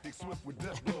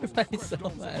 I'm so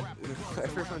mad.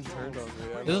 Everyone turned on me.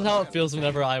 This is how it feels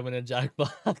whenever I win a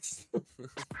Jackbox.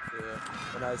 Yeah,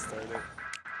 when I started.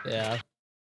 Yeah.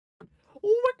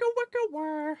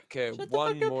 Okay, Shut the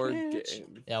one fuck up, more bitch.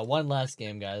 game. Yeah, one last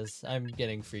game, guys. I'm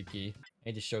getting freaky. I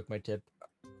need to stroke my tip.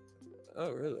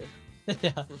 Oh, really?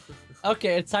 Yeah.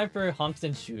 Okay, it's time for honks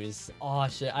and shoes. Oh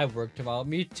shit, I work tomorrow.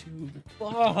 Me too.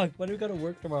 Fuck, when do we gotta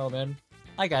work tomorrow, man?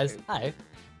 Hi guys. Okay. Hi.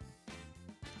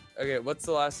 Okay, what's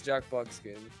the last Jackbox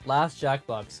game? Last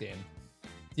Jackbox game.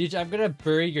 DJ, I'm gonna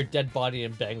bury your dead body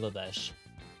in Bangladesh.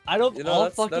 I don't You know, all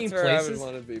that's fucking where I places. would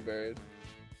want to be buried.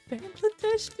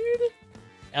 Bangladesh, dude.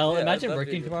 Elle, Yeah, imagine that'd be a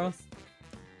working good tomorrow. place.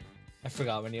 I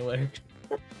forgot when you worked.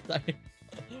 Sorry.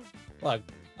 Fuck.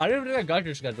 I didn't think I got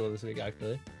your schedule this week,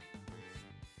 actually.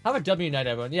 Have a W night,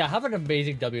 everyone. Yeah, have an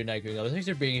amazing W night, Gringo. Thanks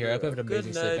for being here. I hope you have an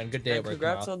amazing sleep and good day at work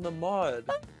Congrats tomorrow. on the mod.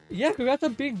 Yeah, congrats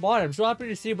on being mod. I'm so happy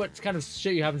to see what kind of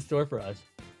shit you have in store for us.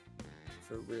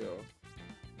 For real.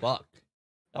 Fuck.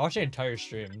 I watched the entire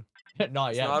stream. Not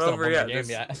It's yet. not Still over one yet. more game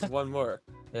There's one more.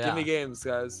 Yeah. Give me games,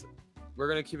 guys. We're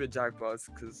gonna keep it Jackbox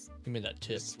because. Give me that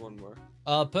tip. Just one more.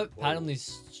 Put Whoa. Pat on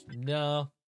these. No.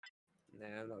 Nah,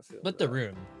 I'm not feeling Split that. the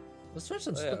room. Let's switch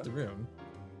and Oh, split yeah. the room.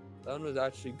 That one was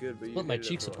actually good, but you Split my hated it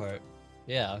cheeks for a while. apart.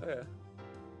 Yeah. Oh,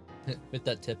 yeah. With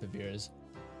that tip of yours.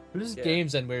 Who's Yeah.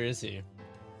 Games and where is he?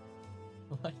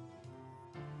 What?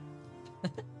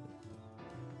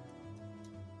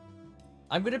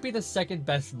 I'm gonna be the second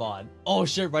best mod. Oh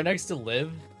shit, right next to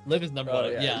Liv. Liv is number Oh,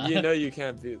 one. Yeah. You know you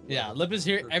can't beat. Yeah, Liv is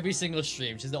here every single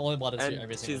stream. She's the only mod that's here And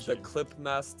every single she's the stream. clip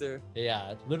master.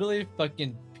 Yeah, literally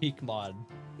fucking peak mod.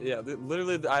 Yeah,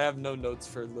 literally, I have no notes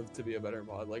for Liv to be a better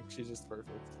mod. Like, she's just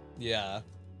perfect. Yeah.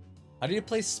 How do you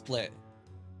play Split?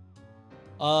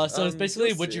 So it's basically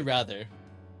you'll Would see. You Rather.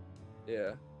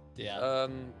 Yeah. Yeah.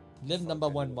 Liv number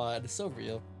one mod. It's so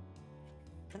real.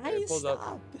 Okay, Guys, pulled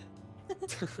up.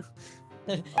 stop.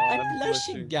 I'm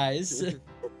blushing, guys.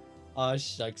 Aw,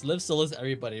 shucks. Live Solo's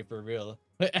everybody for real.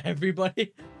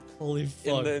 Everybody? Holy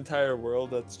fuck. In the entire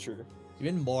world, that's true.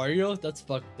 Even Mario? That's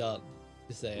fucked up.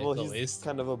 To say, Well, at he's least.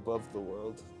 kind of above the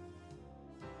world.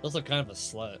 Also kind of a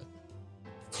slut.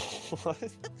 What?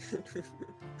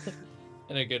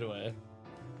 In a good way.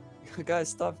 Guys,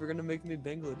 stop. You're gonna make me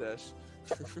Bangladesh.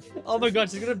 Oh my god,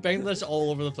 she's gonna Bangladesh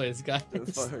all over the place, guys.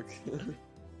 Fuck.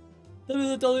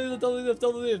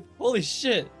 W. Holy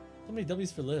shit. How many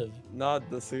W's for live? Not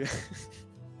the thing.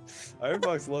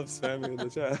 Ironbox loves spamming in the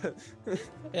chat.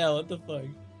 Yeah, what the fuck?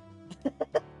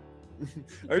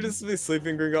 Are you just be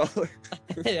sleeping, Green Goblin?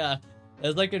 Yeah.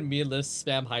 It's like when me and Liv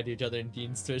spam hi to each other in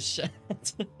Dean's Twitch chat.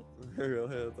 Really,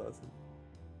 that's awesome.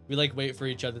 We like wait for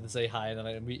each other to say hi and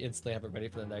then we instantly have it ready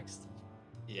for the next.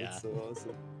 Yeah. That's so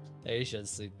awesome. Hey, you should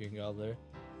sleep, Green Gobbler.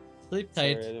 Sleep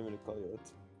tight. Sorry, I didn't mean to call you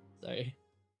that. Sorry.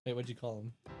 Wait, what'd you call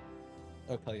him?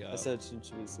 I'll call you out. I said she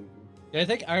should be sleeping. Yeah, I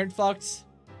think Iron Fox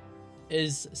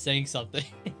is saying something.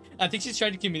 I think she's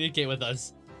trying to communicate with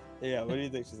us. Yeah, what do you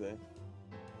think she's saying?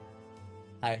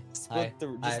 Hi. Split the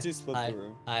room.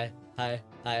 Hi.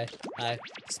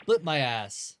 Split my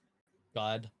ass.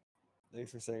 God.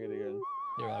 Thanks for saying it again.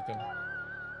 You're welcome.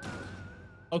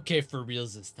 Okay, for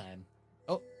reals this time.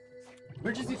 Oh.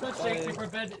 Emergency touch, thank you for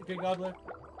bed, Green Gobbler.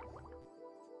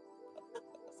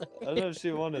 I don't know if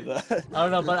she wanted that. I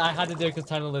don't know, but I had to do it because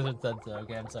Tiny Lizard said so.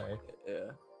 Okay, I'm sorry.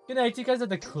 Yeah. Good night, you guys are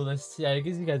the coolest. Yeah,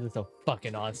 because you guys are so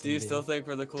fucking awesome. Do you dude. still think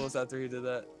we're the coolest after he did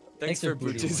that? Thanks for for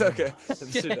booty. booties. Okay.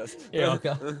 She does. You're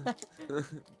welcome.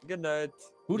 Good night.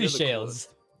 Booty You're the shales.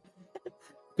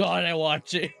 God, I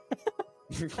watch it.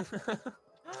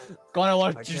 God, I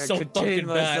watch you can't so contain fucking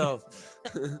bad. myself.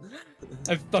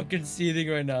 I'm fucking seething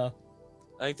right now.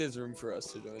 I think there's room for us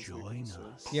to join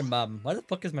us. Your mom. Why the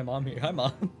fuck is my mom here? Hi,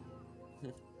 mom.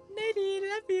 Nadine,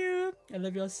 love you. I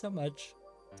love you all so much.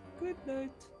 Good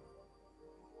night.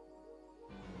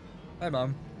 Hi,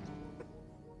 mom.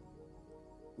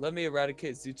 Let me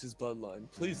eradicate Zeech's bloodline.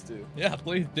 Please do. Yeah,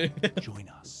 please do. Join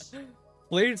us.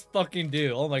 Please fucking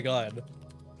do. Oh my god.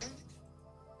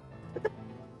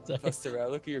 Buster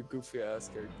Rat, look at your goofy ass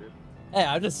character. Hey,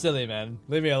 I'm just silly, man.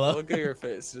 Leave me alone. Look at your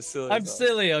face. Just silly. I'm as hell.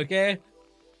 silly, okay?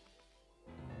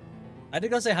 I had to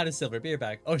go say hi to Silver. Be right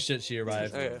back. Oh shit, she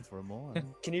arrived. Okay. For more.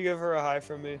 Can you give her a hi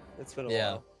from me? It's been a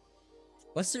while.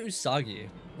 What's the Usagi?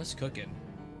 What's cooking?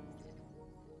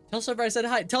 Tell Silver I said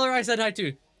hi. Tell her I said hi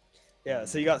too. Yeah,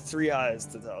 so you got 3 eyes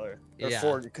to tell her. Or Yeah.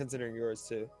 4 considering yours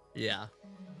too. Yeah.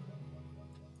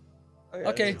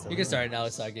 Okay, You can start now,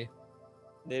 Usagi.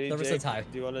 Nady, Silver Jake, says hi.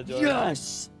 do you want to join?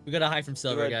 Yes! We got a hi from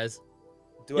Silver, I- guys.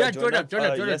 Do Yeah, I join up, join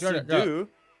up, join up, yes, join you up, join up. do.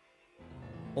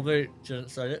 Oh, wait,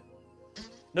 shouldn't start it?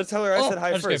 No, tell her I Oh, said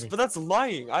hi that scared first. me. But that's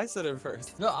lying. I said it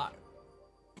first. No,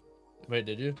 Wait,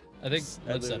 did you? I think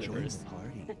I Lip said it literally- first.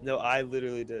 No, I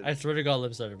literally did. I swear to God,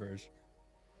 Lip said it first.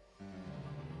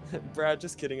 Brad,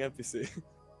 just kidding, NPC.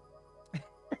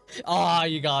 Ah,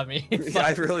 you got me.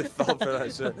 I really fell for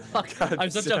that shit. Fuck. God I'm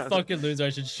such damn. a fucking loser. I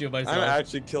should shoot myself. I'm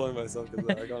actually killing myself because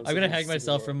I got. I'm gonna hang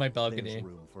myself from my balcony. There's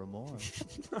room for more.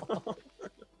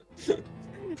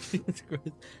 Jesus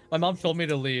Christ. My mom told me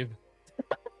to leave.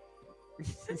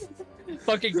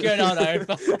 Fucking get out, Iron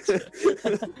Fox.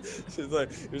 She's like,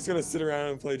 you're just gonna sit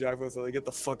around and play Jackbox, so like, get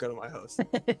the fuck out of my house.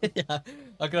 Yeah,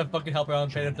 I'm gonna fucking help her out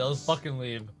and pay the bills. Fucking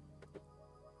leave.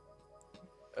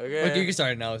 Okay. Okay, you can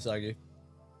start now, Usagi.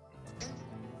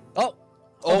 Oh.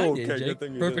 Oh, hi, okay, Jake. good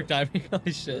thing you Perfect timing.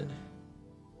 Holy shit.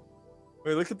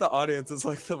 Wait, look at the audience. It's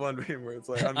like the one meme where it's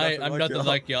like, I'm nothing, I'm like, nothing y'all.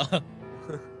 like y'all.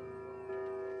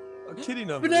 A kitty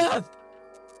number. FNAF!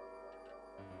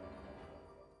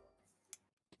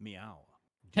 Meow.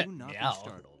 Do not Meow. be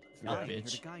startled. Yeah, I'm here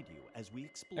bitch. to guide you as we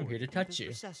explore I'm here to the touch you.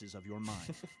 recesses of your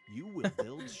mind. You will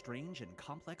build strange and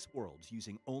complex worlds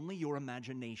using only your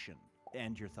imagination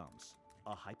and your thumbs.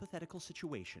 A hypothetical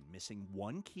situation missing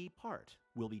one key part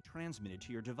will be transmitted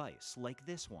to your device, like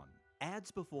this one.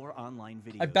 Ads before online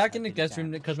videos. I'm back have in the been guest room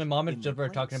banished. because my mom and In Jennifer are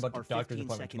their talking place about the are doctor's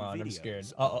appointment 15-second tomorrow and I'm scared.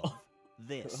 videos Uh-oh. of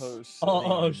This. Oh, shit. Oh, They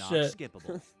are not shit.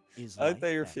 skippable. Is I like life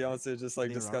that your better? fiance is just like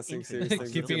There are discussing infinite serious things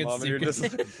with Keeping your it mom, and you're just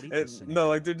secret. like, no,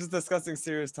 like they're just discussing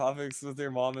serious topics with your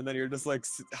mom, and then you're just like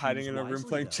hiding in a room Wisely,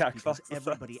 playing though, because Jackbox.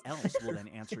 everybody else will then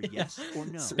answer yes or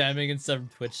no. Spamming in some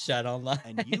Twitch chat online.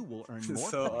 And you will earn This more is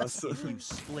so points if awesome. you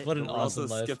split What an the awesome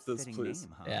world. life. Skip this, Fitting please.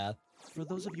 name, huh? Yeah. For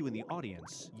those of you in the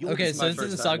audience, you'll Okay, be so my this is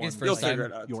first Usagi's time. You'll first figure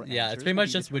time. it out. Your Yeah, it's answers pretty will much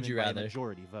be just would you determined by a rather.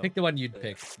 majority vote. Pick the one you'd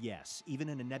pick. Yes, even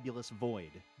in a nebulous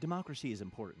void, democracy is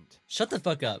important. Shut the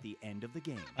fuck up. At the end of the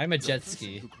game, I'm a the jet person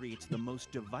ski. who creates the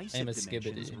most divisive I'm a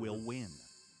dimensions skibbity. will win.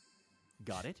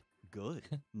 Got it? Good.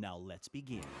 Now let's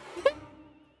begin.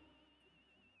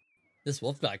 This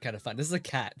wolf got kind of fun. This is a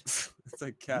cat. It's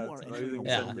a cat. You are It's not entering a even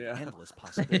Yeah. world of yeah. endless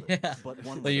possibilities, Yeah. but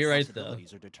one But where you're the right, though.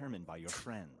 possibilities are determined by your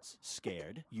friends.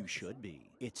 Scared? You should be.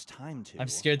 It's time to. I'm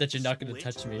scared that you're not gonna split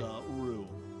touch me. the room.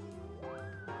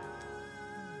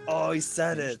 Oh, he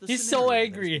said Finish it. the He's so scenario that has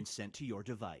angry. been sent to your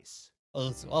device.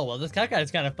 Oh well, this cat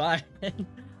guy's kind of fine.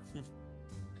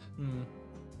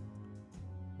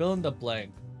 Fill in the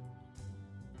blank.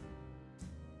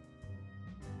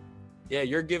 Yeah,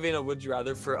 you're giving a would you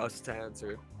rather for us to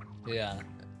answer, Yeah.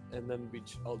 and then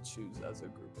I'll choose as a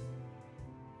group.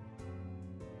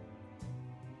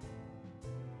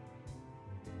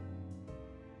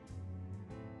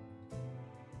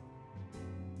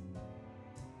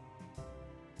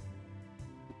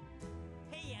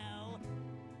 Heyo.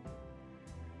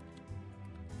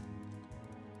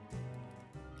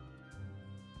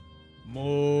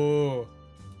 Moo.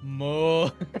 Moo.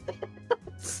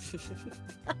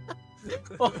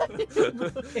 Why are you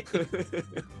moving?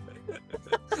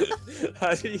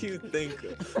 How do you think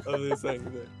of this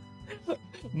thing?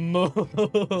 Moo.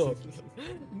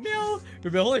 Meow.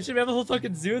 Holy shit, we have a whole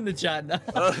fucking zoo in the chat now.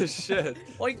 Oh shit!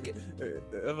 Like,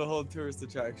 I have a whole tourist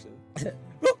attraction.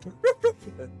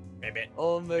 Maybe.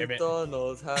 Old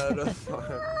McDonald's had a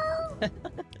farm.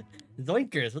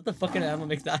 Zoinkers, what the fucking animal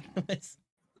makes that noise?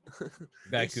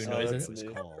 Raccoon This noises. was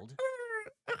called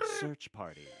Search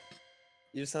Party.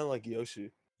 You sound like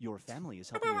Yoshi. Your family is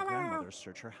helping your grandmother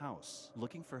search her house,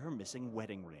 looking for her missing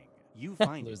wedding ring. You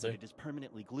find it, Loser. but it is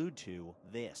permanently glued to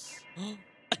this.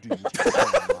 Do you take it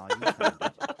while you find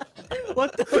it?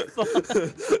 What the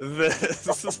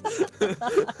This.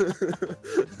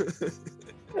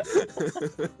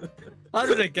 How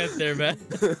did it get there, man?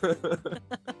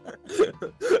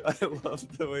 I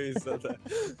love the way you said that.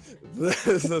 This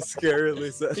is so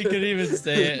scarily said. You could even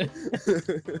say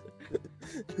it.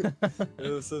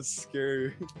 It was so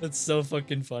scary. That's so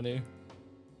fucking funny.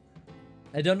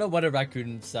 I don't know what a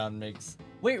raccoon sound makes.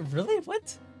 Wait, really?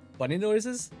 What? Bunny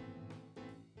noises?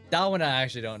 That one I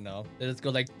actually don't know. They just go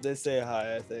like... They say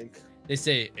hi, I think. They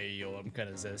say, hey yo, I'm kind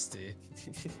of zesty.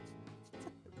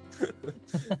 They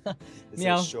say,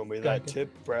 Meow. show me that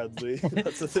tip, Bradley.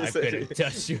 That's what they I'm say. gonna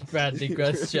touch you, Bradley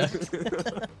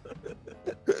Grushchuk.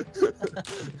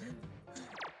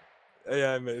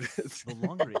 Yeah, I made it. The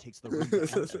longer it takes the room to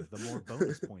enter, the more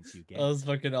bonus points you get. That was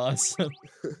fucking awesome.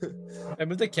 I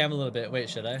moved the cam a little bit. Wait,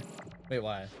 should I? Wait,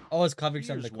 why? Oh, it's covering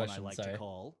some of the Here's one I questions. like Sorry. to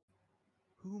call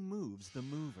Who Moves the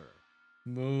Mover?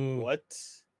 Move. What?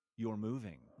 You're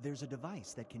moving. There's a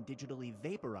device that can digitally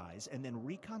vaporize and then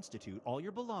reconstitute all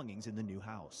your belongings in the new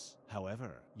house.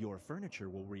 However, your furniture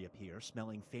will reappear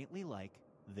smelling faintly like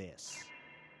this.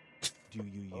 Do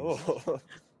you use it? Oh.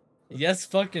 Yes,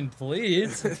 fucking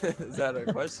please. Is that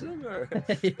a question or?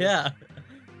 Yeah.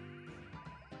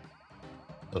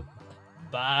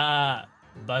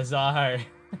 Bazaar.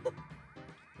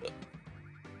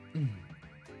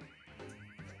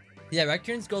 Yeah,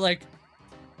 raccoons go like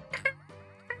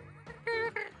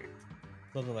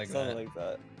something like Something that.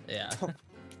 like that.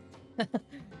 Yeah.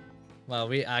 Well,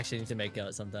 we actually need to make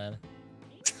out sometime.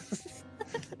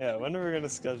 Yeah, when are we gonna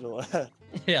schedule that?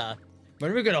 Yeah.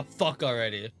 When are we gonna fuck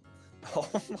already? Oh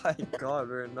my god,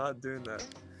 we're not doing that.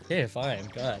 Okay, fine.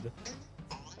 God.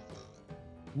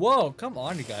 Whoa, come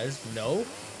on, you guys. No.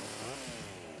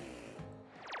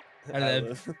 And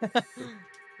then...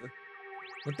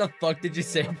 What the fuck did you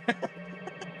say?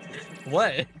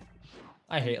 What?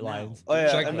 I hate lines. Oh yeah,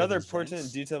 Shark another noises.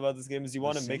 important detail about this game is you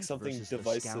want to The make saint something versus the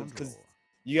divisive because scoundrel.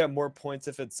 you get more points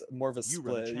if it's more of a You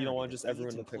run a split. You don't want charity just that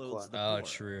everyone feeds to and pick clothes one. the Oh, poor,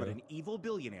 true. But an evil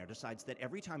billionaire decides that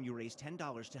every time you raise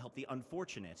 $10 to help the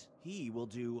unfortunate, he will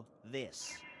do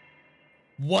this.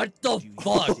 What the Do you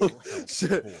fuck? still help the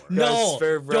Shit. poor? No, Guys,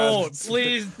 spare Brad. don't,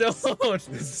 please don't.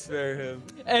 Spare him.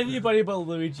 Anybody but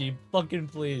Luigi, fucking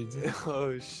please.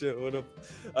 Oh shit, what a...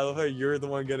 I love how you're the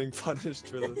one getting punished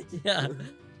for this. Yeah,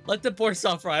 let the poor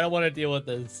suffer. I don't want to deal with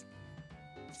this.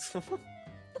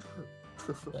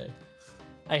 Like,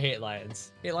 I hate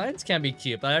lions. Hey, lions can be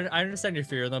cute, but I understand your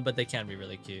fear of them, but they can be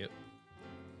really cute.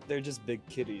 They're just big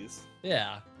kitties.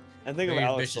 Yeah. And think of Very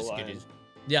Alex the vicious lion. kitties.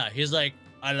 Yeah, he's like,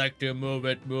 I like to move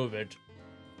it, move it.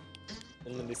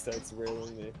 And then he starts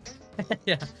railing me.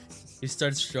 Yeah, he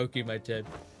starts stroking my tip.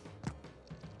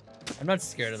 I'm not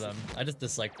scared of them. I just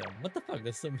dislike them. What the fuck?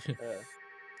 That's so mean.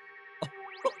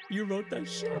 You wrote that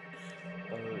shit.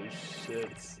 Oh shit.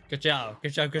 Good job.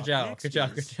 Good job. Good Up job. next Good job.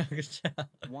 Good is job. Good job.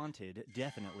 Wanted,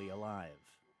 definitely alive.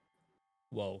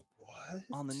 Whoa. What?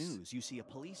 On the news, you see a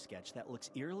police sketch that looks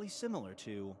eerily similar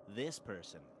to this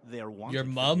person. They're wanted Your for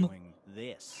mom? doing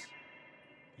this.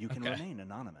 You can Okay. remain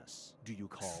anonymous. Do you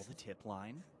call the tip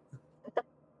line?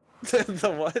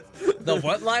 The what? The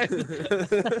what line?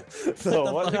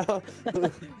 The what now?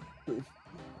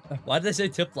 Why did they say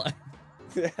tip line?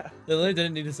 Yeah. They literally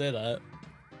didn't need to say that.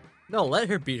 No, let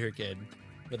her beat her kid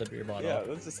with a beer bottle. Yeah,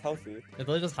 that's just healthy. It's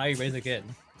literally just how you raise a kid.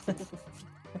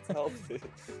 It's healthy.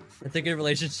 It's a good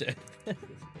relationship. Yeah,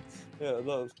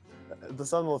 no, the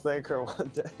son will thank her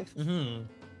one day. Mm-hmm.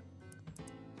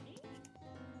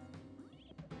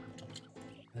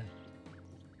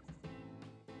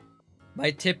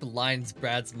 My tip lines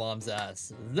Brad's mom's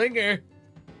ass. Zinger!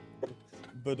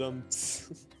 But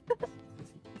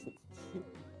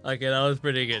Okay, that was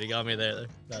pretty good. You got me there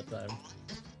that time.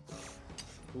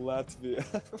 Latvia.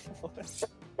 What?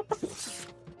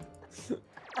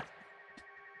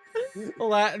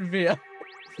 Latvia.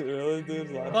 Really, dude?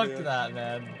 Latvia? Fuck that,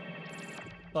 man.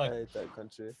 Fuck. I hate that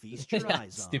country. Feast your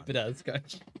eyes on. Stupid ass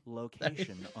country.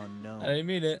 Location unknown. I didn't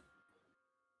mean it.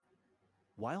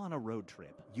 While on a road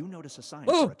trip, you notice a sign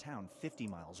Oh! for a town 50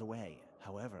 miles away.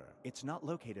 However, it's not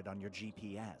located on your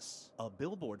GPS. A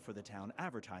billboard for the town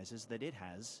advertises that it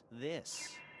has this.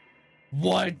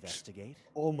 What? Investigate.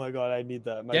 Oh my god, I need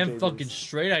that. My Damn babies. fucking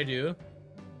straight I do.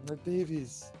 My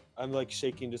babies. I'm like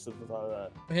shaking just at the thought of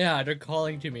that. Yeah, they're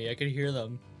calling to me. I can hear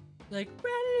them. Like,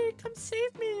 Bradley, come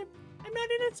save me. I'm not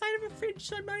inside of a fridge,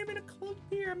 so I'm not even a cold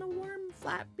beer. I'm a warm,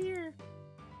 flat beer.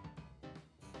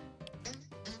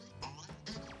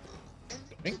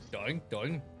 Doing, doing,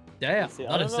 doing. Damn, See,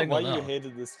 not I a don't know single why no. you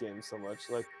hated this game so much.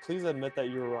 Like, please admit that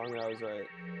you were wrong and I was right.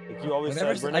 Like, you always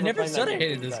I said, never said I playing that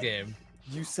hated game this back. game.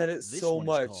 You said it This so one is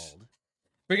much. called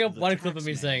Bring up The one clip of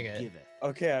me Taxman saying it. Giveth.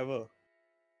 Okay, I will.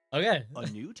 Okay. A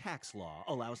new tax law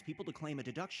allows people to claim a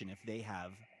deduction if they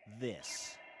have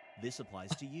this. This applies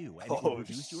to you, and it will Oh,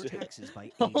 reduce your shit. taxes by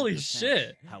 80%. Holy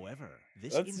shit. However,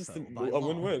 this That's just info a by law will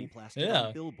win-win. be plastered Yeah.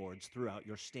 on billboards throughout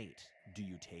your state. Do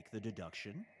you take the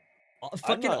deduction?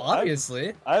 Fucking not-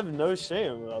 obviously. I have no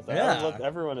shame about that. Yeah. I let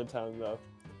everyone in town know.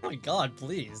 Oh my god,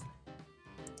 please.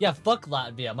 Yeah, fuck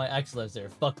Latvia. My ex lives there.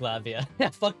 Fuck Latvia. Yeah,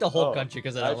 fuck the whole Oh, country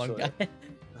because of that one actually. guy.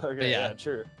 Okay, But yeah, yeah.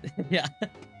 true. Yeah.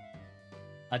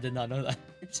 I did not know that.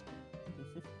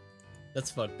 That's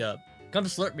fucked up. Come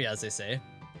slurp me, as they say.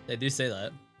 They do say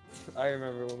that. I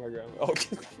remember when my grandma.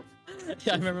 Okay.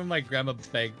 Yeah, I remember my grandma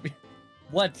begged me.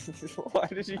 What? Why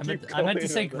did you I keep meant, I meant to calling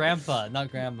say it that? grandpa,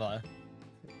 not grandma.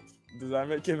 Does that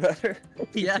make it better?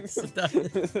 Yes, it does.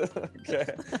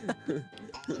 Okay.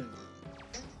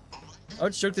 I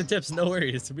would stroke the tips, no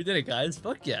worries. We did it, guys.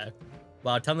 Fuck yeah.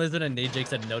 Wow, Tumblr's and Nate Jake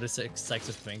said no to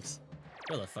sexist twinks.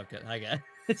 Where the fuck it? Hi,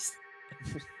 guys.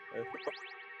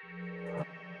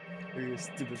 Your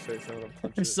stupid face, I'm gonna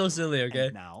punch You're it. so silly, okay?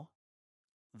 And now,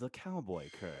 the cowboy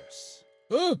curse.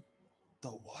 Oh! The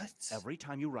what? Every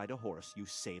time you ride a horse, you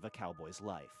save a cowboy's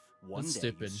life. One That's day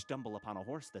stupid. you stumble upon a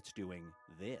horse that's doing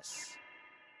this.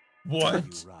 What?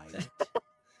 Do you ride it?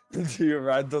 Do you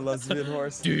ride the lesbian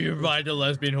horse? Do you ride the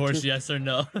lesbian horse, yes or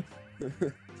no?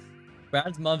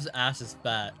 Brad's mom's ass is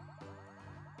fat.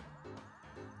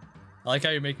 I like how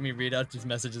you're making me read out these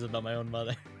messages about my own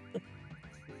mother.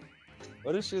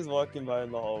 What if she was walking by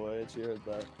in the hallway and she heard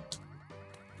that?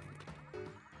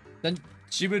 Then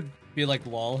she would be like,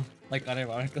 lol, like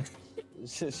unironically.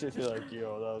 She'd be like,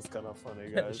 yo, that was kind of funny,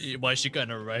 guys. Why is she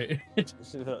kinda right?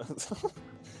 She'd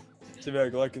be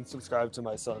like and subscribe to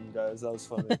my son, guys. That was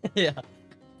funny. Yeah.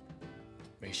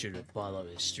 Make sure to follow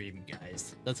his stream,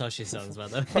 guys. That's how she sounds, by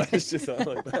the Why way. does she sound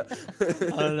like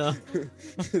that? I don't know.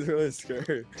 She's really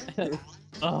scary.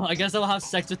 Oh, I guess I'll have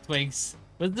sex with twinks.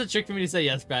 What's the trick for me to say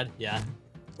yes, Brad? Yeah.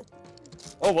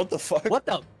 Oh, what the fuck? What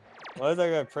the? Why is that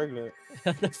guy pregnant?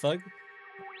 What the fuck?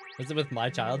 Was it with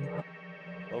my child?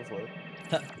 Hopefully.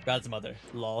 Brad's mother.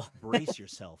 Lol. Brace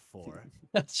yourself for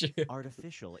That's true.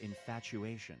 artificial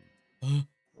infatuation.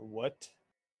 What?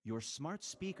 Your smart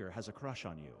speaker has a crush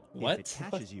on you. What? If it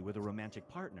catches you with a romantic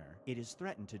partner, it is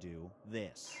threatened to do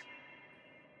this.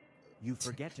 You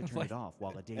forget to turn What? it off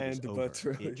while the date And is but over.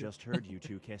 really- It just heard you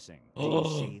two kissing. Do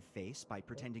Oh. you save face by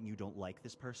pretending you don't like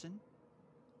this person?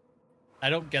 I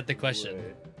don't get the question.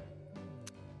 Wait.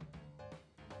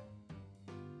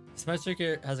 Smart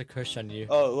speaker has a crush on you.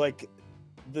 Oh, like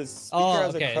the speaker Oh,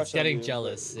 has a okay. crush It's getting on you,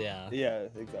 jealous. but- Yeah. Yeah,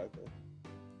 exactly.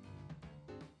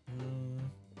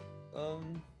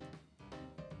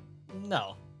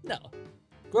 No. No.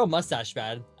 Grow a mustache,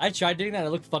 Brad. I tried doing that and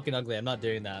it looked fucking ugly. I'm not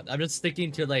doing that. I'm just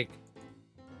sticking to like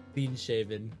clean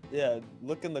shaven. Yeah,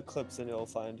 look in the clips and you'll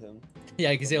find him.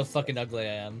 Yeah, you can see how fucking ugly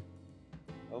I am.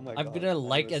 Oh my I'm god. gonna I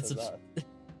like never and said subscribe. that.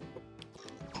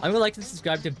 I'm gonna like and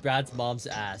subscribe to Brad's mom's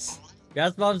ass.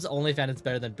 Brad's mom's OnlyFans is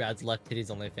better than Brad's left titty's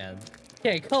OnlyFans.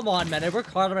 Okay, come on, man. I work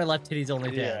hard on my left titty's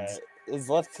OnlyFans. Yeah, his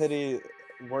left titty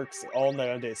works all night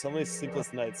on day. So many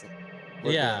sleepless nights.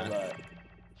 Working Yeah. on that.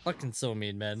 Fucking so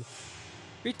mean, man.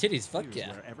 Free titties, fuck Here's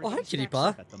yeah. where Oh, hi, everything kitty stacks paw.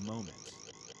 up at the moment.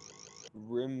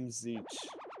 Rim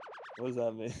What does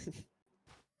that mean?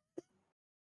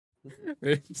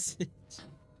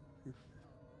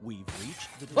 We've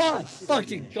reached the Oh, device.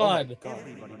 fucking god!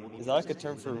 Everybody will be Is that like a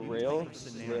term presented for with a rail? unique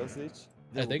scenario. Rail Siege?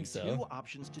 There I will think be so. Two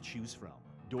options to choose from.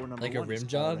 Door number Like a one rim is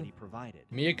job? already provided.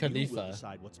 Mia You Khalifa. will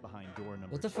decide what's behind door number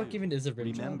What the fuck two. even is a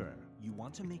rim job? Remember, you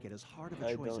want to make it as hard of a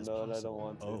I choice don't as know and possible. I don't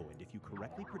want to. Oh, and if you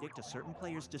correctly predict a certain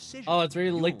player's decision, Oh, it's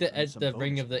really like you'll the earn edge, some the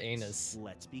ring bonus of the points. anus.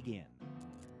 Let's begin.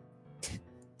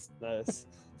 Nice.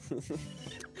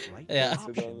 Right? Yeah. The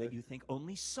option that you think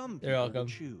only some You're people will welcome.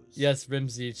 choose. Yes,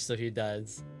 rims each, so he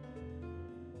dies.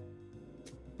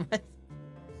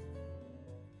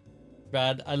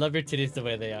 Brad, I love your titties the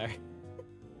way they are.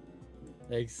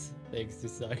 Thanks,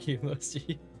 Usagi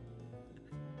emoji.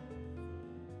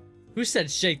 Who said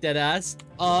shake that ass?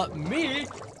 Me?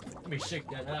 Let me shake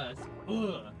that ass.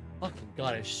 Ugh. Fucking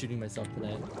god, I'm shooting myself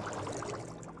tonight.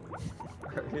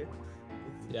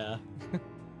 Yeah.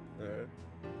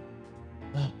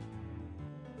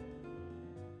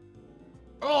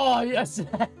 Oh, yes!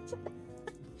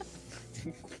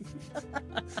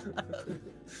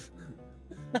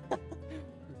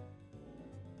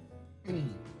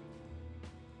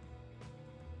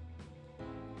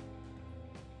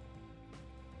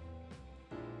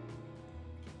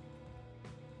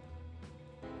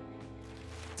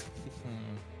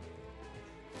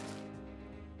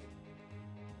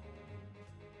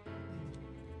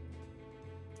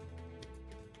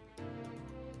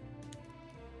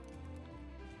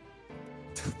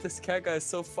 This cat guy is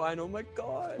so fine. Oh my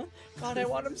god. God, I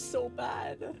want him so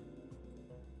bad.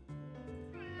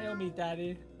 Hail me,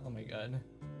 daddy. Oh my god.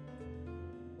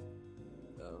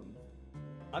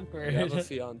 Awkward. You have a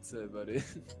fiance, buddy.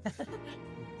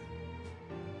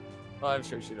 Oh, I'm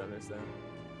sure she'd understand.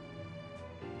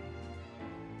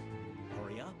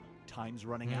 Hurry up. Time's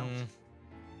running out.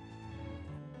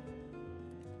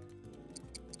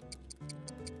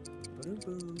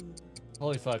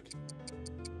 Holy fuck.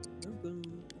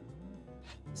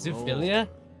 Zoophilia?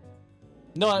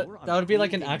 No, that would be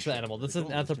like an actual animal. This is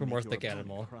an anthropomorphic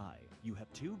animal. Cry. You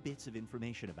have two bits of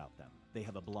information about them. They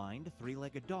have a blind,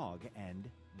 three-legged dog, and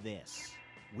this.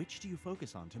 Which do you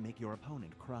focus on to make your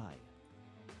opponent cry?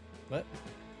 What?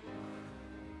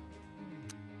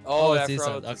 Oh, it's I these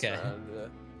forgot ones. what this Okay. round, yeah.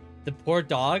 The poor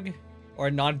dog or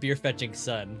a non-beer fetching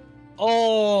son?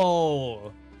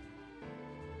 Oh!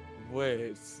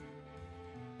 Wait.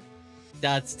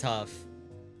 That's tough.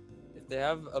 If they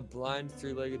have a blind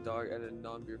three-legged dog and a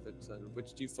non-beer fit son,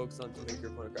 which do you focus on to make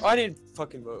your opponent cry? Oh, I didn't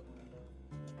fucking vote.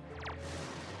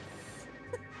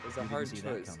 It's a You hard didn't see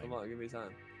that choice. coming. Come on, give me time.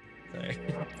 Sorry.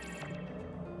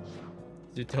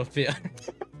 Zootopia.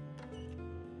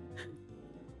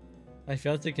 My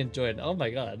fiance can join. Oh my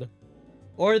god.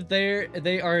 Or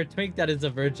they are a twink that is a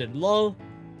virgin. Lol.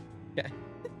 Okay.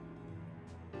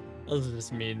 Those are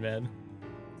just mean, man.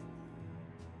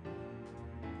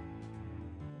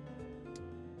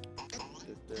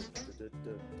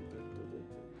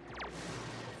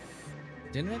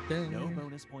 No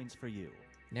bonus points for you.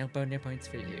 No bonus points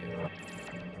for you.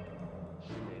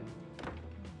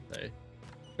 Sorry.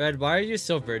 Red, why are you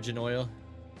so virgin oil?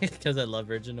 Because I love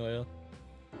virgin oil.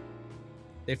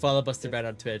 They follow Buster Brad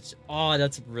on Twitch. Oh,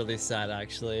 that's really sad,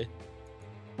 actually.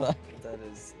 That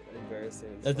is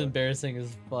embarrassing. That's embarrassing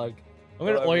as fuck. I'm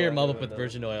gonna oil your mom up with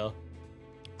virgin oil.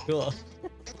 Cool.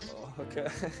 Oh, okay.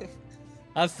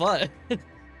 Have fun.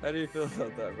 How do you feel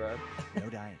about that, Brad? No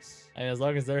dice. I mean, as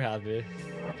long as they're happy.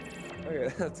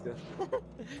 Okay, that's good.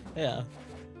 Yeah.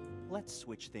 Let's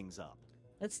switch things up.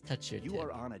 Let's touch your You tip.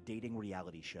 are on a dating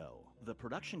reality show. The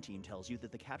production team tells you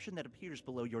that the caption that appears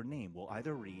below your name will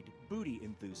either read "booty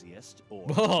enthusiast" or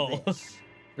Whoa. this.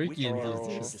 Freaky Which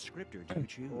enthusiast. descriptor do you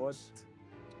choose? What?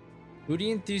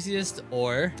 Booty enthusiast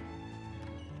or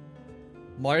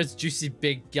Mars juicy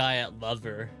big guy at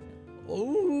lover.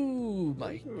 Oh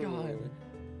my god.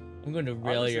 I'm going to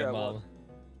rail Honestly, your I mom. want-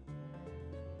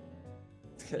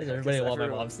 Why does everybody Guess want my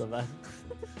everyone. mom so bad?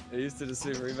 It used to just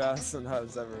be rebass and now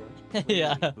it's everyone.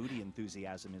 Yeah. Booty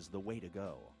enthusiasm is the way to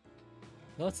go.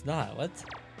 No, it's not. What?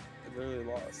 I literally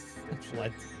lost.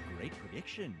 What? Great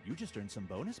prediction. You just earned some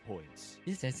bonus points.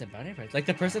 He's saying some bounty points. Like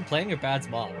the person playing your Brad's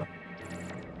mom.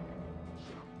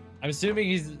 I'm assuming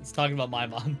he's talking about my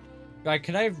mom. Right,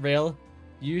 can I rail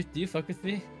you? Do you fuck with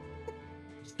me?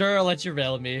 Sure, I'll let you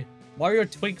rail me. Mario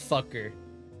twink fucker.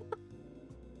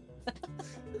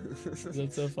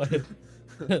 That's so funny.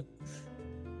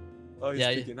 Oh, he's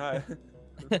Yeah, speaking. Hi.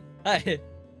 Hi.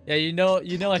 Yeah, you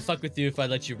know I fuck with you if I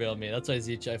let you rail me. That's why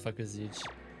Zeech, I fuck with Zeech.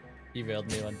 He railed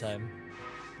me one time.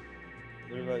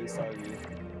 What about Usagi?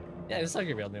 Yeah,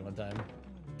 Usagi railed me one time.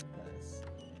 Nice.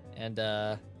 And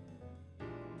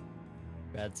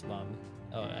Brad's mom.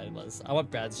 Oh, it was. I want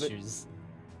Brad's shoes.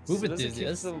 Move So does it keep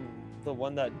enthusiast. the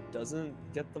one that doesn't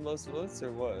get the most votes,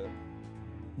 or what?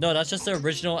 No, that's just the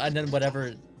original, and then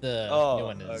whatever the new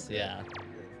one is. okay. Yeah.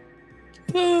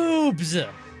 Boobs.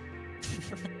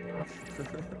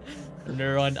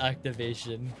 Neuron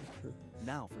activation.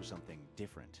 Now for something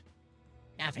different.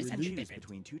 Now for You something choose different.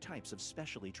 between two types of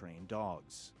specially trained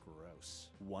dogs. Gross.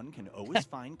 One can always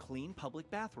find clean public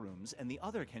bathrooms, and the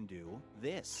other can do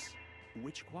this.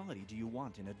 Which quality do you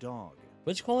want in a dog?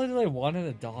 Which quality do I want in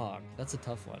a dog? That's a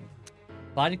tough one.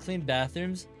 Find clean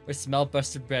bathrooms or smell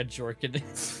busted bread jorkin.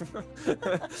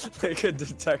 Like a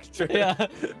detector. Yeah,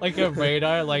 like a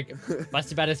radar. Like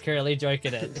busted bread is currently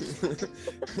jorking it.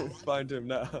 Find him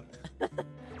now.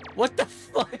 What the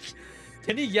fuck?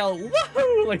 Can you yell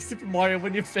woohoo like Super Mario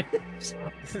when you finish?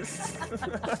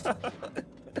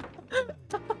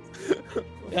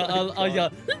 Yeah, I'll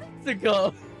yell to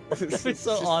go. That'd be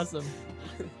so awesome.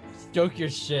 Joke your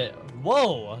shit.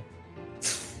 Whoa.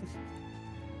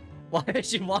 Why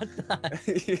did you want that?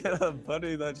 Yeah,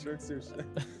 buddy, that tricks your shit.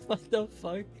 What the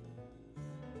fuck?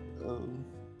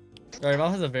 Alright,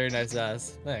 mom has a very nice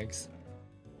ass. Thanks.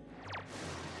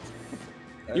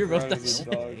 You wrote that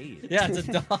shit. Dog. Yeah, it's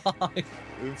a dog.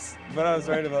 Oops. But I was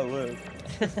right about Liv.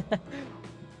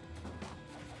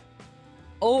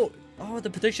 Oh, the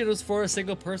prediction was for a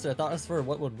single person. I thought it was for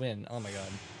what would win. Oh my god.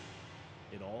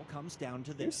 It all comes down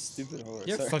to You're this. stupid whore.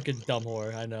 You're Sorry. fucking dumb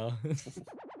whore, I know.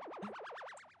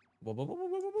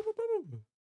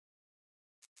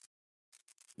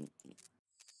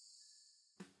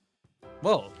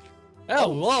 Whoa. Oh,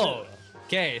 whoa.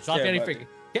 Okay, it's not Okay, getting buddy. freaky.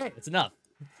 Okay, it's enough.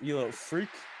 You little freak.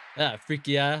 Yeah,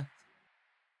 freaky, yeah.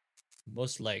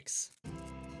 Most likes.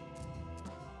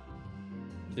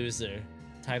 Loser.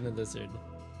 Timely lizard.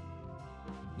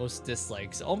 Most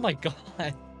dislikes. Oh my god.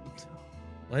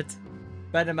 What?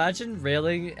 But imagine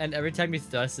railing and every time you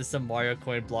thrust is some Mario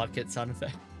coin block hit sound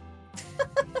effect.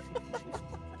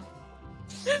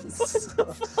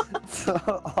 So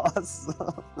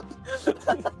awesome.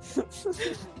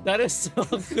 That is so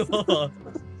cool.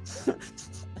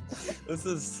 This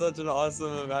is such an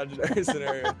awesome imaginary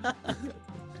scenario.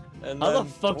 And How the then,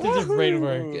 fuck does your brain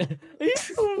work?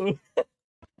 woohoo!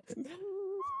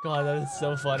 God, that is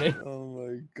so funny. Oh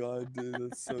my god, dude,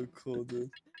 that's so cool, dude.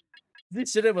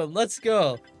 This shit, let's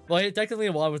go. Well, he technically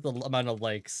won with the amount of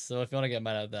likes, so if you want to get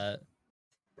mad at that.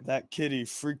 That kitty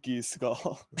freaky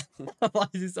skull. Why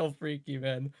is he so freaky,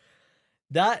 man?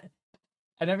 That,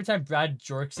 and every time Brad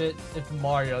jerks it, it's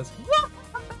Mario's.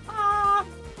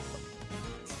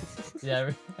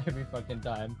 Yeah, every fucking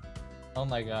time. Oh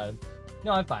my god.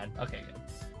 No, I'm fine. Okay, good.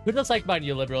 Who does like mine,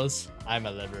 you liberals? I'm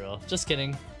a liberal. Just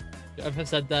kidding. I've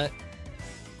said that.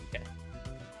 Okay.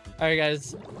 Alright,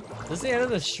 guys. This is the end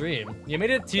of the stream. You made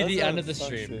it to the end of the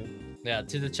stream. Yeah,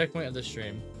 to the checkpoint of the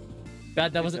stream.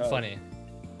 Bad, that wasn't funny.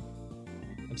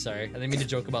 I'm sorry. I didn't mean to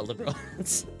joke about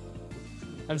liberals.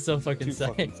 I'm so fucking Too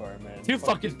sorry. fucking far, man. Too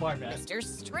fucking far, man. Mr.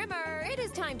 Strimmer, it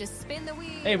is time to spin the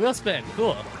wheel. Hey, wheel spin.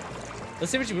 Cool.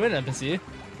 Let's see what you win, NPC.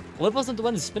 Liv wasn't the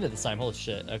one to spin it this time. Holy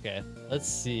shit. Okay. Let's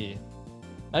see.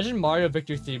 Imagine Mario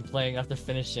Victory theme playing after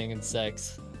finishing in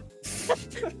sex.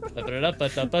 Like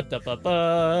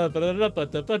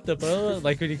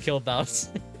when you kill Bounce.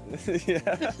 Yeah.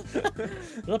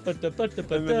 And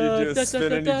then you do a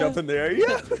spin and you jump in the air.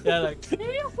 Yeah. Yeah, like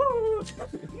Mario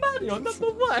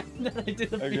 #1. Then I do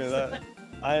the Okay, that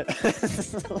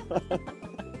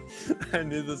I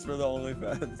need this for the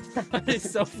OnlyFans. That is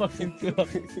so fucking cool.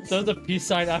 There's a peace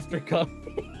sign after cup.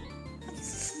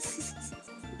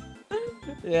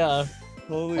 Yeah.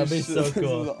 Holy That'd be shit, so this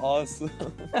cool. is awesome.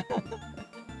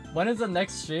 When is the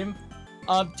next stream?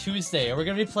 Tuesday. We're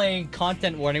gonna be playing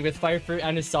Content Warning with Firefruit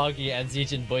and Usagi and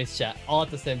Zeech in voice chat all at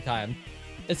the same time.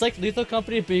 It's like Lethal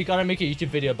Company, but you gotta make a YouTube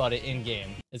video about it in game.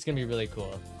 It's gonna be really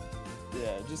cool.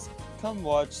 Yeah, just come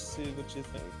watch, see what you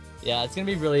think. Yeah, it's gonna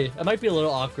be really. It might be a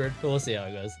little awkward, but we'll see how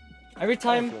it goes. Every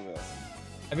time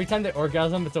they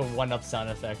orgasm, it's a 1-up sound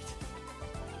effect.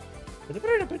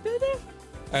 Alright,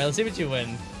 let's see what you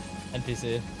win,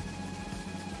 NPC.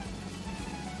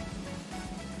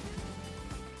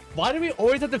 Why do we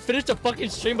always have to finish the fucking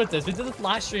stream with this? We did this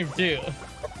last stream too.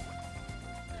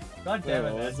 God damn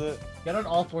it, man. Was it? Get on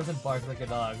all fours and bark like a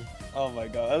dog. Oh my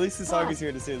god, at least Usagi's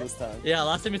here to see it this time. Yeah,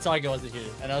 last time Usagi wasn't here,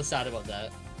 and I was sad about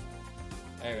that.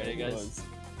 Alright, ready, He guys? was.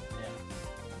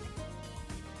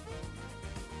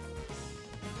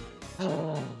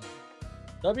 Yeah.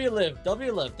 W live,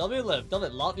 W live, W live,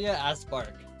 W Latvia ass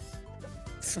spark.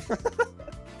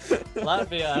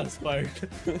 Latvia ass spark.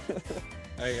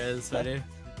 Alright guys, ready?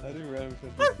 How do random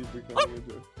countries keep becoming a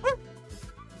joke?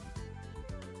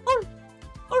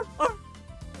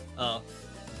 Oh.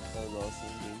 That was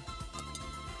awesome, dude.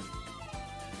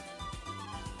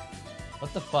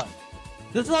 What the fuck?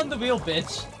 This is on the wheel,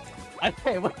 bitch.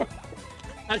 Okay, wait.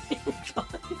 I didn't even call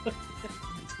you.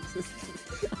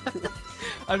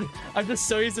 I'm just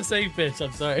so used to saying bitch,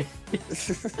 I'm sorry.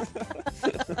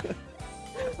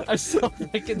 I'm so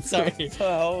fucking sorry. What the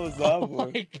hell was that Oh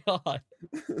my god.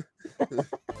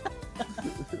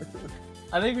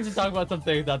 I think we should talk about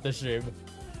something without the stream.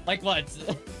 Like what?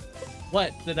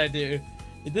 What did I do?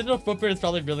 The digital footprint is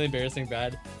probably really embarrassing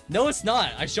bad. No, it's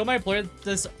not. I show my employer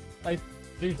this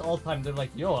streams all the time. They're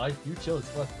like, yo, you chill as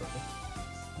fuck, bro.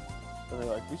 And they're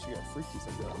like, we should get freaky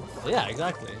sometime. Yeah,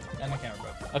 exactly. And my camera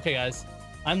broke. Okay, guys.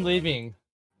 I'm leaving.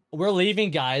 We're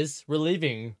leaving, guys. We're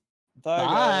leaving. Bye.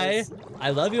 Guys. I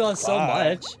love you all so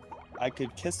much. I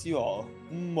could kiss you all.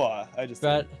 Mwah. I just.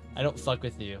 Brett, I don't fuck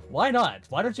with you. Why not?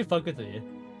 Why don't you fuck with me?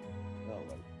 No,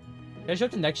 like... Can I show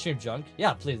up to next stream drunk?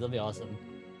 Yeah, please. That'll be awesome.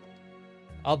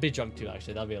 I'll be drunk too,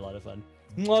 actually. That'll be a lot of fun.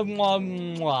 Mwah, mwah,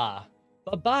 mwah.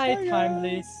 Bye-bye,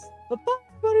 Timely. Bye-bye,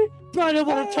 buddy. Bro, I don't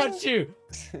want to touch you.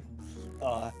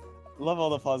 Love all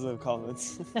the positive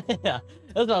comments. Yeah,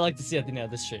 that's what I like to see at the end of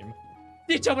the stream.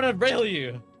 Teach, I'm gonna rail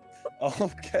you.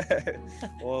 Okay.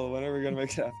 Well, when are we gonna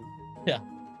make it happen? Yeah.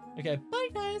 Okay. Bye,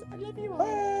 guys. I love you all.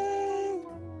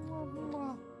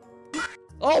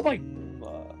 Oh my.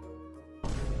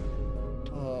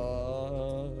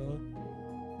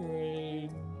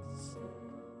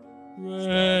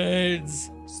 Brains.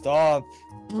 Stop.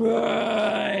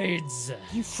 Brains.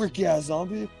 You freaky ass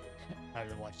zombie. I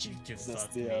don't want you to That's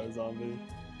fuck the me. zombie.